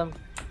எல்லாரும் welcome.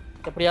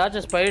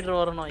 எப்படியாச்சும் ஸ்பைடர்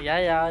வரணும்.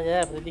 ஏ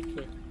பிரதிக்.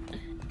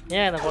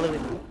 ஏன் இந்த கொலை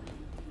இருக்கு?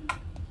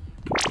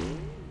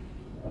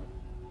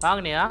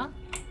 வாங்குனியா?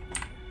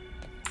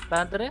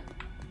 பாந்தரே?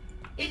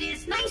 It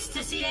is nice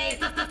to see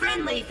a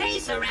friendly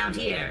face around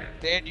here.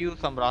 Trade you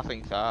some raw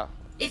science,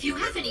 If you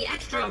have any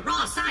extra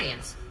raw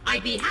science,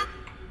 I'd be happy.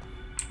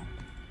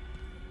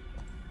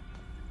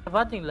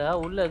 பாத்தீங்களா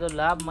உள்ள ஏதோ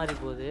லேப் மாதிரி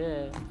போகுது.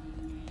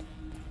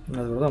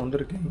 அதுல தான்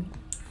வந்திருக்கேன்.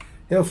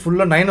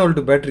 ஃபுல்லா 9 வோல்ட்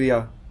பேட்டரியா?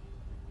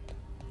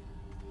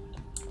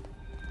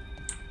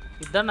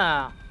 இதானா?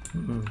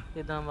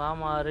 இதான்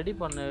மாமா ரெடி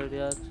பண்ண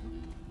எப்படியாச்சு.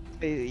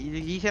 இது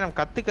ஈஸியா நம்ம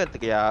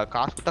கத்துக்கிறதுக்குயா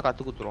காசு கொடுத்தா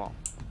கத்து குத்துறோம்.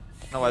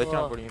 நான் வளைச்சு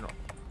நான் பண்ணிக்கணும்.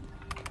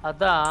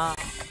 அதான்.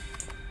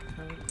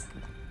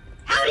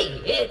 Howdy,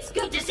 it's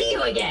good to see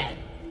you again.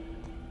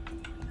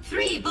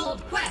 3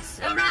 bold quests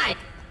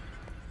arrived.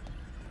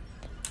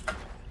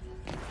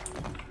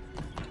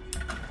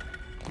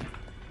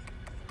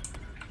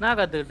 நான்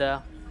கத்துக்கிட்டா.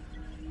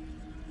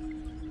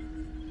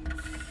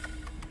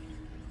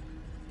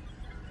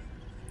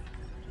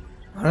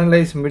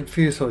 அனலைஸ் மிட்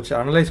ஃபியூஸ் வச்சு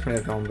அனலைஸ்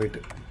பண்ணிருக்கான்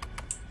போயிட்டு.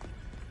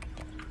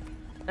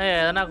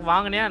 எதனா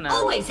வாங்குனியா என்ன?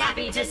 Always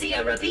happy to see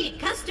a repeat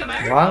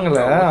customer. வாங்கல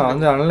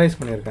வந்து அனலைஸ்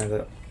பண்ணிருக்கான்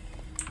இத.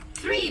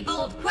 3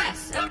 bold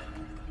quests.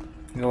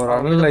 இங்க ஒரு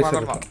அனலைசர்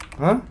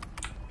இருக்கு.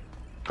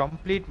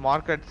 கம்ப்ளீட்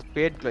மார்க்கெட்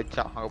ஸ்பேட்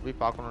கிளட்சா அங்க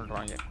போய்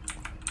பார்க்கணும்ன்றாங்க.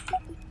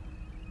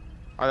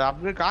 அது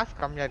அப்கிரேட்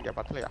காசு கம்மியா இருக்கே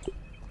பத்தலையா?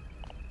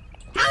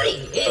 Howdy,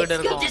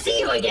 it's good to see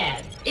you again.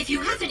 If you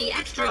have any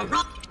extra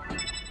raw...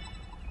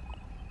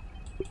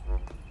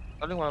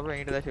 சொல்லுங்க ப்ரோ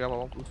என்கிட்ட ஏதாச்சும்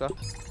கேட்பாங்க புதுசா?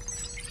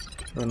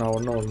 நான்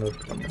ஒண்ணு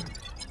பண்ணேன்.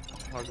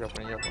 ஓகே அப்ப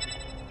நீங்க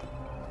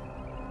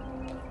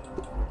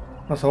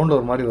சவுண்ட்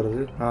ஒரு மாதிரி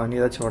வருது. நீ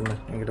ஏதாச்சும் பண்ணு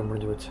என்கிட்ட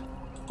முடிஞ்சு போச்சு.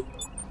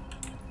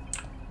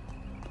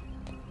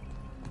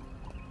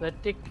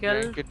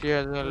 வெர்டிகல்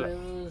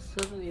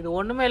இது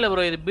ஒண்ணுமே இல்ல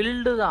ப்ரோ. இது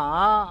பில்டு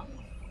தான்.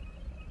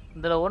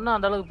 இதுல ஒண்ணும்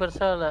அந்த அளவுக்கு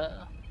பெருசா இல்ல.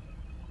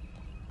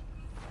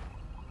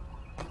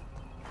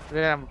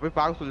 நம்ம போய்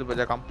பார்க்க சொல்லி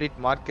பார்த்தா கம்ப்ளீட்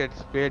மார்க்கெட்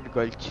ஸ்பேட்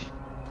கல்ச்.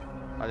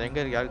 அது எங்க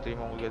இருக்கு யாருக்கு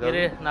தெரியுமா உங்களுக்கு?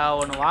 ஏதாவது நான்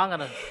ஒன்னு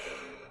வாங்குறேன்.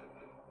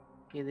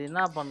 இது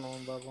என்ன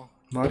பண்ணுவோம் பாப்போம்.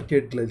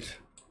 மார்க்கெட் கல்ச்.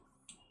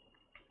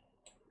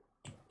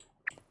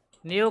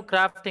 நியூ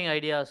கிராஃப்டிங்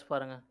ஐடியாஸ்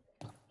பாருங்க.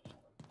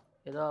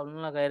 ஏதோ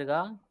அவ்வளோ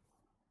கயிறுக்கா?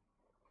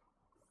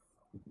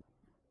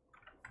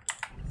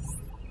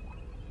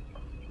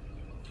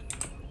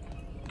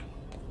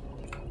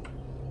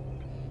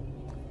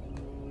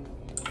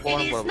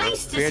 It is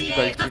nice to see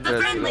a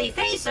friendly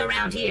face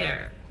around here.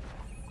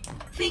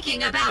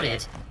 Thinking about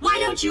it, why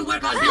don't you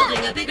work on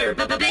building a bigger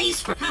base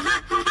for...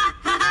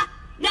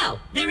 No,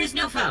 there is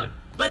no phone,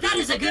 but that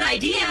is a good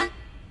idea.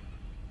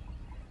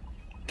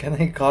 Can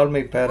I call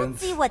my parents?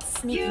 Let's see what's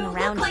sneaking around.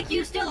 You look like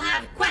you still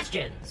have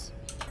questions.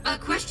 A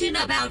question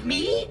about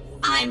me?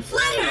 I'm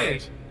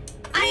flattered.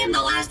 I am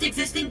the last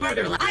existing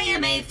burger. I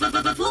am a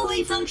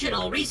fully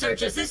functional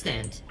research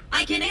assistant.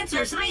 I can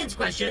answer science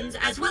questions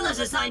as well as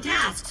assign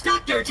tasks.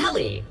 Dr.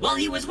 Tully, while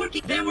he was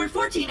working, there were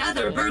 14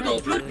 other burgle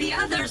fruit. The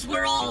others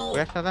were all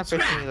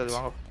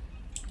scrapped.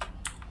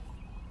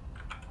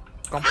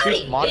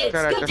 Complete market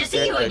it's good to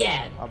see you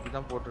again.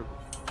 அப்படிதான் போட்டுருக்கு.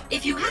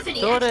 If you have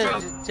any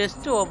extra...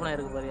 chest open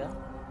ஆயிருக்கு பாரியா?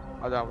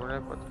 அது அப்படியே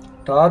பாத்து.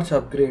 Torch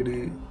upgrade.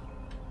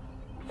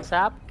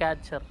 சாப்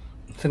catcher.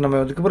 சரி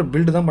நம்ம அதுக்கு அப்புறம்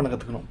பில்ட் தான் பண்ண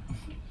கத்துக்கணும்.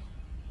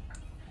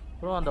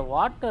 ப்ரோ அந்த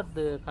வாட்டர்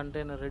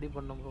கண்டெய்னர் ரெடி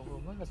பண்ண ப்ரோ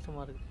ரொம்ப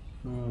கஷ்டமா இருக்கு.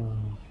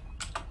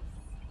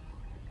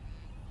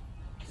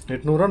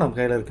 நெட்நூறா நம்ம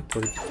கையில இருக்கு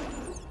போய்.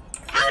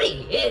 Howdy,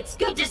 it's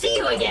good to see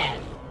you again.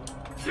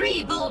 3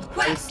 bold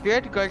quests.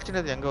 Spade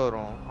culture எங்க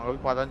வரும்? அங்க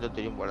போய் பார்த்தா தான்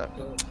தெரியும் போல.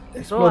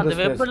 சோ அந்த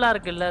வெப்லாம்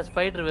இருக்குல்ல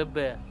ஸ்பைடர்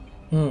வெப்.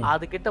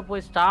 அது கிட்ட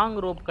போய் ஸ்ட்ராங்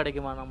ரோப்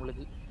கிடைக்குமா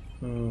நமக்கு?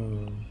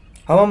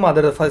 ஆமாமா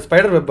அத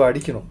ஸ்பைடர் வெப்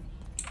அடிக்கணும்.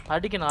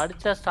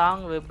 அடிச்சா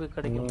ஸ்ட்ராங் வெப்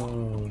கிடைக்குமா?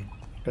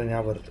 இப்ப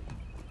ஞாபகம் வருது.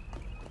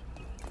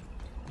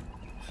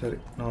 சரி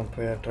நான்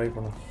போய் ட்ரை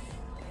பண்ணோம்.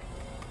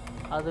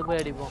 அது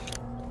போய் அடிப்போம்.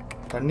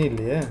 தண்ணி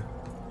இல்லையே.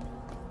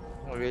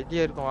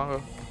 வெட்டியா இருக்கும் வாங்க.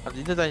 அது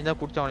இந்த தண்ணி தான்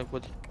குடிச்சா அவனுக்கு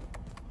போச்சு.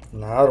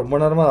 நான் ரொம்ப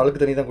நேரமா அழுக்கு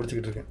தண்ணி தான்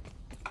குடிச்சிட்டு இருக்கேன்.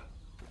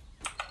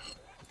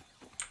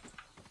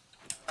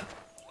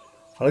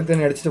 அழுக்கு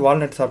தண்ணி அடிச்சிட்டு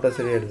வால்நட் சாப்பிட்டா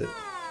சரியாயிடுது.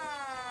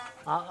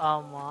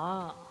 ஆமா.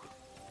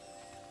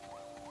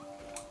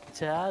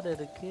 சேர்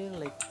இருக்கு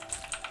லைக்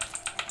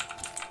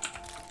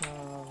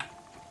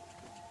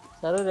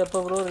சர்வர் எப்போ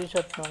ப்ரோ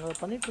ரீஸ்டார்ட் பண்ணுவாங்க?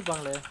 பண்ணிட்டு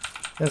இருப்பாங்களே.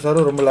 ஏன்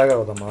சர்வர் ரொம்ப லேக்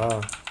ஆகுதாமா?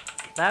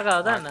 லேக்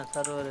ஆகுதா என்ன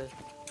சர்வர்?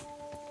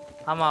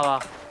 ஆமாவா?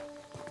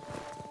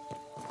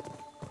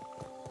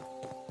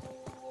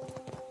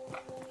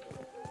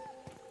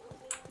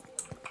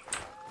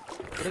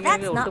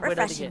 That's not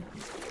refreshing.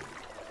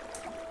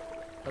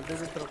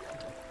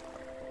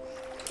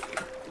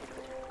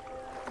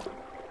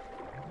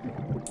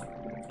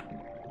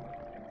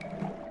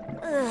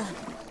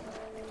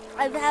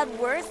 I've had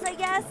worse, I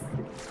guess.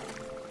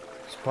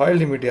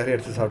 Spoiled meat யாரே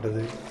எடுத்து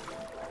சாப்பிட்டது?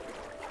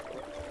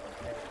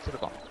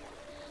 இருக்கும்.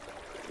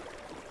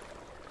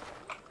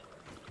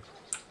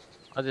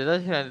 அது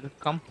ஏதாவது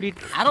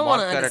complete I don't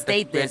want to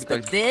understate this,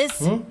 but this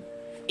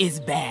is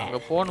bad.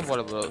 அங்க போன்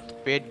போல bro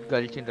ஸ்பேட்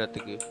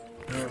கல்ச்சின்றதுக்கு.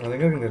 அது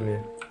எங்க தெரியல.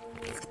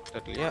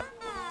 தெரியல.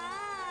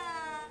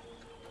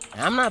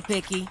 I'm not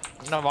picky.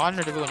 நான்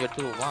வால்நட் போய் கொஞ்சம்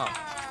எடுத்துவோமா?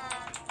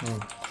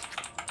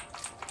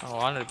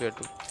 வால்நட் போய்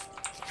எடுத்து.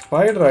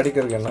 ஸ்பைடர்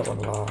அடிக்கிறதுக்கு என்ன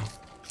பண்ணலாம்?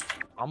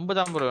 50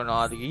 தான் ப்ரோ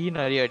நான் அதுக்கு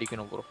நிறைய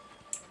அடிக்கணும் ப்ரோ.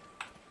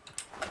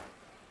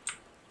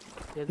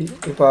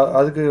 இப்போ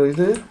அதுக்கு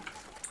இது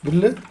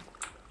வில்லு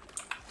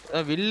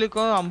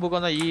வில்லுக்கும்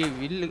அம்புக்கும் தான்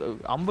வில்லு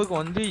அம்புக்கு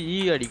வந்து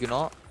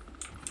அடிக்கணும்.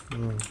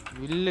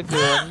 வில்லுக்கு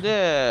வந்து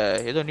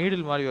ஏதோ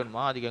நீடில் மாதிரி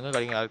வேணுமா? அதுக்கு எங்க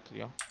கிடைக்கும் யாருக்கு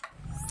தெரியும்?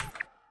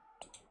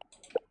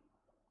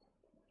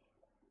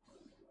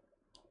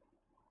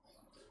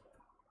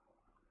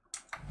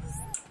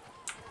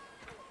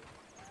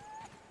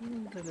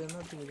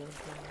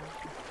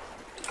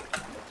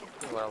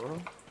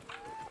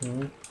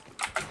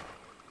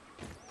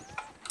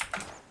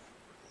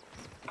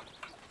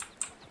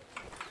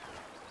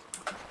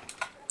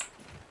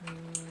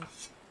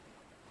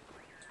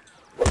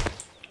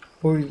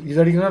 ஓ இது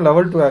அடிக்கணும்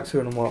லெவல் 2 ஆக்ஸ்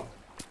வேணுமா?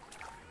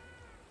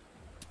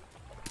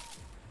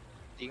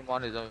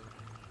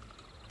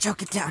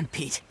 Choke it down,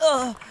 Pete.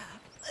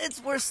 It's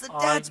worse than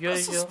Dad's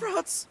Brussels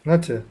sprouts.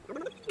 Nachu.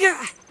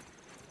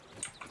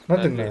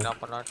 Nothing.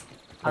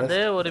 அது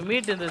ஒரு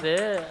மீட் இருந்தது.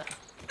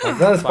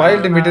 அதான்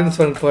ஸ்பாயில்ட் மீட்னு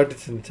சொல்லி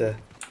போட்டுச்சுங்க.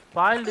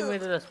 ஸ்பாயில்ட்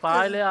மீட் இல்ல,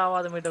 ஸ்பாயிலே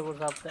ஆவாத மீட்ட கூட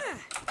சாப்பிட்டேன்.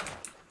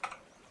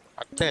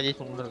 பச்சை அஜி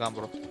சுண்டர்காம்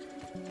ப்ரோ.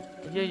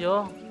 ஐயோ.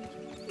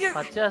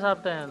 பச்சையா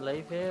சாப்பிட்டேன்.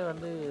 லைஃபே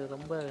வந்து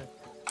ரொம்ப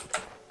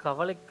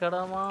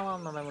கவலைக்கிடமான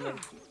நிலைமையில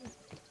இருக்கு.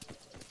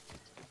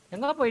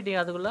 எங்க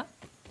போயிட்டீங்க அதுக்குள்ள?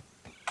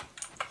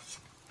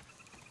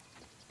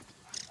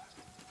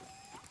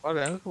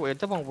 எங்க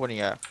எந்த பக்கம்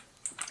போனீங்க?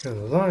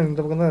 அதுதான் இந்த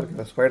பக்கம் தான்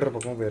இருக்கு. ஸ்பைடர்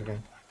பக்கம்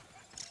போயிருக்கேன்.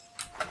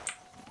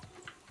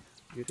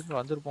 இதுக்கு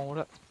வந்திருப்போம்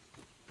கூட.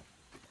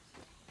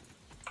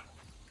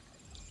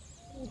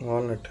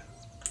 வால்நட்.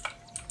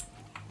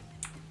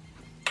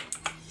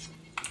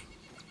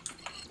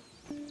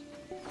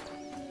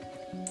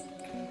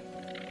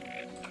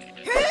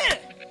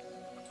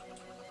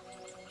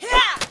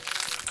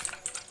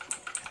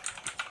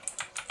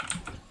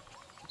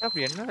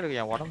 அப்படி என்ன இருக்கு?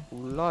 என் உடம்பு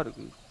ஃபுல்லா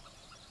இருக்கு.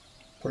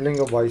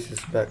 புல்லிங்க பாய்ஸ்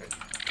இஸ் பேக்.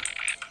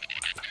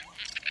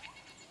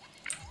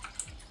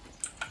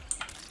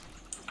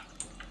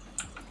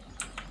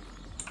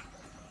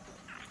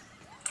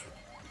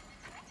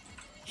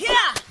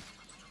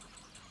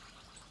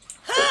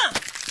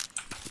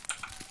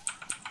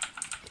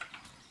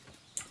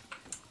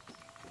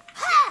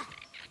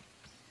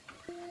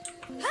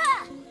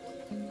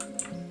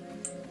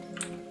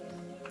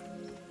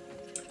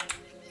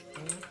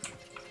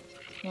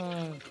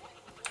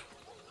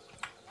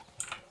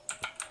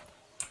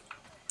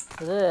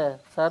 இது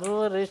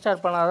சர்வர்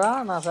ரீஸ்டார்ட் பண்ணாதான்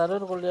நான்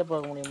சர்வருக்குள்ளேயே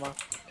போக முடியுமா?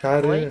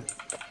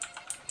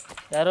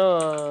 யாரோ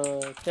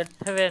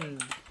கெட்டவன்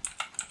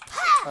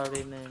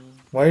அப்படின்னு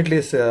ஒயிட்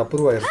லிஸ்ட்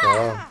அப்ரூவ் ஆயிருக்கா?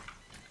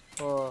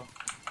 ஓ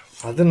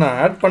அது நான்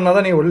ஆட்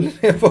பண்ணாதான் நீ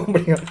உள்ளே போக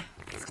முடியும்.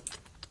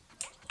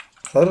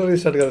 சர்வர்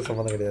ரீஸ்டார்ட்க்கு அது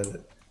சம்மந்தம் கிடையாது.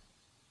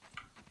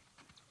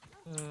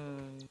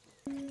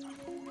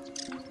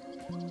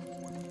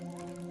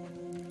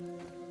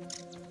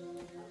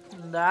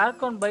 இந்த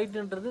ஆர்கான்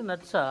பைட்ன்றது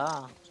நட்ஸா?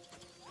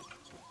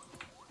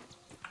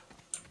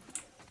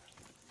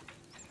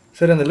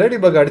 சரி அந்த லேடி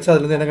பக் அடிச்சா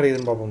அதுல இருந்து என்ன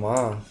கிடைக்குதுன்னு பாப்போமா?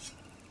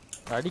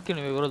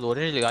 அடிக்கணும் இவரது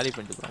ஒரே காலி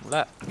பண்ணிட்டு போறோம்ல.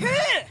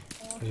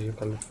 ஐயோ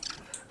கல்ல.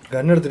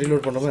 கன் எடுத்து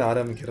ரீலோட் பண்ணும்போது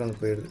ஆரம்பிக்கிறேன்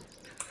போயிடுது.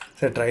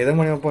 சரி ட்ரை தான்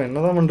பண்ணி வைப்போம்.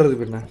 என்னதான்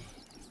பண்றது பின்ன?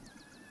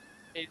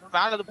 இது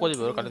மேல அது போகுது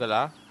ப்ரோ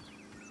கல்லுகளா?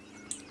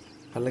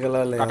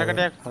 கல்லுகளா இல்ல.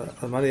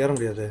 அது மாதிரி ஏற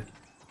முடியாது.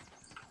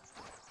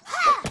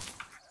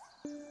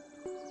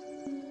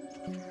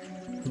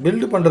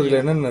 பில்ட்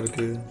பண்றதுல என்னென்ன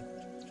இருக்கு?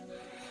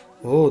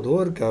 ஓ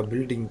தோ இருக்கா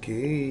பில்டிங்க்கு.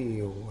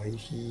 ஓ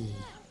ஐஹி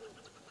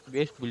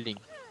பேஸ்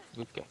பில்டிங்.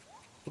 ஓகே.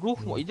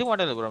 ரூஃப் இது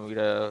மாடல் ப்ரோ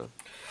இங்க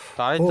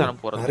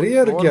தாயச்சாரம் போறது.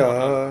 நிறைய இருக்கா?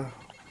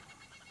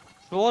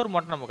 ஸ்டோர்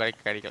மட்டும்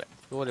நமக்கு கிடைக்கல.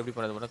 ஸ்டோர் எப்படி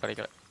பண்றது மட்டும்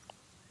கிடைக்கல.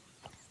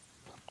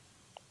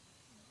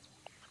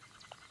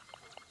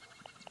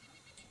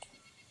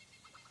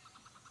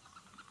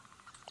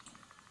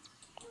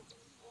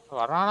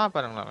 வரானா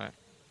பாருங்களா?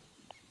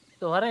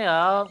 வரையா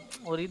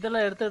ஒரு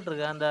இதெல்லாம் எடுத்துட்டு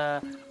இருக்கேன். அந்த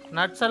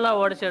நட்ஸ் எல்லாம்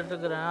உடைச்சு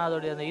எடுத்துக்கிறேன்.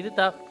 அதோட அந்த இது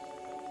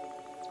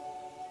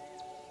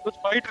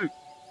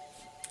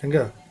எங்க?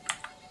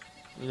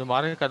 இது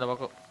மார்க்கெட் அந்த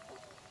பக்கம்.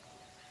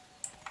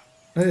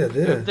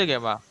 அது எந்த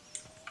கேமா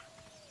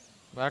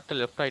பேட்டல்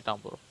லெஃப்ட்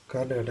ஆயிட்டான் ப்ரோ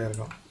கார்டு கட்டா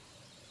இருக்கும்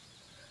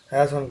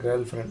ஹேஸ் ஒன்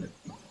கேர்ள் ஃப்ரெண்ட்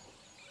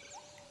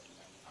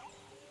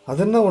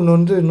அது என்ன ஒன்று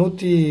வந்து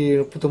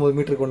 139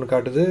 மீட்டருக்கு ஒன்று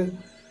காட்டுது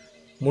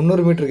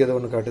 300 மீட்டருக்கு ஏதோ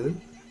ஒன்று காட்டுது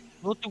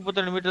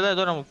 132 மீட்டர் தான்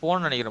ஏதோ நம்ம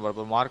போன் நினைக்கிறேன்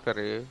ப்ரோ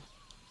மார்க்கரு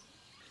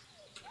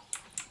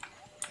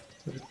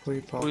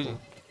போய்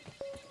பார்ப்போம்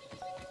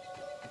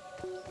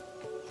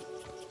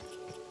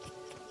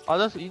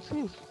அதான்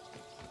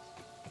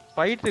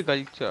ஃபைட்டர்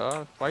கழிச்சா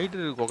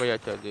ஃபைட்டர்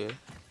கொகையாச்சா அது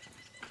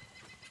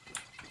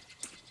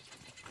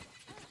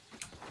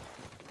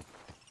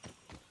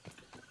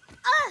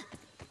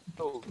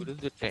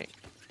விழுந்துட்டேன்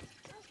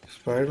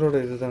ஸ்பைடரோட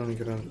இதுதான்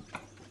நினைக்கிறேன்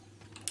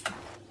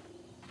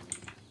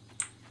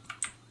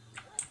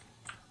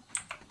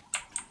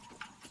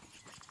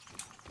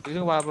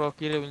இதுக்கு வா ப்ரோ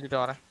கீழே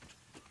விழுந்துட்டு வரேன்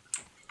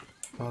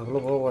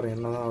அதுக்குள்ளே போக போகிறேன்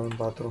என்னதான்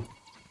அவன் பார்த்துரும்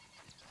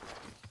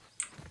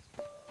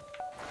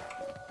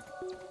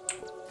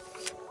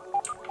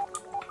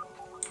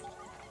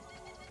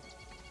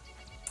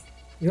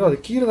ஐயோ அது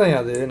கீழே தான்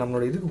அது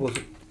நம்மளோட இதுக்கு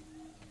போகுது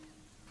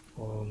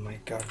ஓ மை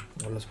காட்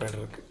நல்ல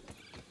ஸ்பைடர் இருக்கு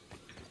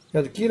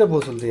அது கீழே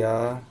போக சொல்லுதியா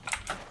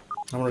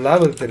நம்மளோட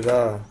லேப் இருக்கு தெரியுதா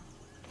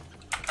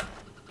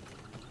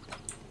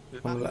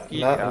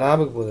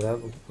லேபுக்கு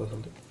போக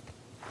சொல்லுது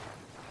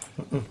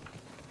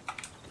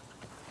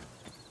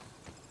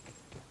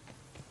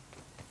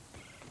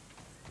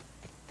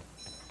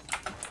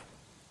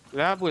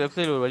லேபு லெஃப்ட்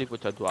சைடு ஒரு வழி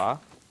போச்சு அதுவா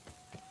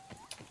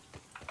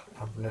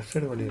அப்போ லெஃப்ட்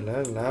சைடு வழி இல்லை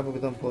லேபுக்கு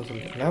தான் போக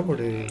சொல்லுது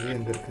லேபோட இது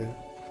எங்கே இருக்கு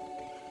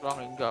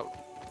வாங்க இங்கே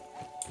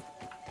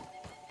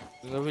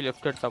போய்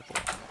லெஃப்ட் எடுத்தா போ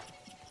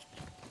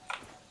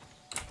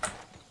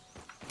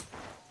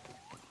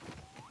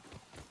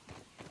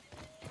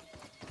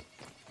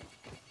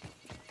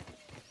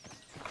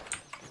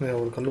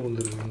ஒரு கல்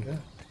வந்துருக்கு இங்கே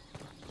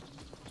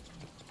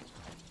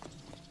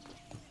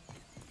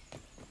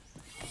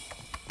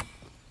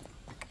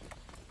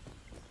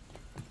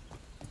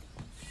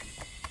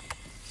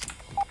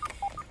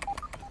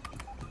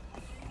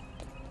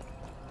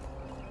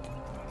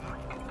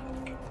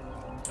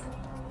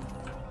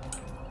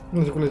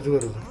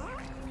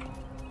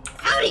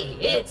Howdy,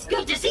 it's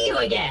good to see you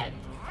again.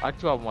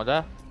 அடிச்சுவா மொத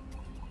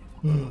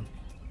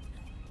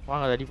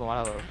வாங்க அதை அடிப்போம்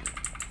வாங்க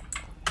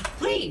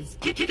Please,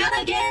 come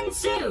again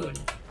soon.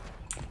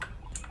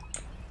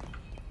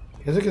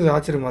 எதுக்கு இது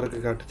ஆச்சரியமா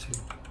இருக்கு காட்டுச்சு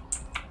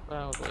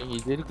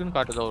இது இருக்குன்னு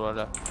காட்டுதா ஒரு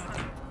வேலை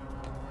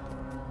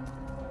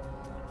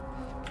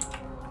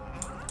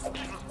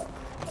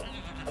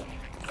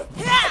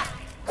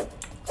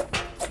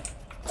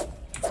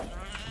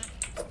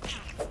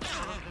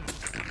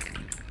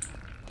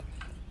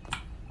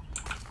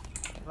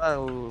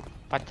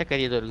பச்சை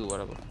கறி ஏதோ இருக்கு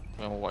வரப்போ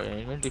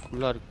இன்வென்ட்ரி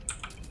ஃபுல்லாக இருக்கு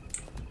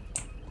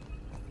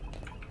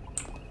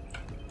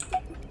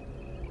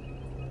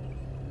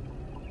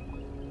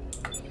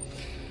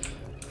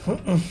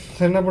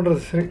சரி என்ன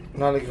பண்ணுறது சரி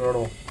நாளைக்கு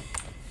விளாடுவோம்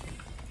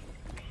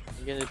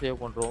இங்கேருந்து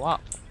சேவ் பண்ணுறோமா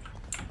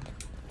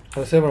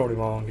அதை சேவ் பண்ண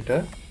முடியுமா அவங்ககிட்ட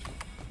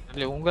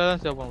இல்லை உங்களை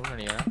தான் சேவ் பண்ணணும்னு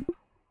நினைக்கிறேன்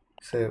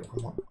சேவ்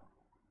ஆமாம்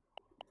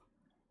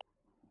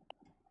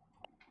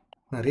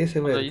நிறைய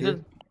சேவ் ஆயிருக்கு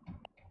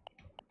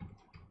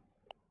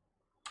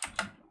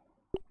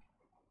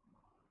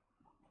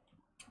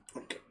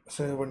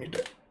சேவ்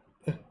பண்ணிட்டேன்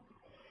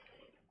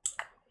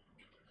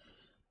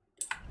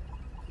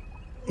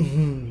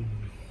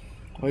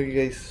ஓகே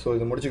கைஸ் ஸோ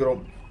இதை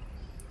முடிச்சுக்கிறோம்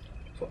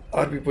ஸோ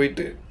ஆர்பி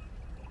போயிட்டு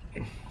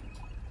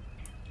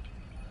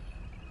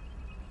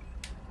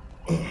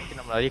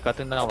நம்ம நிறைய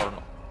கற்றுன்னு தான்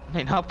வரணும்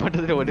என்ன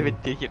பண்ணுறது ஒன்று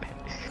தெரிக்கிறேன்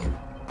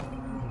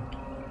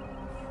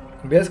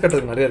பேஸ்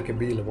கட்டுறதுக்கு நிறைய இருக்கு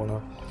பியில்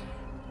போனால்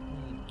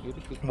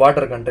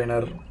வாட்டர்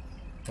கண்டெய்னர்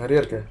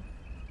நிறைய இருக்கு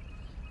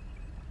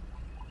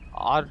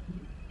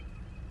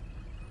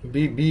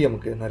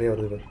பிஎம்க்கு நிறைய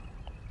வருது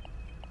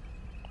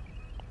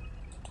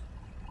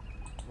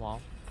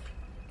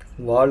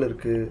வால்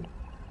இருக்கு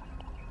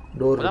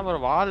டோர்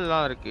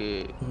வால்லாம் இருக்கு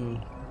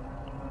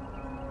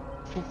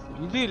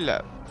இது இல்ல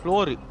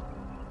ஃப்ளோர்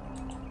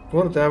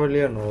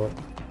தேவையில்லையா இன்னும்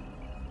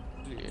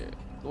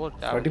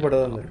கட்டி பார்த்தா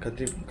தான்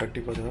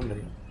கட்டி பார்த்தா தான்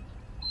தெரியும்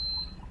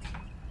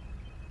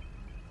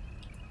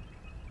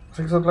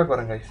 6 o'clock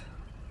வரேன் கைஸ்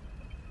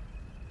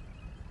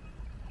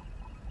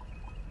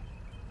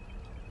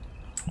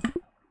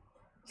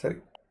சரி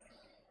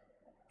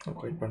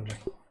வெயிட்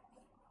பண்ணுறேன்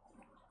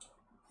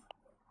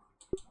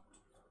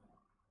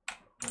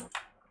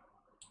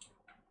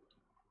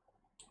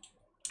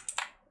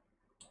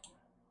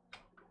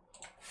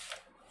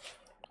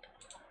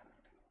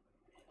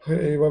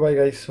Hey, bye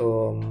guys. So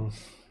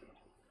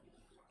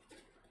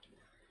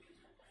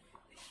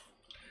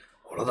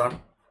அவ்வளோதான்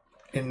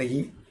இன்னைக்கு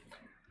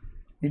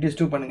வீடியோஸ்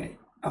 2 பண்ணுங்க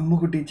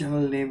அம்முக்குட்டி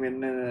சேனல் நேம்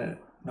என்ன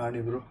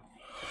நானே ப்ரோ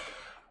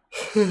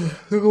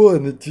இதுவா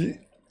இருந்துச்சு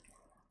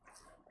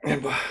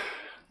ஏன்பா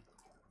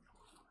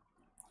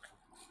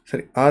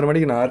சரி 6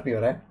 மணிக்கு நான் ஆர்பி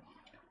வரேன்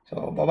ஸோ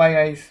பாய்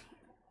கைஸ்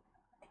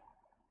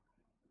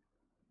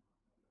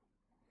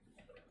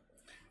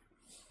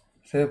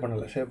சேவ்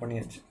பண்ணலை சேவ்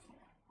பண்ணியாச்சு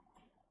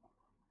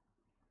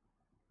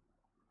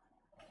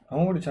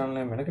அவங்களோட சேனல்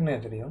நேம் எனக்கு என்ன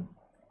தெரியும்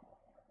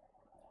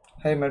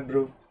Hi, Matt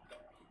bro.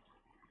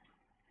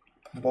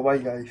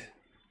 Bye-bye, guys.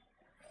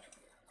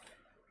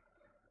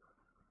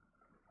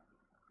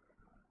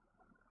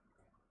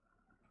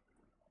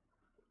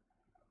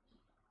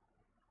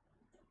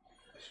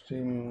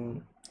 Stream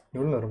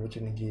எவ்வளோ நேரம் போச்சு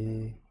இன்னைக்கு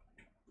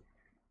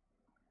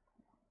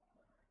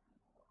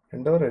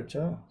 2 hour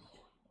ஆயிடுச்சா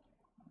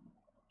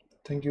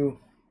thank you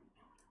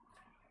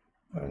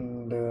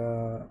and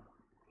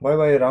bye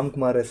bye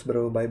Ramkumar S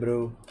bro bye bro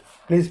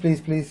please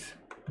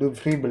do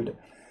free build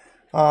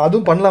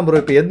அதுவும் பண்ணலாம் ப்ரோ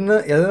இப்போ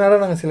எதனால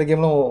நாங்கள் சில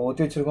கேம்லாம்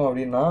ஒத்தி வச்சுருக்கோம்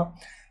அப்படின்னா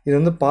இது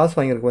வந்து பாஸ்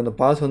வாங்கியிருக்கோம் இந்த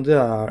பாஸ் வந்து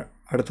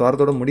அடுத்த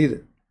வாரத்தோடு முடியுது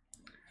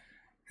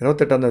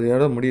 28ஆம்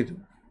தேதியோட முடியுது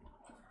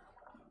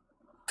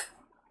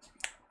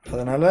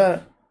அதனால்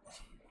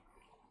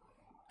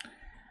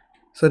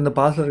ஸோ இந்த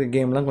பாஸில் இருக்க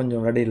கேம்லாம்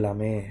கொஞ்சம் ரெடி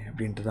இல்லாமே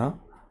அப்படின்ட்டு தான்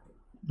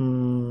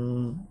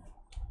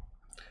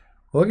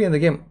ஓகே இந்த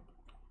கேம்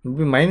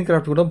இப்படி மைண்ட்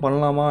கிராஃப்ட் கூட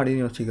பண்ணலாமா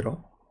அப்படின்னு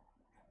யோசிக்கிறோம்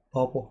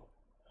பார்ப்போம்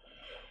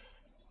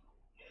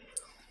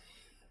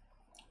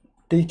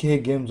decay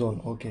game zone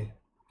okay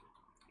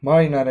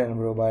bye Narayanan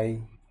bro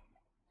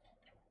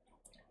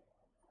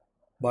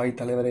bye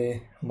தலைவரே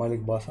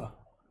மாலிக் பாசா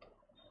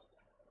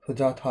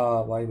சுஜாதா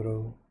பாய் ப்ரோ